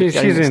 she's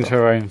into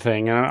her own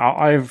thing, and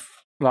I've.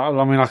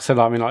 Like I said,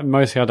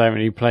 mostly I don't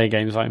really play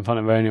games like in front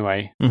of her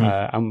anyway.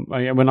 And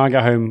when I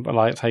go home,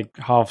 like say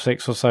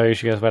 6:30 or so,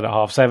 she goes to bed at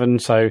 7:30.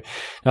 So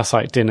that's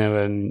like dinner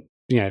and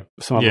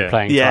some other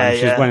playing time.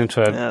 She's went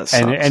into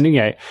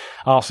and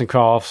arts and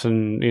crafts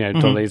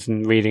and dollies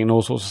and reading and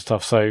all sorts of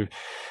stuff. So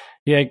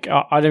I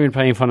don't really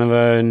play in front of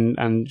her,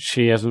 and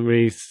she hasn't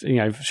really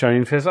shown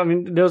interest. I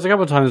mean, there was a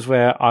couple of times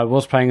where I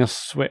was playing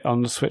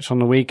on the Switch on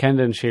the weekend,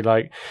 and she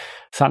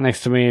sat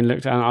next to me and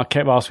looked, and I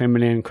kept asking a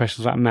million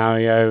questions about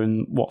Mario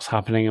and what's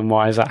happening and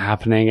why is that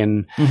happening.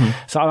 And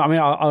so, I mean,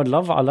 I would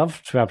love to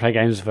be able to play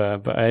games with her,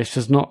 but it's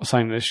just not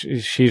something that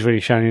she's really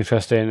shown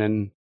interest in,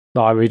 and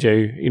that I really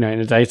do, in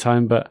the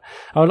daytime. But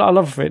I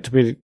love for it to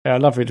be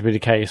the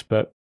case,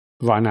 but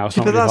right now it's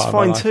not. But really that's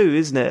fine too,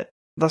 isn't it?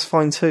 That's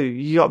fine too.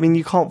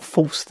 You can't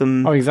force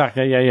them. Oh,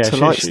 exactly. Yeah.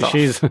 Stuff.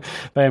 She's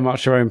very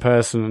much her own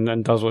person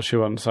and does what she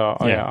wants. So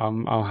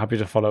I'm happy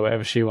to follow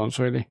whatever she wants,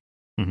 really.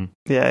 Mm-hmm.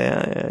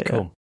 Yeah.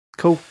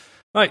 Cool.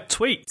 Right,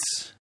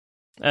 tweets.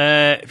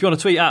 If you want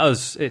to tweet at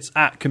us, it's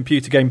at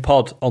Computer Game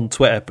Pod on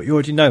Twitter. But you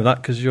already know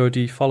that because you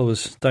already follow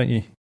us, don't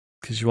you?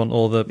 because you want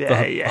all the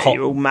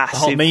you're all massive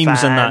hot memes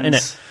fans. and that,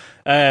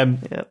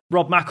 innit?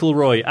 Rob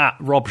McElroy at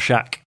Rob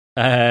Shack.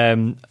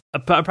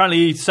 Apparently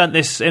he sent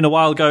this in a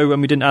while ago when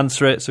we didn't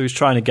answer it, so he's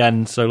trying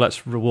again. So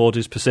let's reward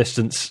his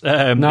persistence.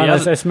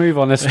 Let's move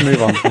on.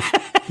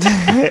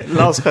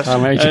 Last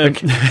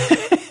question.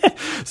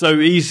 So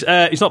he's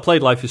not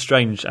played Life is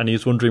Strange, and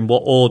he's wondering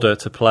what order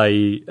to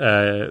play.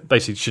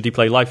 Basically, should he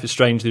play Life is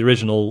Strange, the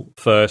original,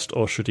 first,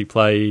 or should he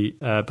play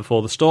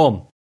Before the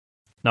Storm?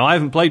 Now, I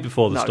haven't played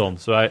Before the Storm,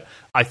 so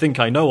I think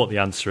I know what the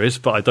answer is,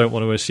 but I don't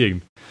want to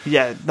assume.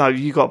 Yeah, no,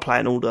 you got to play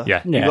in order.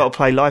 Yeah. You got to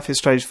play Life is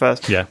Strange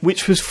first,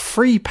 which was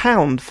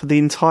 £3 for the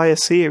entire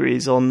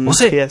series on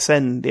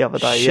PSN the other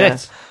day.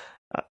 Shit.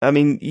 Yeah. I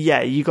mean,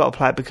 you got to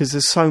play it because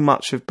there's so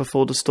much of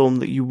Before the Storm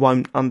that you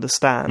won't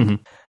understand.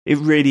 Mm-hmm. It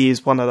really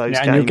is one of those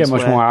games. And you'll get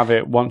much more out of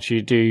it once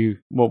you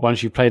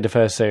play the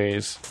first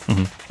series.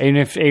 Mm-hmm.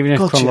 Even if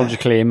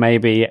chronologically it may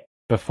be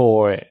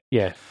before it.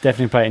 Yeah,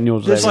 definitely play it in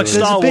your It's like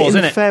Star Wars,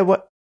 isn't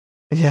it?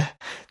 Yeah,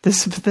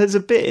 there's a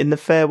bit in the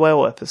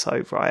farewell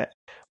episode, right,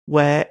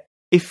 where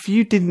if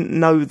you didn't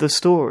know the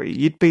story,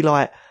 you'd be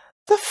like,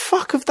 the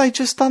fuck have they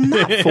just done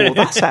that for?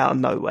 That's out of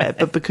nowhere.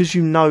 But because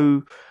you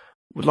know,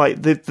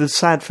 like, the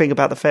sad thing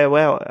about the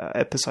farewell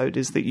episode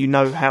is that you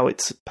know how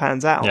it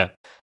pans out. Yeah.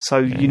 So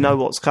you know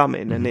what's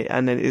coming, and it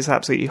is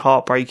absolutely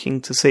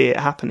heartbreaking to see it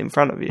happen in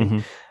front of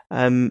you.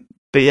 Mm-hmm.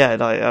 But yeah,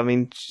 like, I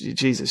mean,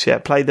 Jesus,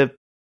 play it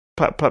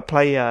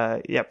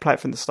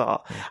from the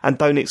start, and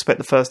don't expect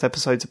the first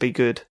episode to be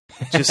good.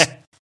 Just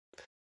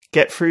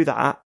get through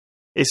that.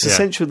 It's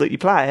essential that you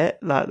play it,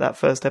 like that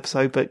first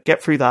episode, but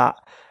get through that,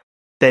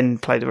 then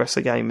play the rest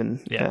of the game,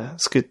 and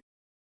it's good.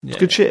 It's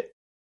good shit.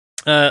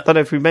 Don't know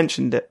if we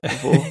mentioned it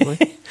before.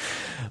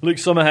 Luke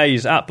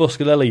Summerhays at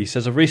Buscalelli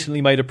says, I've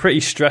recently made a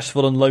pretty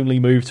stressful and lonely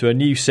move to a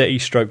new city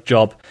 /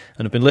 job,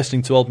 and have been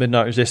listening to old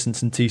Midnight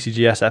Resistance and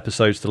TCGS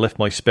episodes to lift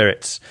my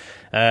spirits.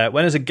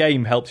 When has a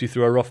game helped you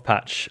through a rough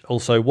patch?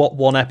 Also, what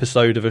one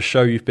episode of a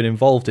show you've been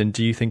involved in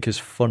do you think is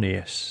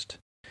funniest?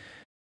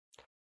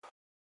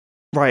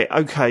 Right,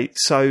 okay,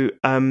 so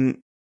I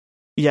mean,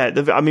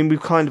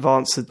 we've kind of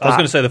answered that. I was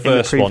going to say the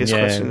first one,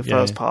 question, the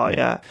first part.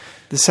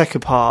 The second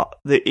part,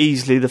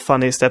 easily the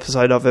funniest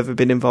episode I've ever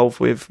been involved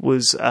with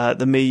was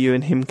the Me, You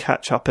and Him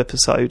catch-up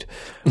episode,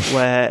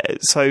 where,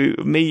 so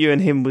Me, You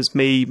and Him was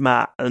me,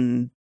 Matt,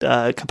 and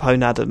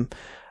Capone Adam,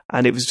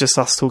 and it was just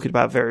us talking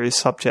about various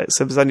subjects.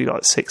 There was only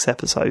like 6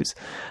 episodes,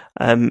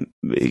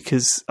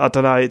 because, I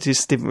don't know, it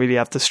just didn't really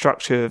have the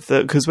structure of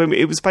because when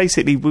it was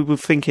basically, we were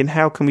thinking,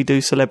 how can we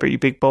do Celebrity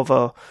Big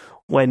Bother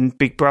when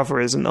Big Brother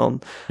isn't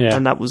on,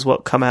 and that was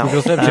what come out.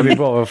 Because Celebrity Big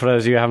Brother, for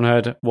those of you who haven't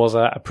heard, was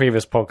a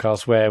previous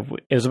podcast where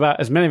it was about,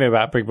 as many of it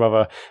about Big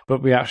Brother,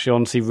 but we actually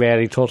honestly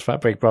rarely talked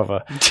about Big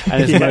Brother,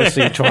 and it's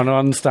mostly trying to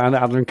understand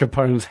Adam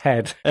Capone's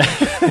head.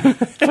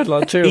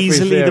 Like 2 or 3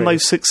 easily series. The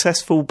most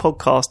successful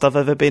podcast I've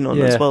ever been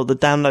on as well. The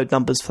download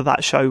numbers for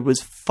that show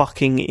was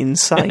fucking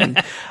insane.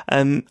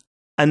 So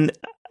the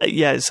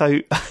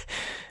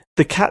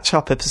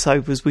catch-up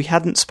episode was, we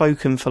hadn't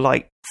spoken for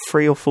like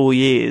 3 or 4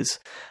 years,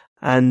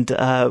 and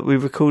we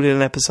recorded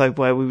an episode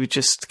where we were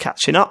just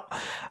catching up,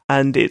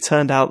 and it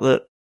turned out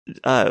that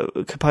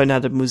Capone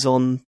Adam was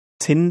on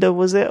Tinder,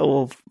 was it?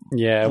 Or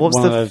what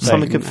was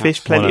something of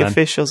fish, plenty of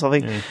fish or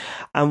something? Yeah.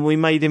 And we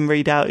made him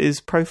read out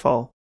his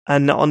profile.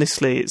 And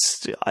honestly,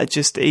 I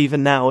just,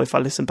 even now, if I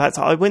listen back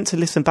to it, I went to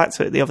listen back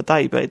to it the other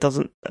day, but it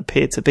doesn't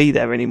appear to be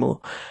there anymore.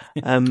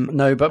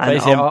 No, but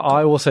basically,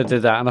 I also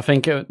did that, and I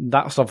think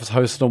that stuff was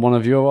hosted on one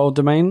of your old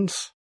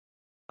domains.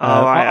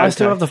 I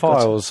still have the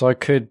files, so I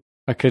could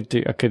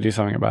do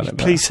something about it.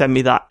 Please send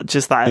me that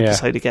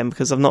episode again,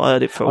 because I've not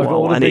heard it for a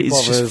while, and it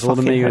is just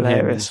fucking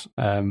hilarious.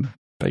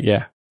 But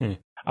yeah,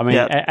 I mean,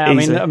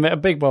 a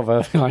Big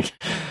Brother, like,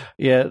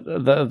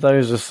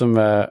 those are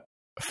some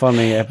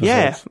funny episodes.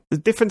 Yeah, a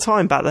different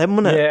time back then,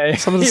 wasn't it? Yeah,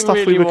 some of the stuff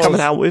really we were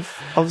coming out with,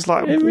 I was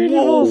like,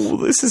 whoa,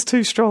 this is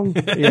too strong.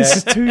 This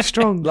is too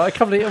strong. Like a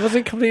couple of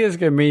years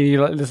ago, me and you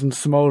like listened to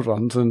some old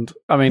ones, and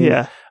I mean,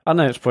 I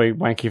know it's probably a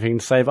wanky thing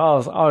to say, but I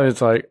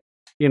was like,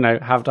 you know,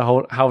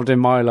 held in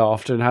my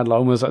laughter and had like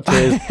almost like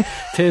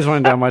tears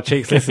running down my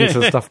cheeks listening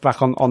to stuff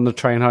back on the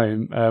train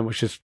home,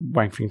 which is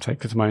wank thing to take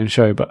to my own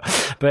show, but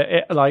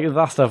like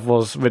that stuff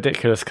was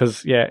ridiculous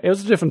because it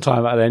was a different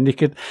time back then. You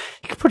could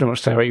pretty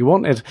much say what you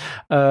wanted,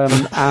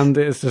 and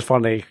it's just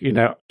funny, you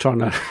know, trying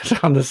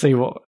to see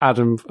what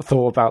Adam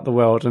thought about the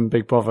world and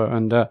Big Brother,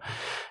 and that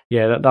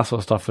sort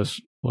of stuff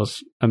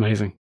was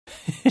amazing.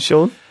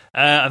 Sean,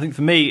 I think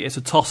for me it's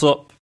a toss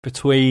up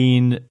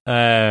between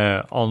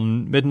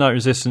on Midnight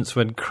Resistance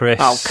when Chris...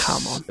 Oh,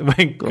 come on.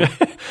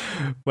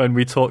 When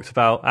we talked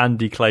about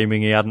Andy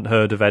claiming he hadn't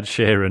heard of Ed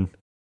Sheeran,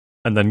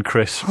 and then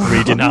Chris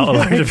reading out a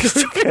load of his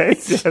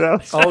tweets.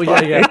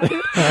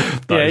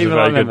 Yeah, even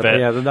I remember that.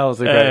 Yeah, that was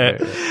a great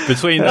bit.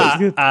 Between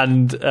that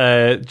and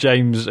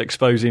James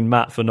exposing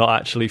Matt for not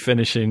actually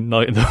finishing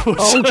Night in the Woods.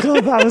 Oh,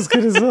 God, that was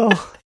good as well.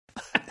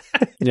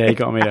 Yeah, you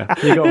got me there.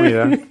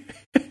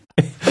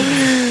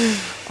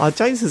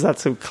 James has had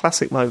some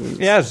classic moments.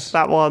 Yes.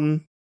 That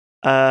one,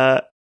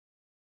 I'm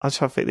trying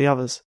to think the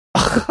others.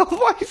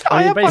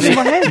 I had one in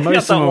my head.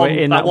 Most of them were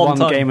in that one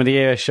time. Game of the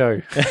Year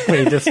show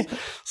where he just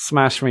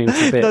smashed me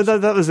into bits. No,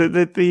 that was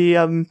it.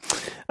 The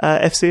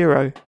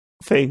F-Zero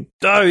thing.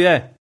 Oh,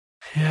 yeah.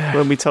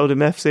 When we told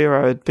him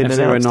F-Zero had been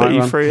F-Zero announced at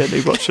Night E3 and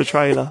he watched the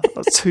trailer.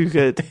 That's too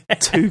good.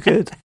 Too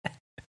good.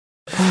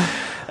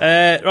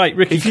 Right,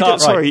 Ricky If you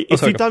Cartwright.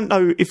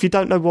 if you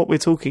don't know what we're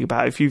talking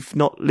about, if you've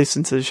not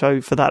listened to the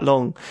show for that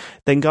long,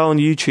 then go on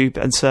YouTube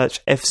and search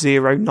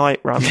F-Zero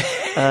Night Run,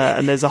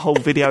 and there's a whole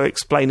video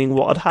explaining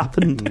what had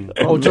happened.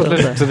 Or just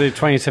listen to the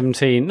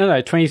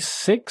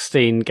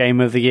 2016 Game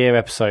of the Year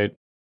episode.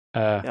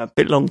 Yeah, a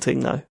bit long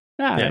thing though.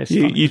 Yeah,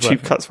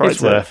 YouTube cuts right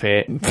it's to it. worth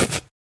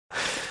it.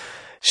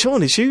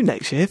 Sean, it's you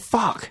next year.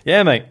 Fuck.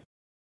 Yeah, mate.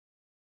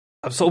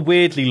 I'm sort of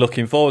weirdly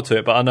looking forward to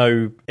it, but I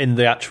know in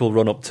the actual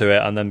run-up to it,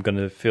 I'm then going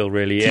to feel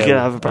really ill. You're going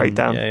to have a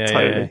breakdown.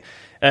 Totally.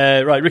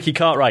 Right, Ricky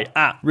Cartwright,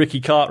 at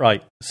Ricky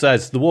Cartwright,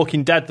 says, The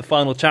Walking Dead, the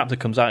final chapter,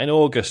 comes out in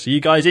August. Are you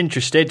guys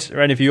interested?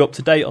 Are any of you up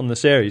to date on the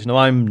series? No,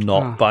 I'm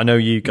not, but I know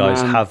you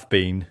guys have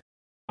been.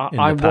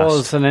 I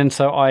was, and then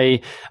so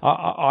I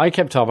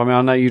kept up. I mean,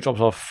 I know you dropped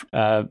off,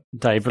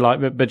 Dave,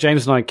 but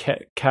James and I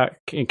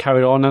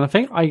carried on, and I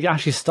think I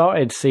actually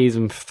started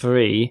season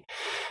 3,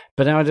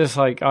 but then I just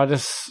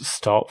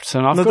stopped.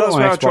 And that's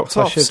where I dropped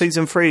off.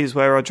 Season 3 is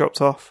where I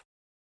dropped off.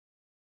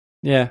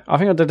 Yeah, I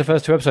think I did the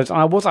first 2 episodes, and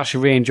I was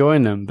actually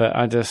re-enjoying them, but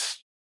I'm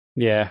just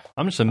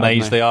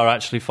amazed they are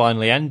actually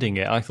finally ending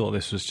it. I thought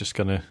this was just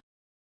going to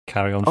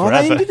carry on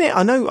forever. They ended it?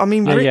 I know. I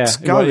mean, Rick's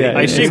going. Yeah,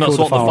 I assume that's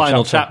what the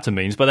final chapter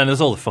means, but then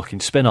there's all the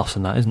fucking spin-offs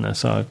and that, isn't there?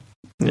 So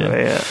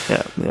yeah.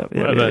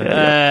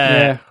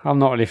 I'm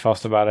not really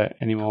fussed about it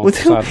anymore. Well,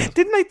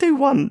 didn't they do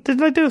one?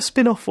 Didn't they do a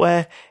spin-off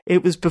where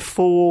it was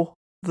before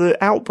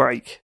the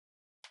outbreak?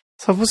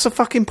 So what's the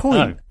fucking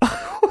point?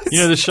 Oh. You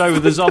know the show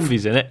with the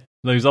zombies in it?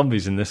 No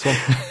zombies in this one.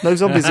 No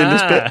zombies in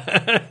this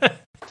bit.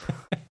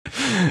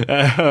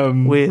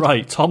 Weird.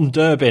 Right, Tom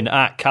Durbin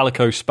at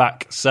Calico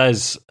Spac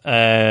says,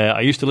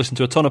 I used to listen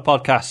to a ton of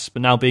podcasts,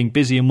 but now being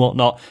busy and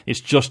whatnot, it's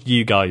just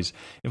you guys.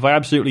 If I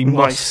absolutely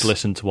must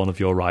listen to one of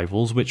your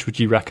rivals, which would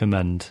you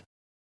recommend?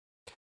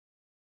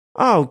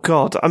 Oh,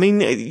 God. I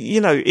mean,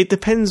 it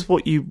depends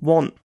what you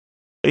want.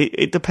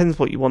 It depends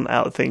what you want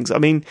out of things. I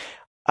mean,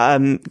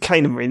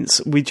 Kane and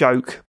Rince, we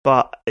joke,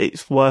 but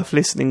it's worth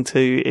listening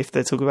to if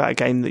they're talking about a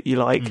game that you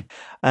like.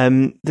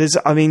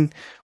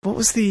 What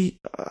was the?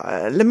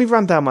 Let me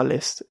run down my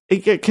list.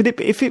 Could it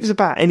be, if it was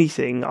about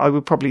anything, I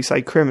would probably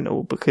say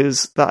Criminal,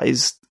 because that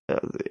is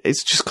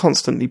it's just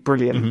constantly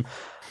brilliant.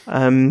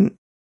 Mm-hmm.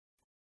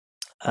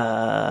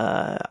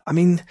 I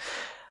mean,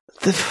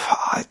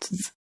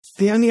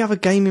 the only other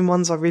gaming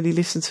ones I really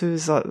listen to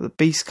is like the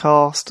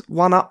Beastcast,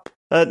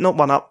 not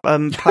One Up,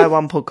 Player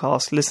One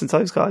podcast. Listen to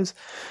those guys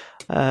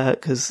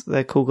because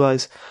they're cool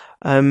guys.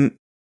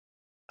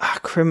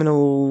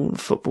 Criminal,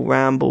 Football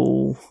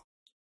Ramble.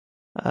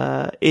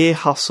 Ear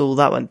Hustle,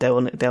 that went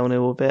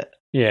downhill a bit.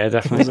 Yeah,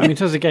 definitely. I mean, in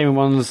terms of gaming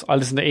ones, I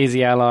listen to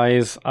Easy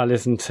Allies. I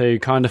listen to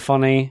Kind of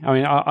Funny. I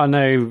mean, I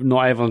know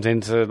not everyone's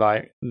into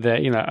like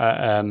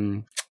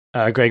the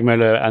Greg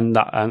Miller and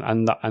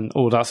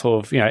all that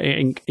sort of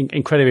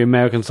incredibly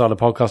American style of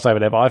podcast over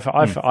there. But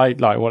I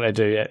like what they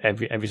do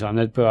every time.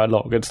 They put out a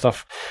lot of good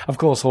stuff. Of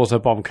course, also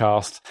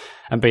Bombcast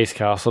and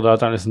Beastcast, although I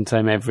don't listen to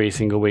them every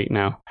single week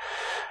now.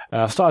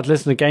 I've started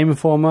listening to Game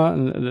Informer,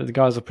 and the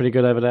guys are pretty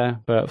good over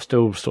there, but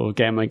still sort of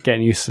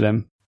getting used to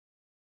them.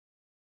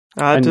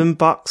 Adam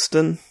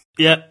Buxton.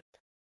 Yeah,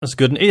 that's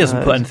good. And he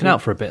hasn't put anything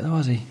out for a bit, though,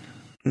 has he?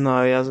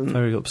 No, he hasn't.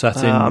 Very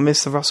upsetting. I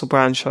missed the Russell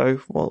Brand show.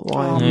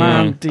 Why? Oh,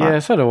 man. Yeah,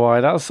 so do I.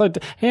 That was so.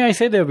 Yeah, he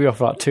said they'll be off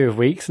for like 2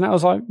 weeks, and that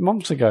was like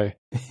months ago.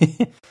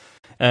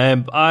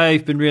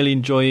 I've been really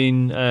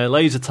enjoying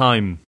Laser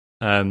Time.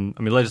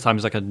 Laser Time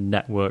is like a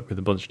network with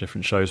a bunch of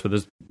different shows, but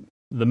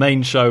the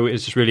main show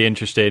is just really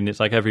interesting.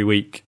 It's like every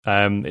week.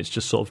 It's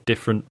just sort of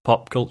different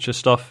pop culture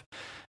stuff.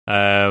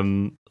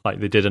 Like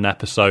they did an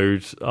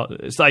episode.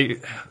 It's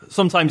like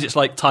sometimes it's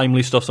like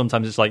timely stuff.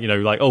 Sometimes it's like the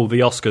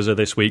Oscars are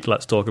this week.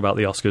 Let's talk about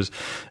the Oscars,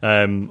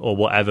 or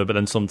whatever. But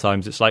then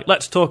sometimes it's like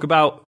let's talk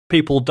about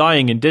people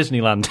dying in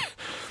Disneyland,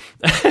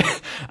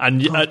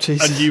 and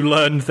you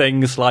learn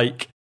things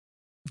like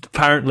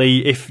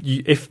apparently if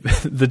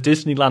the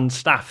Disneyland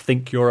staff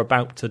think you're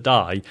about to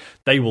die,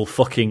 they will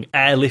fucking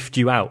airlift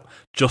you out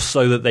just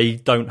so that they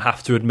don't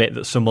have to admit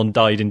that someone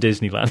died in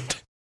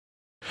Disneyland.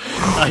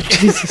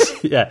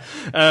 Yeah,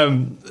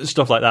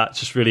 stuff like that. It's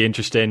just really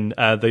interesting.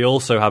 They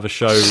also have a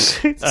show.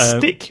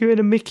 Stick you in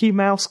a Mickey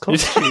Mouse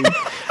costume.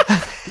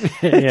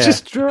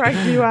 Just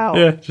drag you out.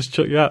 Yeah, just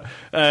chuck you out.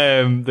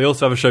 They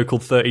also have a show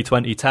called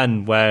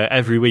 30-20-10 where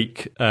every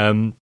week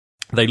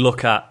they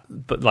look at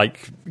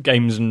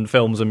games and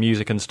films and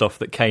music and stuff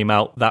that came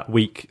out that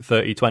week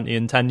 30, 20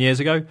 and 10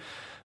 years ago.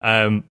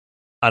 And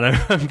I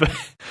remember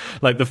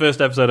the first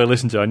episode I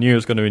listened to, I knew I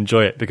was going to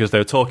enjoy it because they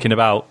were talking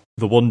about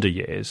the Wonder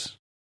Years,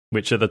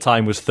 which at the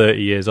time was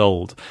 30 years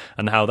old,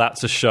 and how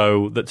that's a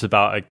show that's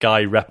about a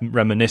guy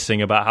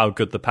reminiscing about how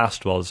good the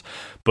past was.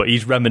 But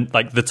he's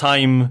the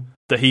time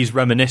that he's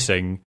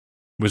reminiscing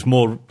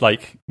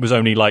was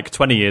only like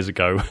 20 years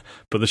ago,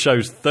 but the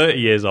show's 30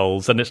 years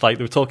old, and it's like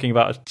they were talking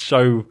about a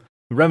show,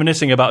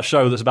 reminiscing about a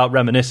show that's about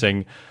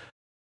reminiscing,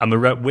 and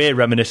we're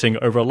reminiscing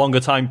over a longer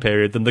time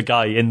period than the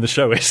guy in the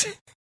show is.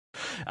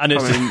 And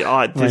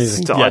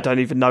it's, I don't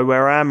even know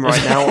where I am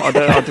right now. I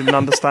didn't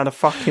understand a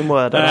fucking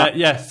word of that.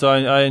 Yeah, so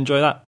I enjoy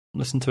that.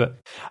 Listen to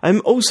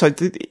it. Also,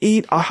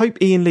 I hope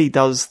Ian Lee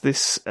does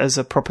this as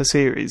a proper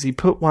series. He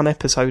put one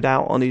episode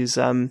out on his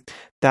Down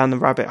the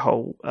Rabbit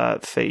Hole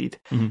feed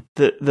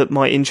that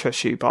might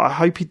interest you, but I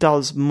hope he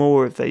does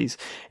more of these.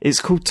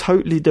 It's called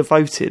Totally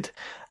Devoted,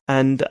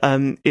 and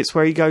it's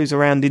where he goes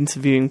around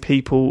interviewing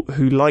people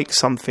who like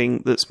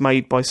something that's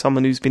made by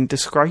someone who's been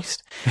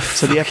disgraced.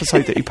 So the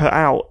episode that he put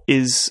out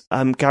is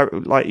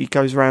he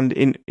goes around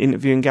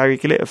interviewing Gary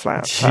Glitter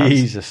fans.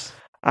 Jesus.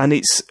 And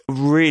it's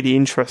really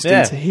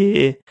interesting to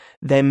hear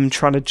them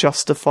trying to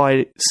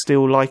justify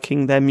still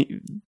liking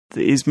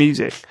his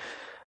music.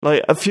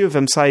 Like, a few of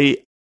them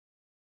say,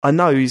 I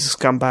know he's a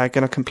scumbag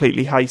and I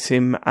completely hate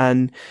him,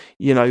 and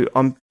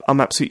I'm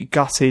absolutely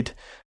gutted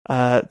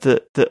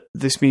that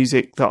this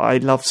music that I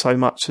love so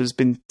much has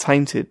been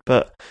tainted.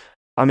 But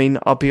I mean,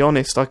 I'll be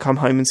honest, I come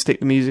home and stick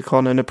the music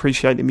on and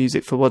appreciate the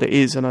music for what it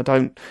is, and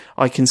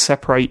I can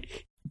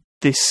separate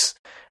this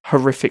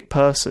horrific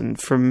person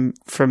from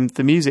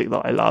the music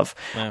that I love.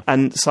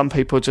 And some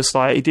people are just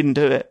like, he didn't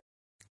do it.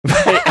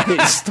 And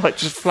it's like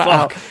just flat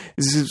out,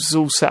 it's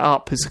all set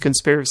up as a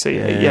conspiracy.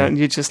 And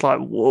you're just like,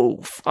 whoa,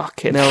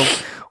 fucking hell,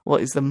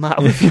 what is the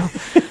matter with you?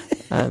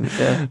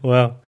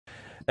 Well,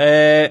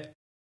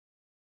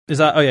 is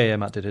that? Oh yeah,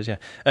 Matt did his.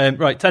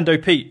 Right,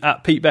 Tendo Pete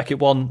at Pete Beckett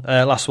 1.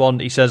 Last one.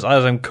 He says,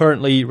 as I'm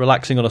currently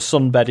relaxing on a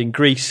sunbed in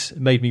Greece,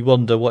 it made me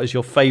wonder, what is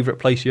your favourite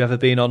place you've ever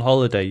been on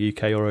holiday,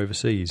 UK or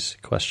overseas? ?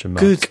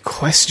 Good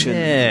question.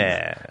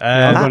 Yeah.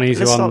 I've got an easy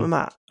let's one. start with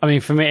Matt. I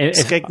mean, for me,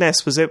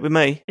 Skegness was it with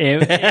me?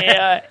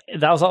 That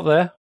was up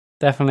there,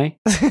 definitely.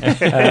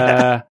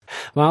 My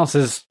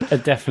answer's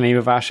definitely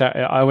without a shout.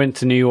 I went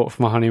to New York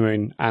for my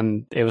honeymoon,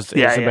 and it's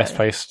the best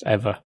place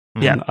ever.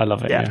 Yeah, I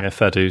love it. Yeah,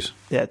 fair dues.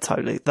 Yeah,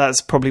 totally. That's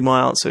probably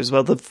my answer as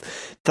well.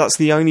 That's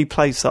the only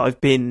place that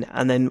I've been.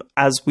 And then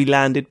as we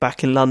landed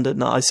back in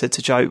London, I said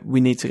to Joe,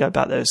 we need to go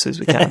back there as soon as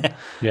we can.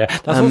 Yeah,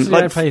 that's also the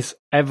only place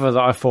ever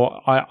that I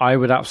thought I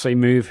would absolutely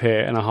move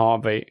here in a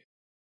heartbeat.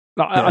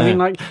 I mean,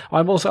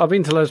 I've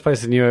been to loads of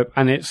places in Europe,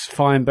 and it's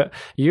fine, but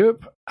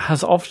Europe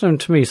has often,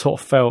 to me,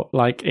 sort of felt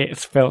like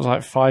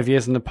 5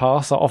 years in the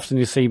past. Often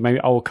you see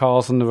maybe old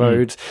cars on the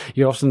roads.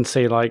 You often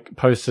see like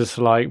posters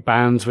for like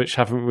bands which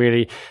haven't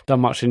really done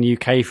much in the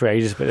UK for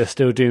ages, but they're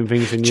still doing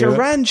things in Europe.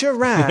 Duran.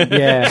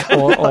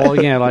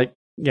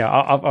 Yeah,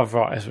 I've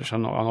artists which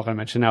I'm not going to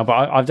mention now, but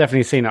I've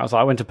definitely seen that. I was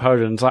like, I went to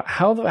Poland. It's like,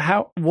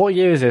 what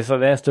year is this?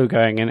 Like, they're still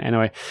going in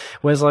anyway.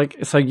 Whereas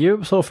so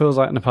Europe sort of feels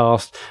like in the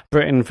past,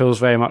 Britain feels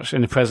very much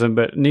in the present,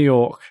 but New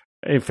York,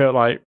 it felt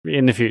like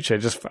in the future.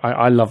 Just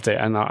I loved it,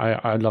 and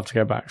I'd love to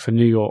go back. So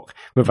New York,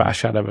 without a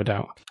shadow of a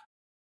doubt.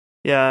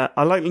 Yeah,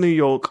 I like New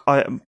York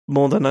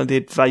more than I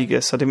did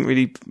Vegas. I didn't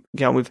really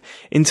get on with,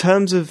 in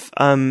terms of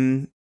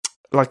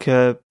like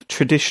a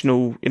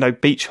traditional,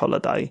 beach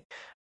holiday.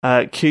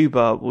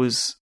 Cuba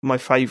was my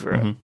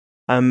favourite.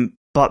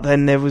 But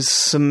then there was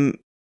some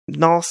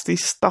nasty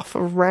stuff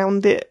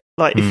around it.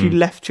 Like if you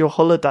left your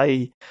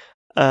holiday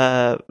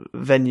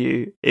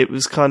venue, it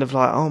was kind of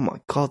like, oh my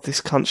god,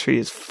 this country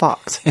is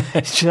fucked. Do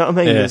you know what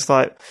I mean? It's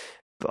like,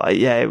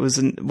 it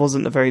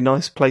wasn't a very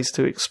nice place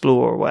to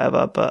explore or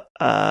whatever. But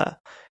I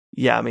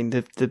mean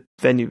the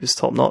venue was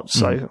top notch,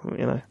 so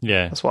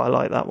that's why I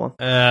like that one.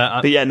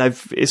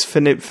 It's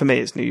for me.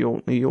 It's New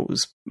York. New York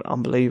was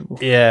unbelievable.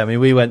 Yeah, I mean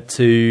we went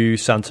to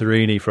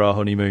Santorini for our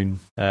honeymoon,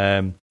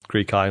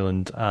 Greek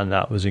island, and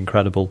that was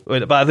incredible.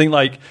 But I think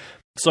like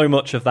so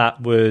much of that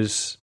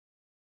was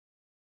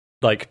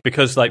like,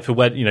 because like for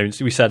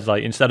we said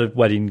like instead of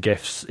wedding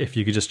gifts, if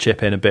you could just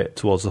chip in a bit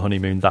towards the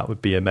honeymoon, that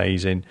would be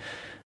amazing.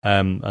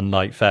 And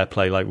like fair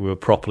play, like we were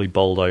properly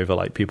bowled over.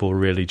 Like people were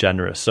really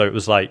generous. So it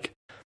was like,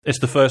 it's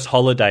the first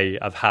holiday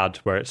I've had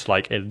where it's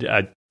like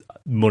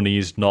money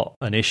is not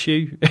an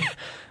issue.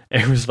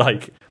 It was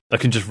like I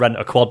can just rent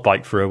a quad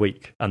bike for a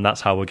week, and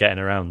that's how we're getting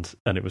around.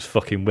 And it was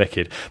fucking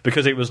wicked,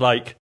 because it was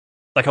like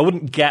I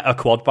wouldn't get a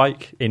quad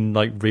bike in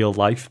like real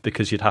life,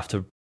 because you'd have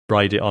to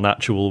ride it on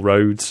actual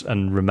roads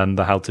and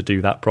remember how to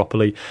do that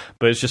properly.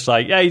 But it's just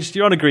like, yeah,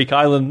 you're on a Greek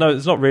island. No,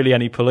 there's not really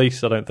any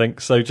police, I don't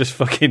think. So just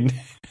fucking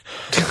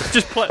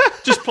just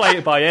play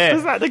it by ear.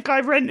 Was that the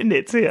guy renting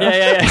it to you?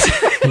 Yeah.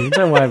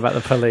 Don't worry about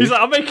the police. He's like,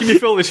 I'm making you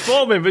fill this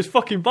form in, but it's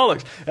fucking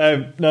bollocks.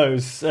 No, it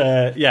was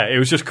it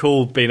was just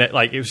cool being it.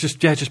 Like it was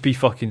just be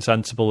fucking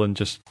sensible and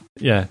just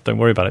don't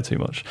worry about it too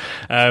much.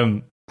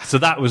 So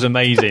that was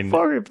amazing.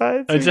 Don't worry about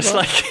it. And just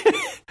much.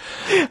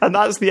 And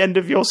that's the end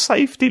of your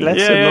safety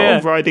lesson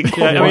on riding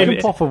quad bike. You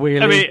can pop a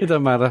wheelie, it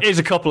doesn't matter. Here's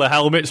a couple of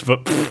helmets,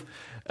 but but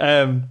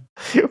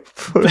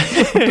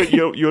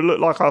you look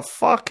like a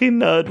fucking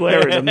nerd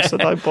wearing them, so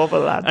don't bother,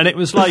 lad. And it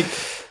was like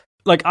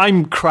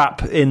I'm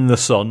crap in the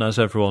sun, as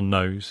everyone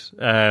knows.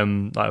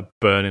 Like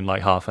burning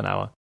like half an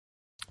hour.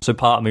 So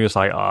part of me was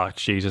like, oh,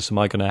 Jesus, am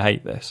I going to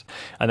hate this?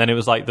 And then it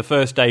was like the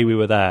first day we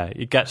were there,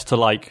 it gets to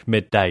like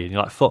midday and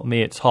you're like, fuck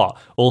me, it's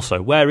hot.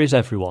 Also, where is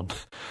everyone?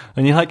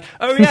 And you're like,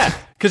 oh yeah,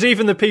 because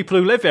even the people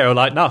who live here are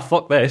like, no,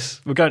 fuck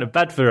this. We're going to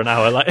bed for an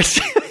hour. Like,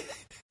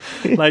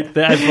 like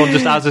everyone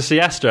just has a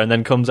siesta and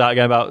then comes out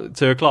again about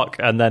 2:00.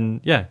 And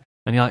then, yeah.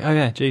 And you're like, oh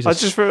yeah,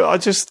 Jesus. I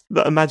just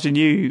imagine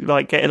you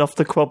like getting off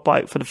the quad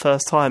bike for the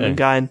first time and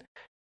going,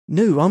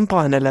 no, I'm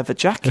buying a leather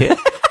jacket.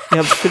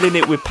 I'm filling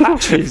it with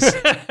patches.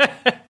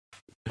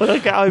 When I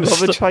get home,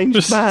 I'm a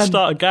changed man.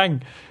 Start a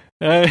gang.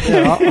 I'm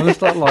going to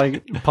start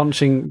like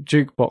punching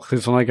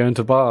jukeboxes when I go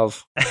into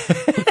bars.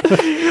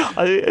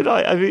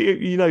 I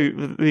mean, you know,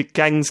 the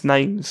gangs'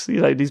 names, you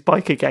know, these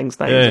biker gangs'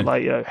 names are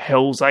like, you know,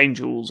 Hell's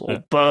Angels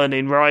or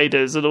Burning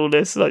Riders and all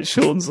this. Like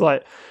Sean's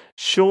like,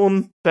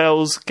 Sean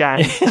Bell's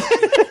gang.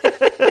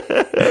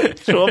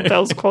 Sean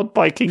Bell's quad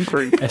biking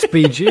group.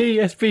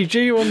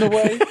 SBG on the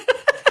way.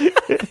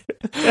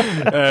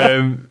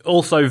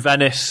 Also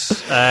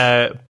Venice,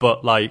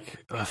 but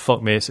like,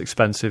 fuck me, it's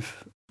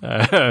expensive.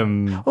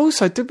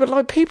 Also, but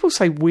like people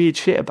say weird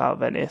shit about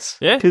Venice,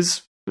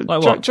 because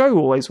like Joe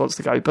always wants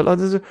to go, but like,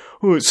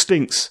 it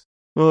stinks.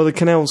 Well, the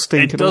canals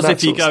stink. It does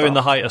if you go in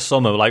the height of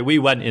summer. Like we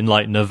went in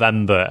like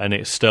November, and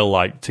it's still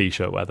like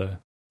t-shirt weather.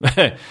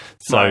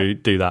 So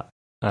do that.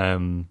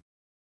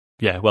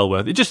 Yeah, well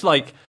worth it. Just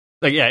like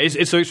yeah,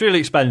 it's really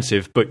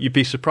expensive, but you'd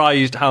be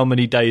surprised how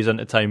many days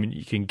entertainment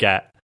you can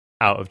get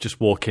out of just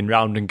walking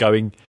around and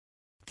going,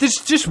 there's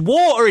just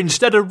water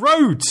instead of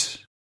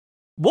roads.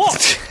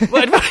 What?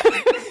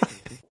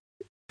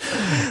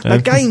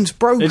 The game's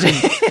broken.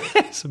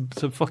 It's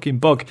a fucking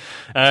bug.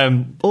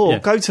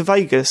 Go to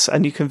Vegas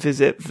and you can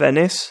visit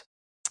Venice,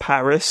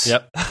 Paris,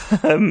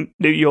 New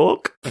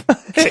York.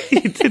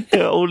 You did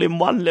it all in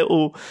one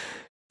little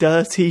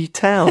dirty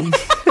town.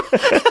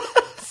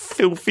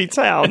 Filthy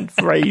town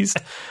raised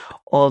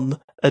on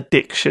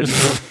addiction.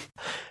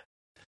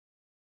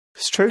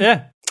 It's true.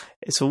 Yeah.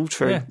 It's all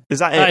true. Yeah. Is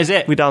that it? That is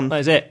it. We're done. That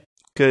is it.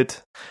 Good.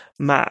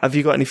 Matt, have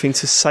you got anything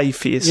to say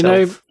for yourself?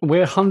 You know, we're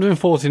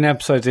 114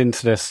 episodes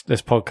into this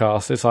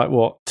podcast. It's like,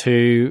 what,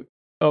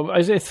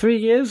 is it 3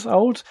 years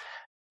old?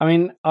 I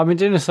mean, I've been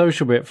doing a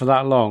social bit for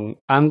that long,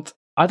 and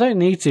I don't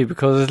need to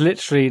because there's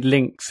literally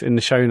links in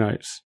the show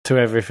notes to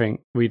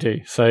everything we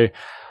do. So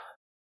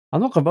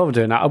I'm not going to bother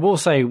doing that. I will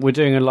say we're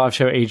doing a live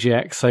show at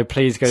EGX, so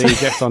please go to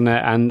EGX on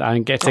there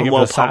and get a ticket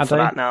for Saturday. For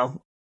that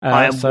now.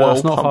 So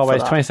it's not far away.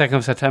 It's 22nd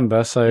of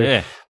September,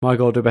 so my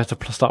God, we better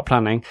start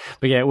planning.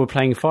 But yeah, we're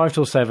playing 5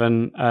 till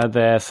 7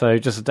 there, so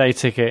just a day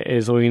ticket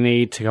is all you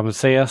need to come and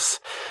see us.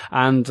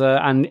 And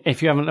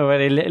if you haven't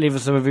already, leave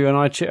us a review on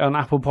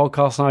Apple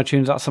Podcasts and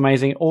iTunes. That's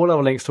amazing. All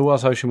our links to all our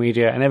social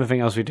media and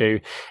everything else we do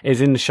is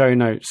in the show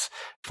notes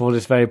for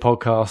this very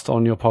podcast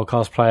on your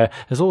podcast player.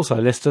 There's also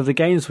a list of the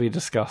games we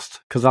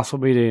discussed, because that's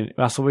what we do.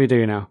 That's what we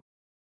do now.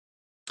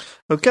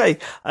 Okay.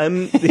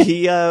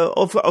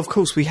 Of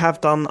course, we have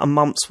done a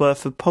month's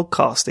worth of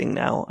podcasting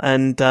now,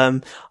 and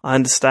I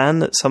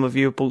understand that some of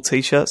you have bought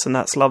t-shirts, and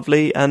that's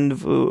lovely,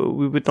 and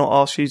we would not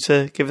ask you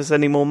to give us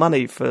any more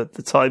money for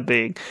the time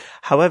being.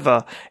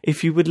 However,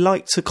 if you would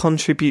like to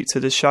contribute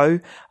to the show,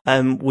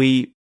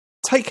 we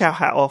take our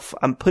hat off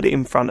and put it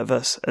in front of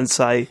us and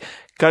say,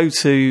 go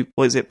to,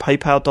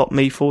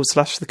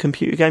 paypal.me/the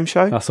computer game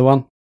show. That's the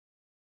one.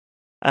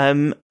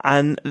 And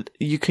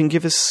you can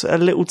give us a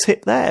little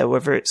tip there,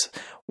 whether it's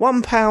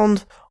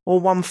 £1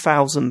 or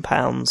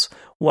 £1,000,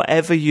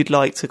 whatever you'd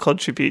like to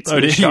contribute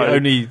to the show.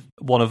 Only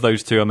one of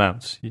those two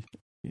amounts. You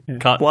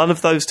can't, one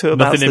of those two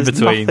amounts. Nothing in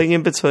between. Nothing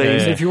in between. Yeah.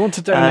 So if you want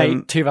to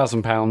donate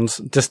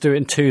 £2,000, just do it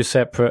in 2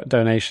 separate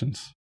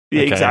donations.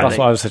 Yeah, okay. exactly. That's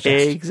what I would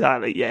suggest.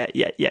 Exactly.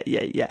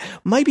 Yeah.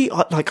 Maybe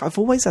I've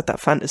always had that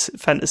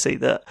fantasy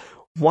that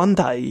one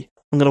day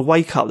I'm going to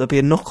wake up, there'll be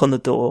a knock on the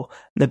door,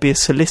 and there'll be a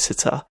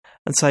solicitor.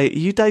 And say, are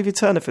you David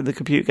Turner from the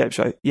Computer Game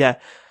Show? Yeah.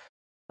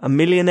 A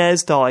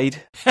millionaire's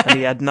died, and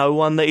he had no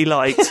one that he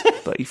liked,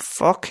 but he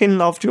fucking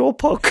loved your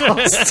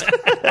podcast.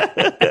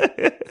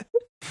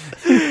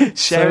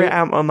 Share it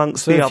out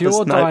amongst the others. So if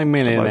you're a dying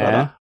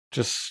millionaire,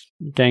 just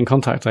get in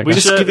contact, I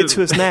guess. Just give it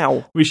to us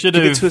now. We should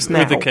have, with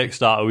the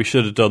Kickstarter, we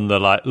should have done the,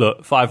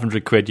 look,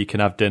 500 quid, you can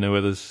have dinner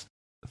with us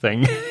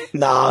thing.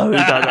 No,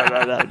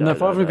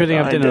 500 quid, you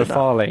can have dinner with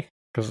Farley,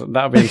 because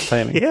that would be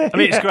entertaining. Yeah, I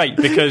mean, it's great,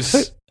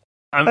 because...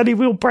 and he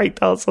will break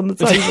dance on the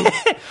table.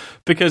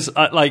 Because,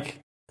 I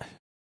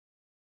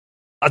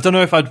don't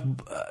know if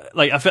I'd...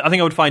 I think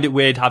I would find it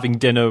weird having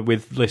dinner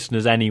with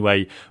listeners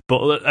anyway,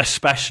 but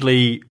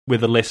especially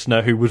with a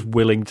listener who was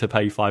willing to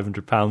pay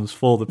 £500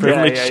 for the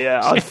privilege. Yeah.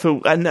 I'd feel...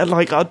 And,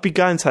 I'd be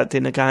going to that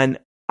dinner going,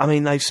 I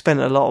mean, they've spent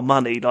a lot of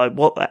money. Like,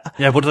 what...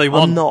 Yeah, what do they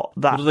want? I'm not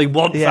that... What do they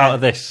want out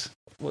of this?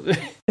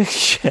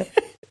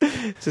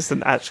 Just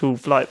an actual,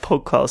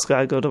 podcast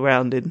going on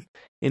around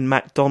in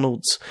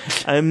McDonald's.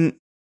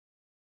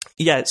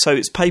 Yeah, so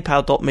it's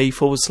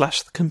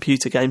paypal.me/the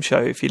computer game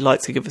show. If you'd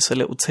like to give us a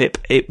little tip,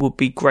 it would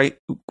be great,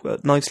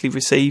 greatly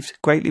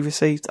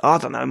received. I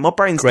don't know, my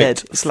brain's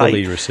dead. It's fully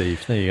late.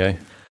 Received. There you go.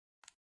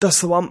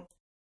 That's the one.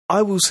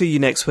 I will see you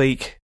next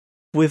week.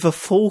 with a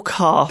full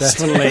cast.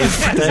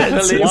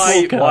 Definitely.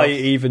 Why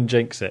even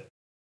jinx it?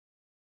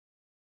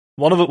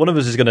 One of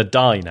us is going to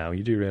die now.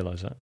 You do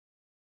realise that?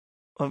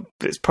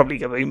 It's probably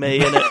going to be me,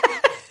 isn't it?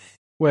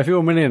 Well, if you're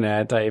a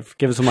millionaire, Dave,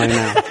 give us some money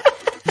now.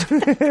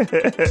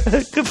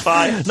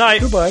 Goodbye.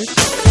 Night. Goodbye.